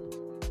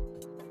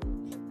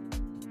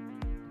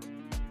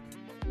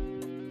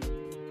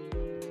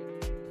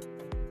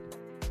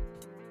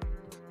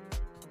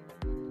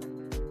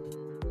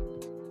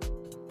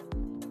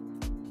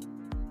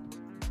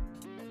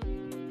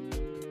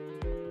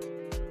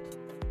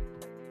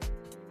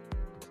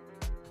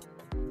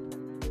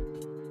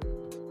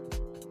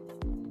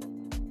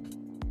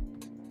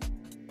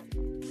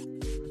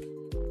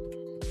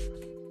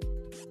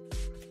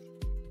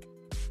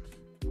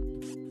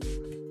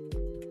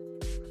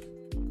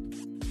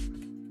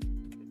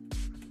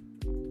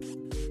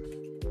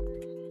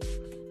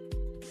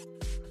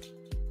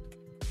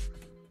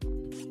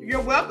 You're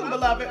welcome,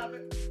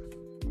 beloved.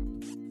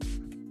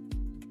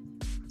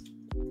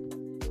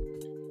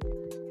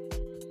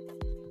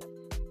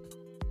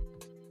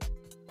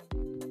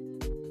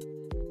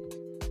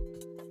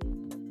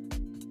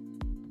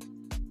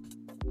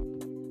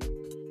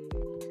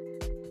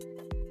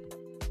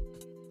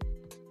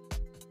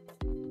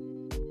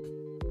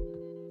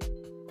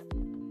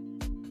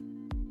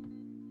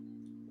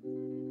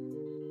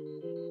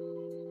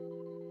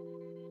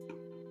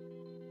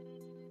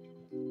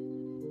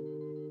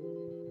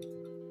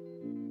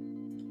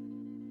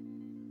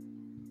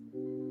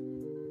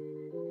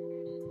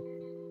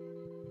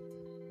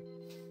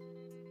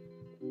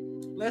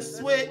 Let's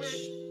switch.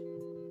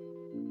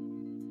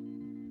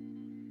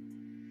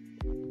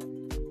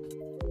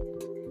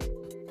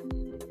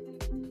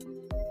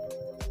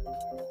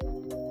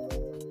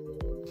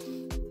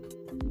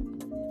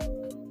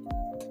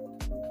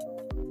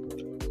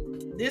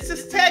 This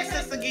is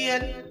Texas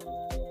again.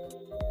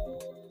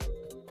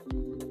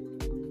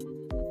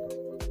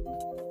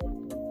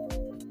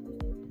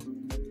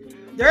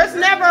 There's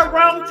never a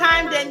wrong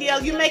time,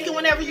 Danielle. You make it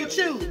whenever you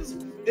choose.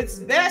 It's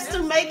best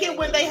to make it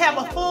when they have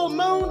a full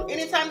moon,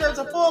 anytime there's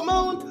a full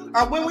moon,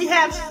 or when we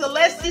have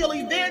celestial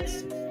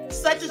events,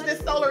 such as this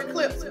solar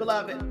eclipse,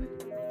 beloved.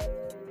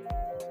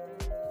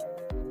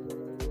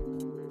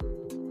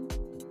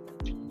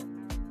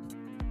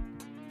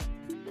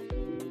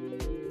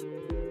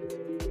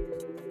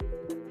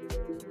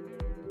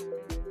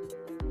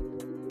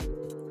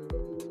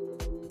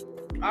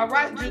 All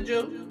right,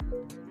 Juju.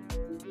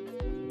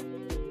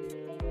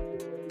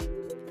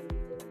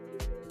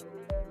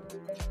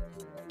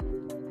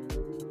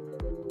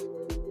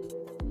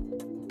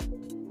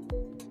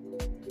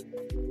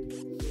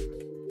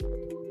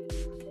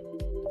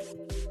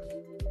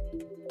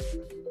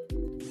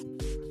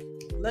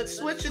 Let's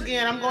switch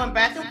again. I'm going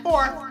back and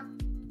forth.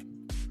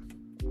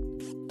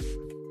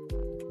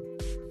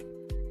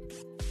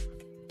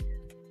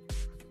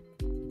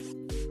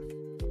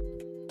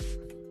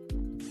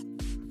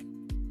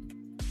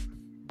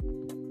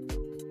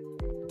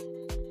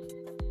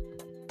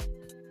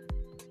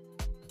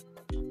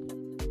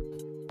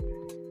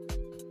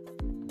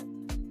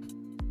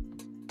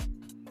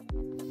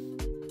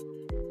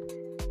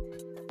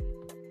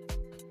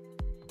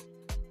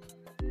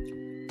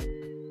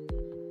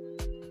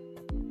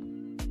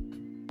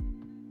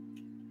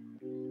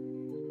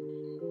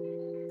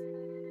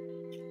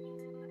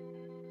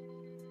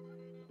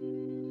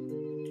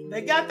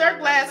 They got their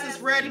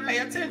glasses ready. Pay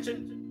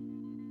attention.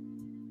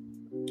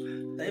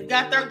 They've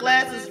got their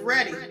glasses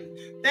ready.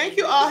 Thank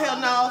you, All Hell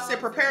No. Said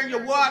preparing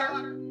your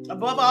water.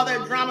 Above all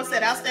that drama,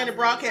 said outstanding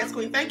broadcast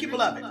queen. Thank you,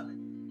 beloved.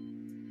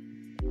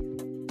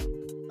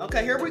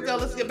 Okay, here we go.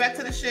 Let's get back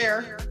to the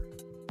share.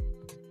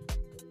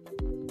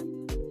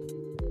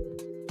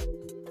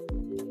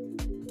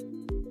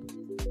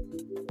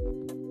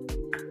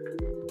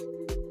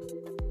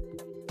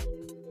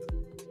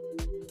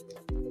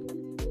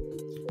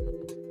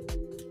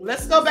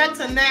 Let's go back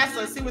to NASA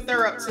and see what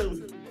they're up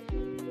to.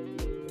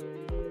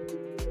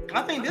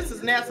 I think this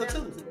is NASA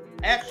too,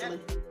 actually.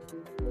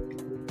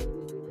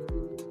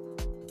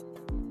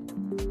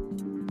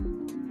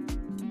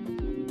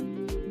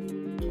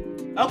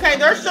 Okay,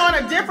 they're showing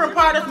a different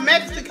part of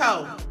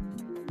Mexico.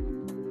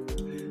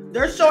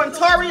 They're showing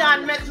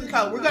Torreon,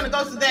 Mexico. We're going to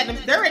go to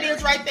that. There it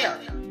is right there.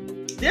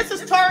 This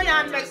is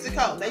Torreon,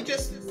 Mexico.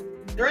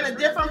 They're in a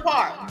different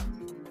part.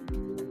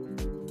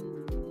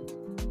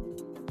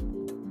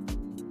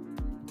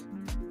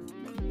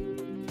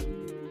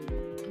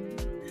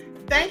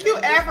 Thank you,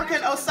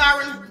 African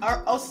Osirico.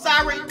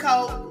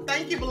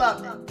 Thank you,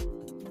 beloved.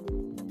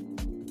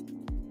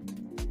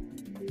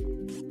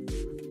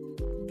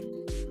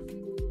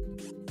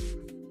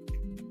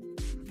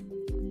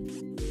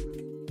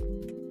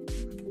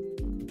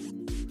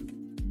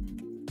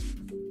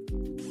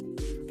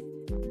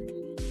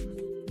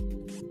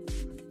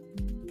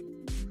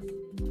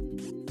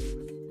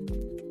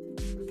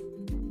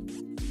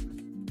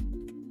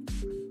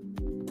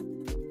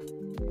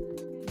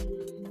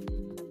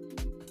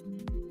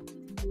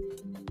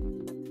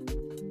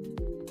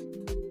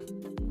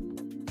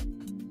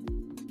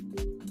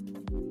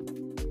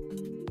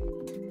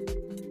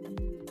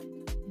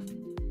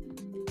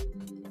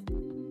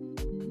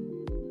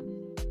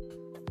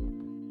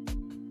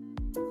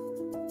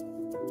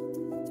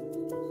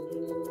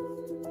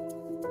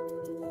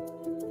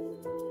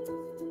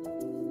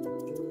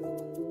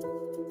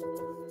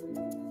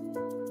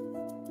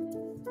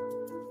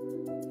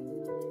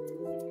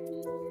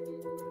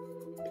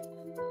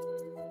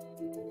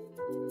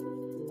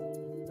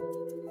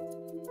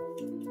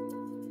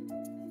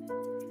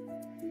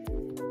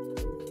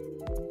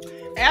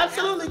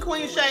 Absolutely,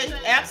 Queen Shay.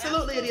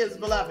 Absolutely it is,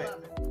 beloved.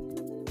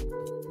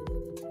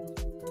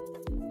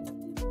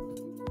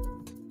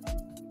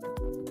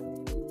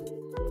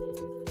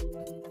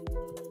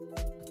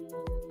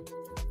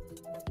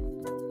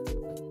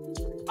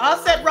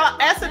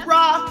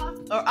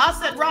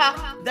 Acid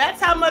raw,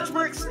 that's how much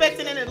we're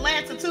expecting in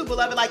Atlanta too,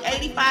 beloved, like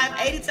 80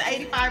 to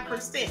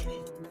 85%.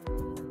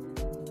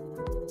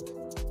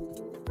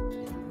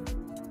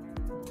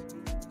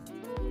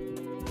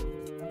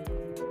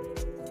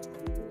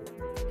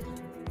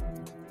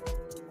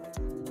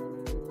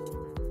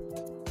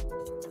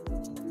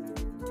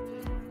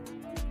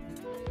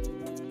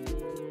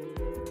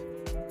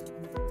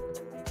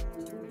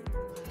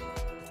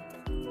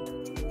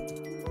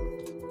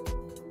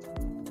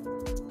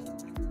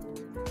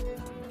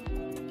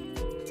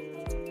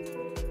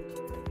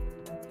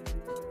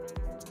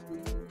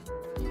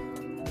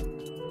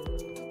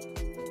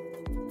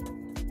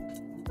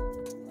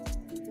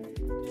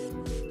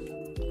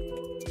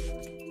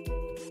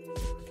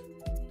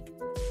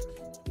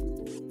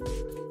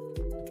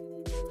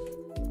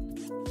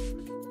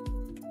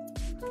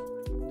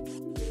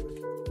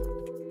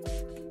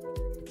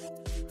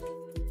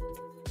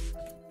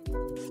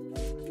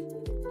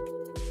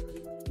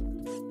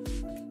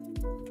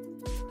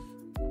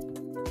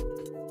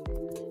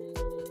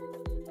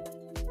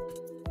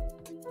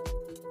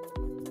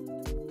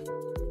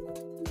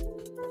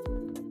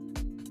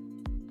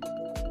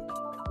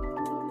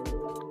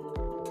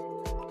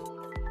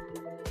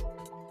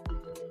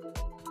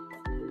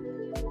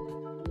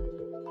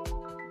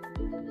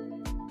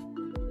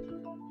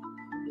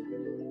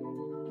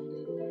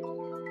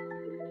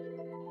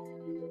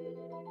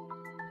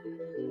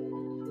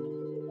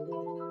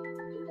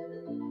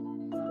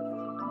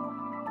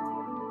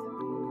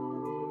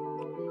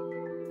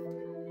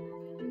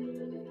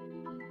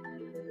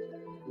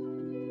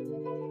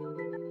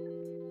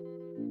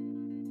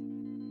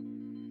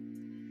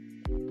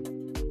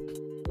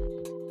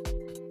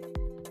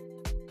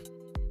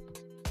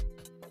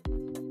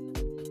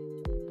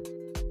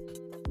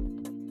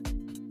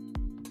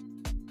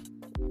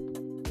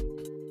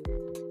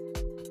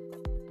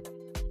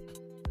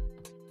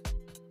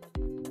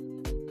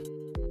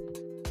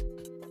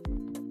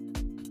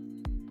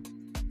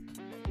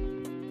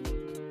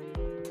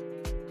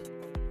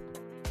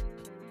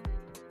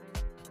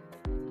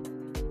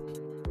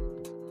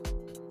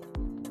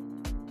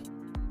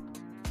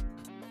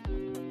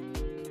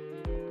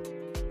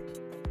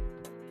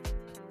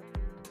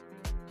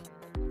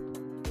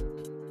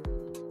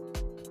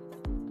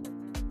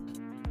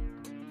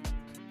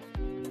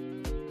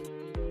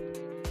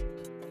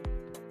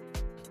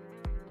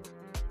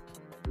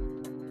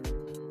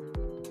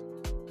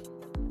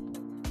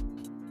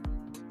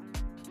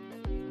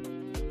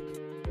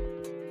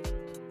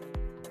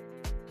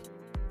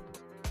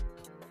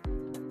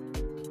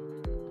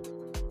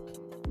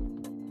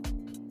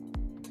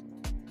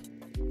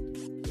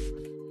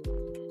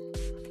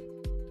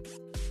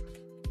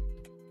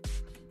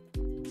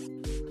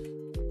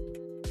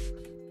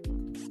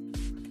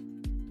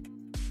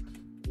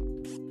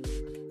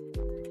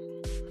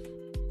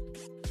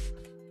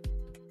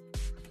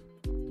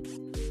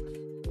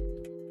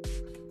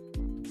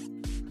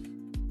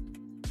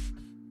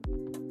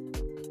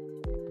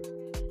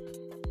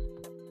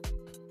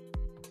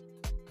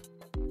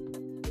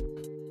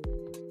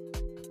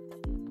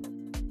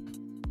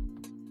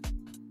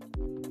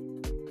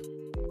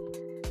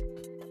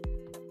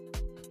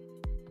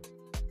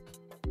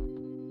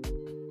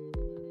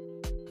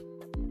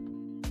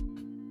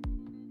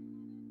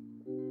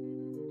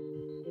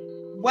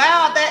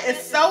 Wow, that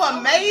is so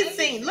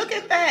amazing. Look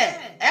at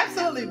that.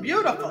 Absolutely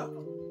beautiful.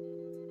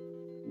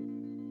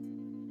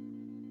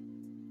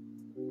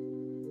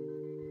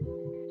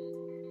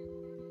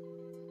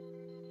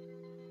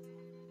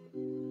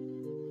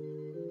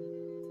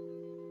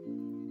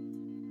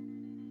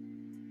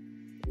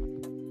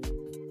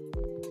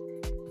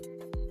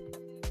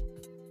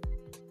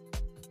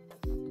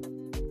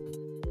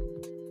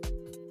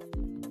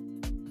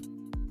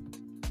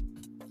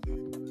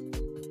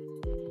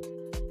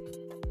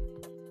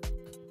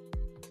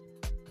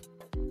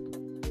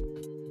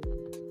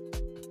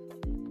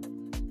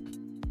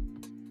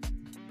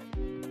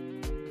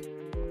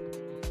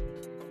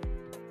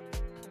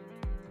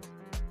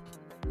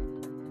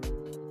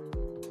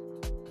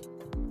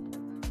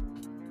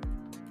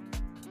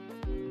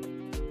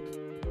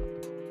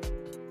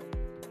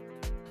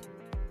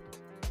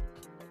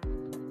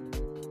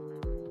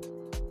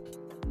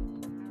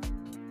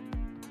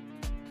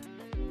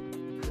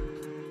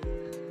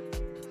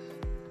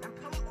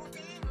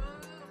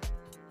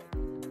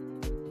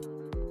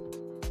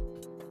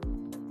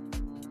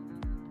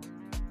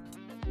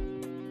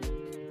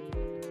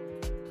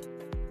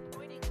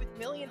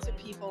 Millions of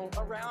people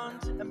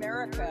around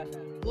America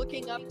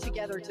looking up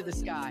together to the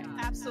sky.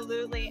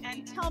 Absolutely.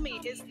 And tell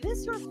me, is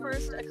this your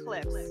first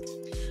eclipse?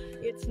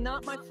 It's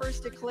not my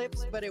first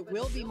eclipse, but it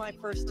will be my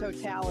first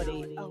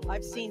totality.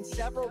 I've seen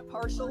several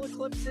partial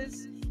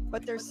eclipses,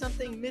 but there's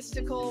something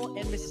mystical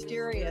and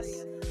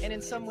mysterious and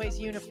in some ways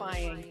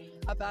unifying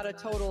about a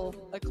total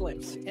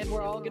eclipse, and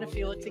we're all going to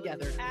feel it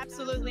together.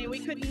 Absolutely. We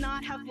could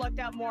not have lucked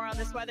out more on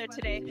this weather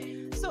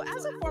today. So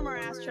as a former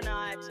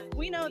astronaut,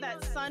 we know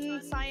that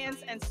sun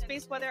science and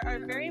space weather are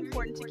very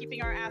important to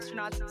keeping our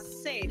astronauts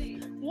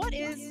safe. What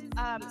is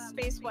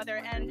space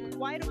weather, and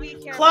why do we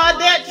care?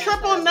 Claudette,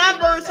 triple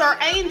numbers are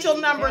angel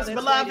numbers, that's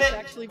beloved. Right. It's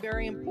actually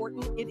very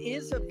important. It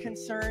is of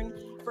concern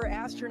for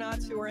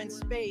astronauts who are in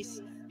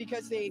space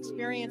because they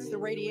experience the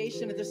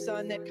radiation of the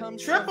sun that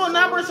comes triple from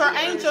numbers solar are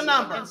angel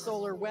numbers and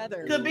solar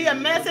weather. Could be a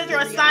message or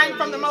a sign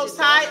from the Most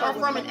High or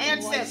from an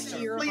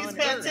ancestor. Please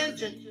pay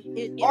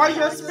attention. Or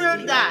your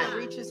spirit guide. The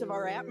reaches of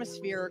our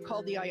atmosphere are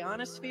called the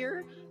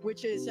ionosphere,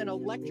 which is an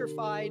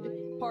electrified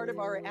part of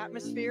our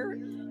atmosphere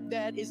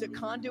that is a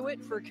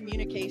conduit for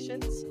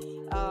communications.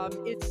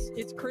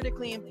 It's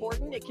critically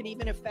important. It can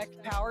even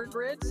affect power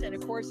grids. And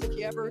of course, if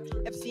you ever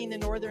have seen the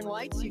Northern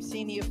Lights, you've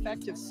seen the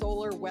effect of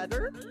solar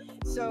weather.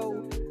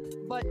 So,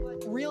 but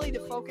really the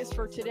focus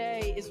for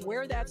today is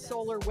where that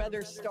solar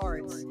weather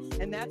starts.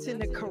 And that's in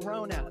the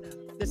corona,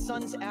 the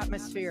sun's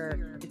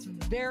atmosphere. It's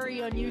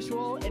very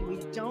unusual, and we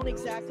don't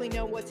exactly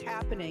know what's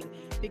happening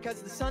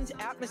because the sun's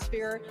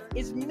atmosphere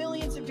is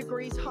millions of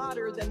degrees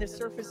hotter than the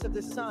surface of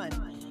the sun.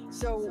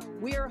 So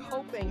we are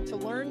hoping to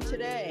learn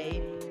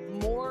today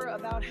more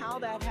about how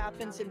that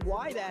happens and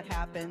why that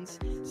happens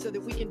so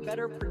that we can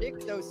better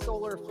predict those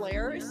solar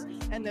flares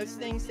and those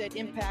things that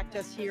impact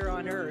us here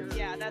on Earth.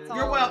 Yeah, that's all.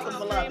 You're welcome,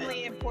 extremely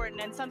beloved.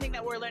 important and something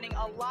that we're learning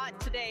a lot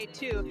today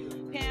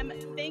too. Pam,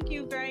 thank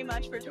you very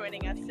much for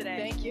joining us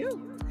today. Thank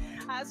you.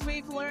 As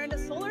we've learned,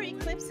 solar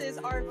eclipses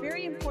are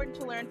very important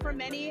to learn for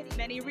many,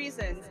 many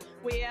reasons.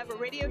 We have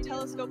radio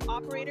telescope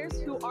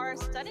operators who are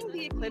studying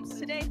the eclipse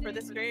today for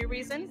this very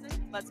reason.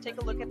 Let's take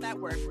a look at that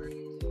work.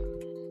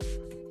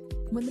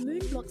 When the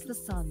moon blocks the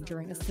sun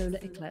during a solar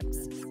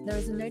eclipse, there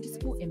is a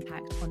noticeable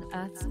impact on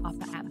Earth's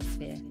upper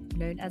atmosphere,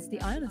 known as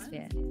the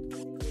ionosphere.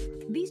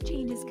 These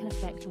changes can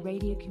affect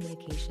radio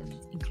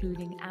communications,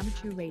 including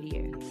amateur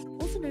radio,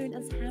 also known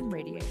as ham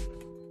radio.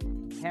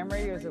 Ham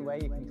radio is a way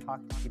you can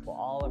talk to people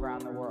all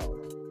around the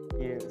world.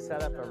 You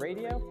set up a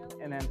radio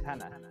and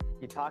antenna.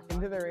 You talk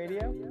into the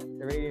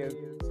radio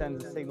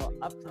sends a signal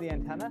up to the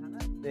antenna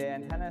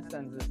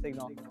sends the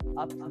signal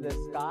up to the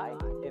sky.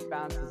 It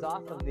bounces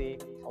off of the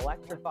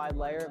electrified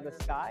layer of the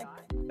sky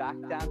back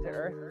down to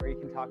Earth, where you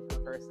can talk to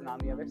the person on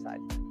the other side.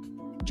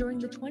 During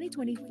the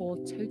 2024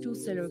 total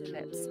solar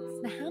eclipse,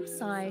 the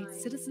Ham-Sci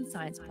Citizen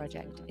Science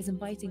Project is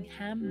inviting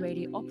ham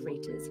radio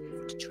operators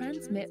to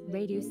transmit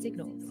radio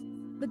signals.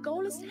 The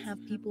goal is to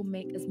have people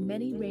make as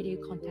many radio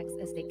contacts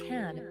as they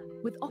can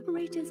with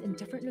operators in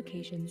different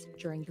locations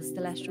during the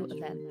celestial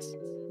event.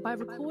 By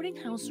recording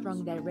how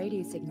strong their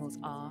radio signals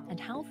are and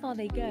how far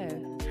they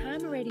go,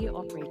 ham radio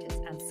operators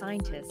and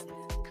scientists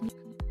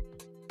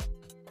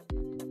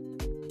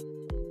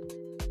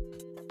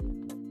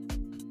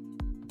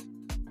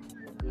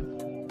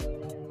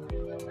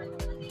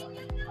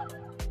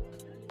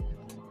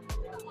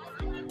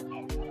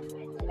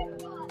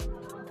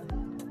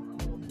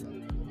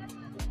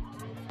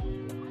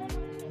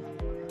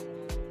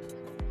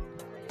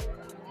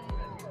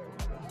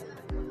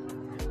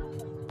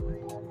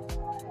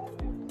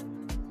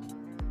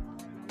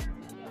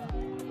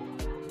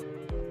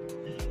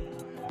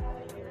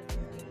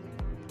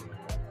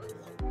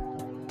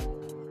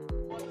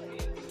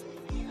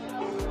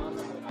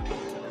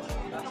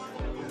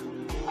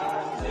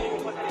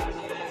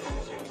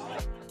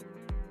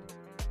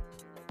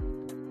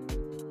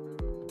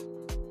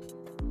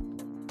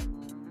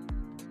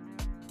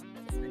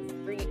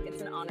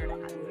It's an honor to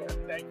have you here.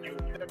 Thank you.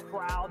 The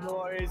crowd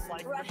noise,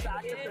 like the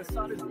fact that the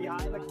sun is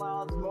behind the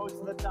clouds most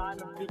of the time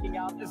and peeking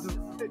out. It's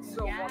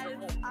so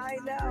wonderful. I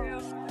know.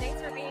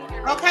 Thanks for being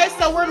here. Okay,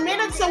 so we're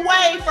minutes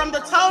away from the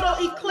total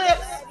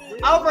eclipse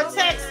over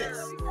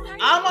Texas.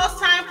 Almost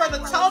time for the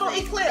total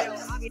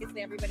eclipse.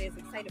 Obviously, everybody is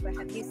excited, but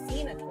have you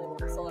seen a total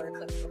solar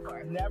eclipse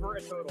before? Never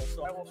a total,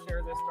 so I will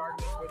share this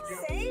darkness with you.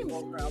 Same.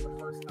 Full crowd the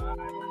first time.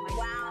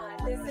 Wow,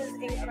 this is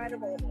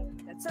incredible.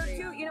 So,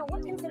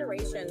 what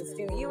considerations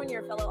do you and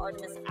your fellow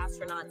Artemis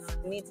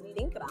astronauts need to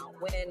think about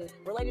when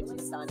related to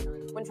the sun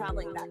when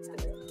traveling back to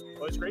the moon?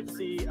 Well, it's great to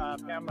see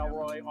Pam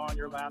Melroy on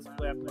your last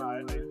clip.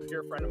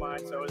 You're a friend of mine,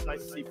 so it was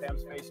nice to see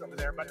Pam's face over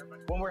there. But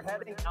when we're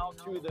heading out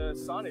to the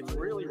sun, it's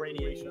really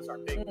radiation is our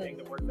big thing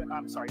that we're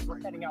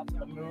heading out to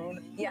the moon.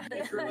 Yeah,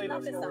 it's really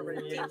the solar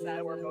radiation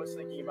that we're most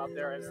thinking about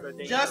there as the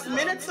Just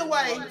minutes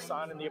away. The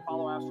sun and the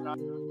Apollo astronaut.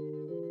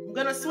 I'm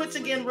gonna switch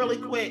again really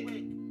quick.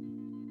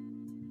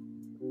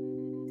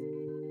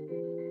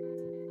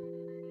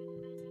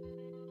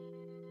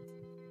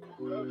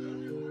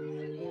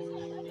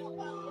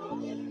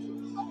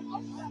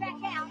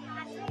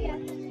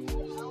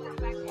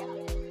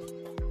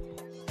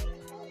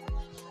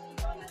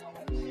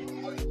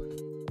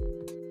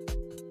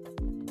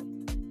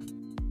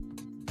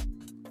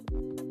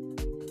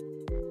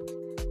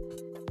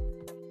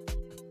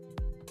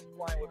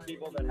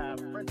 People that have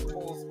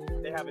principles,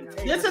 they have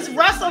integrity. This is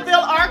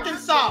Russellville,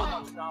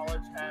 Arkansas.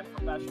 Knowledge and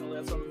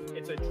professionalism.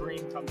 It's a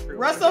dream come true.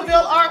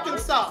 Russellville,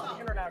 Arkansas.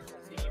 International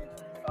team.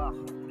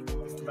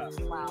 It's the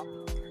best. Wow.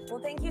 Well,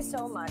 thank you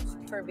so much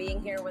for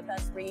being here with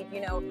us, Reed.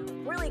 You know,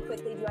 really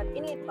quickly, do you have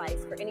any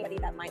advice for anybody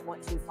that might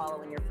want to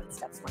follow in your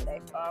footsteps one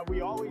day?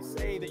 We always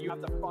say that you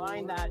have to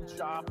find that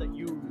job that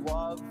you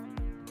love,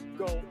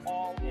 go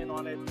all in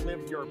on it,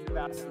 live your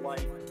best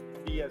life,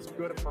 be as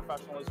good a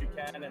professional as you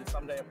can, and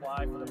someday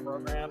apply for the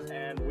program.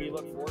 And we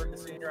look forward to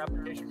seeing your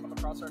application come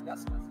across our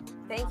desk.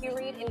 Thank you,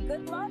 Reed, and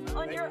good luck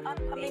on your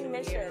upcoming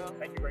mission.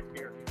 Thank you. Great to be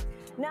here.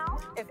 Now,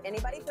 if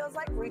anybody feels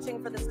like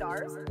reaching for the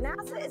stars,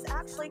 NASA is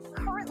actually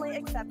currently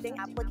accepting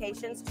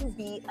applications to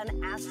be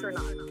an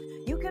astronaut.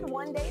 You could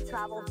one day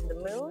travel to the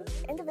moon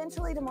and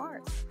eventually to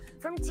Mars.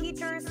 From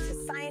teachers to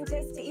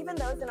scientists to even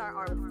those in our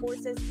armed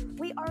forces,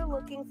 we are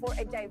looking for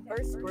a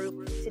diverse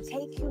group to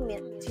take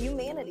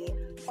humanity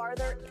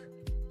farther.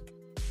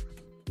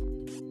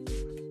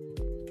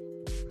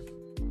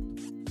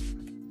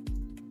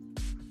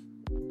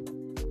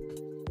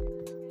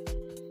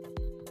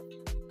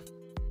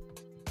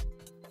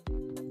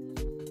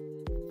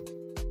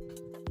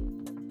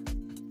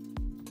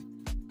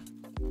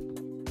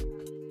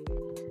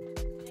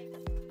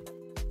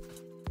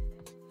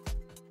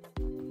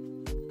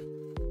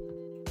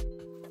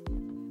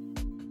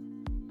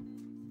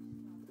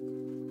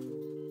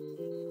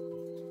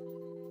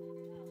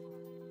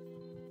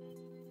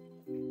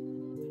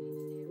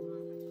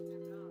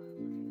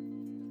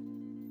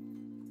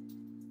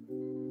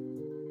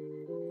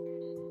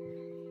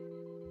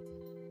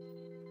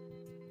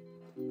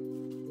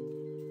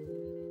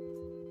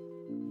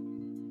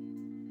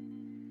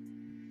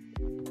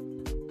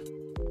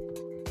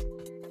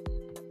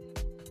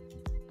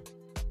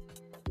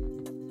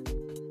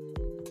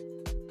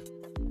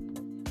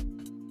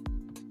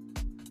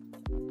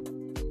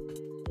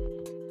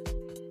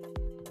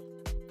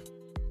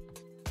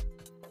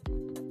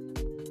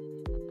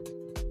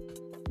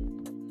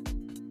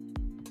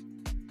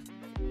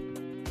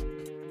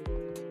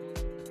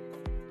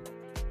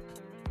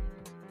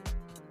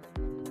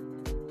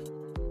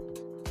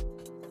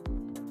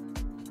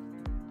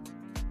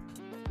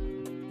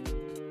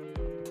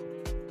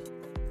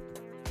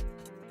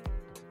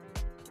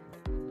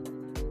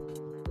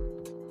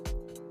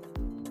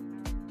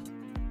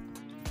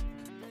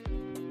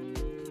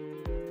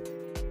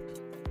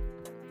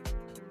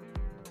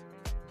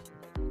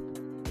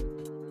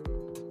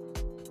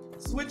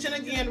 Switching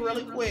again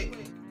really quick.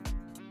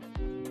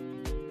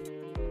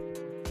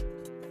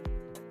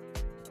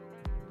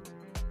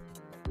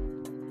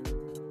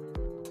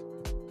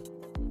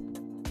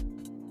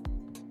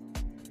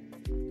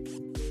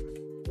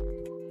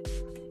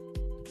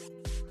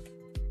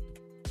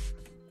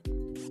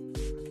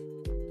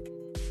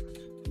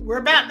 We're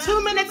about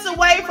 2 minutes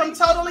away from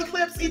total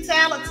eclipse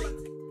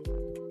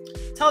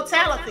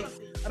totality.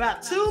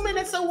 About 2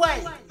 minutes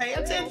away. Pay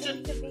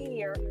attention. To be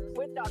here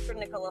with Dr.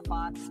 Nicola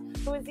Fox,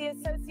 who is the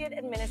Associate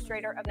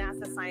Administrator of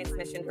NASA Science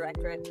Mission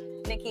Directorate.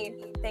 Nikki,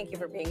 thank you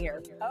for being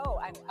here. Oh,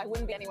 I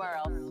wouldn't be anywhere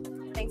else.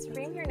 Thanks for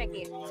being here,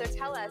 Nikki. So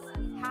tell us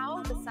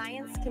how the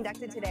science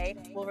conducted today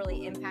will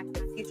really impact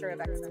the future of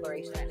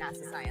exploration at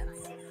NASA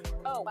Science.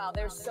 Oh, wow,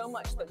 there's so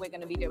much that we're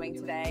going to be doing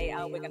today.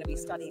 We're going to be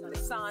studying the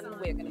sun.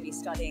 We're going to be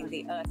studying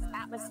the Earth's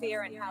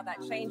atmosphere and how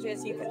that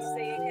changes. You can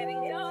see it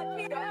getting dark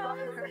here.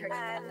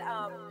 And,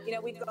 you know,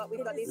 we've got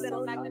these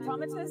little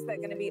magnetometers. They're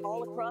going to be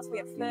all across. We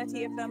have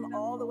 30 of them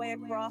all the way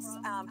across.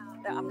 I'm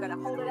going to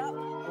hold it up.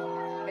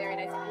 Very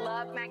nice.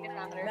 Love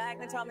magnetometers.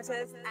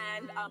 Magnetometers.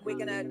 And we're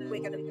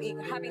going to be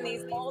having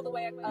these all the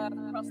way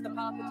across the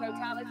path of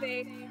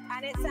totality.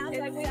 And it sounds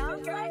like we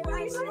should go.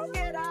 Let's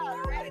get up.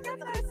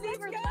 Let's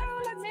go.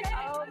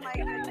 Oh my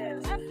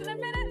goodness. After a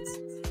minute.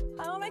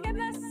 Oh my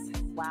goodness.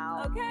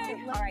 Wow.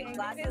 Okay. All right.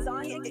 Glasses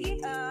on, Nikki?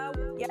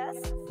 Yes.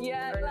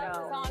 Yeah,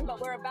 glasses on, but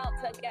we're about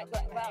to get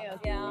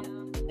yeah.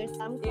 There's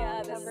some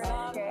cloud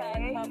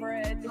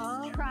coverage.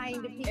 Just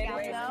trying to peek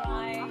out.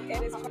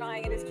 It is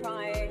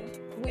trying.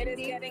 It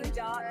is getting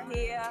dark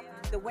here.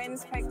 The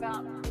wind's picked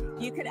up.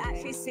 You could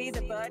actually see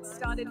the birds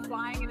started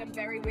flying in a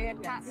very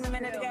weird pattern a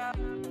minute ago.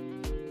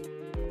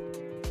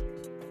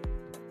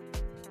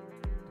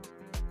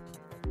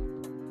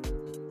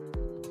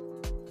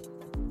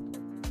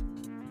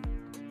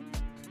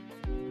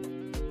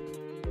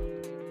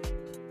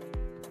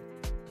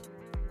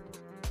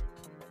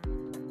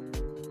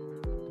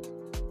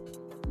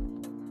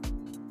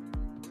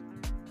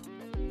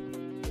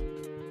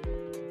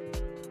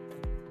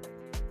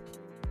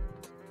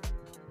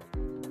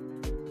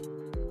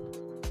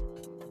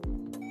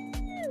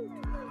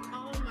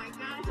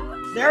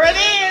 There it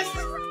is.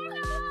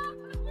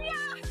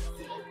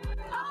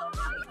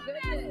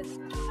 That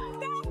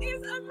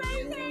is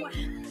amazing.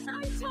 I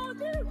told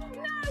you.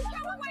 No,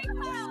 go away,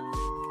 Cloud.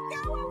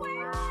 Go away,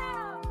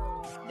 Cloud.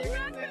 Look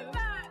at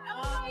that.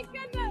 Oh my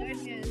goodness.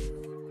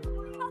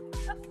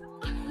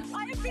 I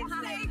have been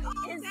saying all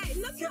day.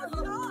 Look how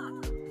dark.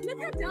 Look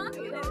how dark it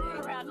is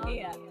around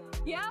here.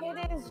 Yeah.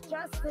 It is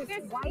just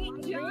this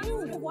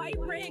white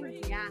ring.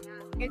 Yeah.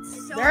 It's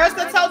so There's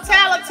the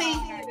totality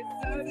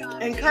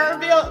in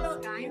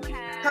Kerrville,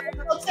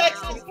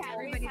 Texas.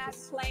 We have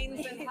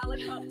planes and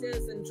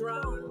helicopters and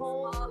drones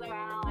all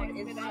around.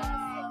 It's just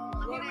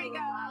Here we go.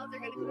 They're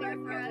going to clear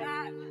for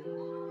that.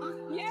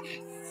 Yes.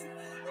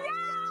 Yes.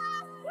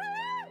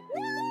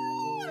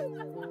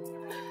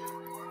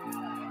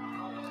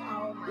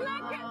 Oh my Look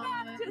at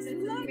that. Just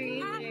look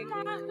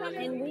at that.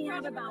 And we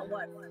have about,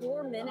 what,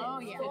 4 minutes? Oh,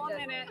 yeah. 4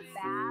 minutes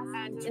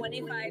and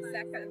 25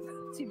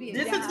 seconds to be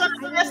This is Yeah. going I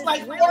to mean, last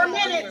like this 4 really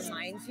minutes.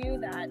 reminds you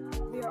that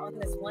we are on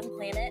this one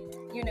planet,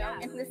 you know,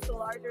 in this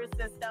larger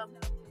system.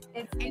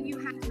 And you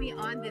have to be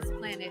on this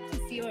planet to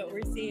see what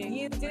we're seeing.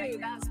 You do. Right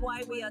now. That's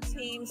why we are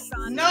Team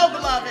Sun. No,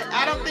 beloved,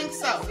 I don't think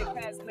so.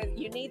 Because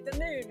you need the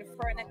moon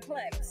for an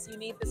eclipse. You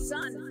need the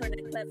sun for an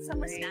eclipse. And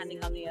we're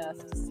standing on the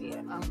Earth to see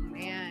it. Oh,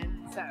 man.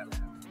 So,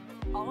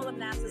 all of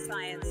NASA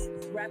science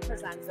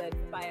represented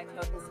by a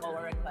total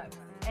solar eclipse.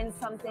 And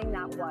something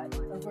that, what,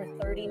 over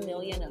 30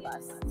 million of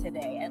us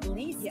today, at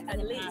least. Yeah,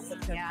 at least,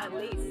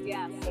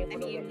 yes. I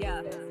mean,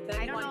 yeah.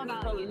 I don't know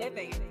about people you.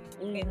 living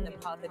in the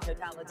path of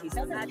totality.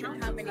 So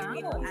imagine how many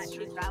people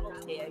actually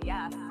traveled here.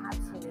 Yes.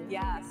 Absolutely.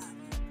 Yes.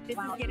 This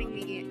is getting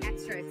me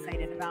extra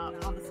excited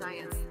about all the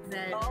science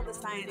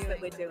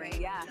that we're doing.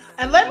 Yeah.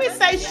 And let me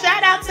say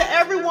shout out to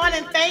everyone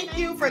and thank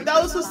you for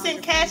those who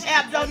sent Cash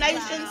App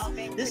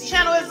donations. This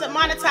channel isn't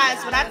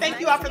monetized, but I thank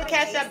you all for the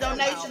Cash App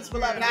donations,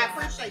 beloved. I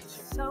appreciate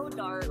you. So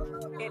dark.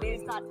 It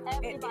is not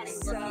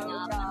everybody's so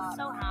dark. I'm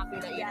so happy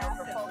that, you know,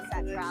 for folks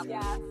that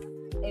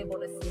travel, able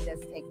to see this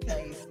take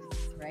place.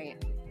 Right.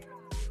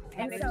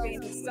 And it's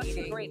been such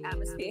a great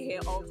atmosphere here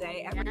all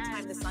day. Every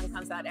time the sun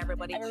comes out,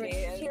 everybody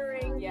cheers.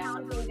 Cheering,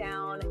 counting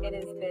down. It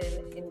has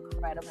been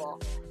incredible.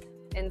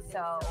 And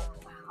so,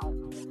 wow,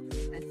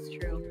 that's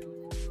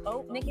true.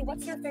 Oh, Nikki,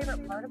 what's your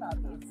favorite part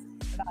about these?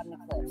 About an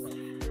eclipse?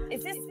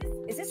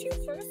 Is this your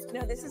first?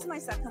 No, this is my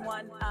second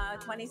one.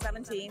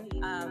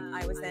 2017.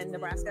 I was in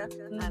Nebraska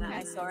and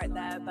I saw it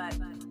there. But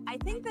I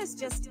think there's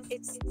just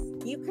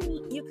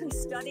you can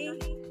study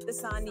the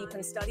sun, you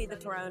can study the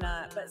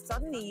corona, but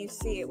suddenly you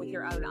see it with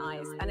your own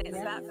eyes, and it's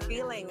that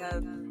feeling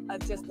of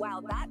just,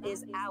 wow, that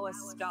is our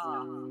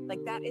star. Like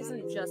it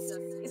isn't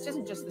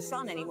just the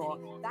sun anymore.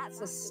 That's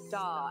a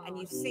star, and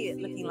you see it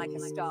looking like a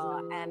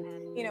star. And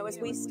you know, as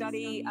we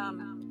study.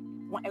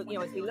 You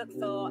know, as we look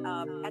for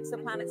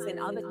exoplanets in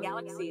other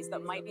galaxies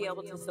that might be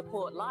able to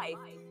support life,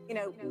 you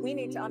know, we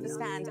need to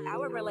understand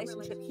our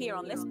relationship here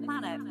on this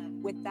planet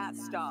with that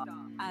star.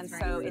 And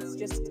so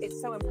it's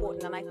so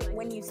important. And I think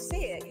when you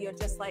see it, you're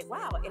just like,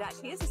 wow, it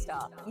actually is a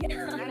star.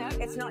 Yeah. You know,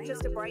 it's not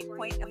just a bright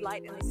point of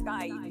light in the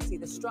sky. You can see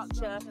the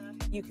structure.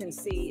 You can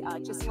see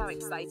just how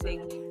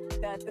exciting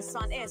the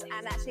sun is,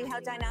 and actually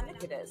how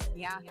dynamic it is.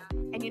 Yeah.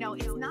 And you know,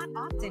 it's not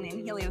often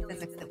in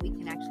heliophysics that we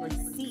can actually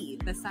see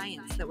the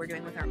science that we're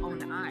doing with our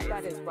own eyes.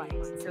 That is right.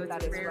 So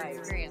it's a rare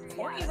experience.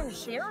 Or even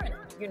sharing it,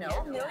 you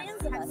know,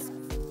 millions of us.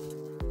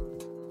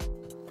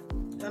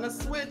 Gonna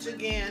switch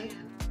again.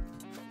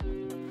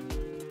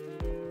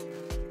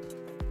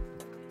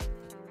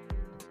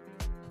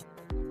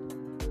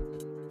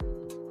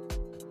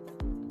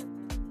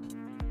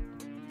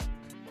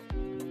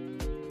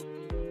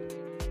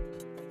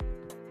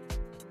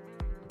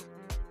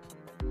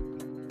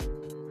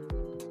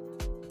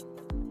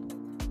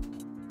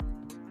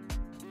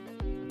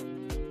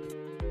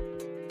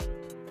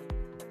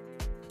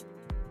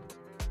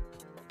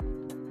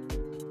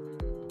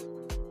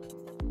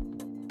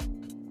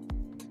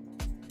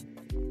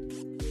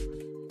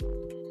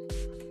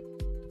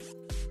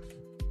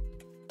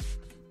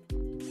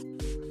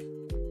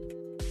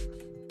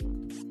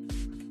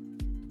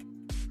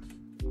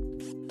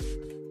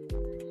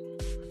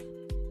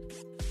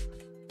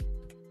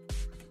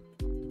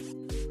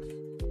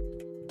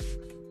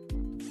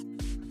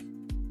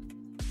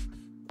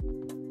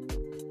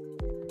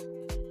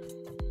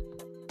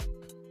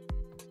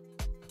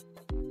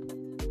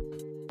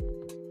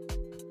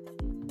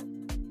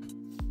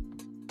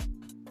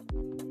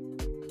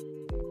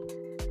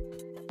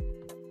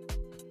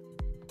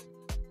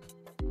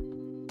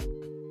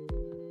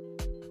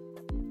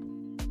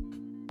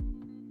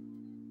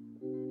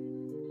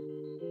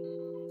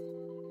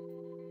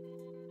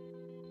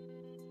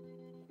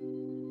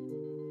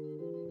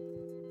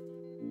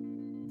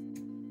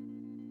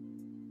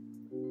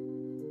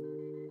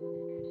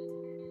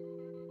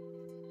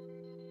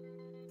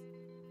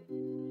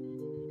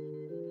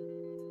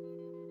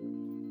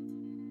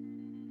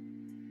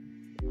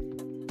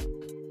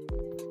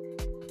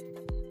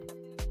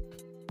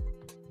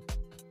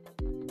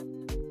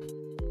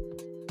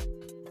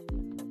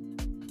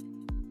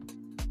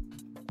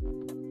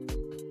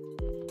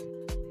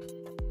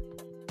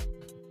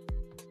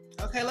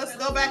 Okay, let's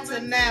go back to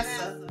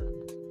NASA.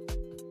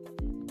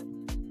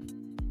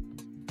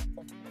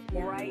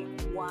 Bright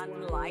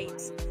one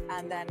light,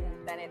 and then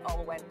it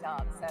all went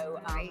dark. So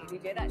we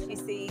did actually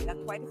see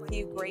quite a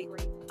few great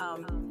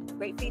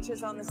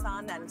features on the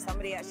sun, and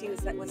somebody actually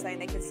was saying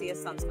they could see a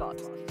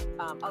sunspot,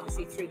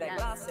 obviously through their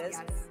glasses,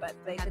 but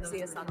they could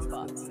see a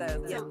sunspot.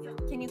 So yeah.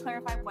 Can you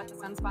clarify what the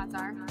sunspots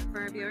are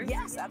for our viewers?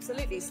 Yes,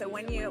 absolutely. So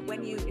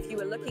if you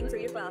were looking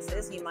through your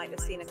glasses, you might have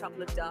seen a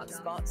couple of dark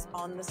spots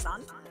on the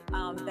sun.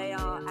 They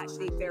are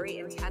actually very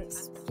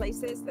intense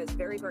places. There's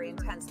very, very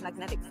intense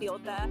magnetic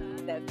field there.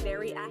 They're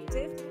very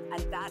active,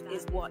 and that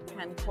is what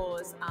can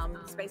cause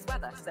space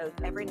weather. So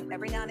every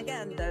now and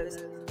again,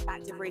 those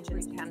active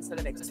regions can sort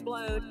of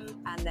explode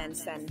and then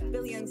send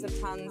billions of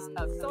tons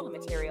of solar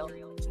material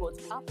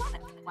towards our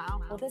planet.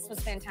 Wow. Well, this was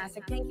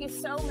fantastic. Thank you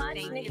so much,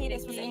 Nikki.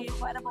 This was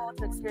incredible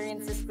to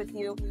experience this with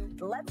you.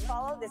 Let's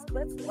follow this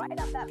eclipse right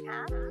up that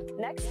path.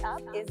 Next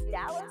up is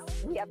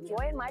Dallas. We have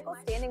Joy and Michael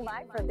standing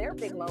by for their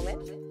big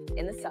moment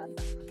in the sun.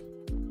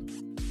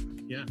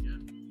 Yeah,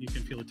 you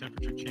can feel the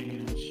temperature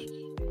change.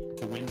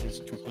 The wind is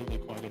completely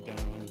quieted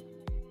down.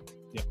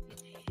 Yep.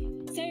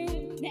 So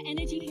the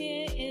energy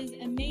here is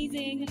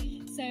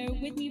amazing. So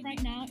with me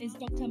right now is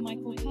Dr.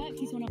 Michael Kirk.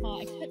 He's one of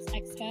our eclipse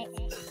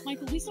experts.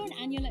 Michael, we saw an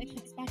annular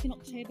eclipse back in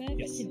October,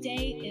 but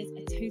today is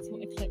a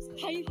total eclipse.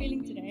 How are you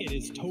feeling today? It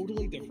is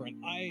totally different.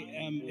 I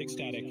am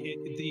ecstatic.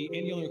 The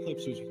annular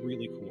eclipse was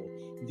really cool.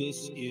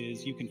 This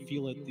is, you can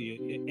feel it, the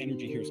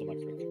energy here is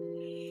electric.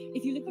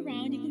 If you look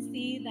around, you can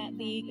see that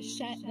the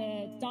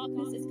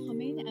darkness is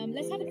coming.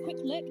 Let's have a quick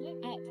look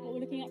at what we're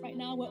looking at right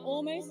now. We're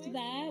almost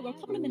there. We're a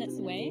couple of minutes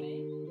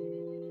away.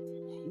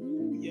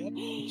 Ooh, yep,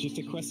 just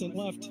a crescent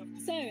left.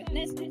 So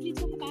let's quickly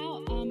talk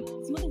about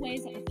some of the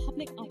ways that the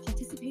public are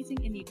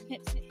participating in the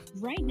eclipse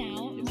right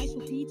now.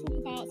 Michael, can you talk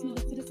about some of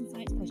the citizen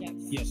science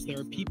projects? Yes, there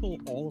are people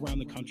all around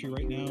the country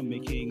right now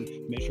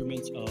making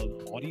measurements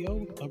of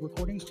audio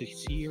recordings to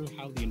hear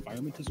how the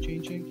environment is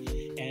changing.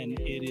 And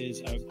it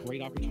is a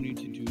great opportunity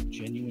to do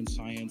genuine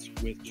science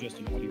with just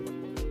an audio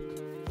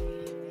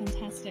recording.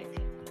 Fantastic.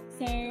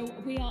 So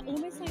we are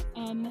almost like,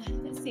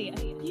 let's see, a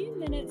few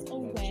minutes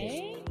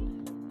away.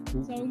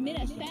 So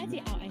minute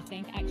 30 out, I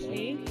think,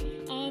 actually.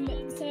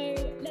 So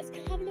let's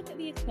have a look at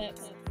the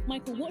eclipse.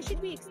 Michael, what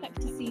should we expect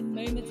to see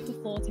moments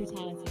before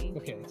totality?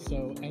 Okay,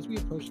 so as we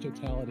approach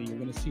totality, you're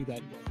going to see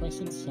that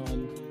crescent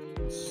sun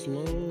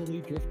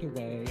slowly drift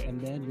away, and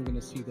then you're going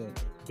to see the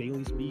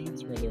Bailey's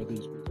beads, where there are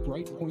these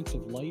bright points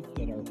of light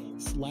that are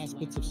last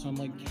bits of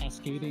sunlight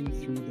cascading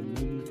through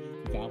the moon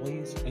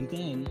valleys, and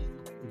then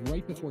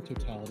right before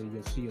totality,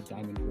 you'll see a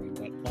diamond ring,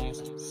 that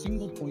last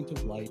single point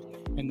of light,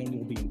 and then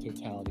we'll be in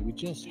totality. We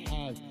just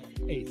have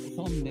a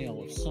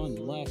thumbnail of sun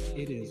left.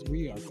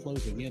 We are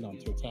closing in on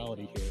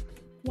totality here.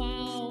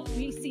 Wow,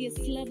 we see a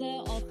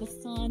slither of the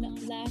sun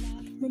left.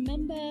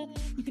 Remember,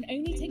 you can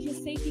only take your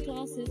safety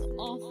glasses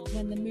off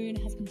when the moon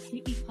has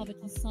completely covered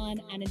the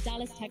sun. And in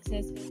Dallas,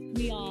 Texas,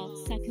 we are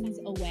seconds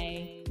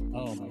away.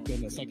 Oh my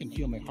goodness, I can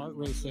feel my heart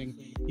racing.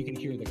 You can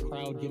hear the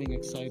crowd getting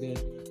excited.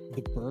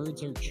 The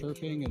birds are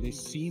chirping and they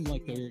seem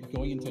like they're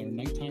going into their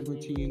nighttime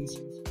routines.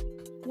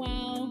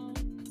 Wow.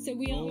 So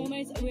we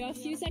are a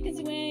few seconds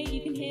away.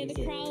 You can hear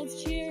the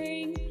crowds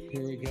cheering.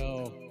 Here we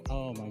go.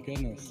 Oh my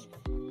goodness.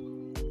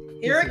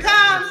 Here it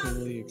comes.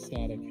 Absolutely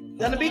ecstatic.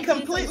 Gonna be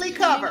completely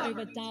covered.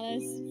 Over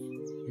Dallas.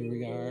 Here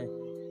we are.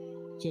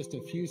 Just a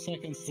few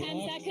seconds left.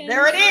 10 seconds.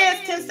 There it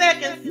is. 10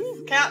 seconds.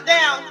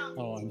 Countdown.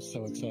 Oh, I'm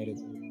so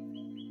excited.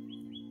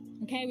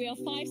 Okay, we are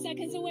 5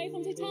 seconds away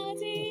from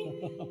totality.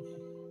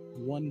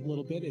 One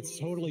little bit. It's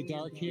totally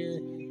dark here.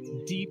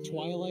 Deep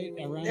twilight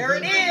around. There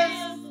it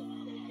is.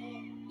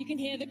 You can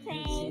hear the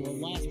crowd. So the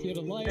last bit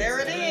of light. There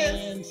it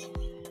is.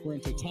 We're in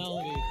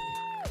totality.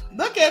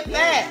 Look at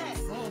that.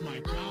 Oh my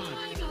God.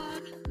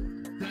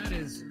 That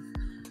is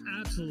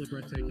absolutely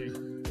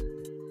breathtaking.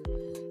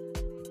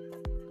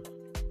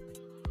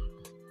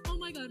 Oh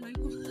my God,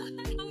 Michael.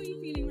 How are you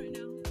feeling right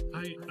now?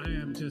 I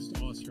am just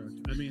awestruck.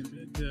 I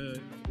mean,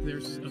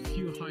 there's a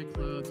few high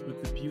clouds,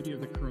 but the beauty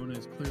of the corona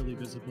is clearly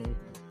visible.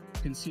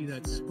 You can see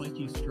that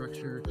spiky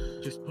structure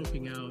just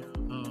poking out.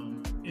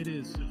 It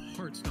is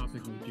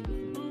heart-stoppingly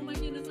beautiful. Oh my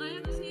goodness, I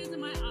have tears in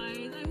my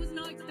eyes. I was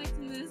not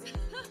expecting this.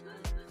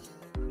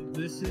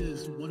 This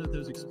is one of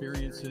those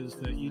experiences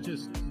that you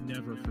just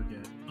never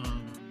forget.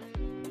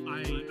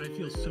 I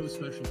feel so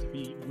special to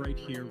be right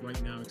here,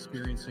 right now,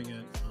 experiencing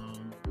it,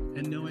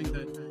 and knowing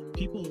that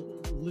people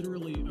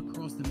literally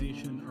across the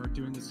nation are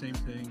doing the same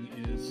thing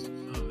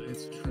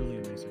it's truly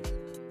amazing.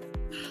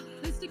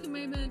 Let's take a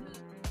moment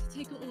to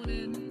take it all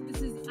in.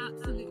 This is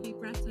absolutely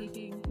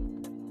breathtaking.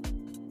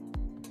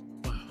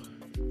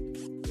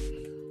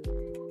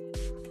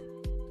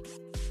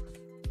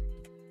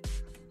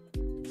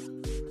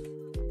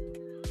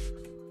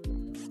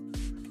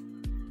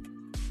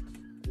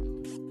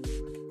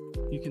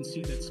 You can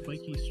see that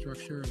spiky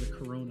structure of the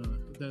corona.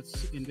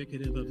 That's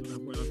indicative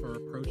of our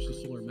approach to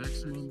solar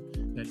maximum.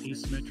 That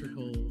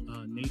asymmetrical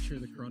nature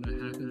of the corona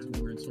happens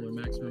when we're in solar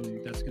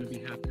maximum. That's going to be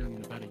happening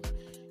in about a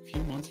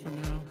few months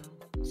from now.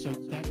 So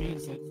that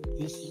means that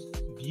this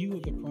view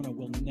of the corona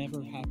will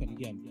never happen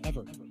again,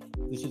 ever.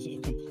 This is a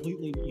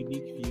completely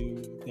unique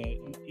view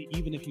that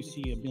even if you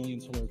see a million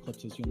solar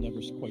eclipses, you'll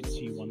never quite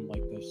see one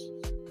like this.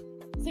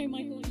 So,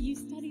 Michael, you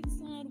study the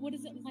sun. What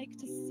is it like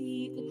to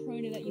see the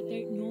corona that you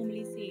don't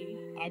normally see?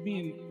 I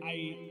mean,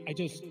 I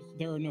just,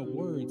 there are no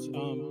words.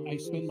 I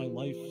spend my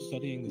life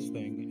studying this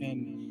thing,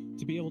 and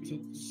to be able to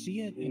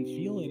see it and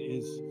feel it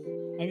is,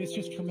 I mean, it's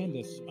just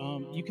tremendous.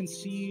 You can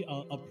see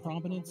a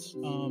prominence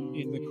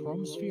in the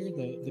chromosphere,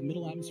 the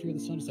middle atmosphere of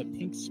the sun is a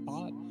pink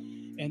spot.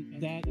 And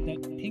that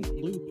pink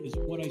loop is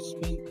what I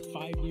spent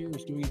 5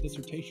 years doing a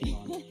dissertation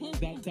on.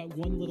 that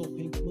one little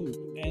pink loop.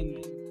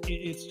 And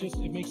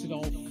it makes it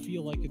all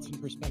feel like it's in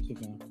perspective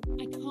now.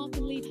 I can't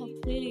believe how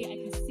clearly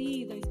I can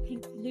see those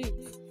pink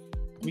loops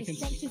and the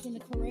structures in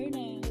the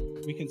corona.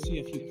 We can see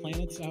a few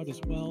planets out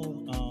as well.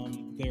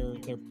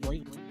 They're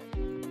bright.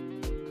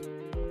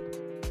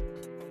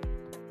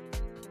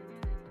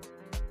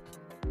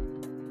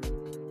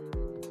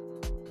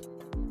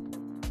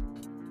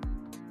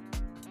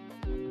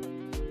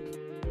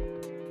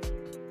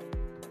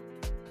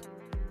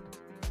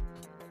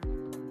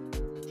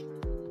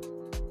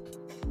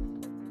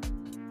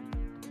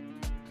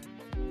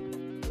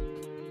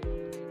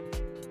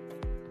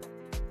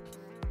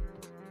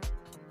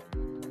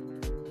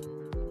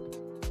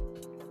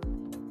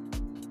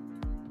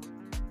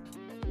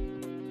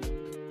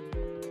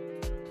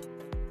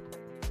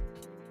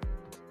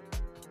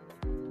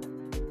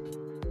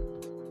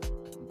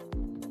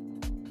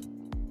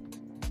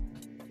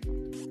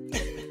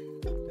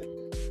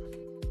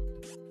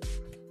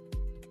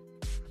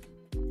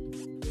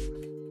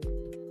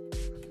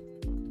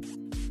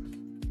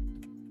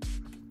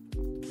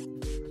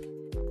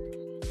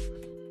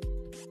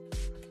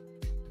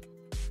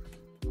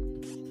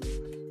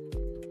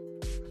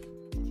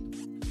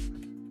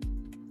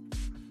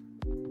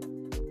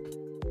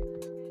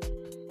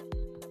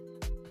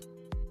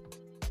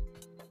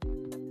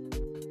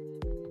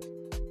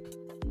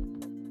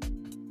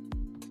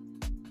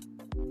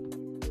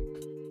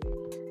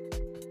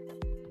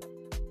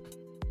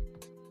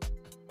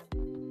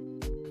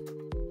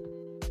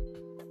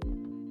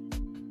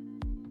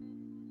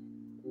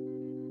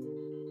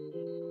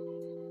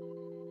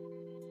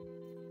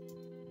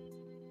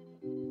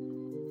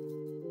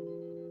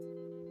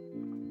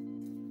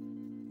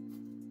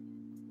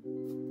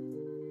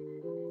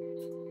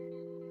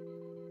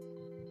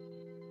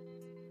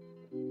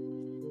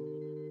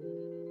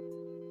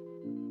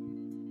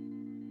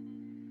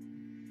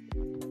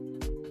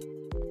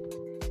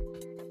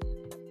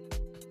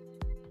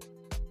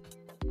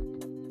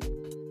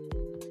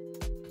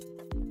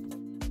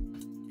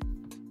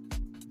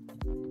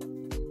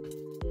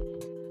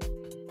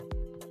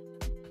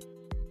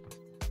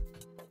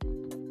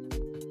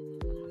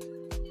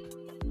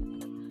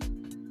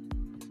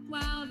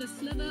 The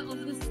slither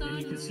of the sun. And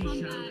you can see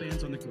shadow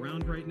bands on the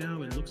ground right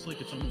now. It looks like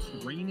it's almost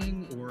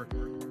raining, or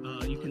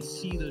you can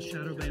see the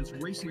shadow bands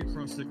racing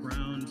across the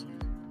ground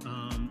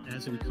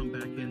as it would come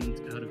back in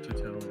out of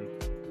totality.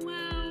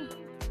 Wow.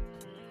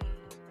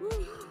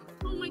 Whew.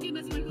 Oh my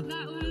goodness, Michael,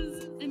 that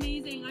was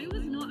amazing. I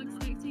was not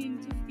expecting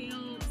to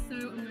feel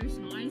so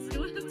emotional. I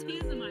still have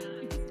tears in my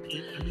eyes.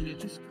 It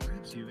just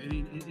grabs you.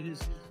 It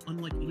is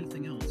unlike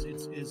anything else.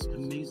 It's as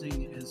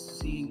amazing as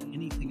seeing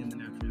anything in the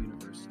natural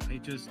universe.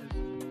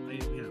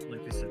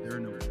 Like I said, there are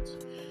no words.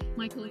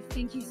 Michael,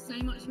 thank you so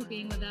much for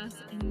being with us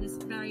in this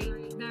very,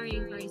 very,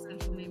 very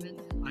special moment.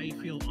 I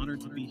feel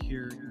honored to be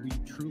here. We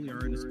truly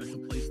are in a special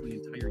place in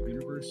the entire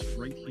universe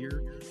right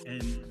here,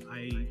 and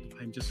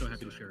I'm just so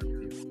happy to share it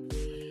with you.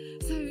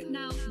 So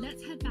now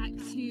let's head back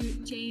to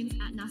James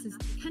at NASA's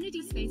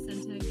Kennedy Space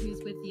Center,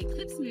 who's with the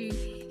Eclipse moon.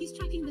 He's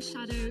tracking the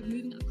shadow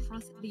moving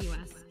across the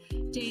US.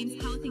 James,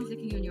 how are things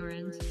looking on your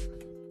end?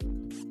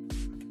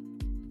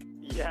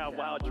 Yeah,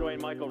 wow, Joy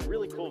and Michael,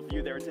 really cool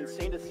view there. It's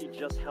insane to see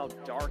just how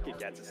dark it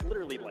gets. It's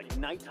literally like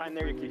nighttime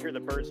there. You can hear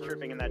the birds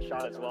chirping in that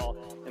shot as well.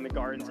 And the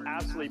garden's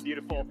absolutely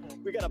beautiful.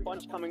 We got a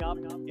bunch coming up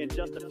in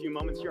just a few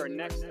moments here. Our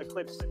next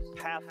eclipse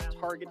path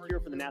target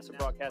here for the NASA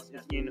broadcast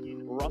is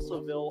in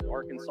Russellville,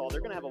 Arkansas. They're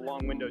going to have a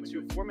long window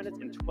too, 4 minutes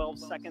and 12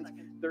 seconds.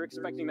 They're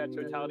expecting that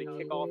totality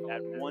kickoff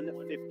at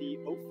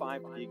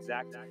 1:50:05 to be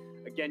exact.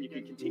 Again, you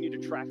can continue to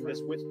track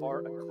this with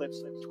our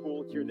Eclipse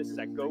tool here. This is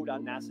at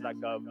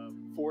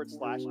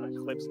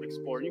go.nasa.gov/Eclipse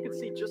Explorer. You can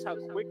see just how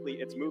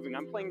quickly it's moving.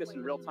 I'm playing this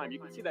in real time. You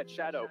can see that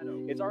shadow.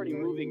 It's already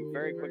moving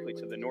very quickly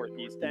to the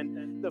northeast.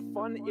 And the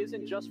fun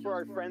isn't just for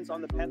our friends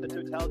on the path of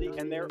totality,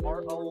 and there are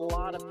a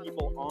lot of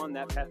people on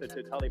that path of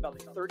totality. About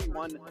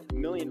 31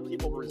 million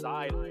people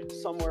reside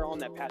somewhere on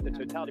that path of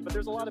totality. But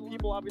there's a lot of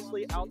people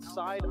obviously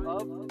outside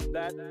of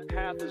that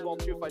path as well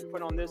too. If I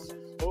put on this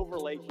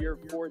overlay here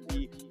for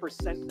the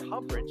percent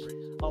coverage,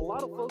 a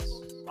lot of folks,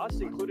 us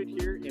included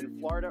here in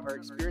Florida, are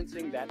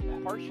experiencing that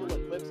partial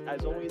eclipse.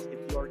 As always, if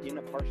you are in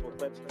a partial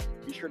eclipse,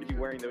 be sure to be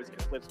wearing those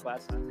eclipse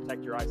glasses to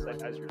protect your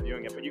eyesight as you're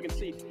viewing it. But you can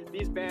see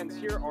these bands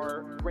here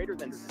are greater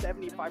than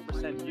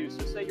 75% view.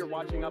 So say you're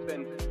watching up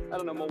in, I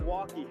don't know,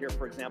 Milwaukee here,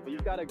 for example,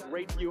 you've got a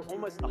great view,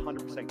 almost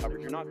 100%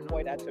 coverage. You're not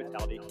quite at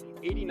totality,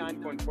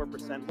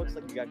 89.4%. Looks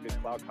like you got good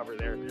cloud cover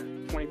there,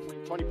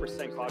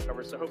 20% cloud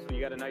cover. So hopefully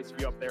you got a nice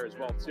view up there as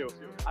well too.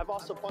 I've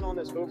also put on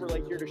this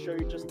overlay here to show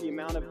you just the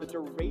amount of the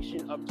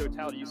duration of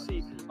totality. You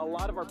see a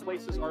lot of our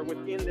places are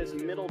within this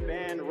middle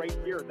band right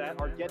right here that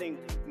are getting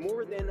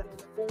more than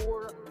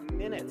 4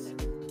 minutes.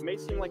 It may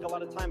seem like a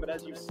lot of time, but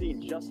as you've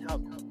seen just how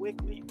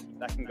quickly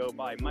that can go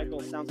by. Michael,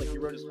 sounds like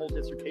you wrote his whole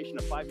dissertation,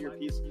 a 5-year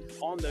piece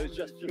on those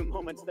just few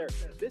moments there.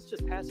 This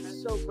just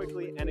passes so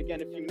quickly. And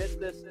again, if you miss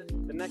this,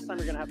 the next time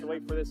you're going to have to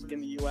wait for this in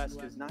the US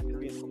is not going to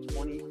be until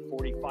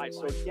 2045.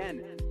 So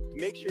again,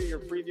 make sure you're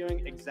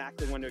previewing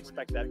exactly when to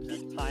expect that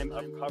peak time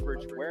of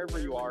coverage wherever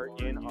you are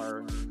in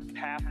our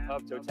path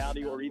of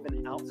totality or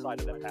even outside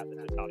of that path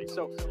of totality.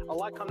 So a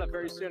lot coming up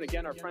very soon.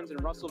 Again, our friends in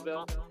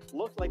Russellville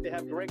look like they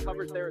have great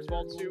coverage there as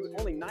well too.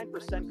 Only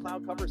 9%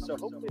 cloud cover, so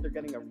hopefully they're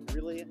getting a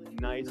really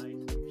nice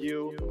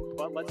view.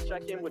 But let's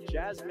check in with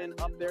Jasmine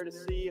up there to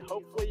see.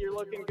 Hopefully you're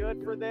looking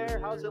good for there.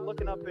 How's it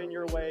looking up in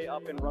your way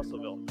up in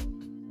Russellville?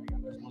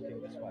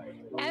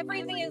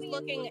 Everything is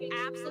looking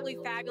absolutely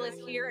fabulous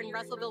here in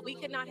Russellville. We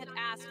could not have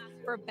asked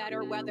for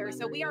better weather.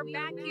 So we are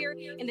back here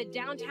in the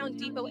downtown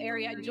depot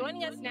area. And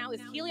joining us now is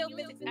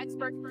heliophysics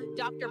expert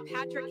Dr.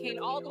 Patrick Kane,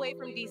 all the way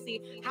from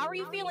DC. How are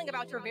you feeling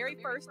about your very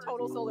first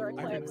total solar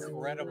eclipse? I'm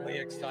incredibly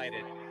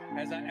excited.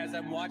 As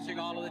I'm watching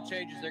all of the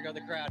changes, there go the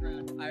crowd.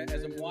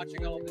 As I'm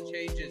watching all of the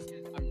changes,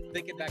 I'm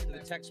thinking back to the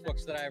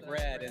textbooks that I've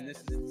read, and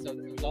this is so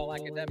it was all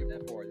academic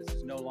before. This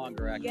is no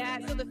longer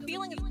academic. Yeah, so the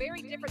feeling is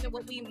very different than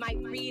what we might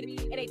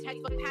read in a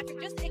textbook.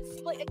 Patrick, just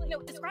explain,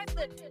 describe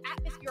the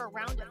atmosphere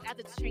around us as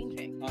it's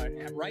changing.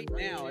 Right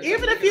now,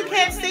 even if you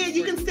can't see it,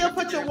 you can still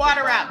put your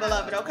water out,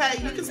 beloved.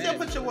 Okay, you can still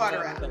put your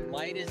water out. The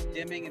light is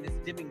dimming, and it's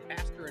dimming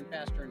faster and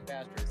faster and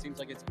faster. It seems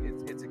like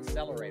it's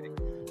accelerating.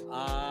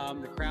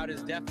 The crowd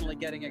is definitely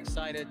getting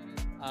excited.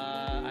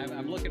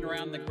 I'm looking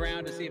around the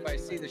ground to see if I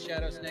see the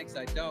shadow snakes.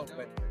 I don't,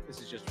 but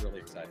this is just really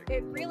exciting.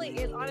 It really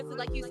is. Honestly,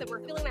 like you said,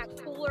 we're feeling that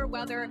cooler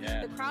weather.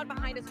 Yeah. The crowd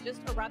behind us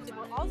just erupted.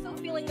 We're also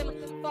feeling them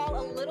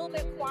fall a little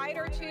bit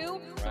quieter too.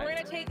 So we're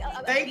going to take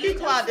a Thank you,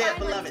 Claudette,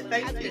 beloved.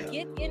 Thank as you. we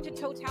get into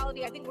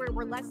totality. I think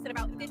we're less than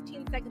about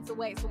 15 seconds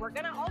away. So we're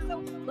going to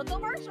also look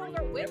over our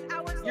shoulder with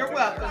our solar You're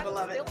welcome, clock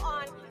beloved. still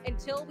on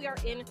until we are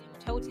in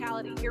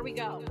totality. Here we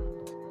go.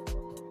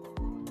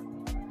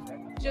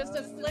 Just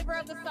a sliver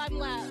of the sun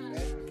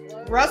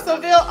left.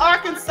 Russellville,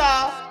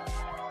 Arkansas.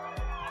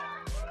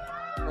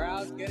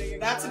 Crowd's getting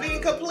That's to be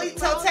in complete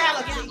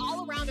totality. Yeah,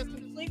 all around us,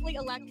 completely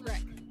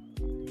electric.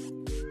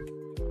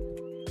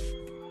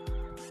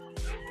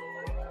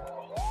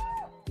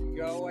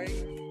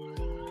 Going.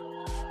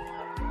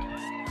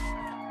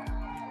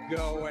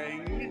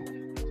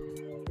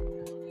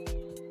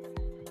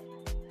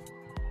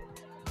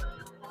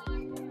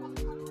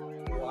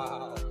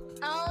 Wow.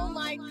 Oh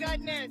my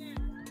goodness.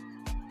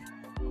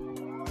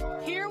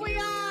 Here we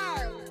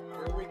are.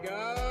 Here we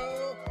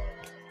go.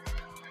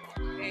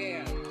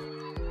 And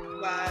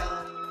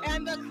wow.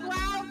 And the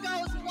crowd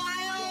goes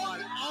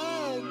wild.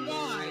 Oh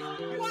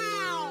my.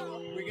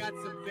 Wow. We got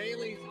some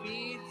Bailey's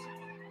beads.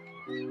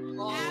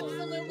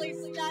 Absolutely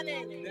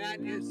stunning.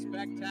 That is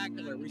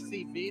spectacular. We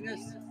see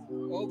Venus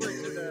over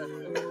to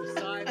the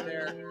side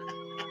there.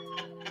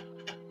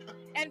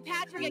 And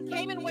Patrick, it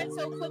came and went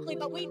so quickly,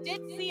 but we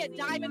did see a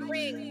diamond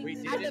ring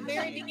at the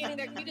very beginning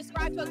there. Can you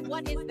describe to us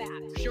what is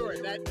that? Sure,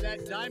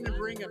 that diamond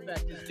ring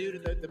effect is due to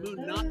the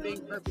moon not being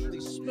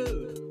perfectly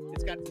smooth.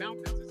 It's got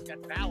mountains, it's got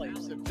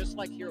valleys. So just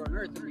like here on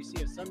Earth, when we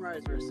see a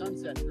sunrise or a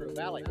sunset through a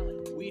valley,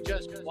 we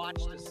just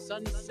watched a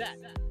sunset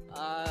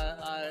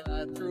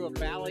through a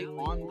valley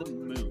on the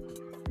moon.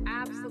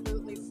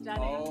 Absolutely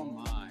stunning. Oh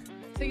my.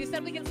 So you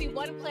said we can see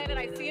one planet.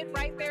 I see it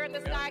right there in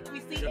the sky. Can we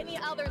see any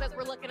others as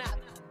we're looking up?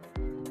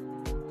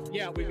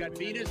 Yeah, we've got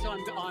Venus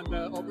on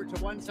the over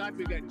to one side.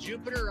 We've got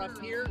Jupiter up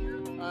here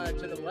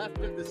to the left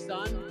of the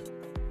sun.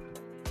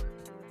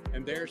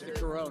 And there's the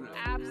corona.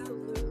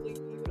 Absolutely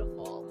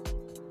beautiful.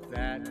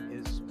 That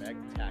is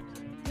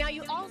spectacular. Now,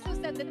 you also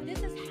said that this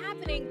is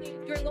happening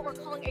during what we're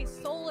calling a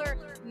solar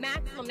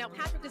maximum. Now,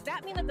 Patrick, does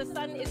that mean that the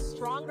sun is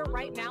stronger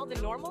right now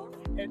than normal?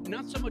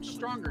 Not so much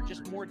stronger,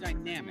 just more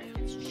dynamic.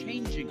 It's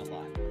changing a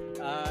lot.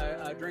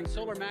 During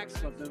solar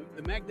maximum,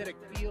 the magnetic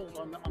field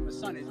on the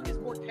sun is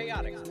more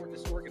chaotic, it's more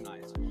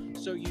disorganized.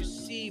 So you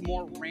see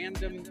more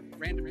random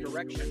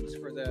directions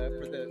for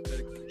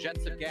the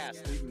jets of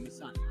gas leaving the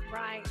sun.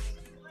 Right.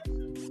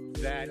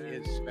 That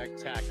is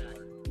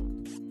spectacular.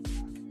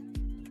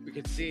 We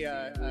can see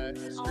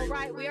all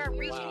right, we are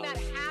reaching that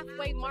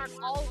halfway mark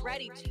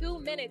already, 2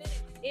 minutes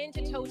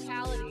into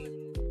totality.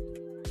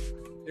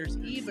 There's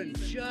even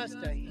just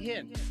a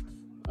hint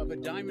of a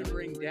diamond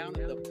ring down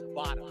at the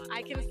bottom.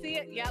 I can see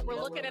it. Yeah, we're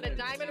looking at a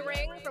diamond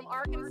ring from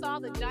Arkansas,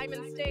 the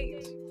Diamond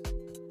State.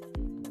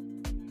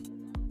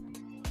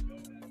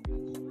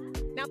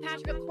 Now,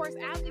 Patrick, of course,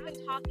 as we've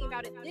been talking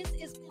about it, this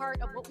is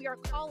part of what we are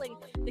calling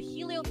the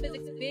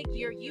heliophysics big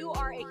year. You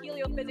are a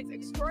heliophysics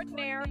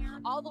extraordinaire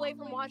all the way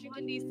from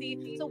Washington,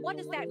 D.C. So what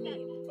does that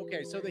mean?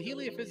 Okay, so the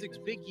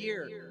heliophysics big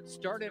year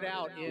started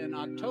out in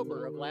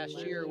October of last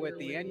year with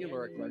the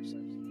annular eclipse.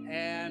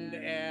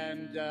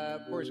 And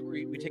of course,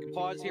 we take a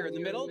pause here in the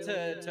middle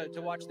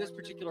to watch this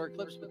particular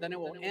eclipse, but then it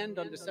will end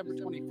on December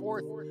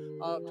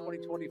 24th of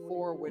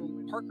 2024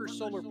 when Parker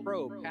Solar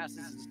Probe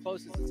passes as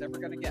close as it's ever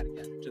going to get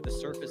to the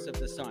surface of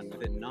the sun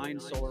within 9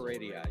 solar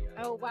radii.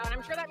 Oh, wow. And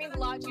I'm sure that means a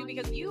lot to you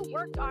because you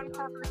worked on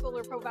Parker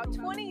Solar Probe about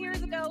 20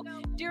 years ago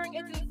during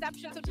its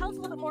inception. So tell us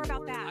a little bit more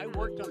about that. I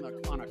worked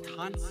on a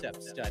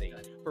concept study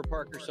for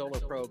Parker Solar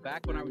Probe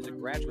back when I was a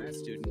graduate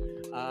student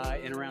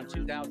in around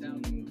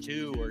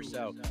 2002 or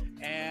so.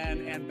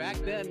 And back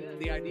then,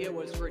 the idea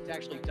was for it to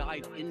actually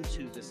dive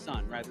into the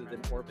sun rather than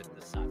orbit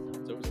the sun.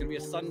 So it was going to be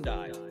a sun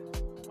dive.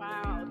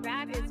 Wow,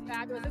 that is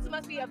fabulous. This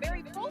must be a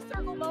very full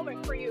circle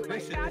moment for you,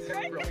 right, Patrick? This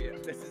is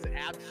brilliant. This is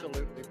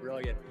absolutely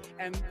brilliant.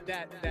 And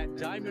that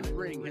diamond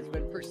ring has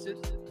been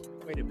persistent.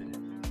 Wait a minute.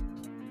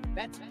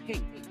 That's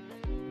pink.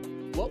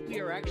 What we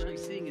are actually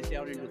seeing is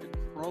down into the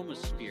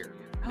chromosphere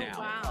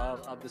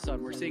now of the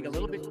sun. We're seeing a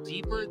little bit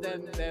deeper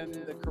than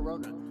the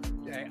corona.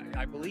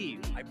 I believe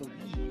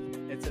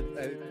it's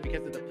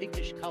because of the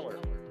pinkish color.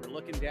 We're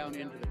looking down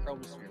into the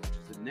chromosphere, which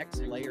is the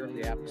next layer of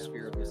the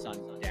atmosphere of the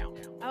sun down.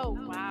 Oh,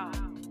 wow.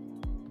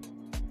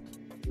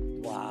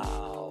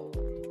 Wow.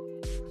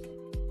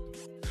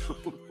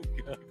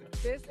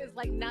 This is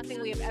like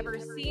nothing we have ever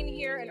seen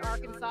here in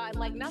Arkansas and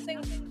like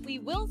nothing we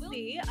will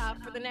see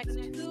for the next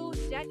 2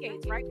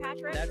 decades, right,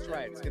 Patrick? That's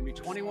right. It's going to be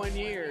 21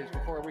 years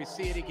before we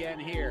see it again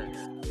here.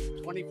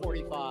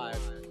 2045.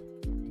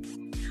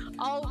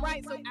 All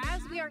right, so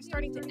as we are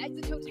starting to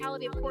exit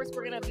totality, of course,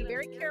 we're going to be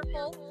very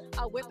careful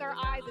with our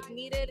eyes if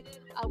needed.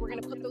 We're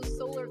going to put those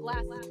solar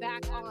glasses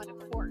back on,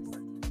 of course.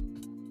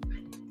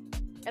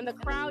 And the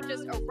crowd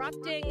just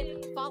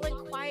erupting, falling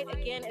quiet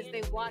again as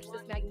they watch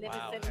this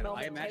magnificent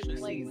moment I am take actually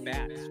place. seeing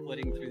bats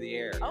splitting through the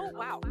air. Oh,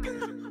 wow.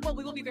 Well,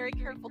 we will be very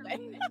careful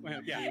then. Well,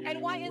 yeah.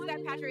 And why is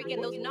that, Patrick? Again,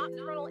 those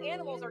nocturnal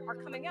animals are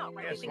coming out,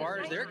 right? As far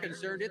as they're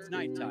concerned, it's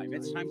nighttime.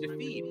 It's time to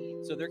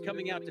feed. So they're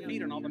coming out to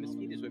feed on all the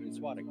mosquitoes we've been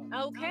swatting.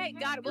 Okay,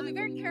 got it. We'll be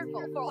very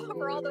careful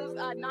for all those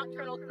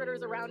nocturnal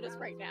critters around us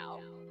right now.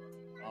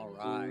 All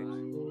right.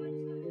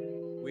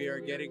 We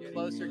are getting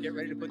closer. Get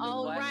ready to put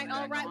those glasses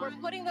All right. back on. We're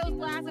putting those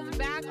glasses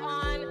back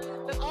on.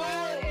 The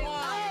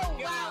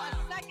wow,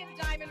 a second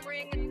diamond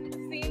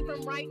ring seen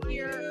from right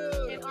here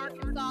in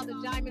Arkansas,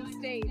 the Diamond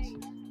Stage.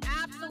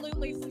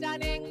 Absolutely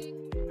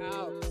stunning.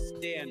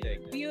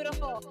 Outstanding.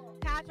 Beautiful.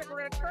 Patrick, we're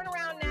going to turn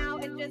around now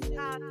and just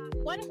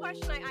one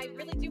question I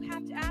really do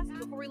have to ask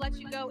before we let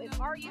you go is,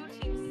 are you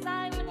Team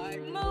Sun,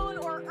 Moon,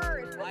 or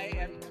Earth? I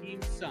am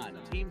Team Sun.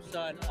 Team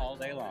Sun all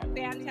day long.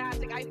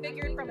 Fantastic. I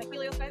figured from a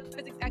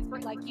heliophysics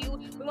expert like you,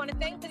 we want to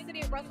thank the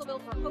city of Russellville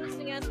for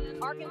hosting us,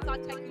 Arkansas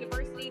Tech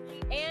University,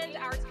 and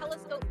our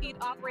telescope feed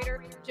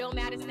operator, Joe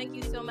Mattis. Thank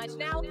you so much.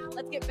 Now,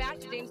 let's get back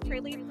to James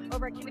Traley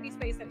over at Kennedy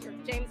Space Center.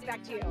 James,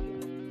 back to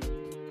you.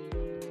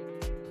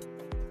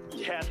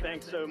 Yeah,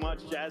 thanks so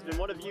much, Jasmine.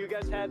 What have you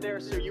guys had there?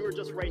 So you were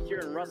just right here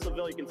in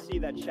Russellville. You can see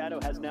that shadow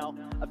has now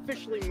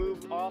officially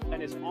moved off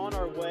and is on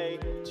our way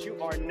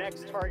to our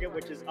next target,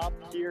 which is up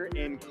here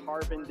in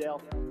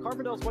Carbondale.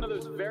 Carbondale is one of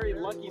those very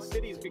lucky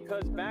cities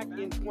because back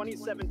in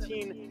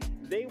 2017,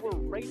 they were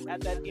right at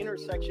that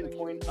intersection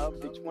point of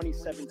the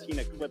 2017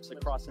 eclipse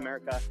across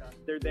America.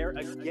 They're there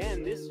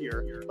again this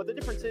year, but the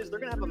difference is they're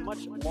going to have a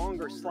much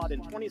longer slot. In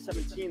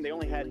 2017, they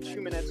only had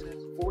 2 minutes,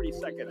 40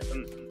 seconds.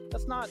 And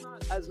that's not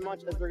as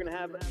much as they're going to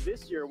have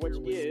this year, which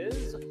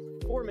is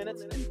 4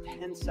 minutes and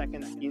 10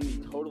 seconds in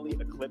the totally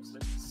eclipsed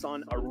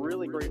sun. A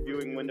really great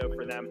viewing window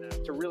for them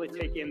to really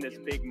take in this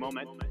big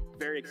moment.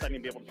 Very exciting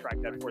to be able to track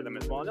that for them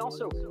as well. And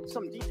also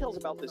some details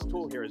about this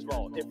tool here as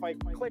well. If I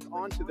click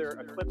onto their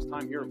eclipse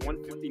time here,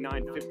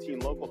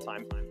 1:59:15 local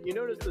time, you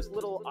notice this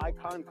little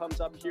icon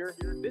comes up here.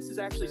 This is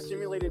actually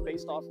simulated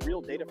based off real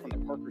data from the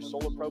Parker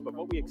Solar Probe of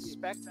what we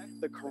expect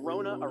the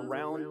corona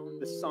around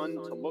the sun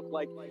to look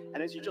like.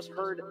 And as you just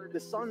heard, the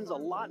sun's a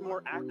lot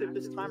more active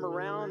this time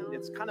around.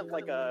 It's kind of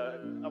like a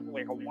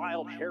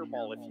wild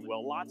hairball, if you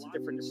will. Lots of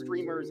different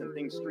streamers and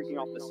things streaking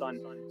off the sun.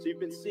 So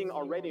you've been seeing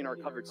already in our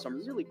coverage some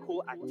really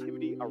cool activity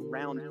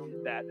around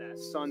that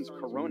sun's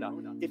corona.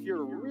 If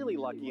you're really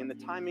lucky and the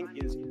timing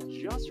is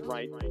just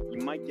right, you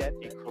might get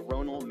a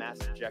coronal mass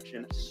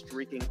ejection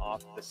streaking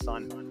off the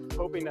sun.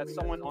 Hoping that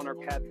someone on our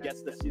path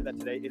gets to see that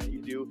today. If you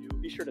do,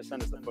 be sure to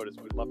send us the photos.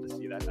 We'd love to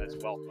see that as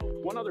well.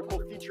 One other cool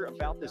feature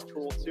about this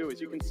tool too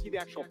is you can see the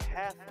actual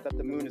path that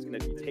the moon is going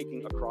to be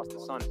taking across the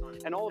sun.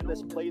 And all of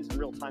this plays in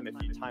real time if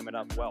you time it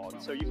up well.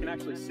 And so you can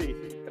actually see,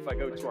 if I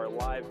go to our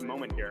live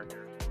moment here,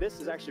 this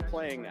is actually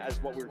playing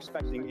as what we're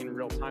expecting in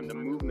real time, the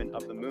movement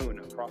of the moon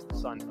across the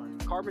sun.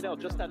 Carbondale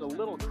just had a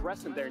little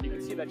crescent there, and you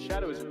can see that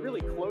shadow is really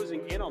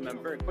closing in on them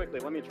very quickly.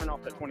 Let me turn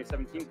off the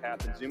 2017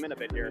 path and zoom in a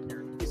bit here.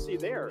 You see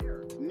they're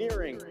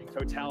nearing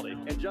totality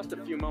in just a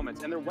few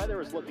moments, and their weather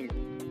is looking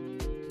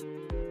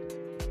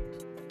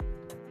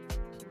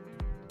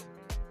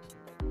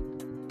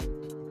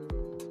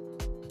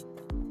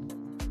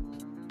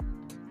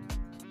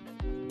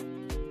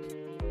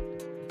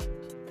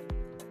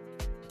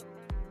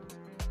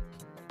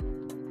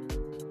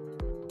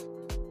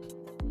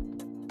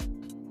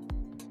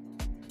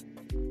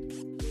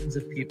thousands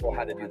of people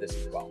how to do this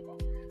as well.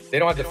 They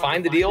don't have to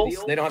find the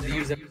deals. They don't have to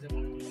use them.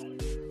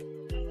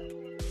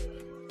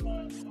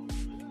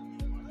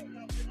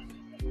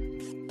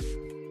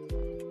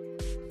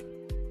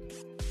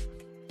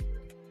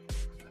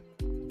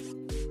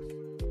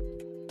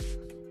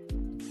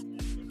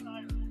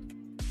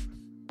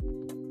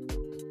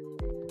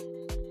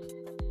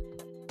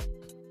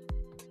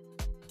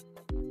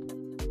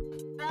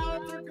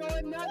 Crowds are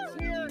going nuts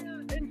here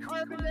in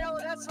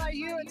Carbondale at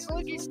SIU at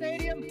Saluki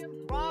Stadium.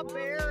 Bob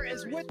Bear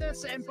is with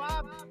us, and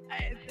Bob,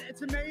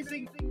 it's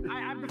amazing.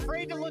 I'm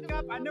afraid to look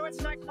up. I know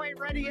it's not quite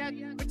ready yet,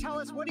 but tell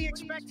us, what do you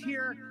expect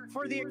here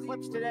for the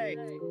eclipse today?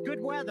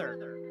 Good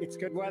weather. It's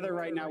good weather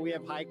right now. We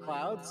have high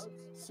clouds,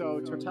 so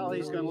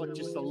totality is going to look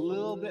just a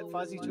little bit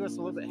fuzzy to us,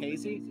 a little bit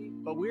hazy,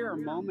 but we are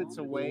moments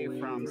away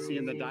from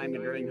seeing the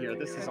diamond ring here.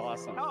 This is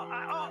awesome.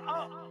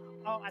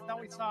 Oh, I thought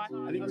we saw it.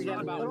 I think we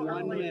got about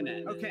 1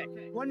 minute. Okay,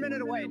 1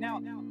 minute away.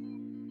 Now,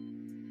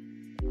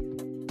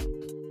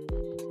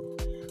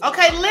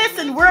 okay,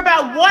 listen, we're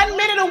about 1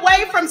 minute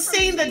away from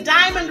seeing the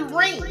diamond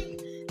ring.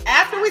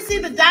 After we see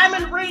the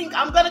diamond ring,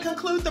 I'm going to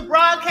conclude the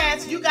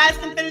broadcast. You guys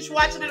can finish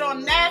watching it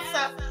on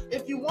NASA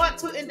if you want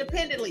to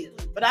independently.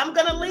 But I'm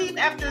going to leave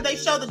after they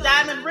show the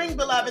diamond ring,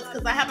 beloveds,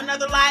 because I have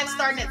another live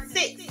starting at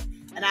 6.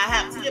 And I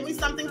have to get me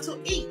something to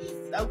eat,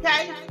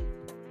 okay?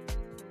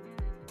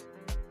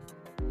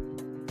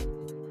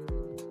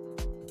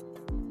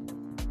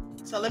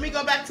 So let me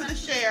go back to the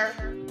share.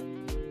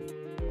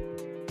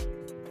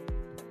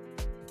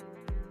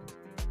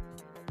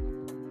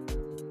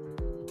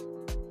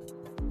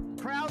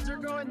 crowds are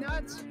going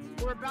nuts.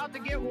 We're about to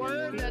get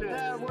word that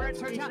we're at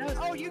totality.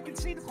 Oh, you can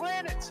see the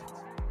planets.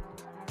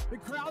 The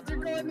crowds are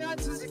going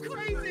nuts. This is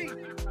crazy.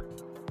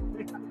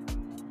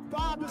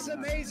 Bob, it's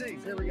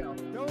amazing. Here we go.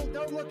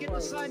 Don't look at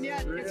the sun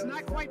yet. It's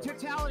not quite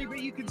totality, but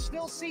you can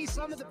still see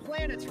some of the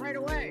planets right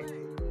away.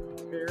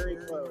 Very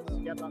close.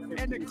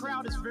 And the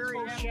crowd is very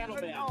shadow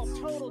bands. Oh,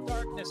 total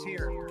darkness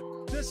here.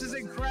 This is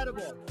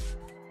incredible.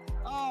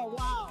 Oh,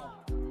 wow.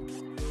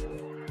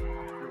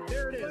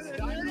 There it is.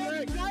 Diamond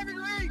ring. Diamond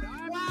ring.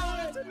 Wow,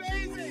 that's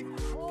amazing.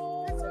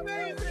 It's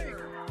amazing.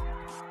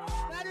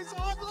 That is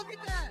awesome. Look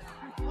at that.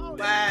 Oh,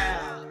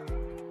 wow.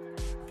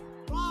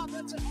 Bob,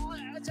 that's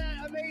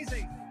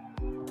amazing.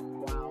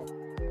 Wow.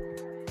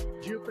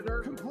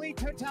 Jupiter. Complete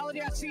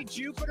totality. I see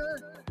Jupiter.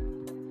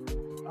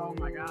 Oh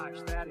my gosh,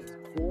 that is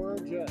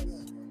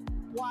gorgeous.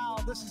 Wow,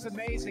 this is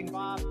amazing,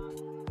 Bob.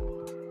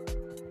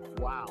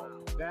 Wow,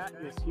 that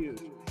is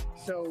huge.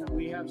 So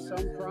we have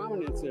some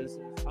prominences.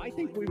 I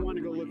think we want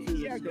to go look through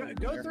the scope.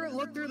 Go through,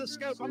 look through the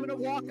scope. I'm going to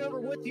walk over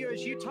with you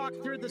as you talk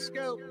through the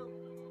scope.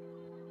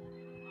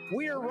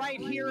 We are right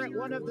here at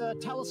one of the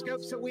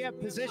telescopes that we have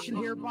positioned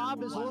here.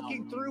 Bob is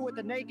looking through with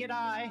the naked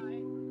eye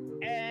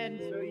and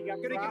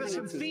going to give us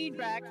some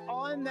feedback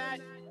on that.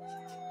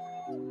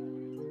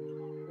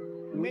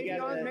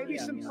 Maybe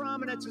some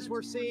prominences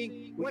we're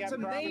seeing. What's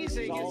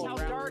amazing is how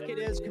dark it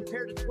is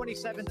compared to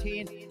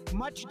 2017.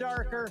 Much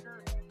darker,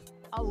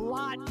 a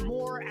lot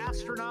more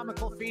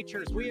astronomical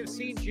features. We have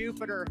seen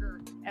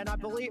Jupiter, and I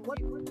believe what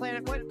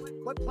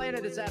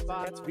planet is that,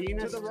 Bob? That's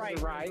Venus to the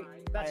right.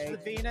 That's the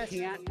Venus.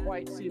 Can't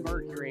quite see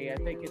Mercury. I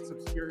think it's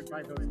obscured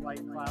by those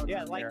light clouds.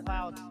 Yeah, light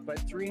clouds. But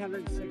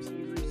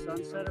 360-degree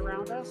sunset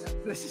around us.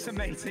 This is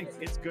amazing.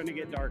 It's going to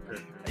get darker.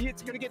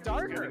 It's going to get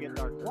darker. It's going to get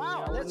darker.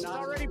 Wow, Yeah, this is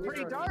already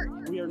pretty dark.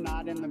 We are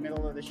not in the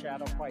middle of the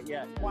shadow quite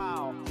yet.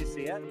 Wow. Do you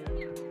see it?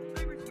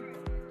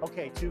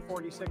 Okay,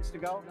 246 to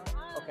go.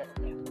 Okay.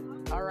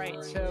 All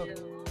right, so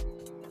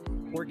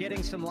we're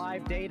getting some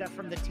live data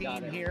from the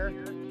team here.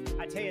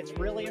 I tell you, it's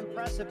really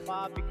impressive,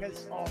 Bob,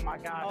 because oh my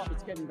gosh,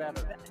 it's getting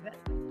better.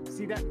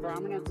 See that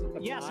prominence at the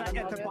bottom? Yes,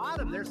 at the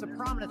bottom. There's the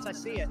prominence. I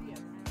see it.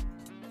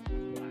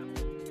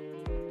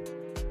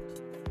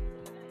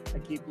 I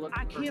keep looking.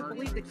 I can't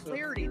believe the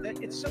clarity.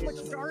 That it's so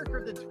much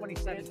darker than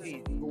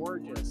 2017. It's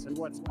gorgeous, and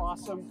what's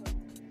awesome,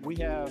 we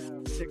have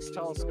 6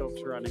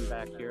 telescopes running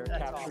back here,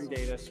 capturing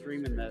data,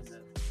 streaming this.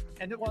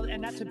 And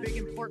that's a big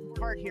important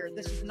part here.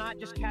 This is not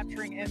just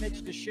capturing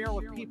image to share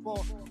with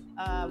people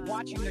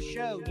watching the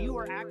show. You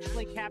are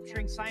actually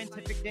capturing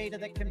scientific data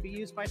that can be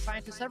used by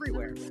scientists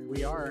everywhere.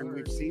 We are, and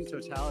we've seen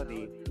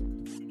totality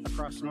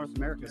across North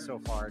America so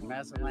far in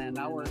Mazatlan.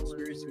 Now we're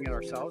experiencing it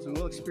ourselves, and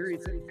we'll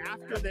experience it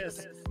after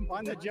this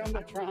on the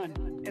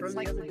Jumbotron from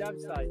the other dub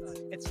sites.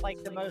 It's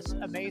like the most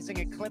amazing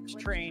eclipse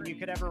train you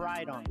could ever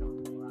ride on.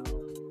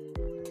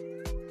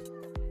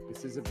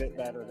 This is a bit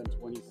better than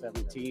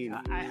 2017.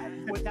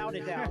 Without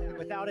a doubt,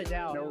 without a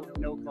doubt.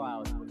 No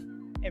cloud.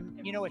 And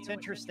you know what's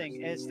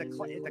interesting is the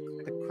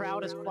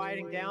crowd is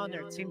quieting down. They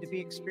seem to be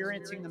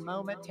experiencing the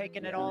moment,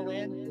 taking it all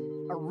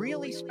in. A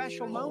really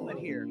special moment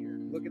here.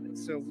 Look at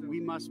this. So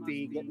we must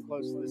be getting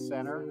close to the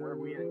center. Where are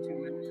we at? 2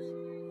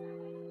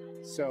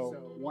 minutes. So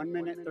 1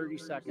 minute, 30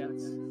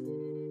 seconds.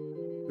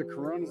 The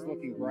corona's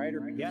looking brighter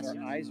because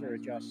our eyes are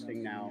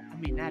adjusting now. I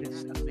mean, that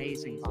is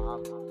amazing,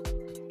 Bob.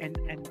 And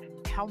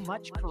how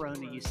much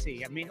corona you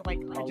see. I mean, like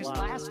just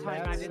last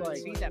time I didn't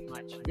see that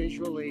much.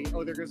 Visually,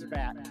 oh, there goes a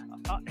bat.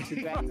 It's a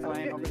bat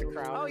flying over the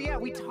crowd. Oh yeah,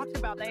 we talked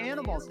about the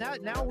animals.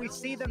 Now we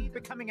see them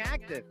becoming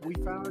active. We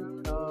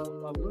found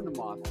a Luna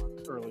moth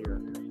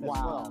earlier as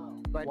well.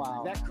 But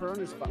that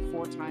corona is about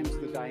 4 times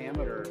the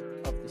diameter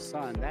of the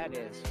sun. That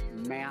is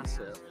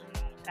massive.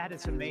 That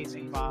is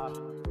amazing, Bob.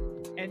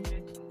 And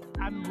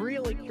I'm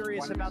really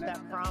curious about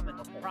that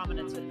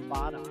prominence at the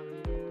bottom.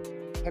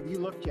 Have you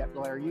looked yet,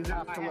 Blair? You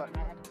have to look.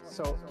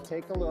 So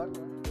take a look.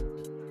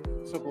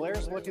 So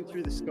Blair's looking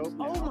through the scope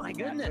now. Oh my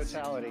goodness!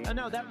 Totality. Oh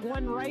no, that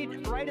one right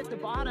at the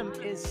bottom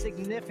is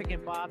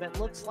significant, Bob. It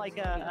looks like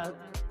a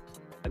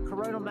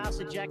coronal mass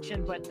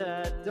ejection, but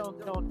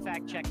don't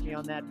fact check me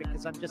on that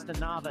because I'm just a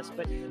novice.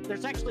 But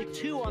there's actually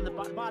 2 on the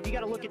bottom. Bob, you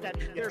got to look at that.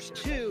 There's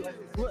 2.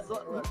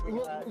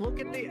 Look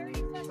at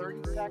the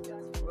 30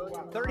 seconds.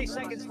 30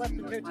 seconds left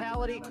in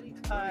totality.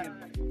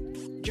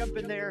 Jump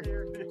in there.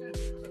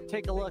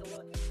 Take a look.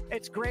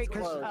 It's great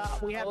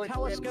because we have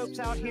telescopes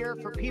out here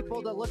for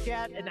people to look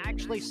at and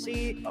actually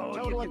see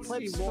total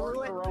eclipse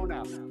through it.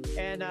 Corona.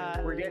 And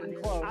we're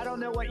getting close. I don't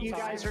know what you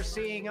guys are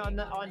seeing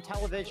on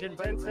television,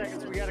 but 10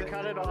 seconds. We got to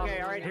cut it off.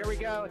 Okay, all right, here we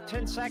go.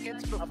 10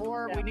 seconds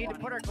before we need to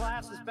put our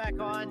glasses back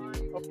on.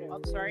 Okay.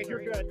 I'm sorry.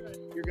 You're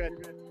good. You're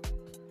good.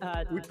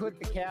 We put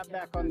the cap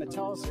back on the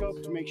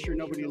telescope to make sure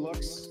nobody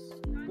looks.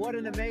 What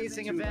an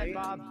amazing event,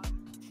 Bob.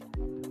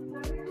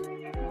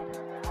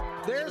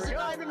 There's the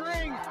diamond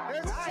ring.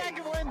 There's the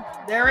second one.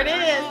 There it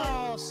is.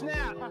 Oh,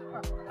 snap.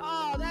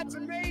 Oh, that's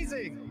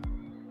amazing.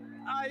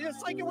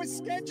 It's like it was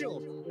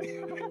scheduled.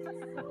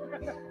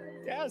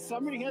 Yeah,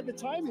 somebody had the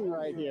timing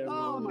right here.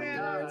 Oh man,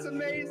 that's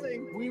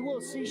amazing. We will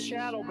see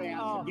shadow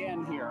bands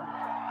again here.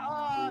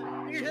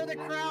 You hear the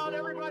crowd.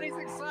 Everybody's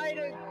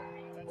excited.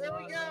 There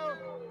we go.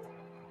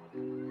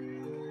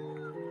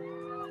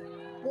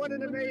 What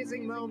an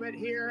amazing moment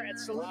here at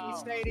Saluki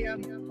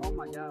Stadium. Oh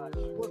my gosh.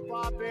 With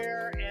Bob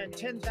Bear and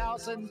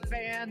 10,000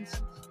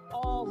 fans,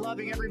 all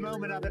loving every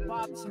moment of it.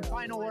 Bob, some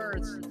final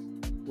words.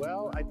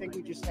 Well, I think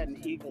we just had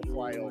an eagle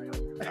fly over.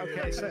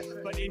 Okay,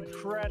 but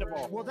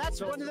incredible. Well,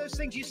 that's one of those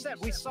things you said.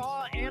 We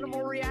saw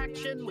animal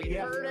reaction. We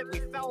heard it. We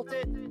felt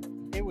it.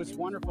 It was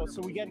wonderful.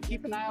 So we got to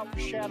keep an eye out for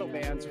shadow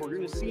bands. We're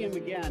going to see them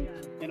again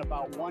in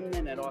about 1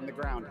 minute on the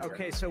ground here.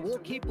 Okay, so we'll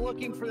keep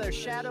looking for those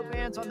shadow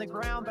bands on the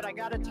ground, but I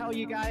got to tell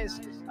you guys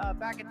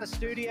back at the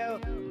studio,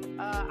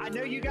 I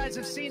know you guys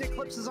have seen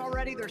eclipses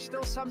already. There's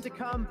still some to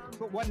come,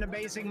 but what an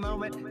amazing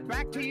moment.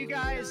 Back to you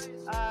guys.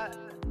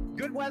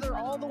 Good weather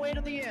all the way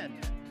to the end.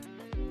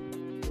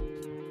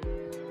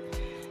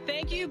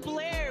 Thank you,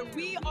 Blair.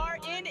 We are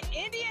in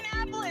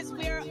Indianapolis.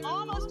 We are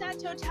almost at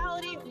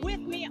totality. With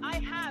me, I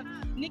have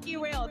Nikki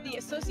Rail, the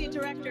Associate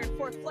Director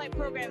for Flight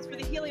Programs for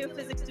the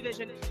Heliophysics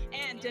Division,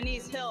 and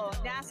Denise Hill,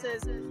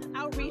 NASA's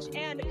Outreach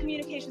and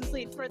Communications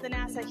Lead for the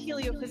NASA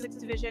Heliophysics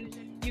Division.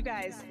 You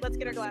guys, let's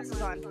get our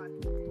glasses on.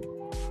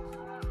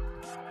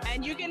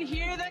 And you can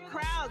hear the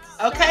crowds.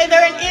 Okay,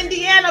 they're in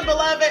Indiana,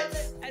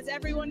 beloveds. As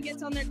everyone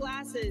gets on their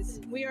glasses,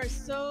 we are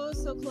so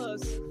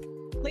close.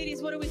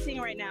 Ladies, what are we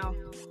seeing right now?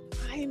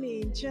 I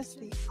mean, just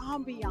the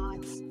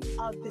ambiance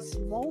of this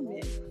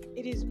moment.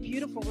 It is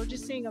beautiful. We're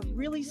just seeing a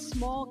really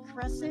small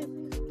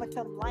crescent, but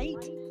the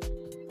light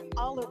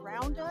all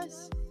around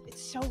us,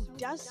 it's so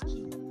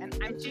dusky. And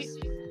I'm just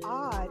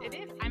odd. It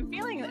is. I'm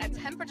feeling a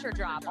temperature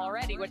drop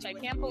already, which I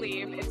can't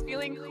believe. It's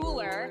feeling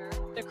cooler.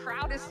 The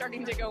crowd is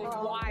starting to go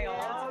wild.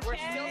 Okay. We're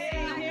still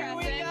seeing that Here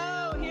we crescent.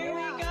 go. Here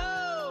we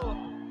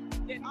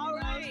go. All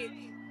right.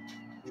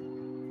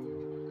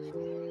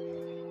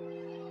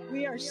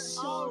 We are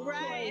so all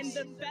right, close.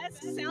 and the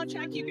best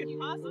soundtrack you could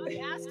possibly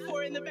ask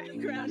for in the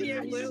background here.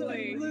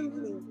 Absolutely.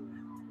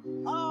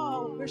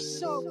 Oh, we're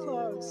so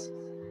close.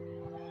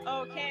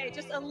 Okay,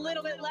 just a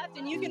little bit left,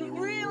 and you can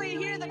really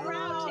hear the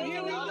crowd taking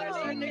here we off. go.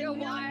 They're taking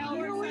wild.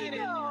 Here we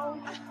go.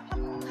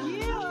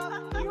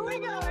 Yeah, here we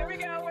go. There we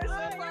go. We're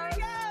so close.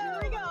 Here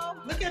we go.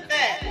 Look at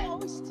that.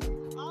 Almost.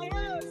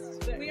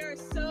 We are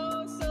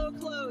so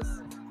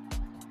close.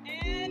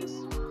 And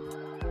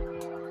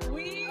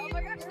we. Oh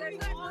my gosh, there's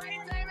that great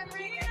diamond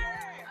ring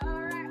here.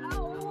 All right.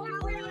 Oh,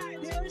 wow.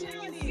 You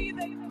can see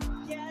the.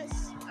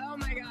 Yes. Oh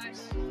my gosh.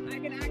 I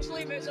can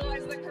actually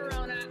visualize the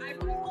corona.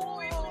 I've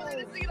always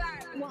wanted to see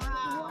that.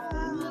 Wow.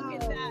 Look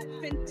at that.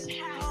 Fantastic.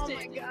 Oh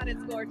my God,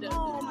 it's gorgeous.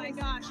 Oh my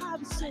gosh.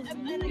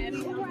 An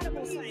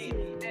incredible sight.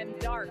 And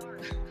dark.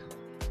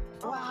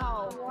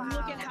 Wow.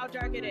 Look at how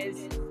dark it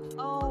is.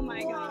 Oh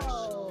my gosh.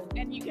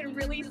 And you can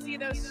really see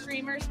those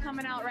streamers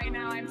coming out right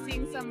now. I'm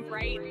seeing some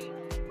bright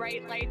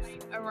lights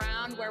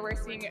around where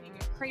we're seeing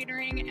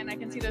cratering, and I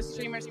can see those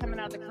streamers coming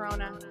out of the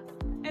corona.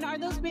 And are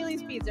those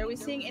Bailey's beads? Are we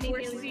seeing any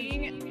Bailey's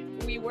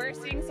beads? We were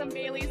seeing some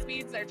Bailey's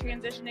beads. They're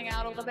transitioning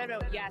out a little bit,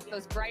 but yes,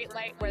 those bright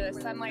light where the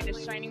sunlight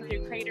is shining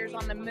through craters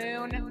on the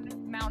moon,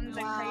 mountains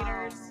and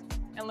craters.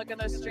 And look at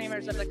those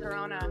streamers of the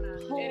corona.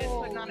 It is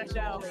putting on a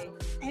show.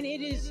 And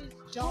it is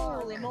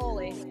dark. Holy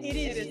moly. It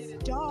is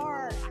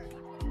dark.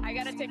 I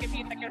gotta take a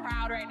peek at the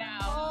crowd right now.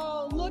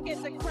 Oh, look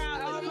at the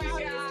crowd. Oh The my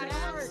crowd God. is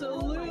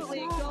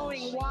absolutely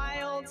going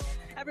wild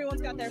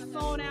Everyone's got their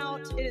phone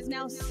out. It is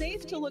now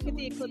safe to look at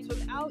the eclipse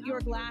without your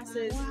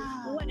glasses.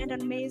 Wow. What an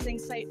amazing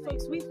sight.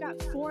 Folks, we've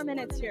got 4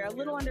 minutes here, a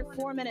little under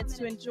 4 minutes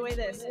to enjoy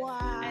this.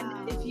 Wow.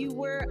 And if you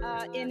were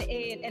in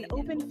an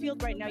open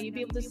field right now, you'd be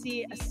able to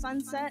see a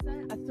sunset,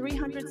 a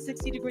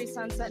 360-degree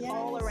sunset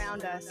all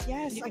around us.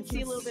 Yes, you can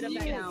see a little bit of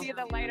that You now. can see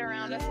the light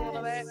around us a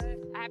little bit.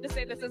 I have to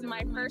say, this is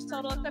my first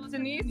total eclipse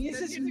in these. This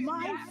is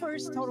my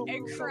first total.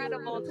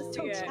 Incredible to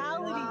see it.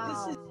 Totality.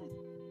 Wow. This is.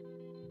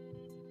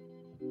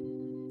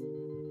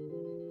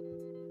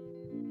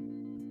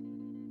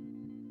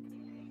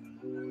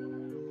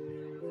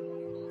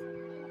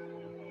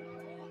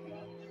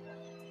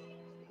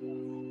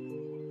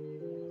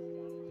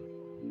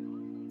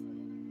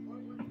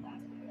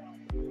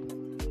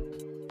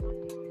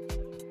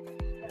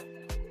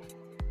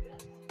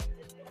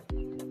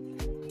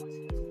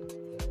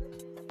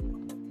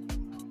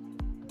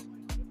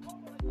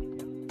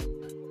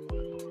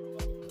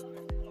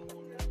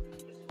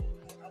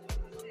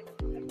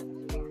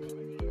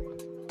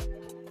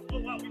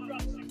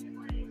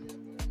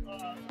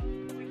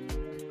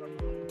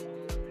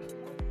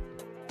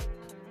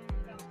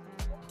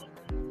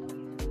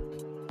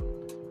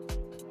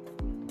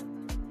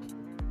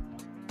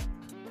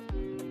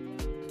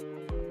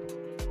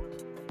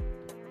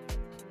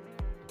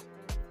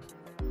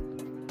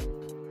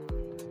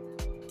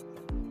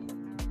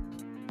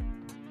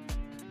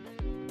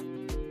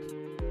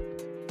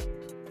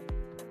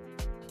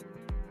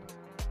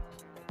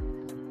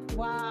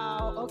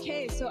 Wow.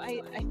 Okay, so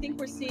I think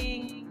we're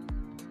seeing.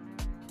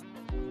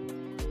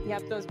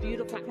 Yep, those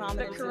beautiful The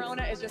prominences.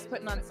 corona is just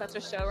putting on such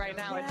a show right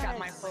now. It's got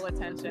my full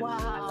attention. Wow.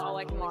 That's all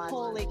I can watch.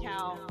 Holy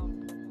cow.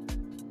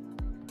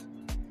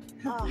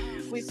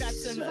 We've got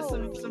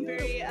some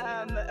very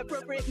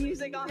appropriate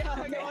music going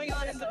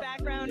on in the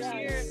background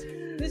here.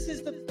 This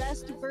is the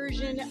best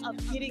version of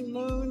getting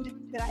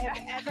mooned that I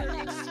have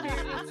ever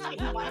experienced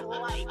in my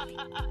life.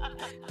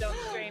 Don't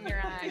strain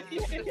your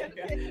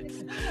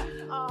eyes.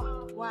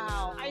 Oh,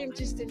 wow. I am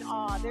just in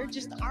awe. There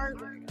just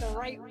aren't the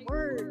right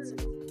words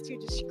to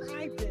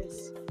describe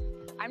this.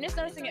 I'm just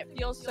noticing it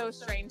feels so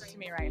strange to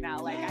me right now.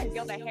 Like, I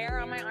feel the hair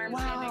on my arm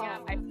standing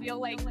up. I feel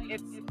like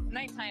it's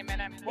nighttime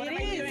and what am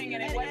I doing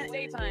and it was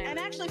daytime. And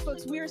actually,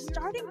 folks, we're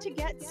starting to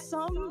get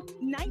some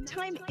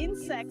nighttime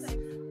insects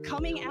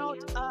coming out.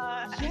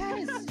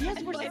 Yes,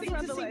 we're starting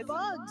to see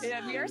bugs.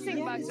 Yeah, we are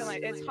seeing bugs and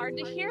light. It's hard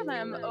to hear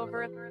them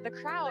over the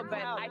crowd,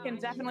 but I can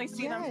definitely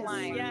see them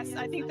flying. Yes,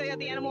 I think the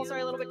animals are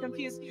a little bit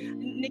confused.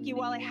 Nikki,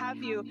 while I have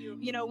you,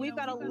 we've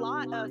got a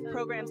lot of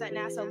programs at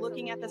NASA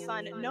looking at the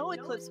sun. No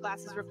eclipse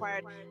glasses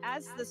required.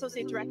 As the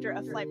Associate Director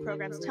of Flight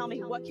Programs, tell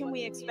me, what can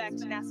we expect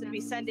NASA to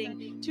be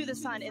sending to the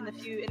sun in the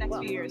next few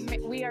years?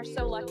 We are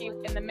so lucky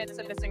in the midst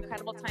of this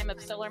incredible time of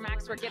solar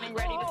max. We're getting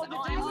ready to.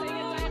 I'm seeing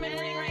a diamond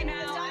ring right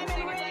now. The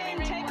diamond ring.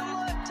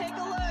 Take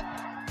a look.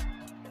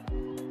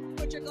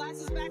 Put your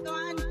glasses back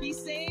on. Be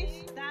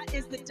safe. That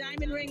is the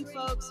diamond ring,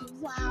 folks.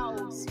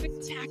 Wow,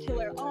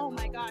 spectacular. Oh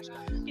my gosh.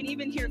 You can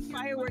even hear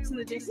fireworks in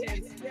the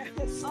distance.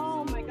 Yes.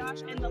 Oh my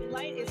gosh. And the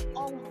light is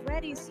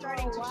already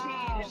starting to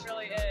change. It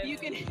really is. You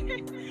can hear.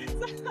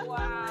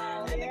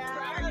 Wow. And the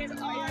crowd is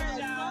on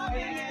show.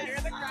 Hear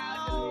the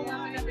crowd. Oh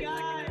my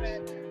gosh.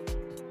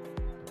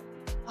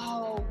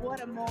 Oh,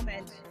 what a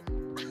moment.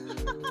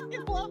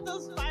 I love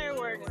those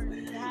fireworks.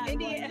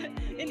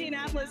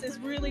 Indianapolis is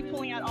really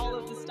pulling out all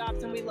of the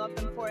stops, and we love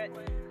them for it.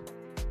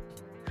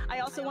 I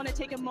also want to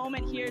take a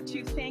moment here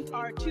to thank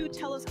our 2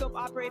 telescope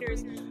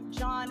operators,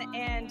 John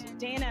and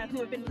Dana, who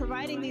have been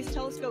providing these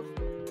telescopes.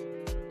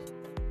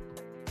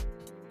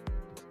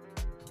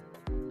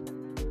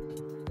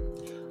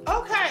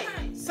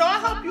 Okay, so I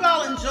hope you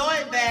all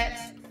enjoyed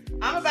that.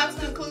 I'm about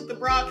to conclude the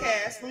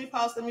broadcast. Let me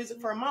pause the music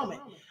for a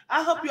moment.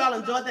 I hope you all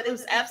enjoyed that. It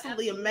was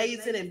absolutely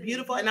amazing and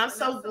beautiful. And I'm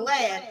so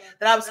glad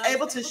that I was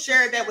able to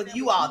share that with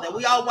you all, that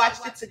we all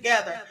watched it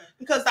together,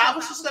 because I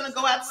was just going to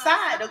go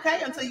outside,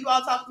 okay, until you all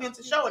talked me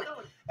into showing it.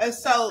 And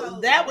so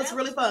that was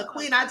really fun.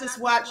 Queen, I just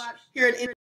watched here in